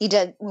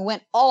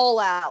went all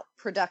out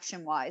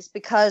production wise,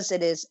 because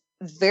it is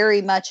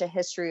very much a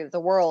history of the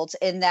world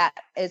in that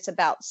it's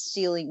about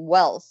stealing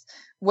wealth,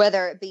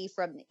 whether it be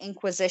from the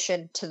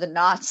Inquisition to the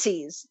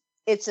Nazis.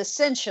 It's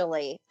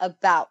essentially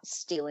about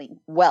stealing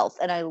wealth.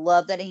 And I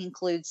love that he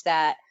includes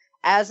that.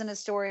 As an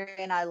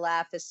historian, I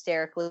laugh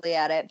hysterically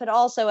at it, but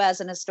also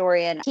as an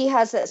historian, he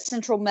has that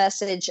central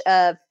message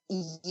of,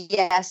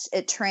 yes,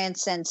 it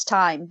transcends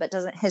time, but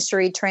doesn't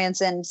history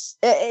transcends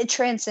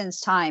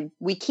time.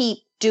 We keep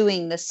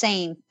doing the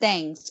same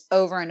things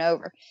over and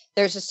over.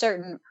 There's a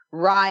certain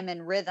rhyme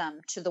and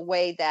rhythm to the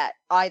way that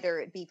either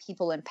it be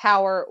people in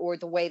power or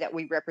the way that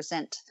we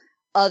represent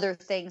other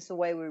things, the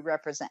way we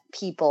represent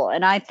people.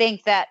 And I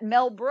think that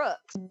Mel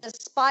Brooks,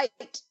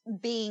 despite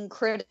being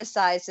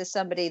criticized as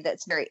somebody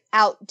that's very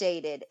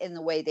outdated in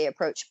the way they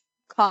approach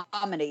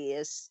comedy,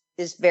 is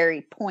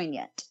very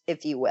poignant,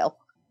 if you will.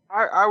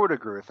 I would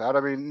agree with that.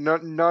 I mean,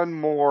 none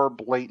more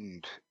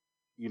blatant,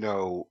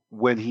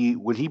 when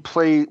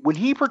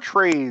he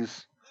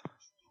portrays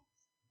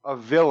a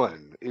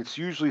villain, it's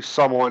usually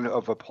someone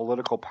of a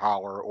political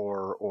power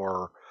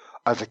or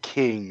as a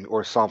king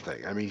or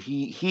something. I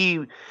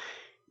mean,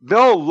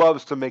 Mel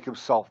loves to make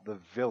himself the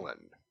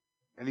villain,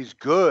 and he's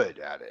good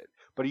at it,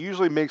 but he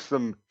usually makes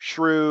them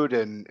shrewd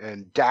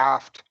and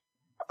daft.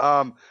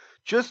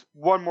 Just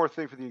one more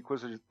thing for the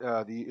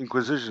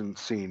Inquisition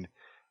scene.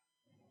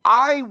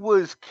 I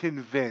was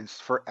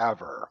convinced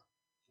forever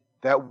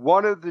that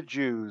one of the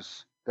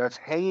Jews that's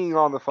hanging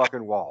on the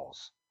fucking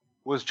walls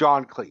was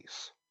John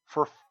Cleese.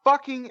 For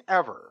fucking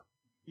ever.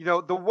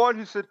 The one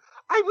who said,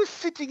 I was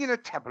sitting in a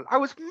temple, I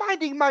was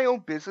minding my own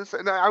business,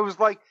 and I was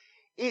like,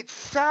 it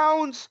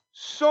sounds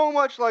so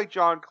much like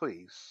John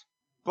Cleese,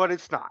 but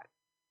it's not.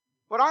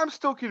 But I'm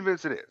still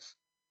convinced it is.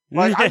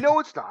 Like, I know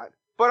it's not,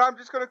 but I'm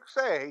just going to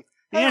say...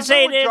 You're going to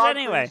say it is John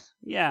anyway. Cleese.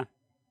 Yeah.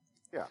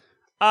 Yeah.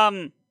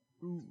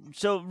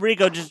 So,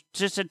 Rico,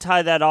 just to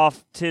tie that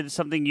off to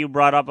something you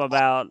brought up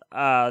about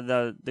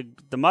the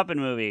Muppet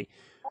movie,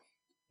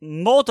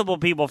 multiple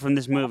people from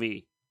this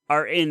movie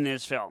are in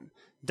this film.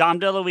 Dom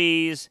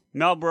DeLuise,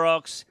 Mel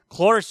Brooks,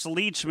 Cloris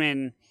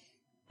Leachman,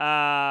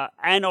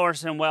 and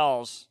Orson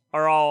Welles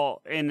are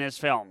all in this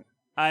film.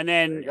 And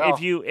then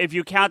if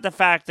you count the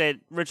fact that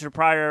Richard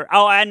Pryor,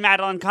 and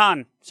Madeline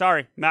Kahn.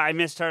 Sorry, I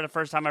missed her the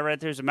first time I read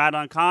through. So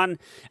Madeline Kahn.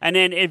 And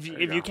then if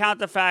you count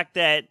the fact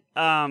that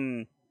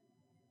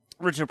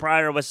Richard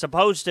Pryor was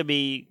supposed to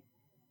be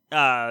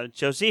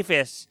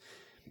Josephus,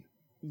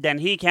 then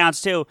he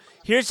counts too.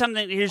 Here's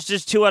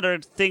just two other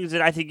things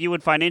that I think you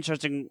would find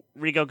interesting,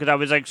 Rico, because I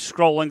was like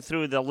scrolling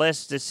through the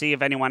list to see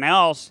if anyone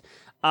else.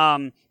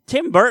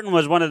 Tim Burton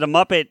was one of the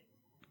Muppet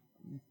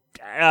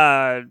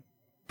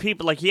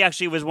people. Like, he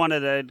actually was one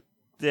of the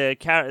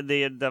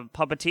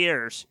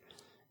puppeteers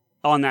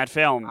on that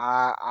film.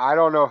 I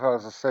don't know if it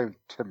was the same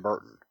Tim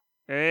Burton.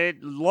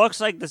 It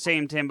looks like the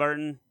same Tim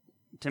Burton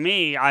to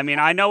me. I mean,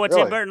 I know what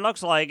Tim Burton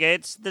looks like.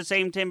 It's the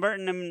same Tim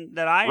Burton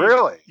that I...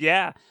 Really?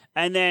 Yeah.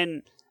 And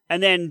then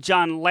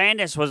John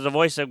Landis was the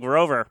voice of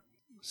Grover.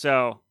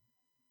 So...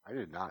 I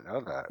did not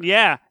know that.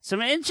 Yeah.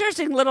 Some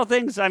interesting little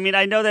things. I mean,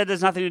 I know that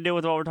has nothing to do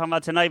with what we're talking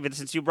about tonight, but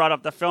since you brought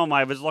up the film,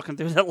 I was looking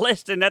through the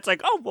list, and that's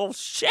like, oh, well,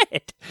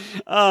 shit.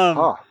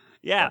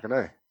 Yeah.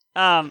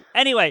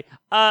 Anyway,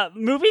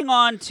 moving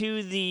on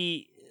to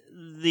the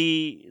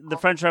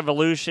French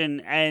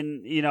Revolution,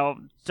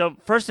 and, so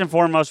first and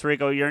foremost,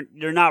 Rico,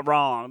 you're not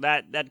wrong.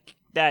 That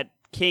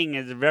king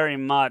is very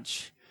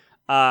much,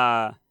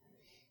 whether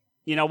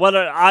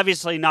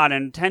obviously not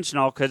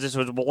intentional, because this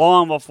was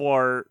long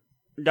before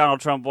Donald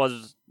Trump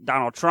was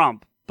Donald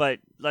Trump, but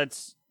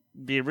let's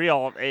be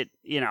real.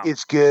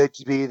 It's good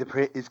to be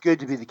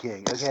the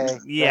king. Okay.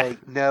 Yeah.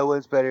 Like, no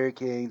one's better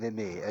king than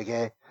me.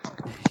 Okay.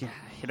 Yeah,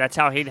 that's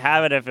how he'd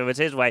have it if it was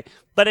his way.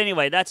 But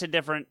anyway, that's a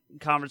different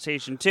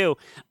conversation too.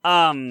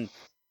 But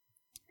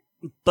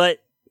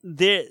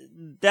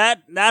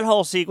that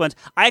whole sequence,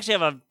 I actually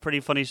have a pretty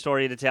funny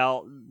story to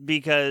tell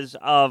because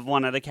of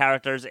one of the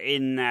characters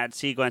in that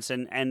sequence,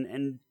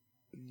 and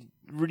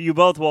you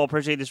both will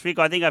appreciate this,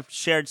 Rico. I think I've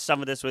shared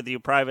some of this with you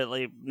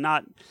privately,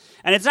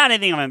 and it's not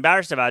anything I'm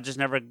embarrassed about, just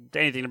never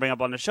anything to bring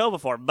up on the show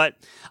before. But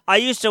I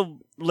used to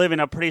live in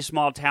a pretty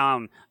small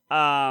town,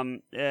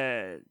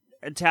 a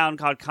town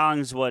called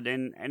Collingswood,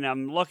 and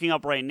I'm looking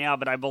up right now,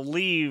 but I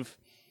believe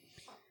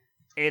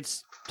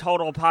its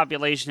total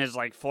population is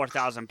like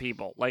 4,000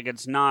 people. Like,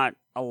 it's not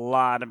a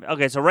lot of...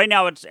 Okay, so right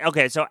now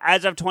so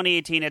as of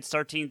 2018, it's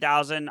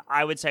 13,000.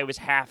 I would say it was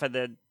half at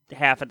the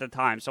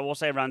time. So we'll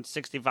say around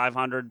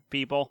 6,500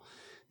 people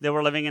that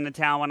were living in the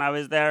town when I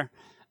was there.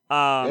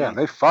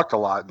 They fucked a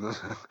lot.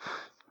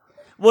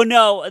 Well,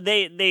 no,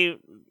 they've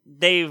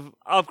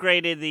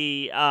upgraded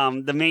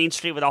the main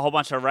street with a whole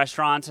bunch of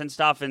restaurants and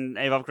stuff, and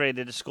they've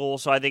upgraded the school.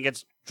 So I think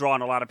it's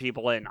drawn a lot of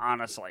people in,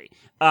 honestly,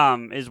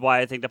 is why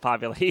I think the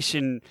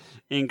population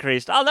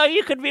increased. Although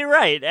you could be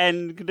right,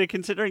 and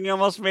considering you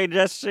almost made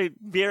Jessica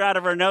beer out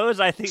of her nose,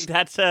 I think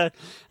that's a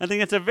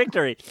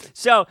victory.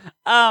 So,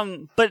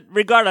 but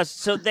regardless,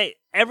 so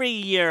every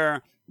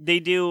year they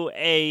do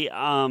a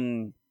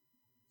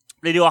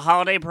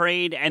holiday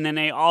parade, and then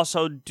they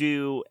also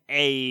do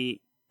a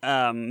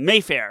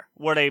Mayfair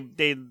where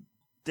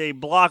they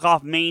block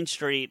off Main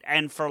Street,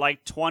 and for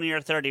like 20 or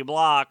 30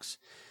 blocks.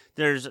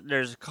 There's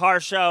a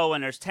car show,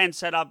 and there's tents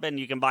set up, and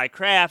you can buy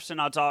crafts, and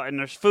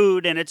there's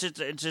food, and it's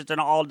just an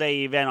all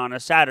day event on a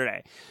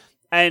Saturday.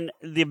 And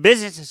the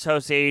business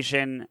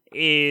association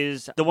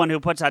is the one who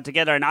puts that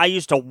together. And I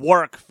used to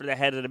work for the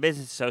head of the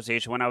business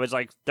association when I was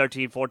like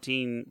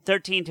 13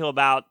 to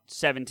about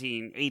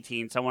 17,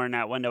 18, somewhere in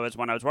that window is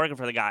when I was working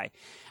for the guy.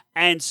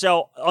 And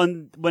so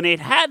when they'd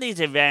had these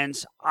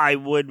events,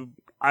 I'd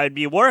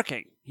be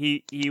working.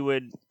 He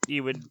would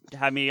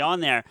have me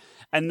on there.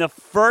 And the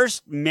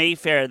first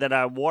Mayfair that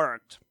I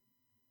worked,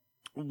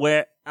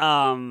 where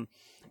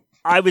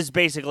I was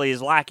basically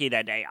his lackey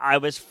that day. I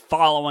was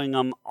following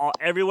him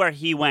everywhere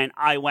he went.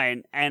 I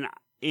went, and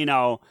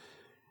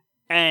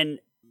and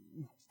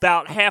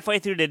about halfway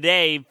through the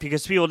day,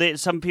 because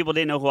some people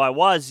didn't know who I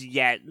was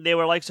yet. They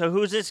were like, "So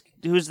who's this?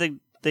 Who's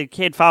the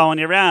kid following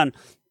you around?"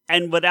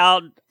 And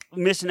without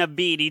missing a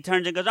beat, he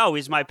turns and goes, "Oh,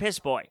 he's my piss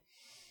boy."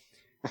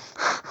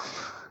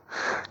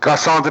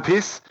 Garçon de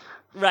Peace?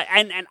 Right,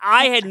 and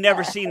I had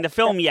never seen the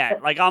film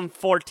yet. Like, I'm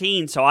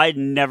 14, so I had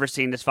never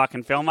seen this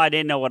fucking film. I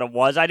didn't know what it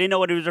was. I didn't know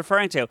what he was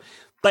referring to.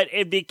 But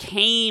it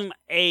became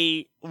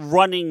a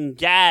running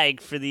gag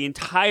for the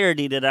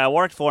entirety that I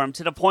worked for him,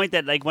 to the point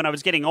that, like, when I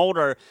was getting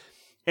older,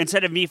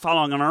 instead of me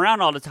following him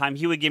around all the time,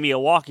 he would give me a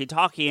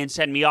walkie-talkie and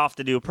send me off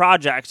to do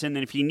projects, and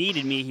then if he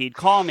needed me, he'd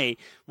call me.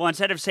 Well,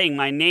 instead of saying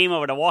my name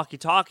over the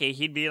walkie-talkie,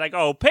 he'd be like,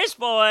 "Oh, piss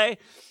boy!"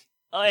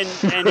 And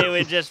it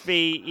would just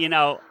be,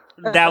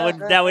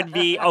 that would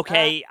be,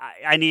 okay,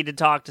 I need to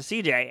talk to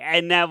CJ.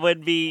 And that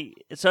would be,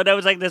 so that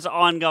was like this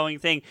ongoing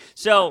thing.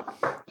 So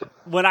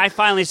when I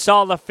finally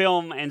saw the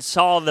film and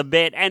saw the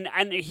bit, and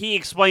he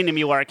explained to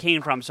me where it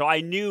came from, so I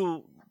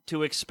knew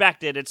to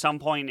expect it at some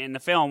point in the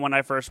film when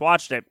I first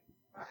watched it.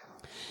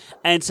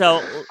 And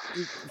so,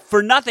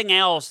 for nothing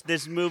else,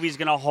 this movie's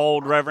going to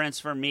hold reverence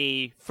for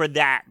me for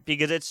that,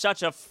 because it's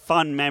such a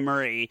fun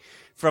memory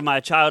from my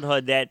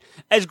childhood that,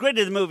 as great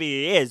as the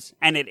movie is,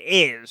 and it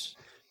is,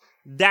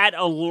 that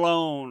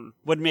alone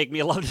would make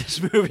me love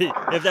this movie,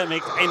 if that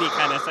makes any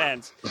kind of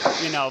sense,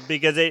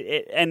 because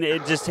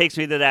it just takes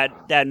me to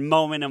that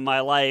moment in my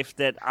life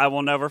that I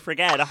will never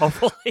forget,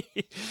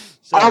 hopefully.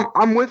 So,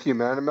 I'm with you,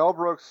 man. And Mel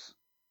Brooks,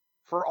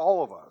 for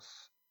all of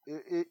us,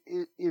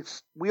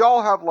 it's we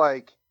all have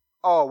like,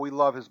 oh, we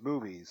love his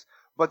movies,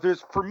 but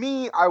for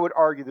me, I would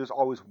argue there's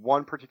always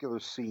one particular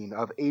scene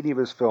of any of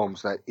his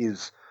films that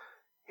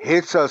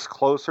hits us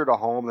closer to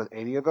home than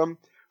any of them.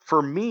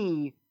 For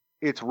me,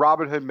 it's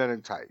Robin Hood Men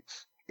in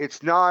Tights.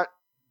 It's not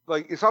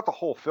the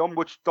whole film,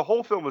 which the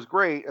whole film is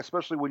great,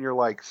 especially when you're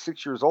like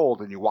 6 years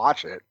old and you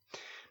watch it,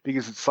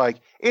 because it's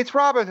like, it's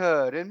Robin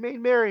Hood and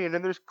Maid Marian,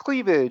 and there's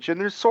cleavage and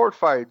there's sword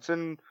fights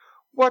and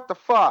what the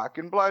fuck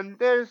and blah, and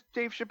there's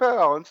Dave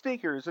Chappelle and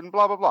sneakers and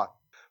blah, blah, blah.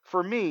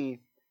 For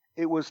me,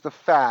 it was the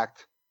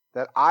fact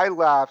that I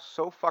laughed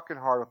so fucking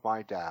hard with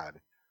my dad,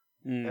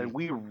 and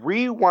we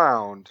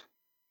rewound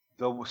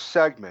the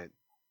segment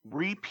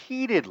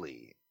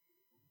repeatedly,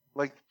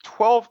 like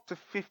 12 to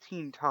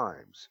 15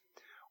 times,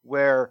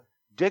 where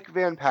Dick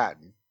Van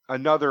Patten,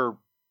 another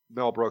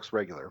Mel Brooks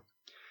regular,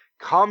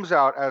 comes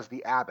out as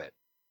the Abbot.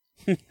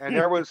 And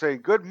everyone's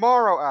saying, "Good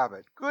morrow,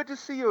 Abbott. Good to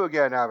see you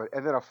again, Abbott."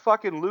 And then a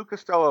fucking Lou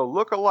Costello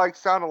look-alike,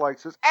 sound-alike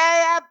says,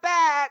 "Hey,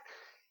 Abbott!"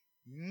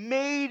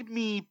 Made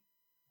me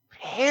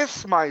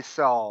piss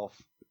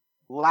myself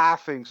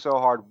laughing so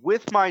hard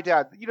with my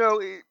dad.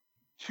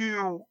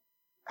 To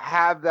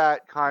have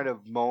that kind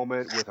of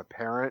moment with a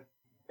parent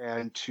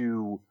and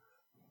to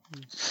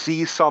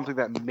see something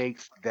that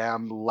makes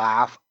them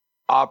laugh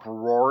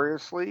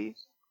uproariously,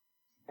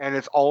 and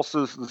it's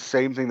also the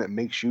same thing that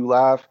makes you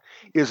laugh,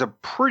 is a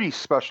pretty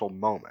special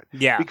moment.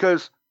 Yeah.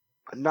 Because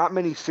not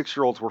many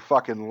 6-year-olds were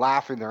fucking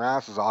laughing their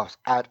asses off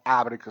at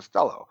Abbott and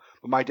Costello.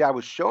 But my dad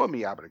was showing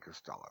me Abbott and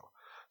Costello.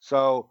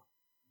 So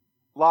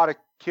a lot of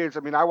kids,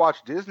 I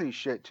watch Disney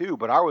shit too,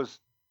 but I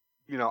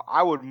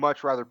would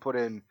much rather put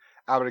in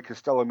Abbott and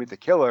Costello Meet the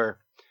Killer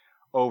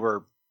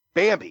over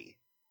Bambi,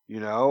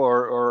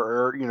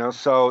 or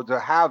so to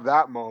have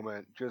that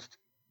moment,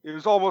 it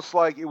was almost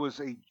like it was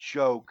a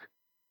joke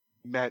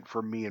meant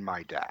for me and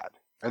my dad.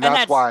 And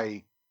that's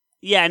why.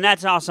 Yeah, and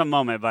that's an awesome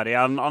moment, buddy.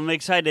 I'm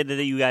excited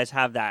that you guys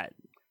have that.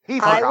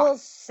 I will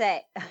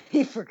say,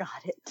 he forgot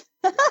it.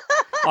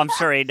 I'm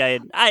sure he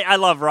did. I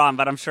love Ron,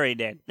 but I'm sure he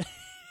did.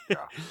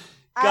 Yeah.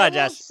 I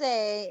will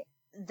say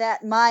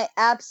that my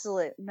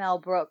absolute Mel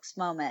Brooks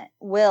moment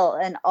will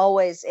and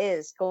always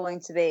is going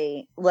to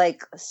be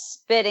like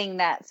spitting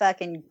that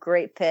fucking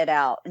grape pit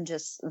out and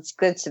just, it's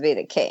good to be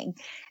the king.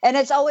 And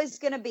it's always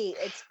going to be,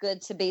 it's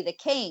good to be the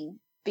king,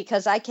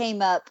 because I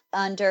came up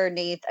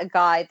underneath a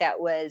guy that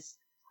was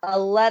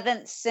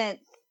 11th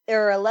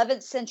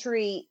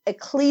century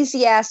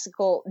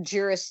ecclesiastical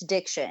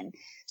jurisdiction.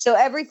 So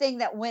everything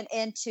that went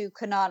into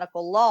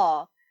canonical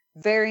law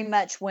very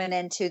much went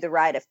into the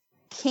right of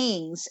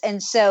kings.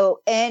 And so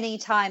any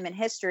time in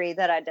history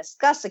that I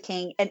discuss a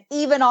king, and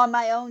even on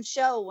my own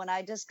show when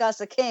I discuss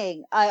a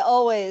king, I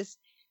always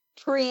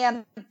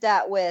preempt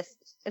that with,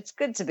 it's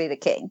good to be the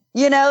king.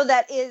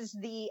 That is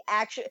the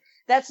action.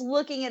 That's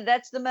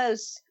the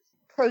most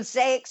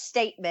prosaic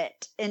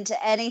statement into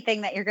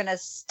anything that you're going to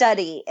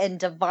study in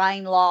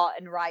divine law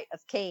and right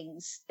of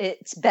kings.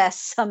 It's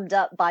best summed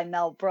up by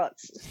Mel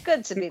Brooks. It's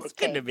good to be the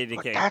king. Good to be the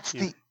king.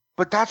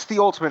 That's the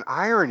ultimate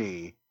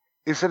irony,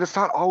 is that it's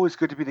not always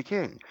good to be the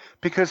king,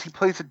 because he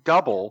plays a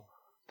double.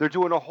 They're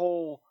doing a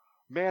whole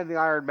Man the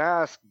Iron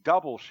Mask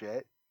double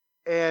shit,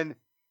 and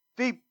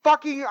they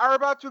fucking are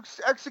about to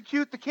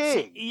execute the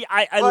king. See,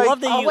 I love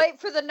that I'll wait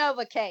for the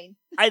Novocaine.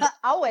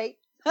 I'll wait.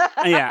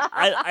 Yeah,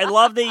 I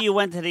love that you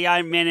went to the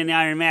Iron Man and the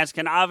Iron Mask,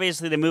 and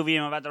obviously the movie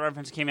I'm about to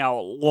reference came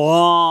out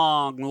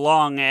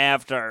long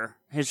after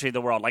History of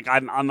the World. Like,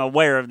 I'm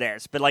aware of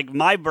this, but like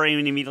my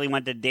brain immediately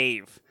went to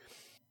Dave.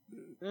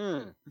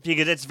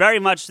 Because it's very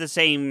much the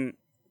same,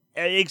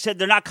 except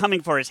they're not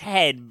coming for his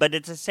head, but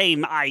it's the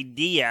same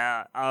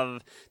idea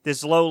of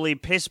this lowly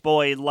piss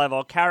boy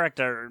level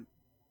character,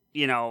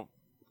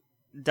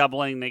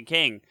 doubling the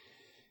king.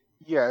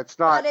 Yeah, it's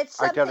not but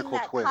it's identical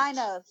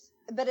twins.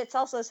 But it's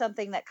also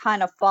something that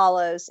kind of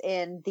follows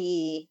in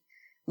the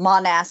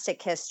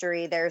monastic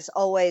history. There's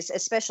always,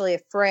 especially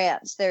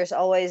France, there's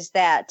always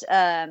that,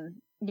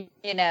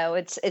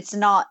 it's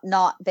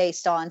not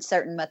based on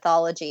certain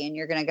mythology. And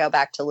you're going to go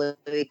back to Louis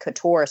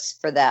XIV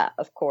for that,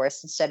 of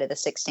course, instead of the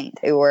 16th,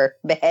 who were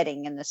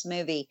beheading in this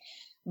movie.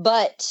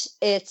 But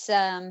it's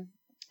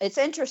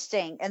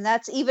interesting. And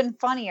that's even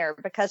funnier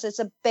because it's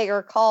a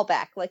bigger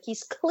callback. Like,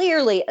 he's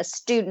clearly a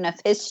student of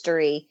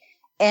history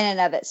in and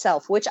of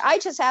itself, which I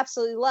just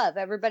absolutely love.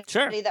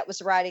 Everybody that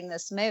was writing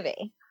this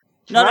movie.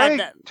 Can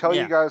I tell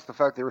you guys the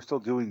fact they were still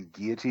doing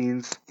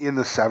guillotines in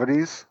the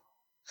 70s?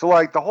 So,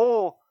 like, the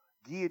whole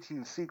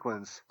guillotine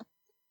sequence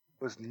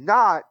was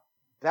not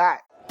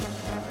that.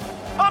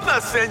 I'm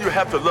not saying you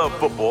have to love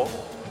football.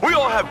 We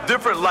all have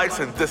different likes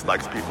and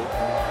dislikes, people.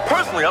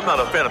 Personally, I'm not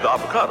a fan of the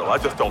avocado. I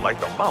just don't like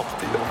the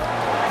mouthfeel.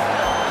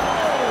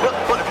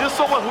 But if you're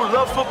someone who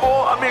loves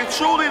football,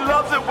 truly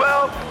loves it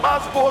well, my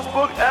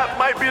Sportsbook app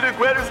might be the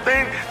greatest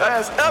thing that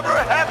has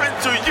ever happened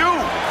to you.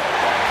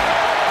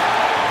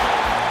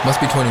 Must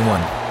be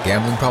 21.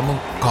 Gambling problem?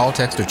 Call,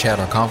 text, or chat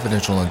our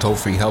confidential and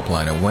toll-free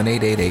helpline at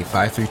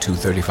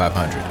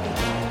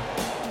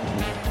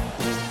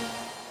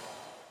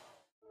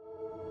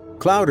 1-888-532-3500.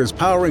 Cloud is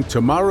powering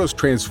tomorrow's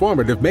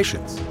transformative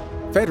missions.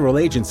 Federal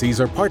agencies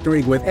are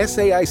partnering with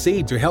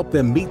SAIC to help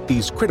them meet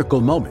these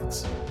critical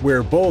moments,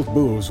 where bold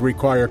moves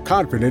require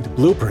confident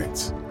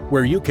blueprints,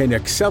 where you can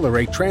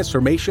accelerate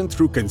transformation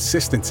through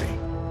consistency,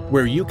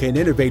 where you can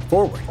innovate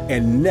forward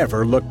and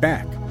never look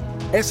back.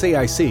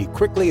 SAIC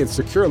quickly and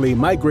securely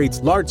migrates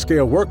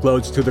large-scale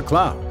workloads to the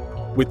cloud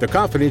with the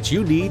confidence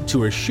you need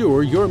to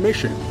assure your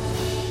mission.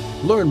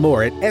 Learn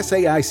more at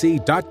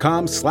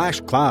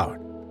SAIC.com/cloud.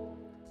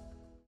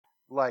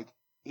 Like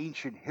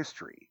ancient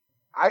history.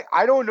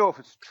 I don't know if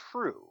it's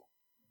true,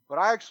 but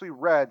I actually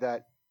read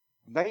that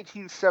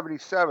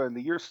 1977,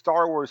 the year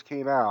Star Wars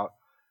came out,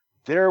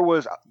 there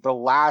was the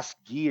last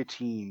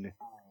guillotine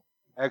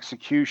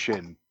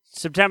execution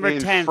September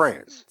 10th,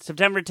 France.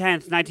 September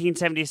 10th,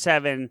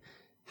 1977.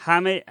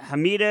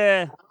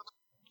 Hamida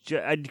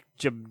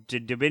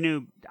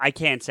Jabinu, I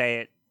can't say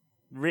it.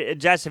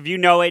 Jess, if you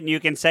know it and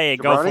you can say it,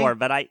 Jabroni? Go for it.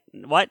 But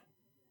what?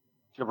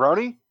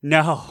 Jabroni?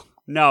 No,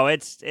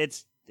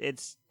 it's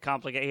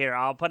complicated. Here,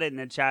 I'll put it in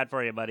the chat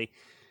for you, buddy.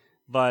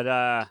 But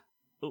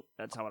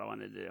that's not what I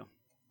wanted to do.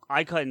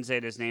 I couldn't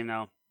say his name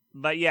though.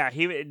 But yeah,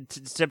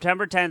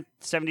 September 10th,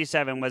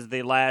 77 was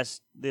the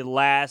last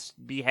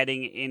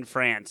beheading in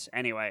France.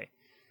 Anyway,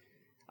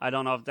 I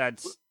don't know if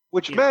that's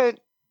which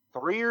meant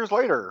 4 years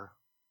later,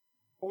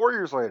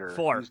 he's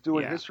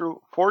doing history.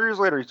 4 years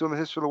later, he's doing the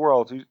history of the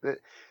world.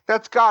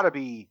 That's got to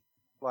be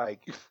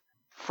like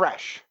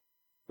fresh.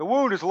 The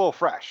wound is a little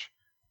fresh,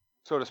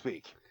 so to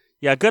speak.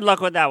 Yeah, good luck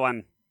with that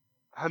one.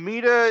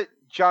 Hamida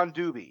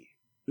Jandubi.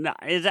 No,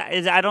 is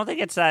I don't think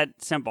it's that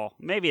simple.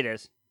 Maybe it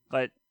is,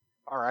 but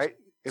all right.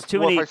 If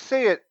too many... if I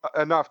say it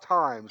enough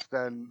times,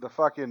 then the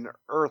fucking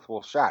earth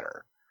will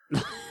shatter.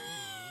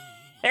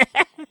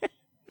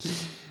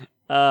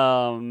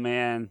 Oh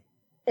man,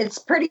 it's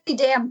pretty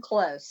damn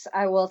close.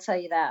 I will tell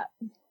you that.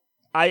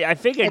 I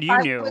figured you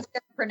knew. I was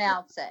going to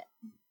pronounce it.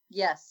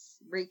 Yes,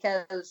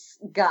 Rico's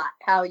got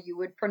how you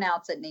would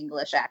pronounce it in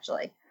English,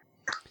 actually.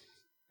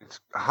 It's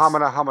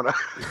Hamina. Hamina.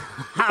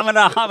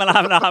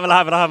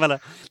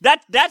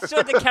 That's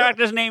what the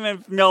character's name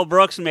if Mel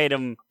Brooks made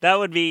him. That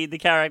would be the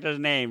character's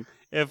name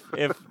if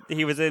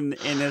he was in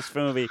this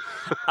movie.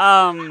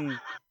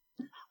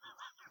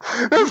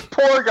 This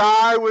poor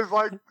guy was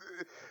like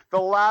the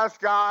last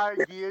guy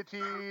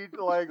guillotined,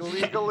 like,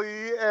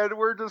 legally, and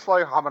we're just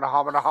like,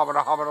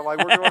 homina,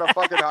 like we're doing a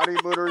fucking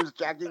honeymooners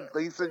Jackie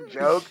Gleason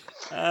joke.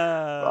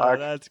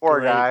 That's poor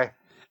great. guy.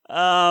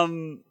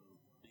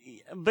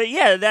 But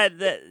yeah,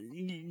 that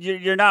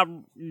you're not.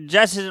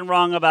 Jess isn't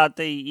wrong about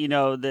the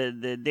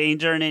the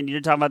danger in it.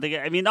 You're talking about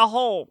the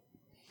whole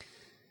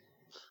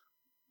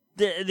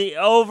the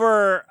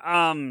over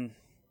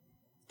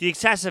the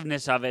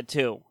excessiveness of it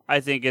too. I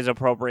think is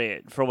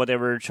appropriate for what they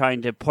were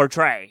trying to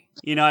portray.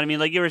 You know what I mean?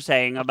 Like you were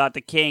saying about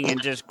the king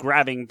and just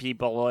grabbing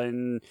people,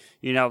 and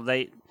he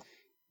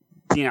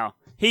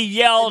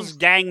yells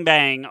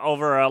 "gangbang"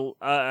 over a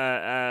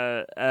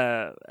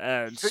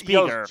speaker. He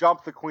yells,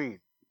 "Jump the queen."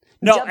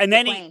 No, and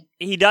then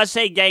he does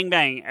say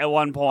gangbang at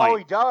one point. Oh,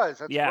 he does.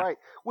 That's right.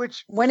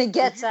 Which when he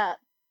gets up.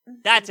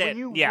 That's it.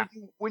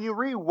 When you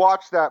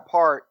rewatch that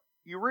part,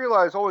 you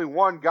realize only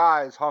one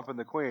guy is humping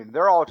the queen.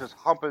 They're all just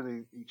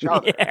humping each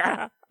other.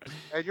 Yeah.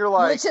 And you're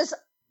like... Which is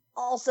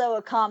also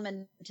a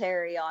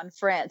commentary on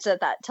France at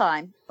that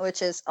time,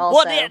 which is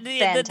also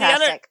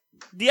fantastic.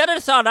 The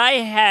other thought I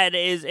had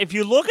is if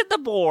you look at the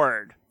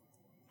board...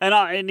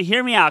 And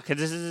hear me out,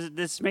 because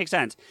this makes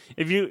sense.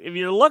 If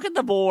you look at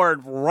the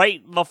board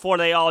right before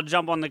they all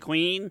jump on the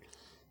queen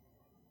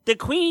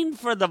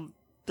for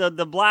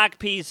the black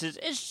pieces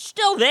is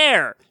still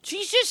there.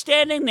 She's just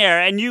standing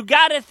there, and you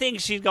got to think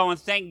she's going,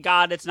 "Thank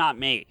God it's not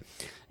me,"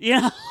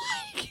 But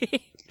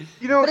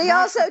he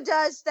also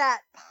does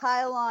that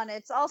pylon.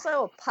 It's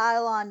also a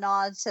pylon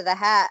nod to the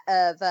hat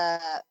of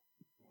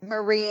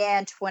Marie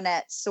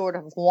Antoinette's sort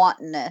of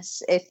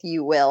wantonness, if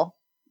you will.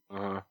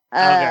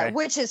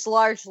 Which is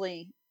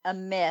largely a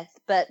myth,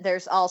 but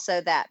there's also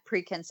that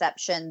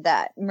preconception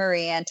that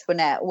Marie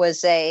Antoinette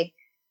was a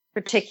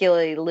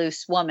particularly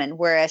loose woman,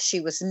 whereas she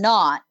was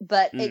not.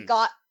 But it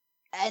got,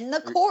 in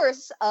the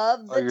course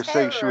of the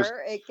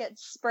terror, it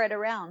gets spread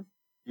around.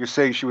 You're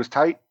saying she was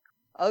tight?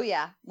 Oh,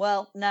 yeah.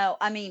 Well, no,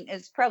 I mean,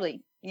 it's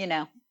probably,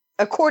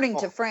 according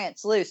to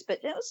France, loose, but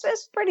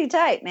it's pretty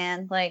tight,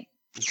 man. Like,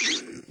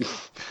 she's in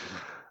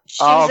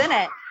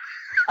it.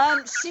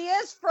 She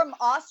is from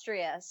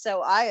Austria,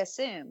 so I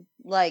assume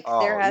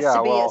there has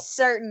to be a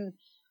certain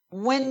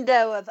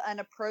window of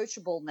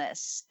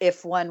unapproachableness,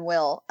 if one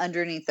will,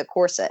 underneath the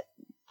corset.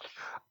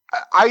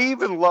 I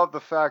even love the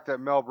fact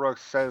that Mel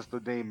Brooks says the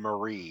name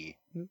Marie.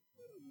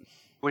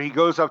 When he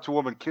goes up to a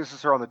woman,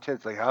 kisses her on the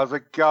tits, like, "How's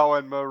it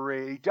going,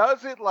 Marie?" He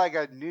does it like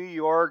a New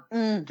York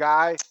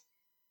guy.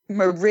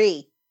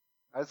 Marie.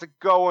 "How's it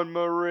going,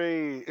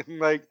 Marie?"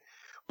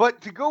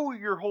 But to go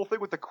your whole thing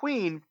with the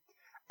queen,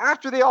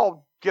 after they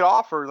all get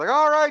off her, like,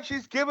 "All right,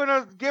 she's give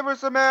her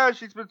some ass.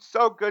 She's been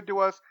so good to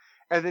us."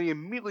 And then he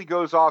immediately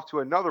goes off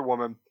to another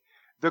woman.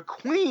 The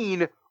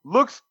queen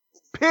looks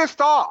pissed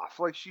off.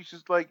 Like, she's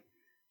just like,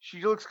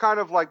 she looks kind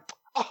of like,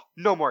 "Oh,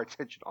 no more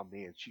attention on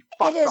me." And she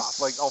fucks off.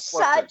 Like, all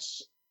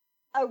such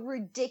a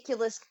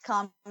ridiculous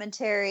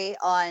commentary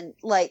on,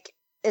 like,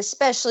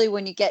 especially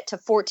when you get to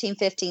 14,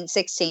 15,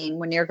 16,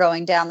 when you're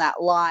going down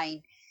that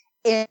line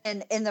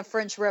in the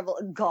French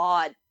Revolution.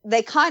 God,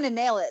 they kind of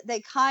nail it.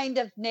 They kind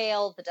of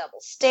nail the double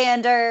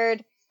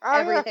standard,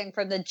 everything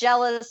from the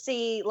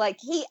jealousy. Like,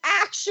 he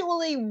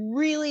actually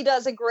really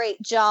does a great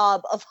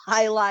job of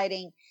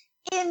highlighting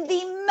in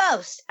the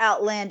most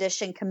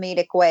outlandish and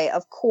comedic way,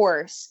 of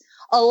course,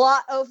 a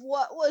lot of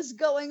what was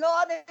going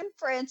on in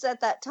France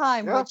at that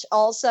time, which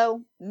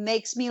also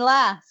makes me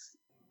laugh.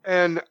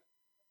 And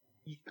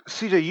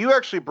CJ, you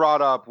actually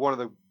brought up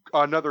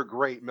another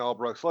great Mel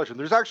Brooks legend.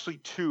 There's actually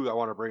two I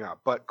want to bring up,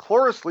 but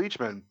Cloris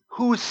Leachman,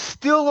 who's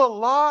still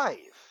alive.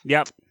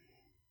 Yep.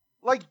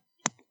 Like,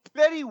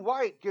 Betty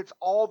White gets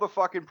all the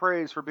fucking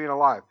praise for being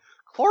alive.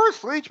 Cloris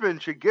Leachman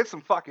should get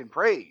some fucking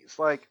praise.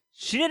 Like,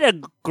 she did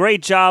a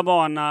great job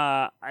on,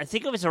 I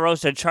think it was a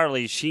roast of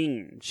Charlie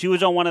Sheen. She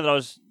was on one of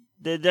those,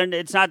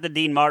 it's not the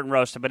Dean Martin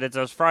roast, but it's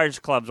those Friars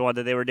Clubs one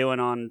that they were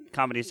doing on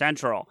Comedy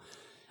Central.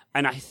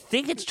 And I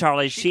think it's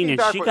Charlie Sheen, and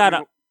she got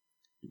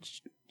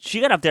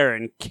up there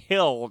and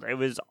killed. It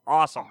was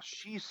awesome.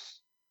 She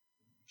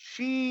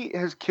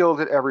has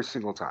killed it every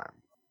single time.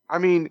 I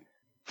mean,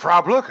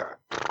 Frau Blucher.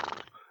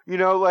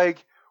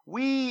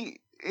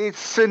 It's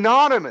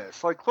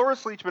synonymous. Like,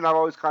 Cloris Leachman, I've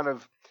always kind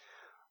of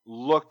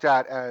looked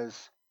at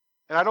as,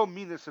 and I don't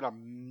mean this in a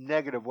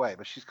negative way,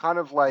 but she's kind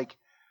of like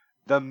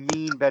the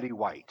mean Betty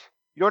White.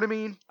 You know what I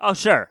mean? Oh,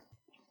 sure.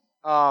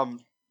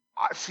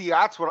 See,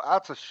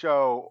 that's a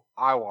show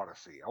I want to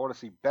see. I want to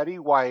see Betty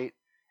White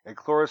and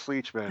Cloris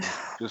Leachman,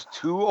 just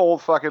two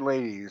old fucking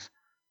ladies,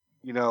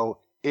 in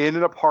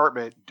an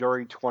apartment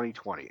during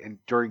 2020 and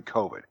during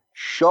COVID.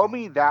 Show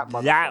me that.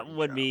 That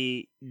would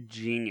be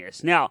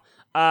genius. Now,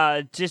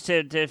 just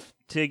to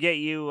get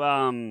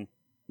you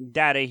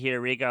data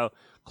here, Rico.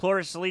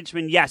 Cloris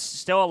Leachman, yes,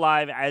 still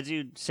alive, as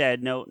you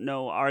said.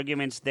 No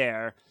arguments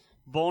there.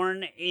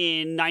 Born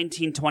in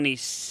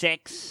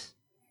 1926,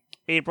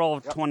 April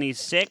of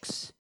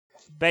 26.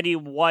 Betty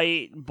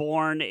White,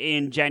 born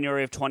in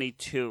January of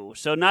 22.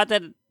 So not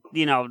that,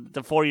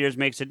 the 4 years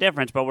makes a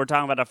difference, but we're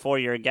talking about a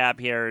 4-year gap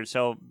here.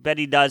 So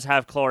Betty does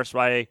have Cloris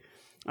by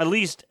At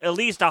least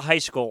a high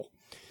school.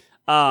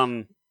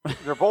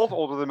 They're both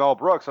older than Mel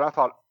Brooks, and I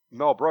thought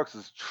Mel Brooks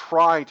is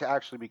trying to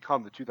actually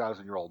become the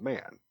 2,000-year-old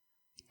man.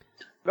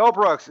 Mel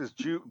Brooks is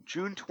June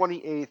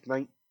 28th,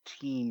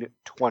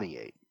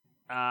 1928.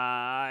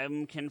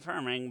 I'm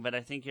confirming, but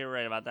I think you're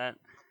right about that.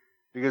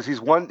 Because his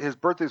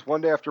birthday's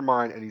one day after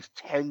mine, and he's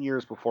 10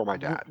 years before my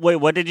dad. Wait,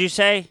 what did you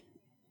say?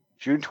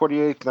 June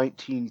 28th,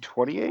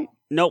 1928?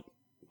 Nope.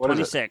 What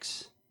 26.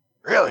 Is it?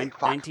 Really?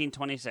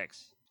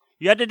 1926.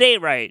 You had the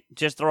date right,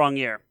 just the wrong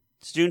year.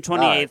 It's June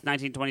 28th,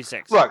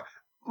 1926.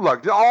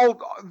 Look,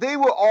 they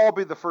will all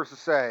be the first to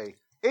say,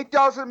 it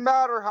doesn't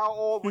matter how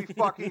old we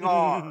fucking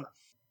are.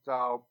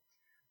 So,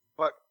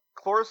 but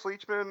Cloris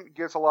Leachman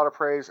gets a lot of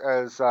praise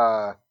as,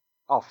 I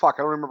don't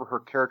remember her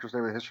character's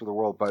name in the history of the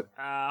world, but...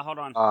 hold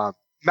on.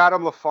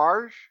 Madame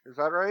Lafarge, is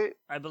that right?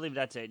 I believe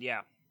that's it,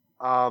 yeah.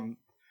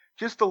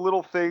 Just the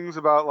little things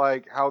about,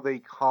 like, how they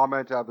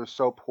comment how they're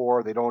so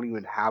poor, they don't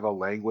even have a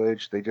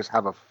language, they just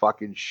have a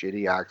fucking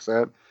shitty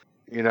accent,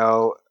 you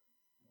know,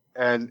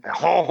 and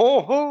ho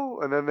ho ho,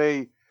 and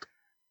then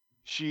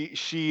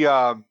she's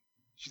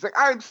like,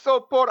 I'm so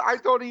poor, I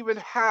don't even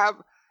have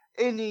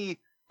any,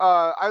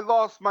 I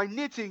lost my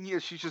knitting.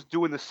 She's just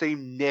doing the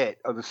same knit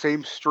of the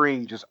same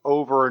string just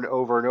over and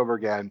over and over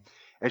again.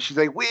 And she's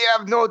like, we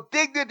have no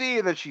dignity.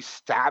 And then she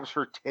stabs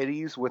her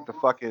titties with the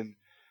fucking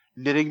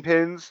knitting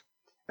pins.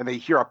 And they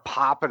hear a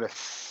pop and a...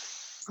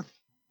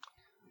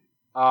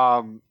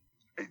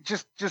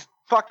 just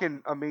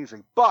fucking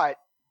amazing. But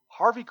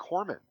Harvey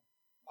Korman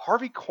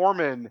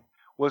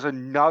was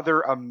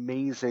another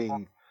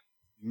amazing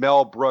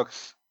Mel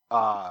Brooks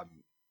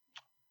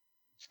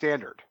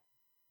standard.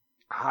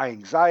 High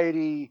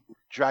Anxiety,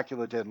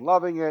 Dracula Dead and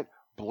Loving It,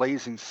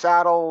 Blazing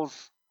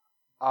Saddles.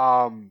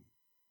 And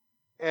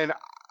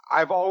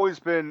I've always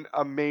been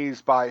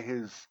amazed by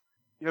his,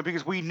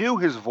 because we knew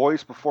his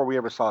voice before we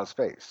ever saw his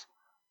face.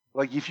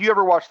 Like, if you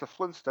ever watched the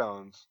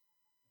Flintstones,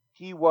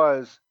 he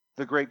was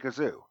the Great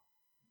Gazoo.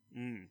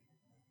 Mm.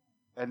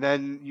 And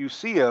then you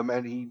see him,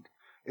 and he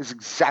is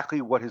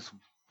exactly what his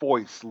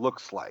voice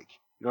looks like.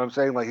 You know what I'm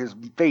saying? Like, his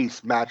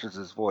face matches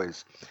his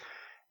voice.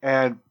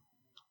 And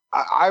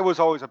I was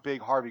always a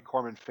big Harvey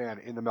Korman fan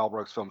in the Mel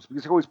Brooks films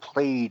because he always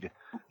played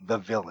the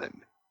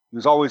villain. He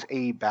was always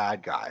a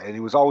bad guy, and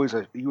he was always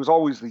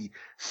the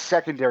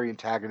secondary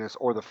antagonist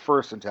or the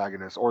first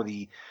antagonist or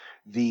the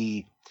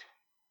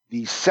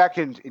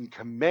second in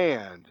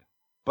command,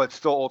 but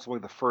still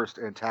ultimately the first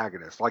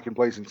antagonist, like in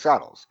Blazing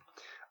Saddles.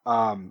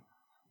 But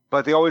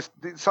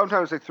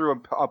sometimes they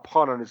threw a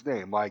pun on his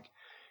name, like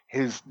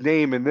his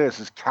name in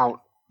this is Count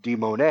de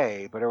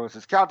Monet, but everyone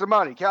says Count de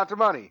Money,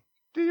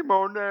 de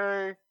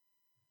Monet.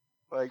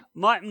 Like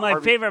my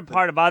favorite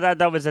part about that,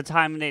 though, was the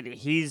time that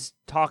he's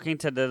talking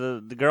to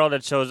the girl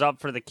that shows up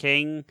for the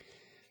king,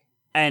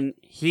 and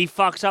he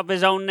fucks up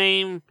his own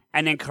name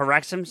and then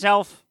corrects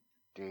himself.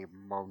 De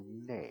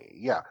Monet,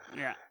 yeah.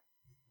 Yeah.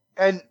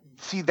 And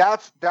see,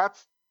 that's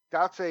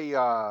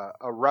a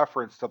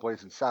reference to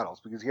Blazing Saddles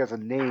because he has a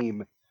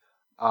name,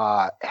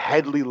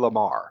 Hedley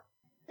Lamar,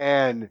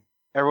 and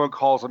everyone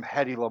calls him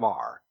Hedy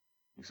Lamar.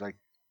 He's like,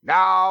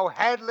 now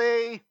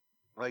Hedley,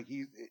 like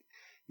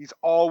he's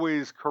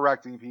always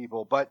correcting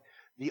people. But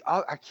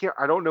I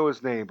don't know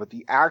his name, but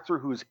the actor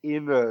who's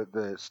in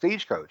the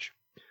Stagecoach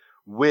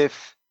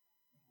with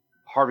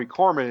Harvey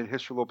Korman in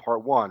History of the World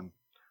Part 1,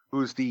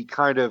 who's the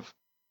kind of,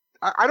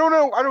 I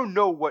don't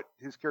know what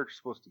his character's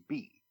supposed to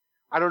be.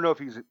 I don't know if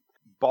he's a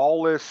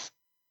ballless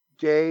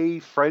gay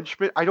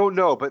Frenchman. I don't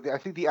know, but I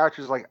think the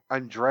actor's like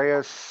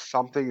Andreas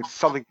something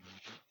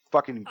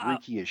fucking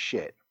Greeky as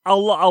shit.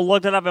 I'll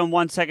look that up in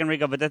 1 second,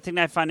 Rico. But the thing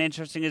I find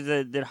interesting is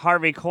that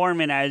Harvey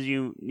Korman, as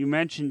you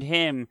mentioned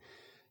him,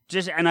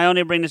 and I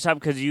only bring this up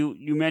because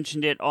you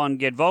mentioned it on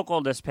Get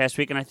Vocal this past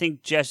week, and I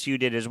think Jess, you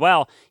did as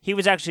well. He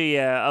was actually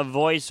a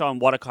voice on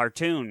What a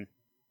Cartoon.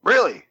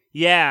 Really?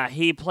 Yeah,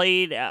 he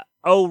played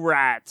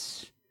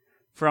O-Rats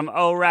from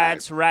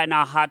O-Rats, Rat in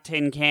a Hot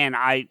Tin Can.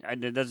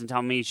 It doesn't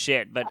tell me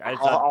shit, but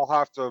I'll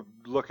have to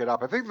look it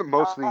up. I think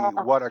mostly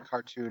What a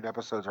Cartoon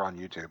episodes are on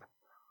YouTube.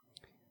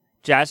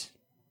 Jess?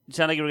 You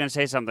sound like you were going to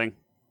say something.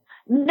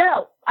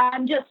 No,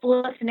 I'm just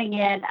listening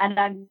in, and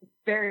I'm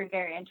very,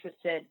 very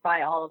interested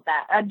by all of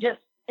that. I'm just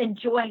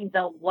enjoying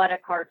the What a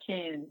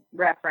Cartoon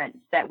reference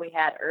that we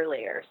had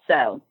earlier.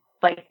 So,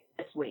 like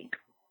this week.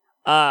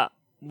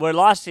 We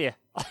lost you.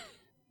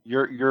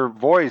 Your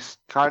voice,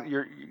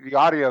 the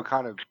audio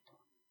kind of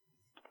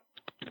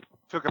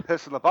took a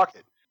piss in the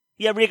bucket.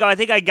 Yeah, Rico, I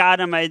think I got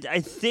him. I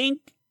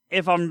think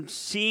if I'm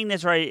seeing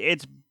this right,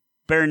 it's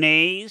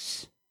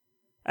Bernays.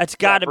 That's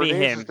got to be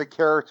him. Is the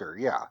character,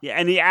 yeah. Yeah,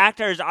 and the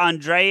actor is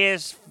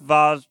Andreas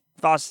Vostinis.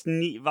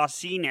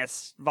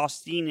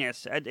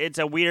 It's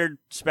a weird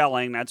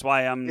spelling. That's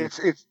why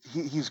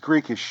he's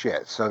Greek as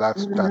shit. So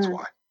that's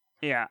why.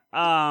 Yeah.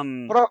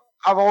 But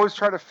I've always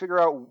tried to figure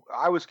out.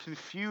 I was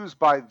confused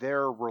by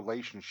their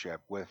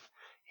relationship with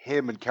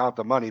him and Count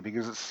the Money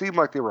because it seemed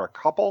like they were a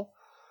couple,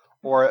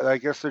 or I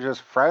guess they're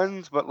just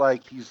friends. But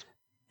like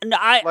No,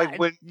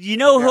 you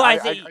know who I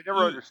think? I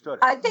never understood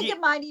it. I think it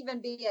might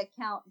even be a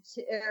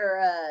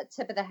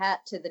tip of the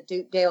hat to the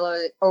Duke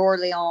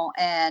d'Orléans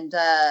and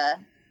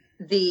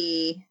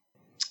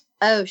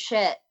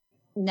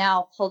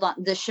Now, hold on.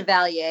 The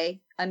Chevalier.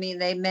 I mean,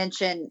 they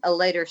mention a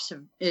later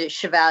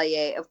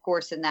Chevalier, of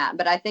course, in that.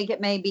 But I think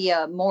it may be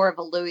more of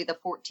a Louis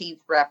XIV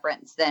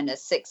reference than a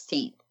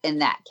 16th in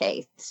that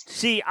case.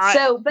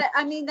 But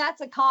I mean,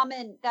 that's a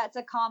common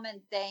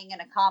thing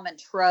and a common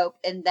trope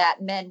in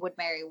that men would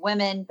marry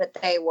women, but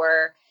they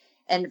were,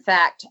 in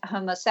fact,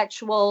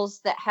 homosexuals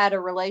that had a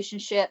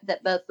relationship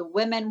that both the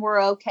women were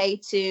okay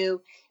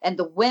to, and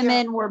the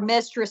women were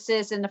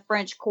mistresses in the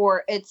French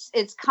court.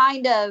 It's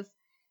kind of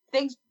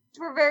things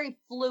were very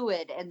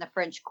fluid in the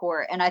French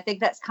court, and I think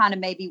that's kind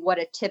of maybe what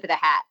a tip of the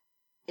hat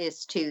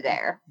is to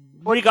there.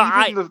 What do you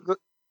got?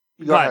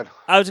 Go ahead.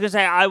 I was gonna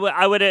say I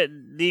would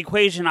the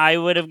equation I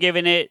would have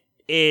given it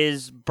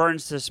is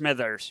Burns to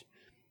Smithers,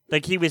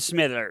 like he was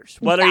Smithers.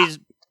 Whether he's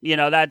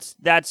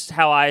that's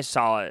how I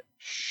saw it.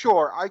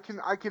 Sure, I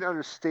can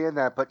understand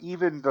that, but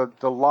even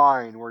the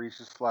line where he's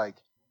just like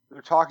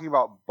they're talking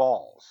about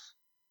balls,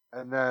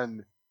 and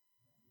then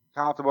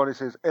Count Boney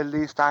says, "At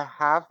least I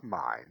have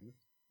mine."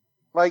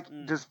 Like,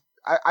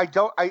 I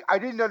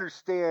didn't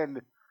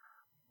understand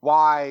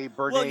why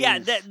Bernays... Well, yeah,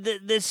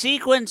 the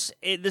sequence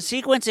in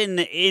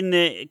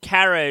the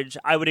carriage,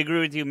 I would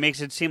agree with you,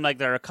 makes it seem like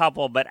they're a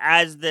couple. But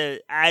as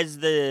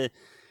the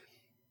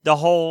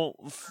whole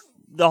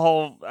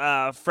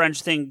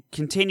French thing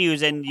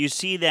continues and you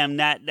see them,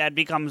 that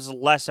becomes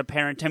less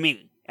apparent to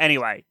me.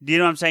 Anyway, do you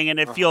know what I'm saying?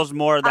 And it feels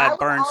more that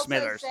Burns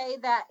Smithers. I would also say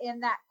that in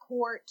that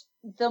court,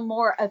 the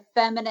more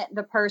effeminate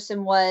the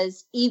person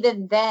was,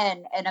 even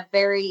then, in a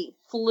very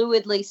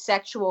fluidly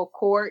sexual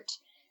court,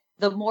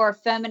 the more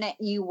effeminate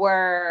you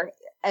were,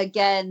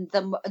 again,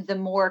 the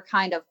more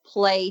kind of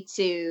play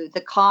to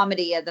the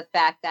comedy of the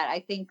fact that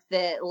I think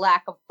the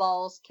lack of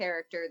balls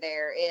character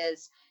there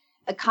is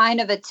a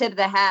kind of a tip of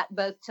the hat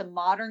both to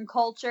modern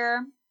culture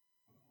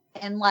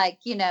and like,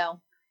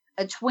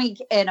 a twink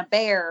and a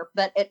bear,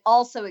 but it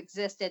also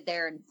existed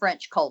there in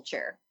French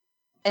culture.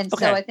 And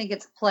so I think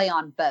it's a play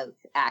on both,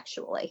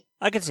 actually.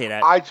 I can see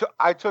that.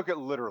 I took it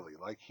literally,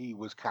 like he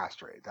was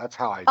castrated. That's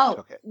how I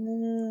took it.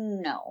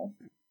 No.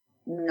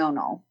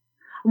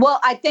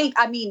 Well,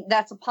 I mean,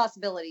 that's a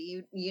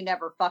possibility. You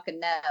never fucking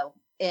know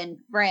in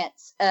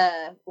France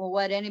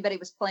what anybody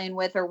was playing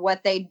with or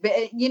what they'd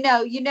you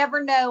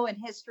never know in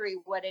history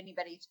what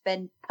anybody's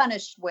been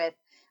punished with.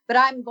 But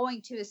I'm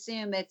going to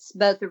assume it's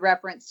both a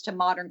reference to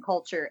modern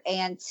culture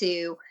and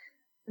to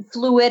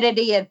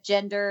fluidity of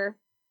gender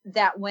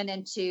that went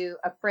into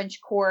a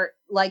French court.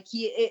 Like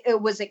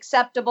it was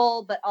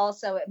acceptable, but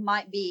also it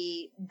might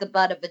be the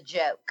butt of a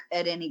joke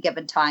at any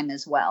given time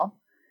as well.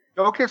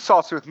 Don't get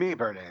saucy with me,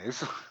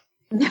 Bernays.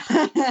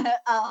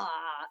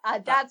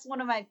 That's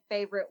one of my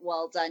favorite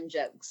well done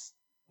jokes.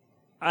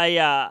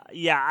 I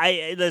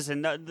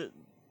listen.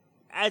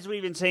 As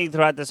we've been saying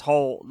throughout this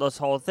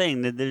whole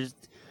thing, that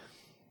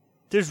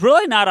there's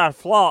really not a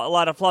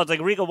lot of flaws.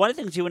 Like Rico, one of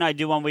the things you and I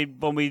do when we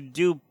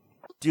do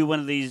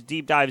one of these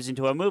deep dives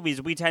into our movies,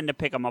 we tend to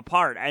pick them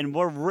apart, and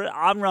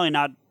I'm really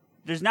not.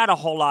 There's not a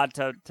whole lot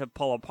to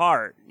pull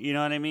apart. You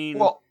know what I mean?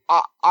 Well,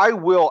 I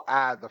will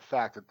add the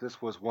fact that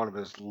this was one of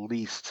his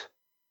least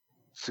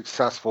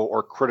successful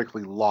or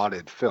critically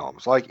lauded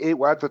films. Like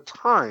at the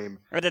time,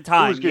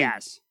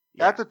 yes.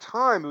 At the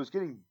time, it was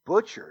getting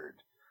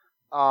butchered.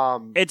 They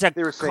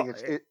were saying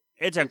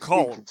it's a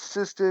cult,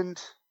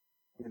 inconsistent.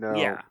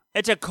 Yeah,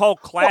 it's a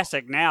cult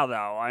classic now,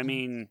 though. I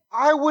mean,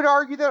 I would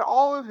argue that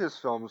all of his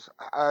films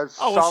has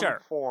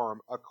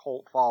form a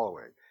cult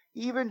following.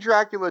 Even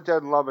Dracula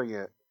Dead and Loving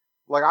It.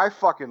 Like, I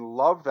fucking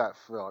loved that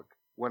flick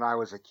when I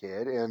was a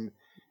kid, and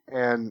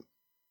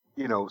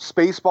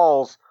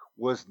Spaceballs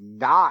was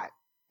not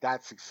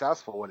that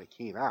successful when it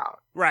came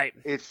out. Right.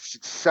 It's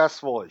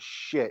successful as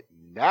shit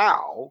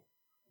now.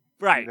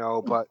 Right.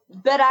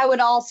 But I would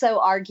also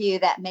argue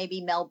that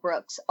maybe Mel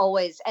Brooks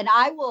always, and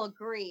I will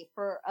agree,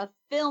 for a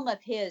film of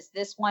his,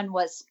 this one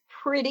was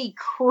pretty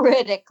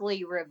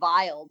critically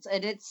reviled,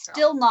 and it's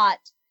still not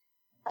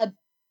a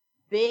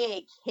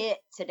big hit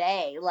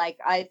today. Like,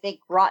 I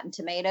think Rotten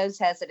Tomatoes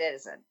has it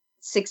as a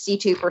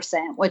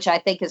 62%, which I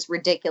think is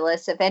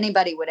ridiculous. If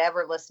anybody would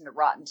ever listen to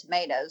Rotten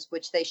Tomatoes,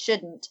 which they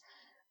shouldn't,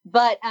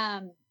 but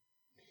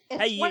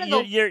hey,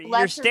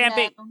 you're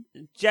stamping,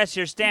 Jess.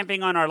 You're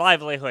stamping on our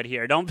livelihood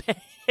here. Don't.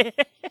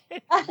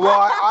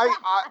 Well,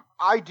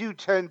 I do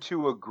tend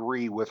to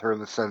agree with her in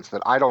the sense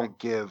that I don't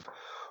give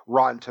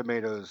Rotten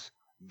Tomatoes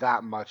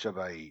that much of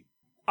a.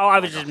 Oh, I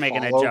was just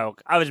making a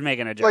joke. I was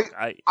making a joke.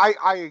 Like,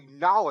 I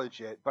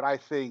acknowledge it, but I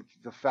think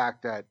the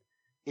fact that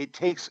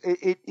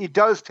it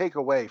does take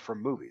away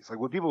from movies. Like,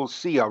 when people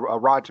see a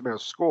Rotten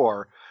Tomatoes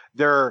score,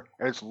 and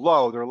it's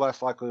low, they're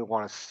less likely to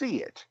want to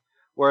see it.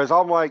 Whereas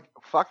I'm like,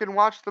 fucking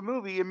watch the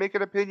movie and make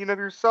an opinion of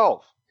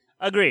yourself.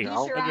 Agree.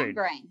 Use your own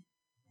brain.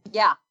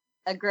 Yeah,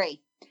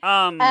 agree. Go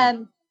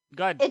ahead,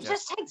 it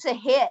just takes a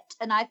hit,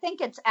 and I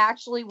think it's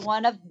actually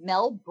one of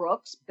Mel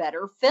Brooks'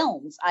 better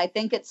films. I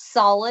think it's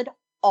solid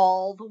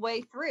all the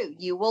way through.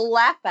 You will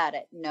laugh at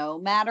it no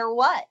matter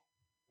what.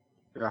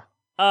 Yeah.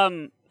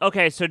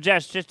 Okay, so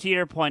Jess, just to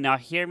your point now,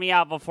 hear me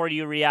out before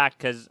you react,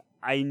 because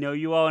I know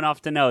you well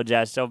enough to know,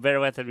 Jess, so bear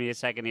with me a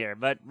second here.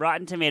 But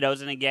Rotten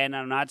Tomatoes, and again,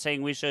 I'm not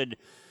saying we should,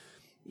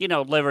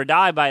 live or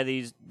die by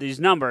these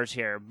numbers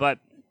here, but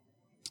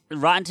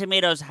Rotten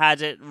Tomatoes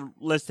has it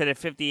listed at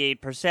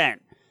 58%.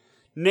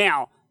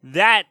 Now,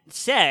 that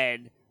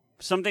said,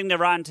 something that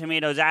Rotten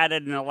Tomatoes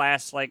added in the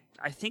last,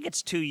 I think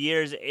it's 2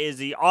 years, is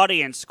the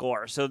audience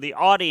score. So the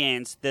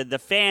audience, the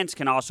fans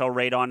can also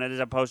rate on it as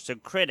opposed to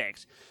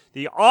critics.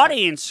 The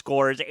audience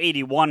score is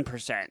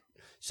 81%.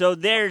 So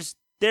there's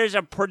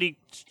a pretty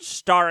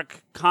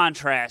stark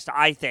contrast,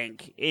 I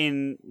think,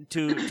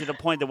 to the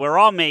point that we're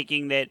all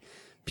making, that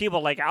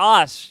people like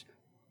us,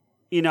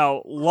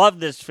 love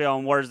this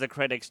film, whereas the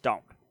critics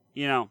don't,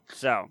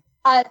 so.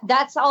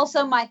 That's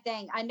also my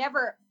thing. I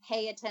never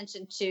pay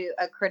attention to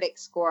a critic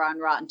score on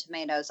Rotten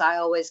Tomatoes. I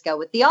always go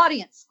with the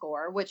audience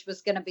score, which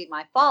was going to be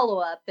my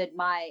follow-up, and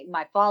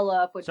my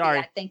follow-up would be,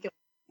 I think,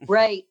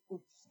 rate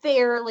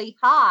fairly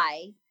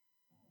high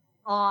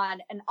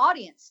on an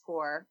audience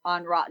score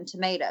on Rotten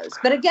Tomatoes.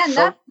 But again,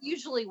 that's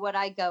usually what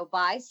I go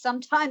by.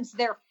 Sometimes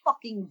they're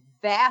fucking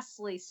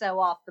vastly so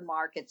off the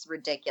mark, it's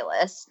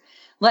ridiculous.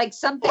 Like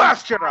something I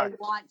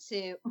want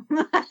to...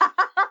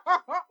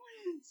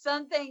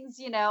 Some things,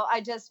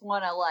 I just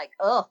want to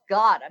oh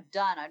God, I'm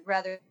done. I'd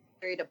rather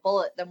read a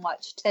bullet than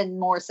watch 10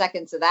 more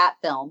seconds of that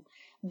film.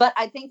 But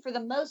I think for the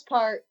most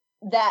part,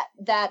 that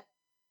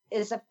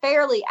is a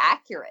fairly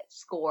accurate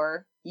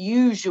score,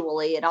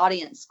 usually an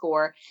audience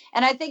score.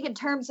 And I think in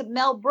terms of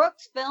Mel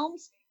Brooks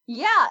films,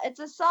 yeah, it's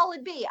a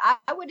solid B. I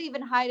would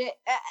even hide it,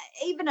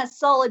 even a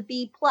solid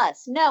B+.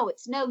 No,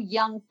 it's no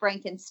Young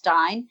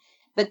Frankenstein.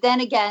 But then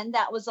again,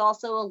 that was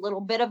also a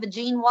little bit of a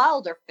Gene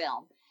Wilder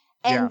film.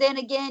 And then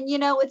again,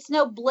 it's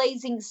no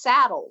Blazing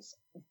Saddles,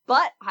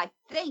 but I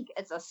think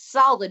it's a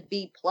solid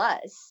B+.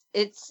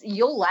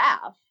 You'll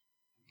laugh.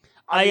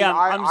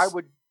 I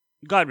would.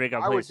 Go ahead,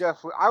 Rico, please.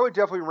 I would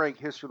definitely rank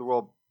History of the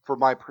World for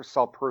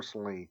myself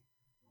personally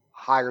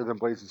higher than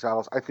Blazing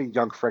Saddles. I think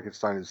Young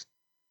Frankenstein is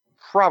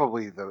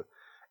probably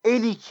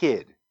any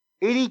kid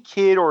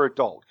or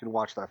adult can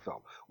watch that film.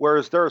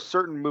 Whereas there are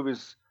certain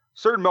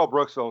Mel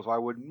Brooks films I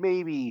would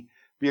maybe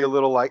be a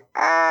little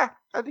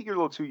I think you're a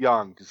little too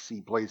young to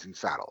see Blazing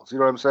Saddles. You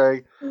know what I'm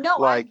saying? No,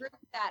 I agree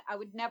with that. I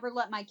would never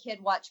let my kid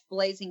watch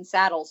Blazing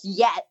Saddles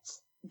yet,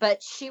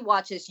 but she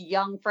watches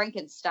Young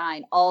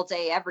Frankenstein all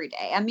day, every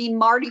day. I mean,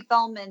 Marty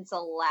Feldman's a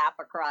laugh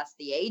across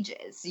the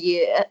ages.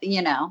 I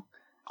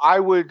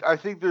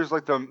think there's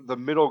the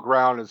middle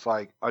ground is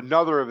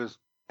another of his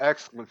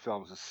excellent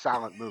films, a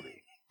Silent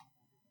Movie.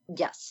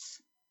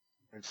 Yes.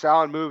 And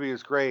Silent Movie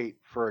is great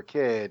for a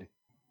kid,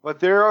 but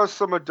there are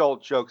some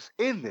adult jokes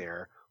in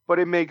there. But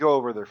it may go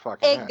over their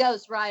fucking head. It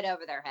goes right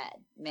over their head,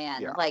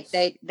 man. Yeah.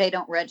 They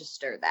don't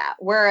register that.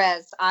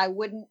 Whereas I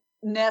wouldn't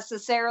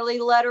necessarily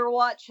let her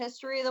watch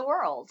History of the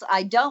World.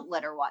 I don't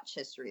let her watch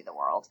History of the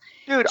World.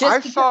 Dude,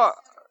 it's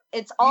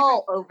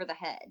all over the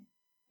head.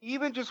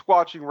 Even just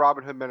watching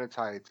Robin Hood Men in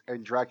Tights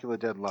and Dracula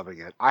Dead Loving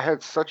It, I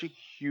had such a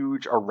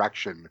huge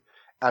erection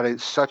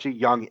at such a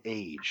young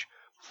age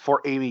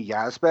for Amy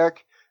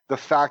Yazbek. The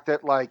fact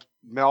that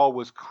Mel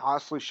was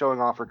constantly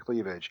showing off her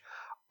cleavage.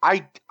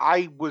 I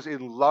was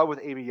in love with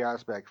Amy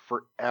Yazbek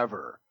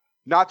forever.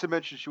 Not to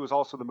mention she was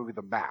also in the movie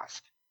The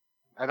Mask.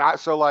 And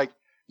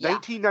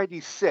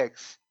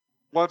 1996,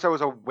 once I was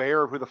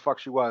aware of who the fuck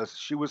she was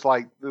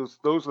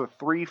those are the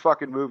three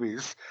fucking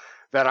movies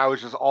that I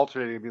was just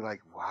alternating and be like,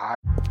 wow.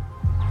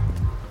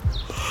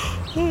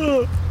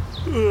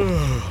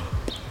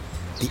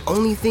 The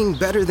only thing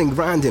better than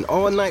grinding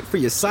all night for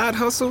your side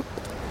hustle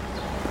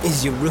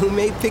is your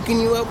roommate picking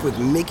you up with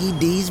Mickey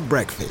D's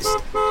breakfast.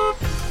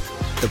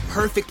 The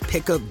perfect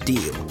pickup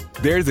deal.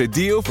 There's a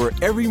deal for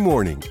every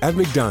morning at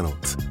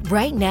McDonald's.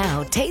 Right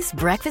now, taste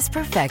breakfast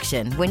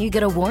perfection when you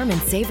get a warm and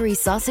savory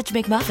sausage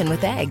McMuffin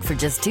with egg for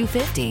just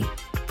 $2.50.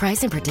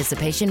 Price and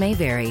participation may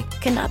vary.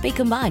 Cannot be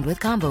combined with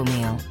combo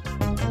meal.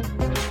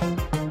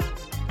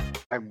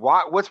 And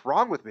what's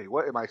wrong with me?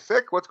 Am I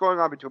sick? What's going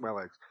on between my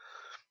legs?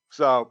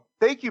 So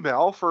thank you,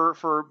 Mel,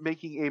 for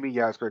making Amy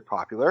Yazbek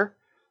popular.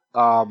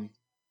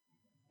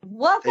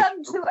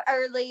 Welcome to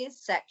Early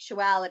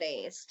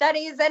Sexuality,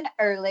 Studies in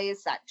Early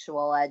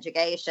Sexual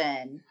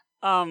Education.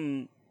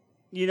 I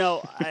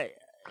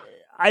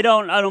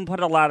don't put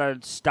a lot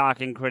of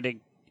stock in critic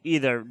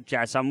either,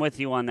 Jess. I'm with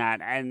you on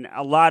that. And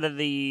a lot of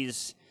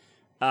these,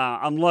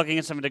 I'm looking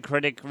at some of the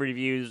critic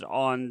reviews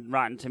on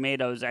Rotten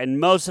Tomatoes, and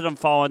most of them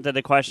fall into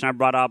the question I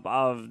brought up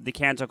of the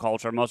cancel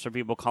culture. Most of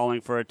people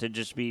calling for it to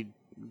just make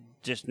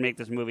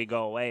this movie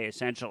go away,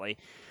 essentially.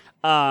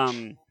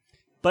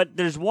 But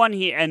there's one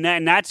here, and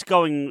that's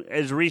going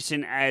as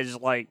recent as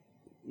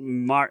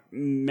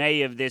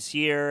May of this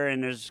year.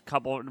 And there's a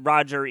couple.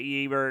 Roger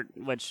Ebert,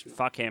 which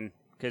fuck him,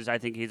 because I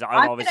think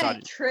I'm going to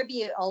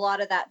attribute a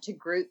lot of that to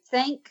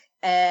groupthink,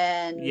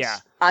 and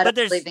I don't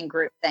believe in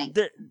groupthink.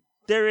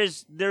 There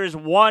is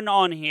one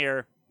on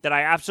here that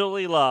I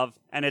absolutely love,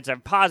 and it's a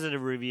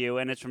positive review,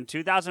 and it's from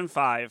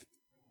 2005.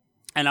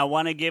 And I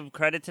want to give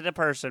credit to the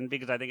person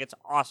because I think it's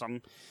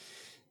awesome.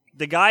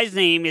 The guy's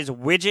name is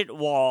Widget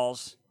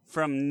Walls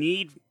from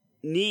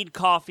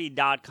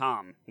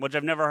needcoffee.com, which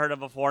I've never heard of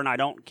before, and I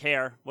don't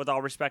care, with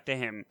all respect to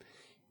him.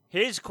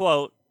 His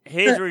quote,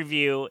 his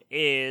review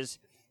is,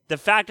 the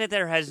fact that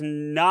there has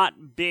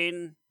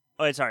been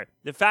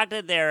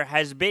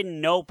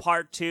no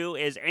part 2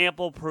 is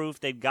ample proof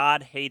that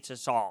God hates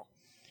us all.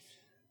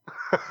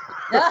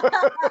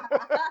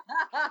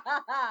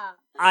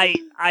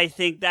 I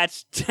think that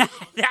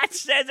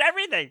says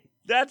everything.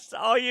 That's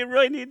all you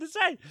really need to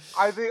say.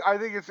 I think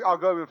I'll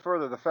go even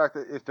further. The fact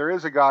that if there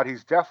is a God,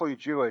 he's definitely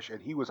Jewish,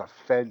 and he was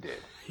offended.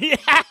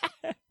 Yeah,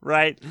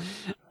 right.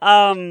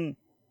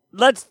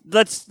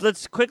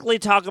 Let's quickly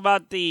talk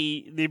about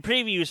the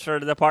previews for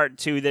the part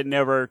 2 that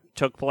never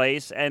took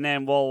place, and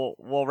then we'll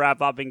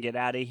wrap up and get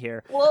out of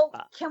here. Well,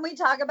 can we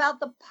talk about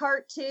the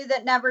part 2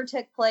 that never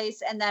took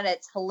place and that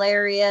it's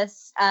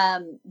hilarious?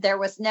 There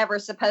was never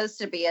supposed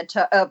to be a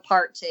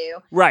part 2,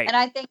 right? And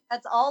I think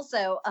that's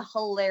also a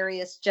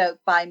hilarious joke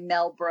by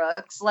Mel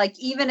Brooks. Like,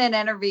 even in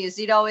interviews,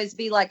 he'd always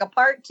be like, a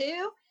part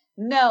 2?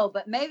 No,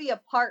 but maybe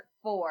a part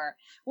 4,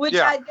 which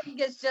I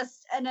think is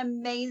just an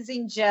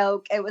amazing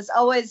joke. It was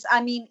always,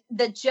 I mean,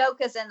 the joke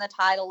is in the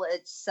title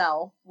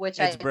itself,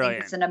 which I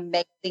think is an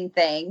amazing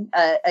thing.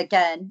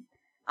 Again,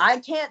 I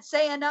can't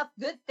say enough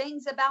good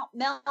things about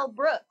Mel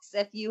Brooks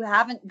if you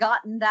haven't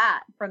gotten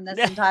that from this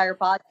entire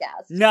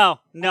podcast. No,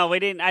 we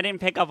didn't. I didn't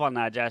pick up on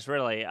that, Jess,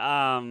 really.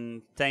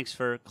 Thanks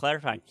for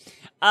clarifying.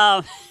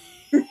 But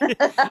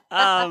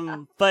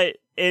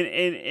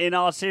in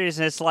all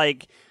seriousness,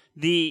 like,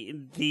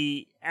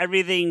 the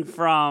everything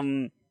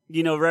from,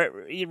 you know,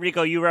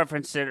 Rico, you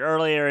referenced it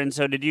earlier, and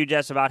so did you,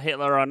 Jess, about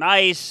Hitler on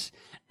Ice,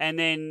 and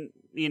then,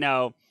 you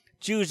know,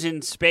 Jews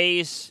in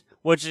Space,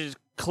 which is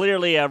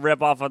clearly a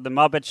ripoff of the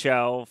Muppet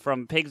Show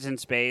from Pigs in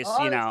Space.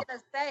 I was gonna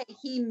say,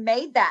 he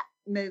made that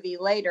movie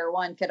later.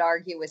 One could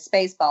argue with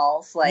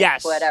Spaceballs,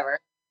 like, whatever.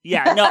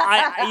 Yeah, no,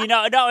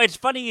 no, it's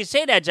funny you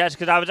say that, Jess,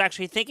 because I was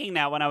actually thinking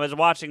that when I was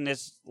watching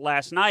this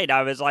last night.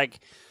 I was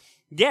like,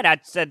 yeah,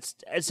 that's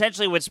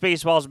essentially what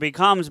Spaceballs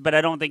becomes, but I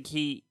don't think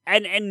he...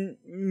 And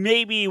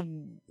maybe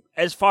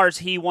as far as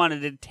he wanted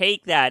to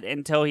take that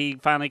until he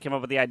finally came up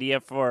with the idea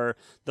for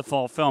the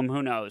full film,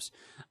 who knows?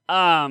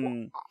 I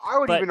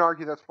would even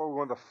argue that's probably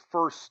one of the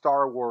first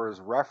Star Wars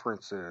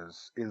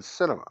references in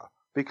cinema,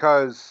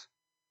 because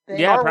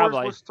Star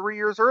Wars was 3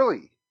 years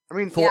early. I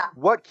mean,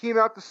 what came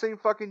out the same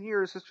fucking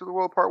year as History of the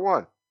World Part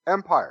 1?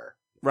 Empire.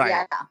 Right.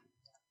 Yeah.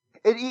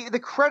 The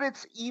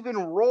credits even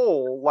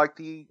roll like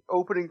the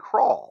opening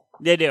crawl.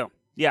 They do.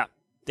 Yeah,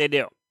 they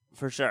do.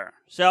 For sure.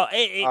 So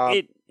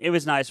it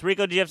was nice.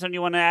 Rico, do you have something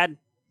you want to add?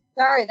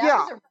 Sorry, that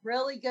was a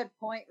really good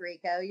point,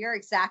 Rico. You're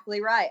exactly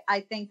right.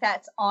 I think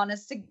that's,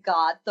 honest to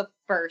God, the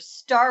first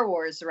Star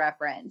Wars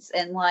reference.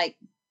 And, like,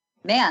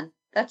 man,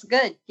 that's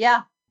good.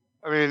 Yeah.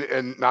 I mean,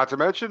 and not to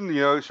mention,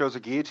 you know, it shows a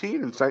guillotine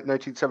in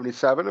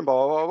 1977 and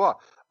blah, blah, blah,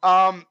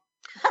 blah.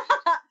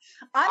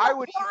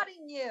 I'm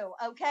applauding you,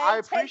 okay? I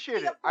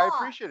appreciate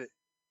it.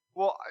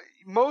 Well,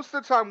 most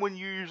of the time when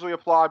you usually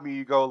applaud me,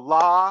 you go,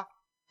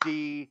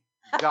 la-dee-da.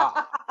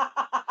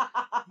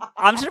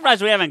 I'm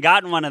surprised we haven't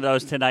gotten one of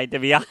those tonight, to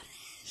be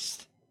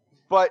honest.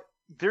 But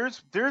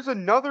there's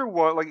another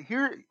one. Like,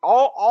 here,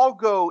 I'll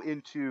go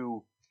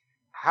into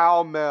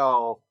how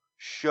Mel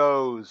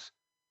shows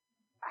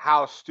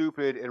how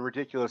stupid and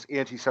ridiculous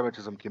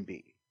anti-Semitism can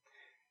be.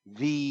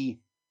 The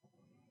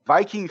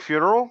Viking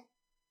funeral,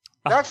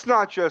 that's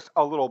not just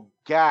a little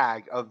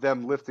gag of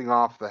them lifting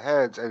off the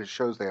heads and it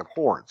shows they have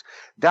horns.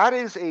 That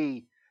is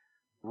a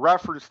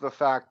reference to the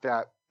fact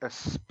that,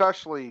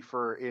 especially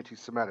for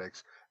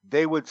anti-Semitics,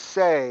 they would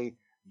say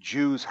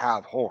Jews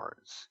have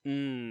horns.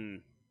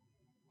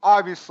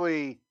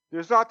 Obviously,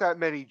 there's not that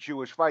many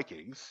Jewish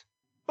Vikings,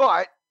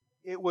 but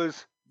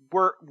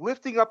we're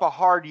lifting up a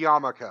hard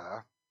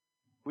yarmulke.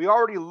 We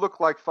already look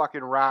like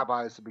fucking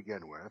rabbis to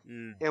begin with,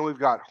 and we've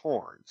got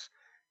horns.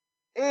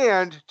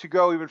 And to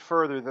go even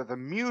further, that the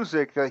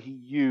music that he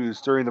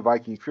used during the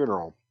Viking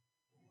funeral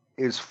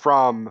is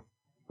from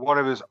one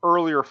of his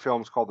earlier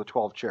films called The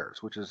 12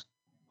 Chairs, which is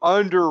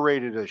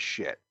underrated as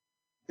shit.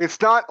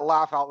 It's not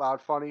laugh out loud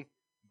funny,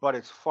 but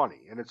it's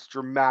funny and it's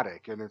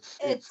dramatic and it's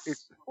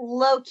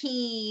low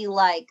key,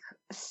 like,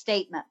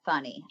 statement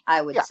funny,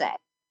 I would say.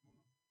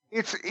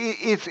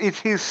 It's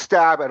his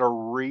stab at a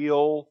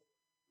real,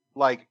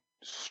 like,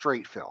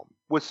 straight film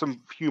with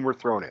some humor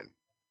thrown in.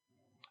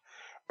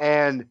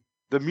 And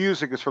the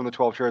music is from The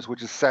 12 Chairs,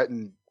 which is set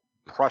in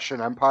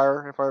Prussian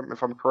Empire, if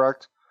I'm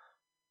correct.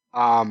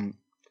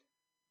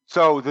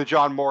 So the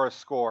John Morris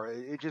score,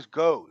 it just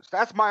goes.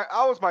 That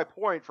was my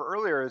point for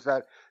earlier, is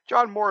that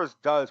John Morris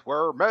does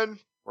we're men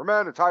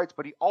in tights,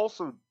 but he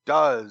also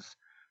does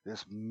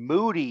this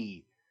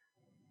moody,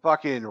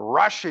 fucking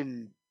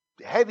Russian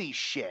heavy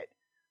shit.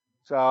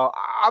 So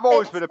I've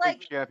always been a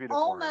like big champion of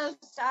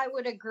almost, I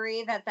would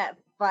agree that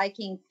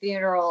Viking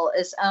funeral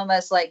is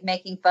almost like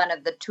making fun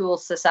of the Tool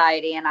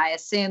Society. And I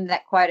assume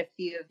that quite a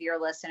few of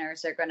your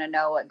listeners are going to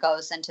know what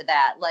goes into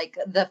that. Like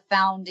the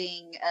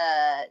founding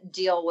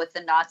deal with the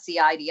Nazi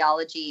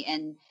ideology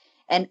and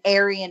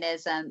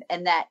Aryanism,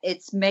 and that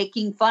it's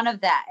making fun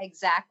of that.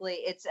 Exactly.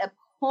 It's a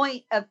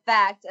point of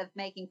fact of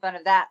making fun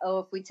of that. Oh,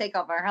 if we take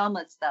off our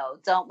helmets, though,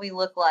 don't we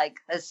look like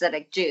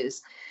Hasidic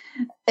Jews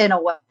in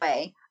a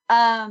way?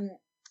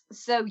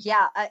 So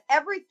yeah,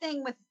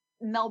 everything with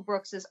Mel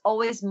Brooks is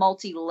always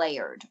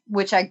multi-layered,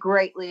 which I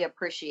greatly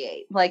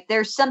appreciate. Like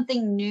there's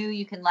something new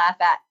you can laugh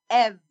at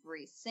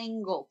every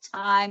single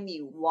time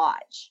you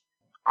watch.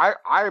 I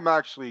am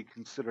actually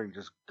considering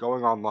just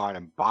going online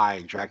and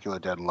buying Dracula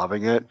Dead and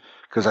loving it,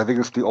 because I think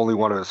it's the only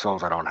one of his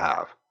films I don't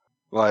have.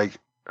 Like,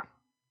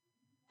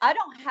 I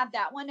don't have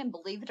that one, and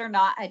believe it or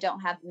not, I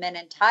don't have Men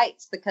in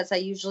Tights because I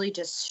usually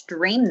just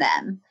stream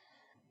them.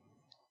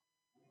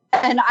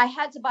 And I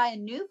had to buy a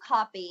new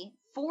copy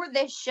for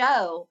this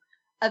show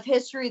of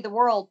History of the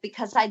World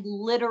because I'd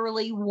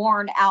literally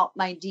worn out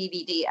my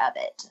DVD of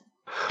it.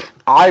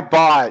 I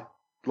bought,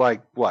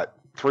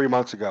 3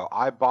 months ago,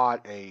 I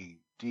bought a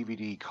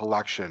DVD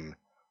collection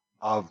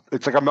of,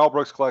 it's like a Mel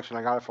Brooks collection.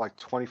 I got it for like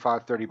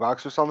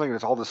 $25-$30 or something. And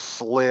it's all the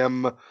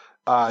slim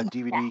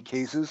DVD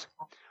cases.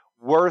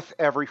 Worth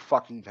every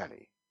fucking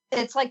penny.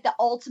 It's like the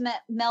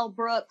ultimate Mel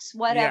Brooks,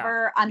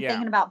 whatever. I'm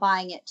thinking about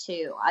buying it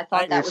too. I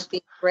thought that would be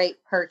a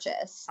great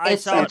purchase.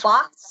 It's a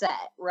box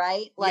set,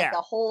 right? Like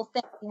the whole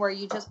thing where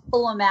you just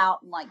pull them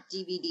out in like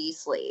DVD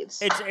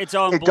sleeves. It's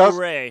on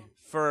Blu-ray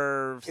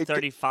for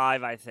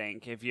 $35, I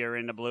think, if you're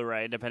into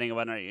Blu-ray, depending on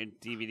whether you're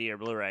DVD or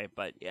Blu-ray.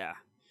 But yeah,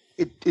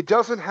 it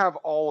doesn't have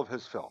all of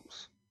his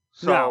films.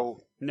 So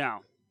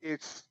no.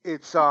 It's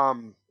this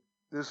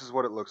is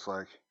what it looks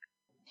like.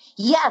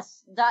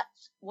 Yes,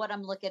 that's what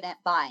I'm looking at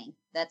buying.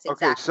 That's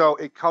exactly. Okay, so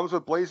it comes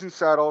with Blazing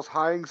Saddles,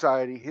 High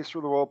Anxiety, History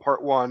of the World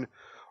Part 1,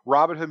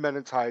 Robin Hood Men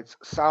in Tights,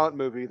 Silent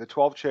Movie, The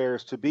 12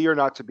 Chairs, To Be or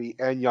Not to Be,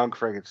 and Young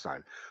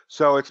Frankenstein.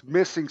 So it's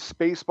missing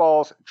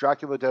Spaceballs,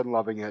 Dracula Dead and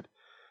Loving It,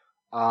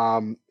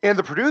 and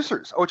The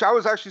Producers, which I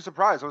was actually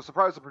surprised. I was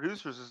surprised The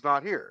Producers is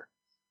not here.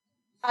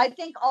 I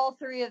think all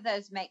three of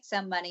those make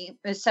so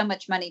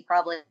much money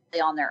probably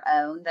on their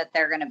own that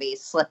they're going to be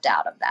slipped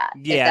out of that.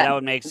 Yeah, that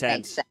would make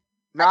sense.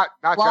 Not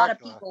a lot Dracula. of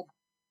people.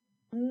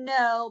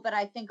 No, but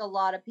I think a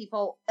lot of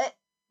people.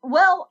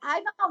 Well,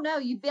 I don't know.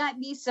 You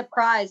might be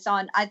surprised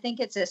on. I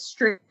think it's a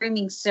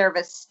streaming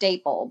service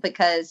staple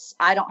because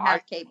I don't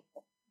have cable.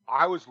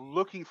 I was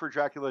looking for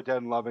Dracula Dead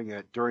and Loving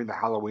It during the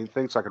Halloween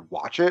thing so I could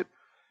watch it.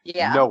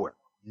 Yeah. Nowhere.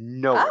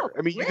 Oh,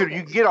 I mean, really?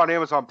 you can get it on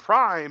Amazon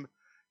Prime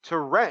to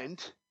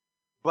rent,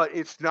 but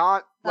it's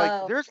not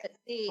like there's.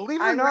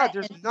 Believe it or not,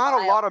 there's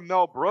not a lot of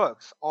Mel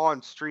Brooks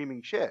on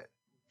streaming shit.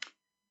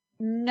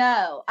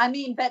 No, I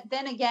mean, but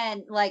then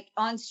again, like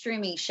on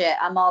streaming shit,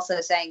 I'm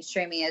also saying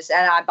streaming is,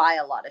 and I buy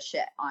a lot of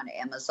shit on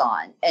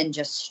Amazon and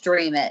just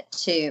stream it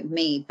to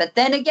me. But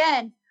then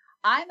again,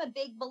 I'm a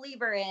big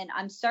believer in,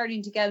 I'm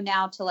starting to go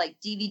now to like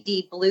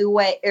DVD,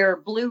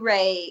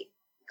 Blu-ray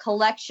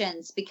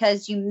collections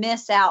because you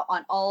miss out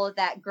on all of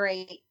that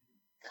great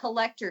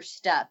collector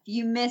stuff.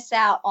 You miss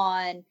out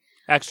on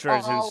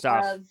extras and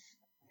stuff.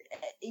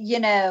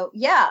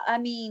 I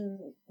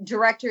mean,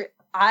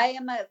 I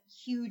am a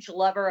huge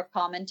lover of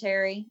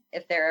commentary,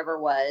 if there ever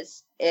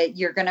was.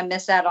 You're going to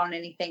miss out on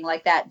anything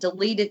like that.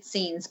 Deleted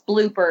scenes,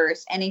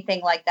 bloopers,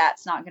 anything like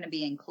that's not going to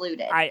be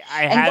included.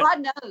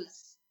 God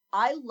knows,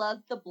 I love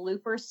the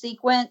blooper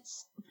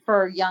sequence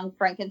for Young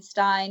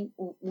Frankenstein.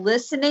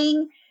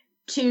 Listening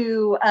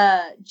to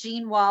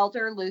Gene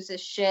Wilder lose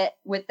his shit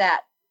with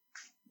that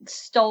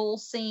Stole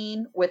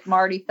scene with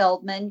Marty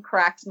Feldman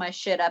cracks my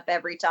shit up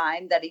every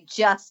time that he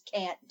just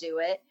can't do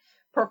it.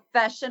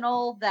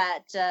 Professional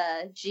that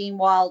Gene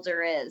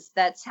Wilder is.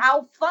 That's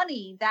how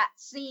funny that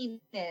scene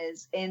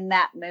is in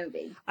that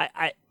movie.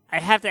 I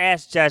have to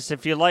ask, Jess,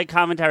 if you like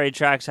commentary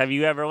tracks, have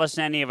you ever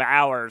listened to any of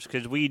ours?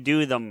 Because we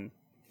do them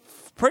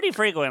pretty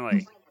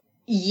frequently.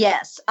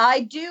 Yes,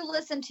 I do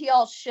listen to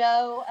y'all's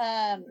show.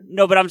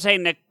 No, but I'm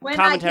saying the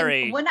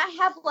commentary. When I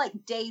have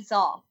like days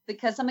off,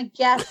 because I'm a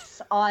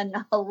guest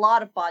on a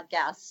lot of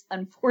podcasts,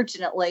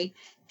 unfortunately.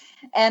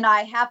 And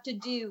I have to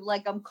do,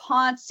 like, I'm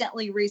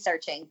constantly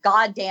researching.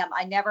 Goddamn,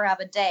 I never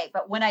have a day.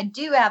 But when I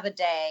do have a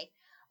day,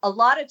 a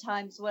lot of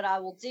times what I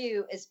will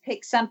do is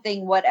pick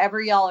something, whatever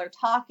y'all are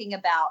talking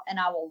about, and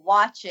I will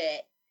watch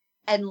it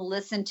and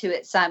listen to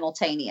it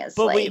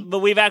simultaneously. But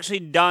we've actually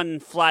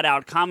done flat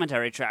out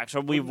commentary tracks,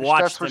 or we've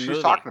watched the movie. That's what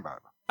she's talking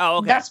about. Oh,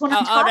 okay. That's what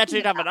I'm talking that's what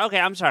you're talking about. Okay,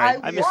 I'm sorry.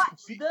 I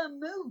watched the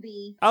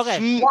movie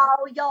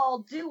while y'all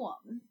do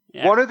them.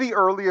 Yeah. One of the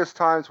earliest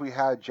times we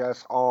had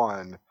Jess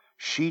on,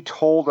 she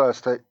told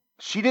us that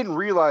she didn't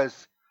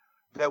realize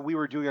that we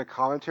were doing a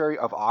commentary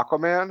of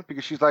Aquaman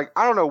because she's like,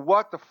 I don't know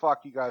what the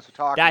fuck you guys are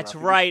talking That's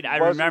about. That's right. I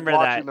remember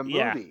that. The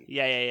movie.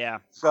 Yeah.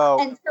 So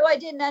I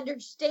didn't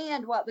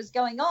understand what was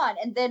going on.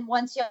 And then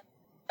once y'all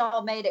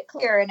y'all made it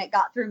clear and it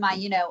got through my,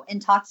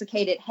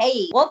 intoxicated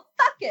haze. Well,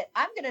 fuck it.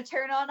 I'm going to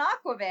turn on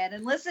Aquaman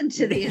and listen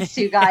to these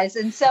two guys.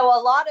 And so a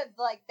lot of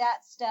like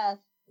that stuff,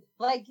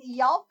 like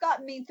y'all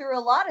gotten me through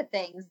a lot of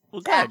things,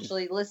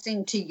 actually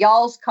listening to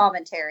y'all's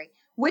commentary,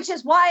 which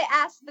is why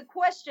I asked the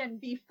question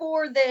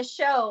before this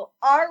show,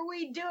 are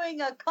we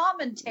doing a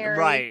commentary?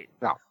 Right.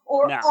 No.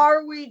 Or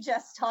are we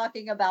just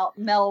talking about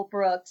Mel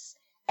Brooks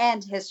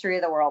and History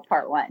of the World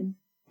Part 1?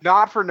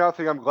 Not for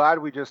nothing. I'm glad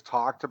we just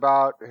talked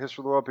about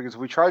History of the World, because if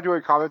we tried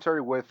doing commentary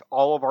with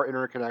all of our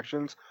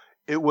interconnections,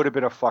 it would have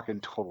been a fucking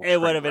total. It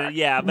would have been,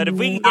 yeah. But if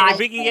we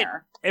can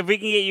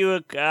get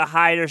you a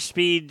higher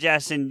speed,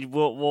 Jess, and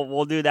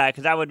we'll do that,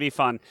 because that would be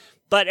fun.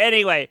 But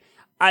anyway,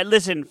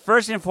 listen.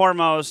 First and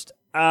foremost,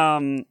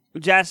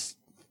 Jess,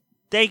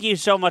 thank you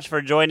so much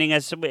for joining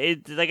us.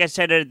 Like I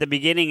said at the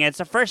beginning, it's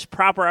the first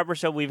proper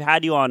episode we've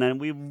had you on, and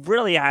we've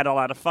really had a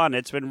lot of fun.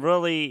 It's been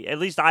really, at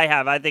least I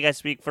have. I think I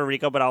speak for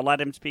Rico, but I'll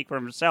let him speak for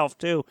himself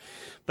too.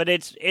 But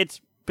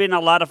it's been a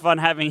lot of fun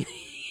having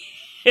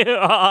you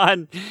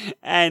on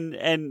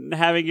and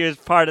having you as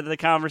part of the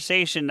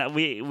conversation.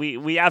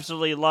 We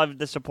absolutely love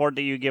the support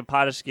that you give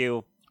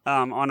Podeskew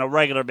on a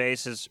regular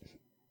basis.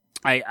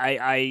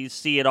 I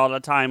see it all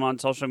the time on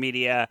social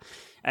media.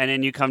 And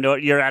then you come to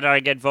it, you're at I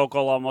Get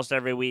Vocal almost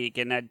every week,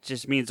 and that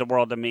just means the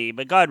world to me.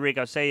 But go ahead,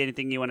 Rico, say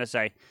anything you want to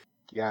say.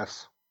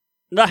 Yes.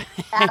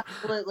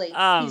 Absolutely.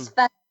 He's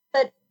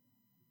put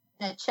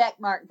a check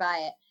mark by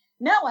it.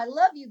 No, I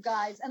love you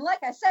guys. And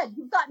like I said,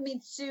 you've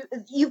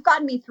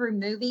gotten me through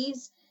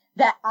movies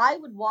that I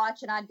would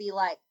watch and I'd be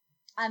like,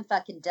 I'm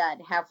fucking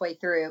done halfway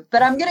through.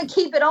 But I'm going to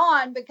keep it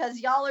on because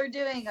y'all are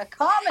doing a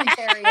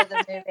commentary of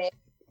the movie.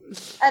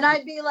 And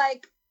I'd be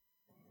like,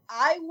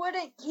 I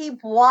wouldn't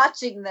keep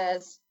watching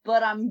this,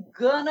 but I'm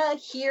gonna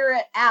hear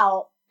it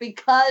out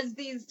because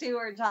these two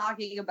are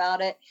talking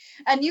about it.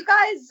 And you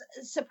guys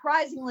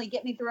surprisingly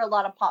get me through a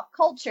lot of pop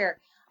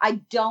culture.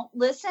 I don't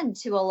listen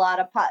to a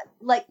lot of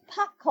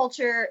pop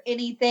culture,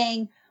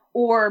 anything,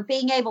 or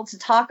being able to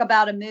talk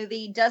about a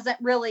movie doesn't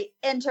really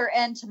enter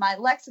into my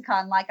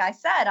lexicon. Like I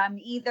said, I'm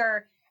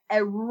either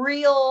a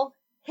real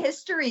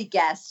history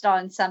guest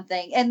on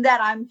something and that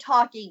I'm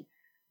talking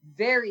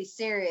very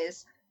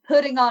serious,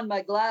 putting on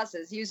my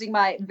glasses, using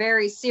my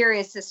very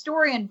serious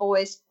historian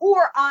voice,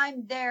 or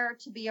I'm there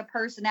to be a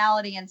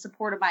personality in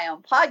support of my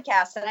own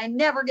podcast, and I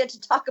never get to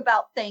talk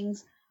about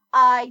things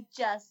I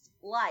just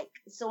like.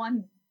 So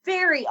I'm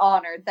very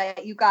honored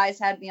that you guys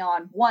had me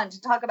on, one,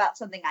 to talk about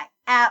something I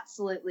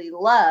absolutely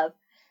love,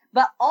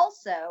 but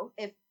also,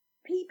 if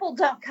people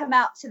don't come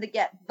out to the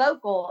Get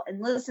Vocal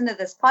and listen to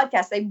this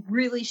podcast, they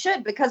really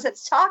should, because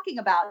it's talking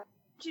about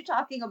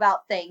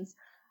things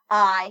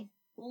I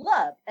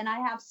love, and I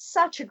have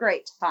such a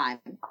great time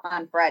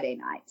on Friday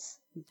nights.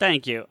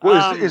 Thank you.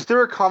 Well, is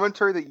there a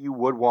commentary that you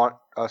would want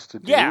us to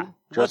do? Yeah,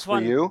 just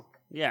for you?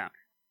 Yeah.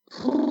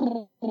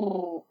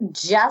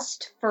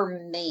 Just for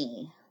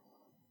me.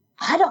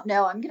 I don't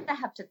know. I'm gonna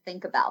have to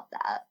think about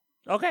that.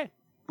 Okay.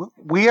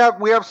 We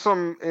have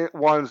some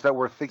ones that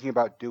we're thinking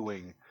about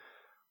doing.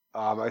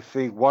 I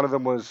think one of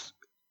them was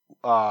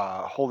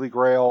Holy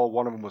Grail.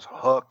 One of them was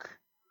Hook.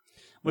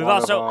 We've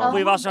also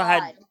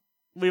had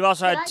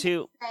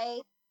two.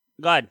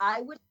 Go ahead. I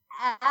would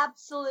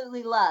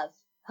absolutely love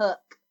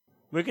Hook.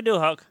 We could do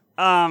Hook.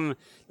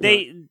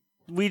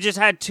 We just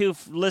had two.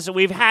 Listen,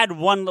 we've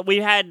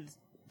had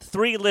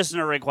 3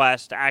 listener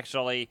requests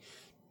actually,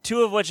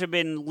 2 of which have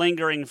been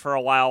lingering for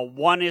a while.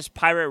 One is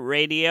Pirate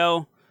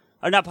Radio,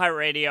 or not Pirate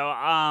Radio.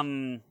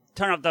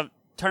 Turn up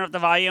the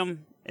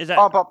volume. Is that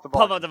Pump Up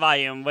the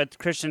Volume with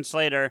Christian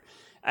Slater,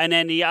 and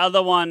then the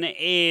other one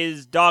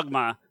is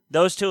Dogma.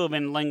 Those 2 have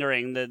been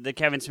lingering. The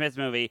Kevin Smith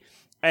movie,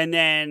 and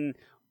then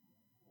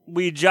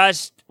we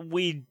just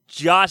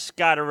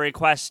got a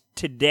request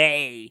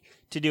today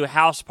to do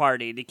House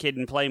Party, the Kid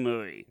and Play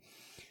movie.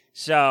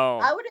 So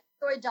I would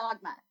enjoy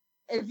Dogma.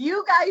 If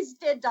you guys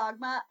did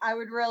Dogma, I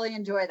would really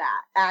enjoy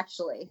that,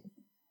 actually.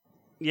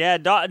 Yeah,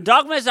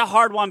 Dogma is a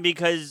hard one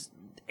because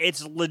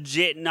it's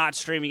legit not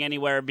streaming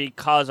anywhere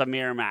because of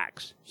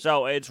Miramax.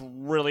 So it's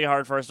really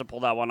hard for us to pull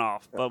that one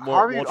off. But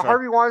we'll try.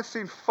 Harvey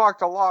Weinstein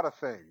fucked a lot of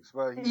things,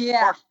 but he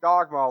fucked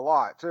Dogma a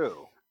lot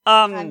too.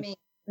 I mean,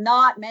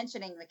 not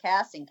mentioning the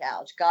casting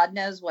couch. God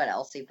knows what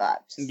else he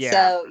fucked. Yeah.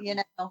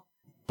 So,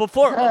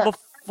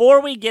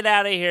 Before we get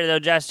out of here, though,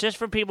 Jess, just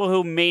for people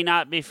who may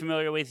not be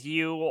familiar with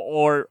you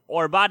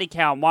or Body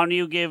Count, why don't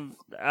you give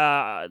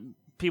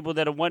people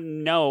that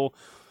wouldn't know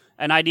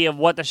an idea of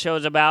what the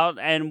show's about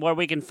and where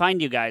we can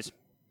find you guys?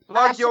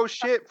 Plug your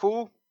shit,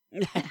 fool.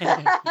 Plug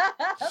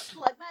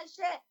my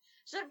shit.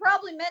 Should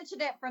probably mention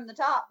it from the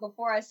top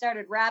before I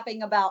started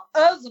rapping about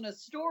as an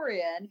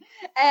historian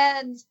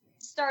and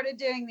started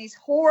doing these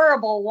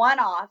horrible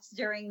one-offs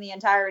during the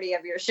entirety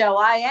of your show.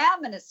 I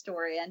am an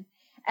historian,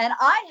 and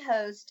I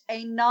host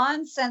a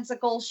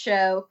nonsensical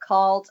show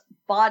called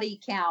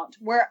Body Count,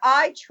 where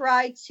I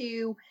try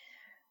to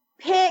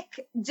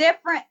pick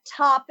different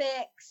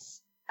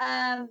topics.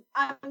 I'm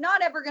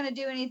not ever going to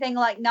do anything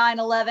like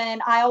 9/11.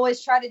 I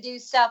always try to do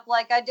stuff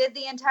like I did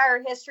the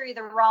entire history of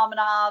the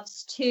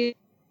Romanovs, to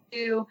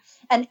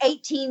an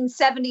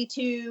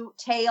 1872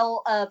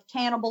 tale of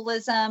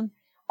cannibalism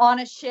on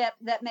a ship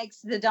that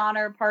makes the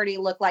Donner Party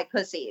look like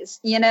pussies,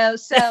 you know?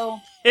 So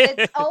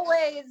it's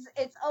always,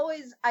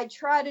 I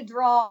try to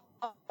draw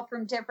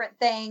from different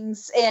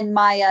things in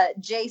my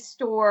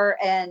JSTOR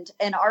and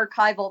an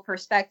archival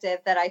perspective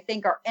that I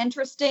think are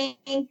interesting.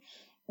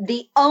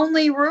 The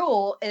only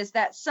rule is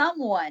that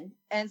someone,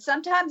 and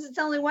sometimes it's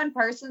only one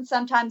person,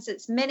 sometimes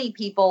it's many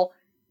people,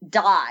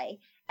 die.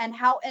 And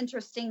how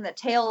interesting the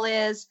tale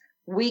is,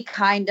 we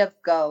kind of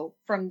go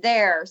from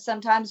there.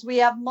 Sometimes we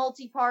have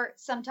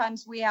multi-parts,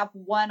 sometimes we have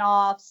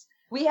one-offs.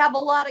 We have a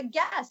lot of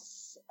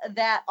guests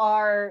that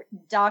are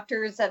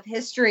doctors of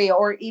history,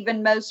 or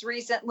even most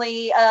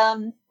recently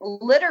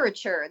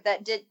literature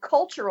that did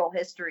cultural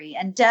history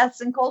and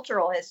deaths in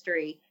cultural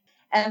history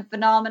and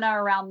phenomena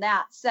around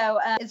that. So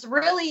it's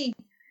really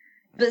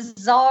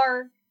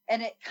bizarre,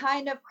 and it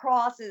kind of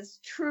crosses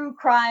true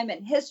crime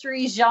and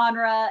history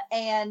genre.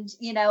 And,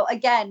 you know,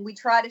 again, we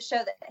try to show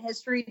that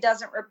history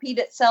doesn't repeat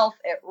itself.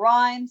 It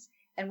rhymes.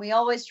 And we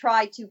always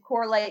try to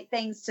correlate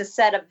things to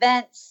set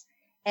events.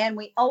 And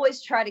we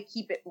always try to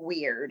keep it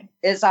weird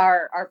is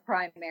our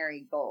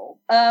primary goal.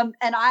 And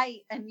I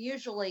am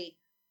usually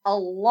a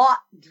lot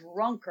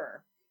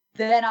drunker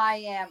than I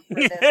am for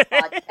this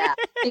podcast,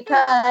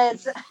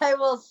 because I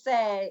will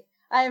say,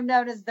 I am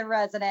known as the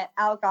resident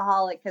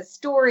alcoholic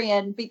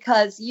historian,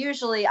 because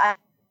usually I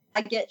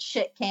get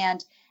shit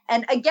canned.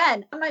 And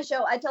again, on my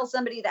show, I tell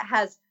somebody that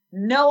has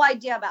no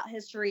idea about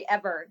history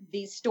ever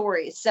these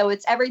stories. So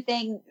it's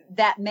everything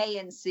that may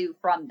ensue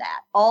from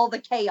that, all the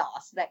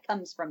chaos that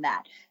comes from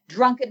that,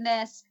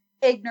 drunkenness,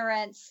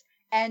 ignorance,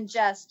 and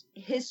just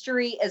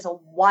history is a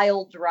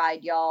wild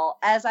ride, y'all,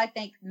 as I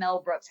think Mel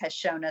Brooks has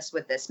shown us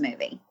with this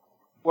movie.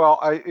 Well,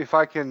 if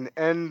I can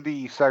end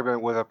the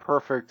segment with a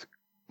perfect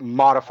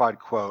modified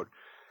quote,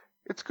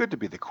 it's good to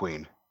be the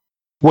queen.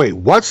 Wait,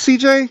 what,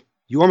 CJ?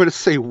 You want me to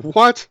say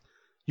what?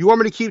 You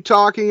want me to keep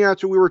talking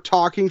after we were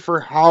talking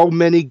for how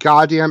many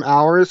goddamn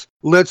hours?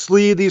 Let's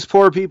leave these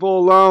poor people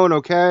alone,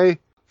 okay?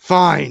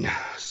 Fine.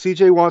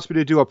 CJ wants me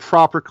to do a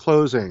proper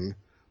closing,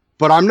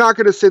 but I'm not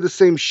going to say the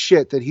same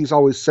shit that he's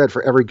always said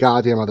for every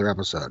goddamn other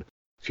episode.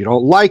 If you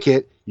don't like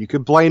it, you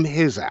could blame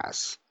his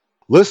ass.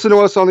 Listen to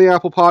us on the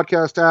Apple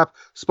Podcast app,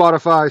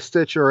 Spotify,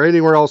 Stitcher, or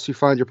anywhere else you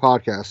find your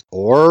podcast.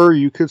 Or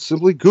you could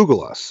simply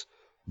Google us.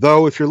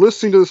 Though, if you're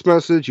listening to this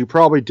message, you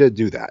probably did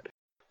do that.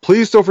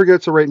 Please don't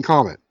forget to rate and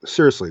comment.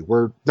 Seriously,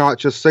 we're not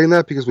just saying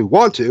that because we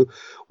want to.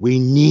 We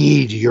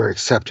need your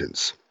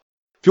acceptance.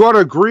 If you want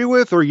to agree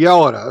with or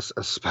yell at us,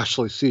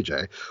 especially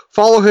CJ,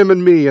 follow him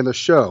and me and the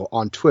show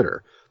on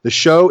Twitter. The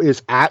show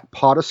is at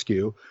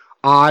Podaskew.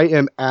 I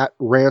am at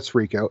Rance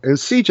Rico. And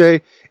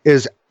CJ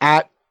is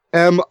at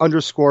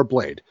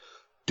M_Blade.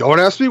 Don't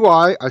ask me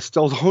why. I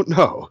still don't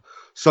know.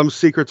 Some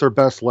secrets are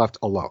best left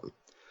alone.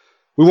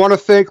 We want to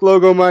thank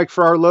Logo Mike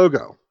for our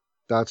logo.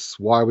 That's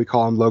why we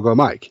call him Logo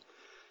Mike.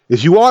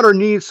 If you want or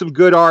need some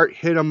good art,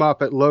 hit him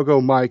up at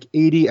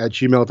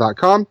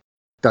logomike80@gmail.com.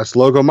 That's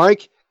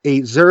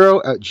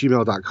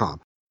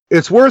logomike80@gmail.com.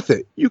 It's worth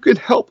it. You can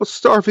help a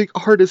starving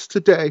artist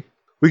today.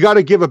 We got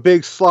to give a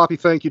big sloppy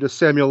thank you to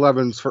Samuel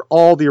Lemons for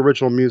all the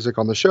original music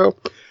on the show,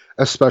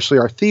 especially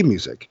our theme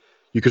music.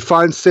 You can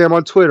find Sam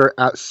on Twitter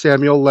at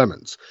Samuel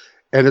Lemons,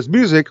 and his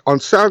music on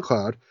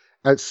SoundCloud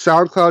at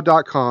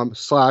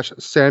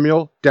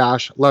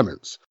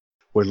soundcloud.com/Samuel-Lemons.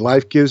 When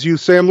life gives you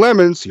Sam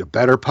Lemons, you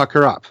better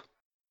pucker up.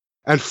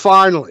 And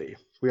finally,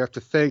 we have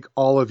to thank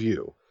all of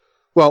you.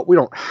 Well, we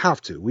don't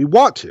have to. We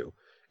want to.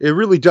 It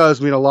really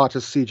does mean a lot to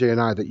CJ and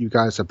I that you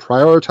guys have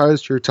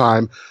prioritized your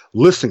time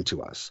listening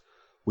to us.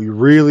 We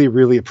really,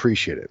 really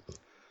appreciate it.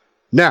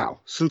 Now,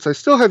 since I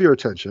still have your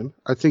attention,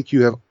 I think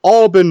you have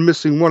all been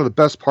missing one of the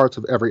best parts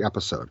of every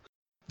episode.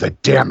 The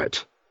damn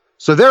it.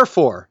 So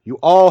therefore, you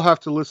all have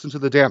to listen to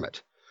the damn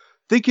it.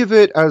 Think of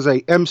it as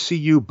a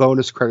MCU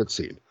bonus credit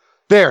scene.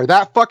 There,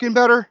 that fucking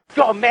better?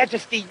 Your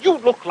Majesty, you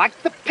look like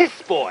the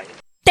piss boy.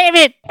 Damn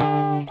it!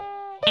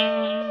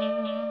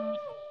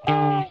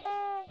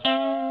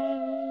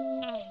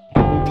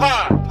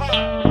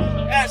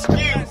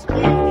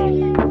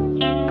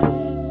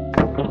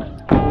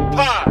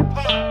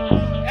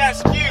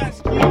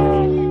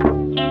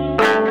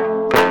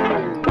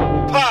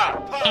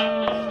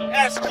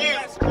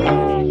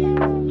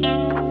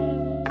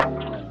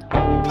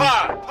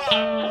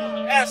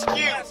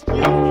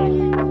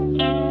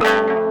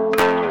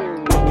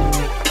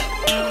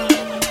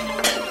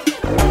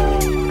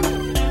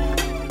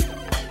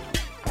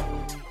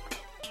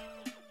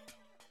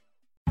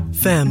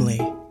 Family.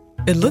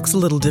 It looks a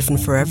little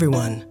different for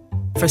everyone.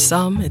 For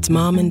some, it's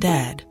mom and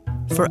dad.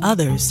 For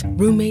others,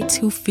 roommates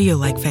who feel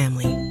like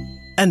family.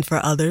 And for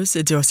others,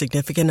 it's your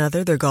significant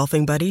other, their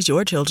golfing buddies,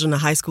 your children, a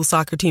high school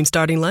soccer team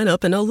starting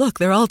lineup, and oh look,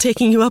 they're all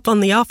taking you up on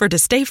the offer to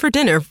stay for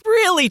dinner,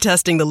 really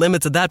testing the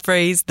limits of that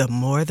phrase, the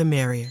more the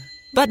merrier.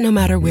 But no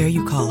matter where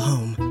you call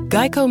home,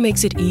 Geico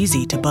makes it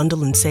easy to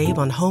bundle and save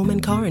on home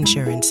and car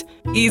insurance.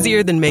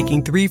 Easier than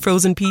making 3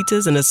 frozen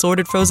pizzas and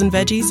assorted frozen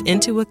veggies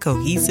into a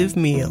cohesive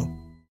meal.